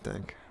turn it to a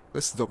tank.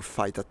 Let's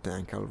dogfight a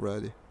tank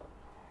already.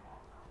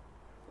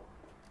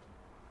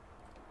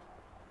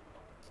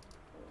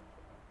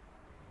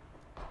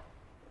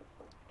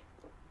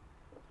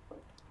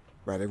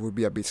 Well, it would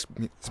be a bit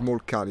small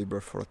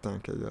caliber for a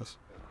tank, I guess.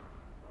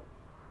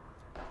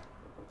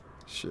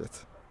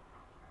 Shit.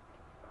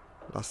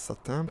 Last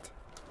attempt.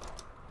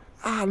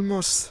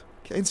 Almost!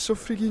 Came so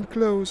freaking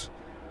close.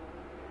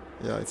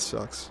 Yeah, it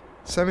sucks.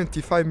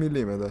 75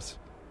 millimeters.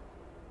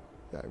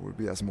 Yeah, it would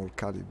be a small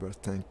caliber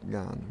tank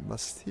gun, but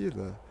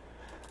still,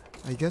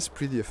 I guess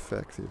pretty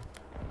effective.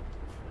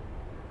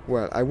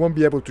 Well, I won't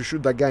be able to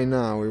shoot that guy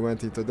now, he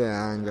went into the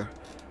hangar.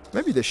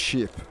 Maybe the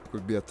ship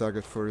could be a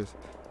target for it.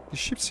 The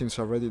ship seems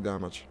already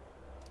damaged.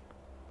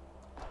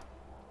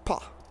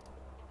 Pa!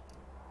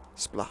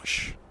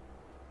 Splash!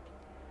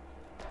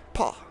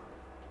 Pa!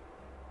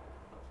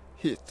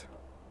 Hit!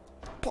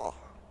 Pa!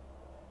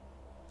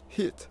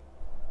 Hit!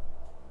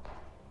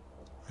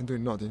 I'm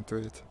doing nothing to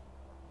it.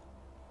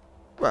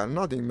 Well,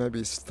 nothing maybe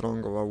is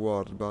strong of a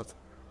word, but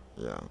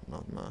yeah,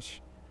 not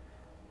much.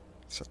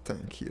 It's a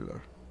tank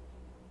killer.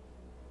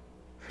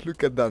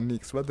 Look at that,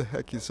 Nix. What the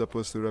heck is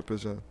supposed to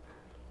represent?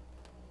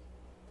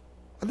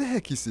 What the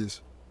heck is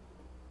this?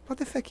 What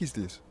the fuck is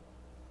this?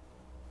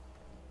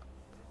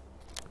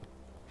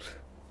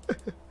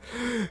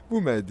 Who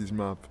made this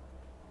map?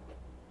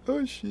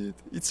 Oh shit,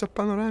 it's a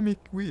panoramic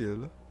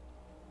wheel.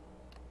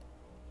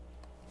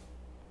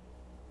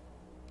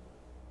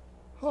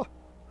 Huh.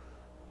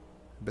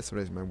 Best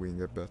raise my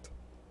wing a bit.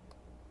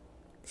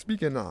 It's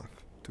big enough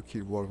to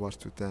kill World War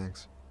II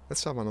tanks.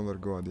 Let's have another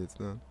go at it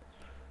then.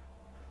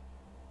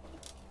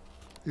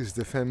 This is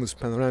the famous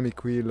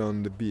panoramic wheel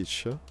on the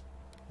beach,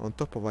 on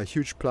top of a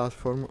huge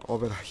platform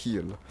over a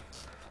hill.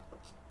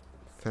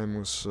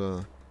 Famous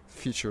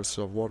features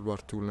of World War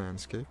II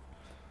landscape.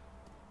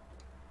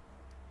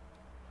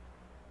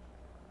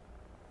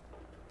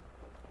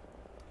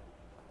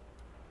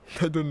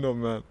 I don't know,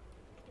 man.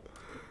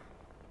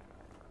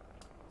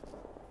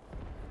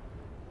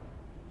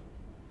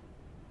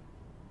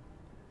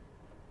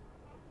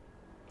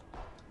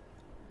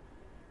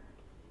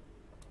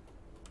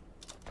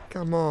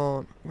 Come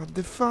on, what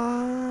the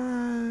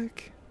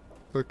fuck?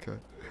 Okay.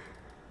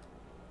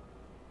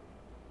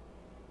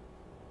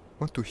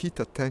 Want to hit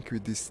a tank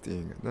with this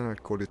thing, then I'll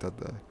call it a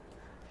day.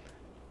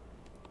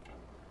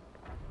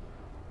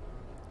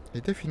 I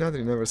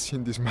definitely never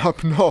seen this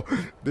map, no,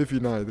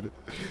 definitely.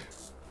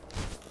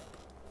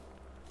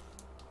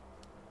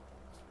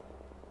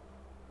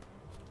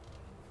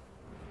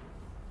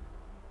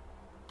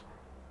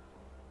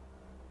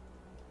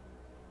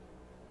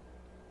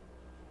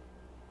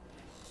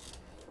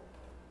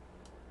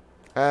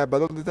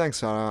 But all the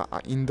tanks are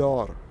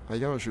indoor. I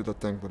cannot shoot a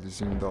tank that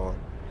is indoor.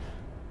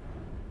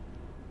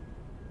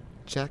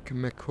 Jack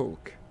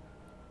McHawk.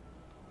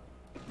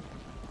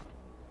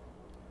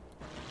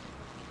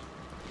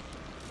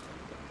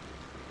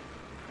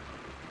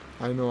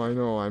 I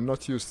know, I'm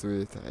not used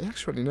to it. I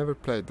actually never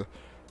played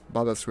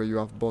battles where you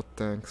have both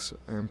tanks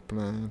and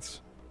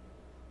planes.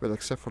 Well,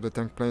 except for the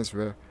tank planes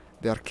where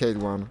the arcade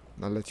one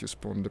that let you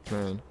spawn the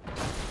plane.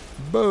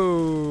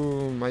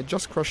 Boom! I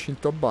just crashed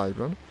into a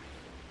biplane.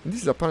 And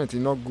this is apparently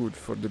not good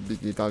for the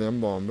big Italian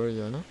bomber,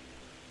 yeah, no?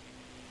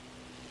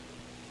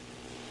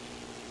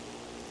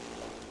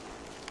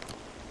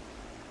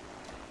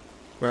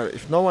 Well,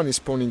 if no one is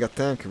spawning a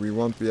tank, we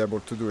won't be able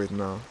to do it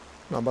now.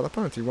 No, but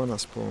apparently one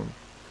has spawned.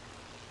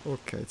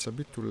 Okay, it's a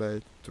bit too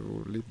late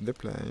to leave the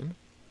plane.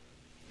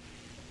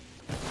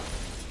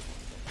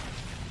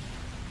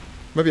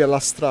 Maybe a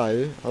last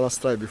try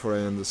before I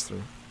end the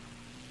stream.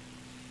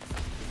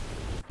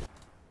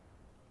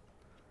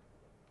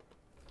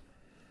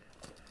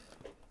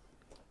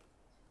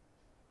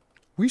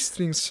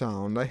 Whistling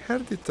sound, I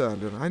heard it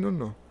earlier, I don't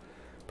know.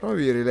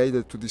 Probably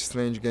related to this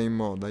strange game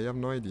mode, I have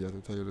no idea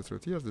to tell you the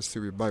truth. Here's the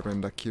stupid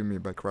biplane that killed me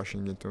by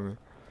crashing into me.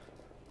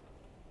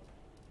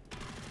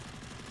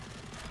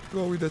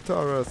 Go with the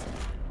turret.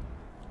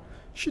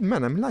 Shit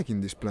man, I'm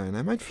liking this plane,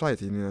 I might fly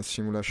it in a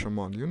simulation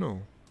mode, you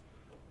know.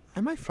 I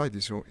might fly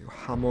this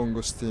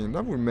humongous thing,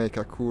 that would make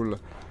a cool...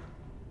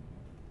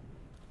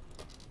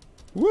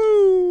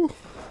 Woo!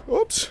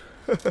 Oops!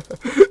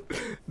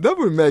 That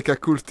would make a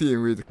cool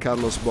team with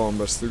Carlos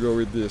Bombers to go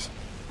with this.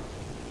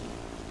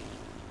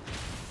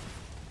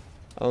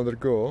 Another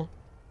go?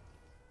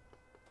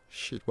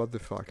 Shit, what the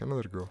fuck,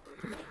 another go.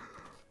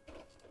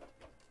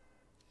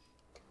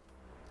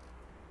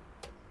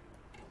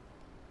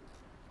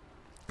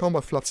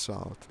 Combat flats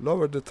out,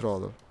 lower the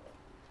throttle.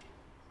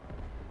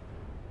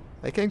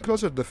 I came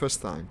closer the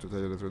first time, to tell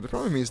you the truth. The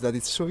problem is that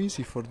it's so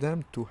easy for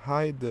them to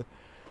hide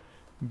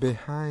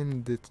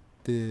behind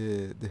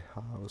the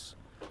house.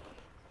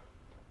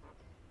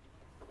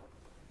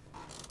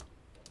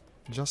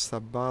 Just a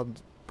bad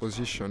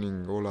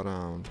positioning all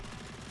around.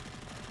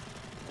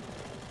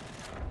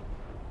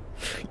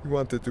 He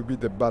wanted to be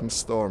the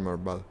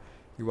barnstormer, but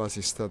he was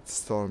instead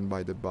stormed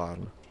by the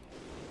barn.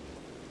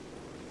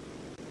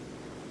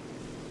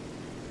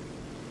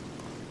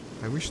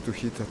 I wish to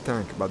hit a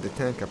tank, but the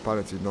tank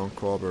apparently don't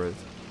cooperate.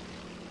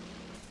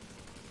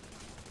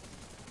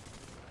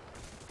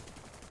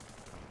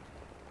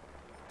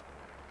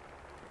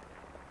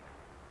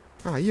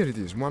 Ah, here it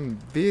is, one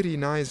very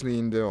nicely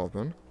in the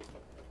open.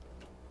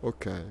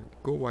 Okay,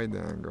 go wide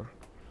angle.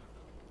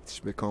 It's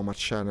become a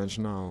challenge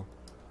now.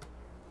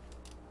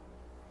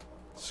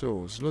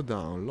 So, slow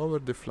down, lower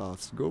the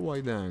flats, go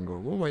wide angle.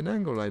 Go wide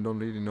angle, I don't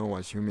really know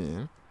what you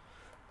mean.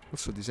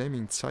 Also, this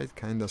aiming sight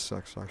kinda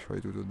sucks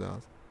actually to do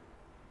that.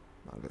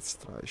 But let's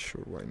try,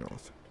 sure, why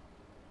not?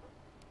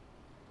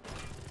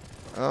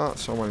 Ah,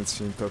 someone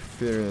is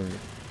interfering.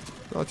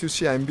 Don't you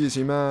see I'm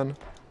busy, man?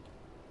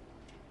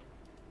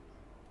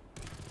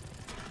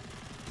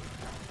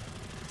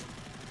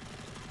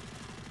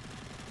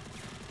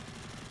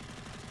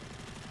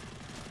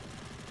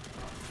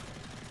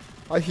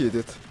 I hit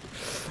it.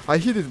 I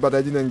hit it, but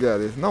I didn't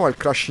get it. Now I'll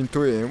crash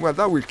into him. Well,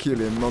 that will kill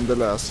him,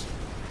 nonetheless.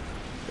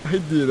 I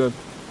didn't.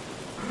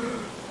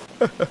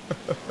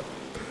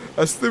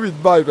 A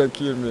stupid biplane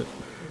killed me.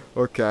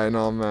 Okay,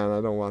 no, man,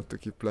 I don't want to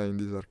keep playing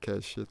this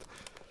arcade shit.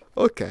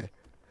 Okay.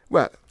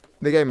 Well,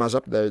 the game has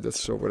updated,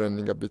 so we're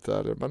ending a bit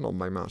earlier, but not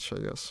by much, I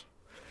guess.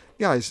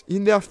 Guys,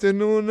 in the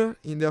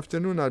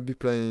afternoon I'll be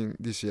playing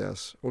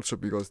DCS. Also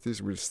because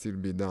this will still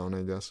be down,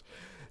 I guess.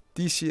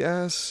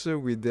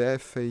 DCS with the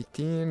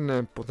F-18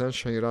 and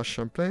potentially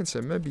Russian planes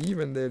and maybe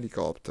even the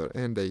helicopter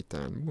and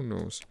A-10, who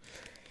knows.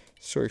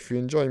 So if you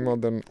enjoy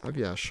modern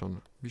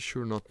aviation, be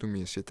sure not to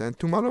miss it. And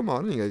tomorrow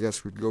morning I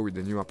guess we'll go with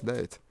the new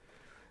update.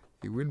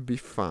 It will be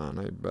fun,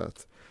 I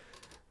bet.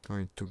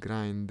 Going to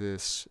grind the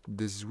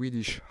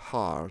Swedish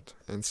hard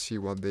and see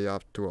what they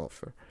have to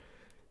offer.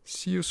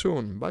 See you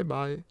soon, bye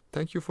bye,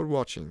 thank you for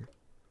watching.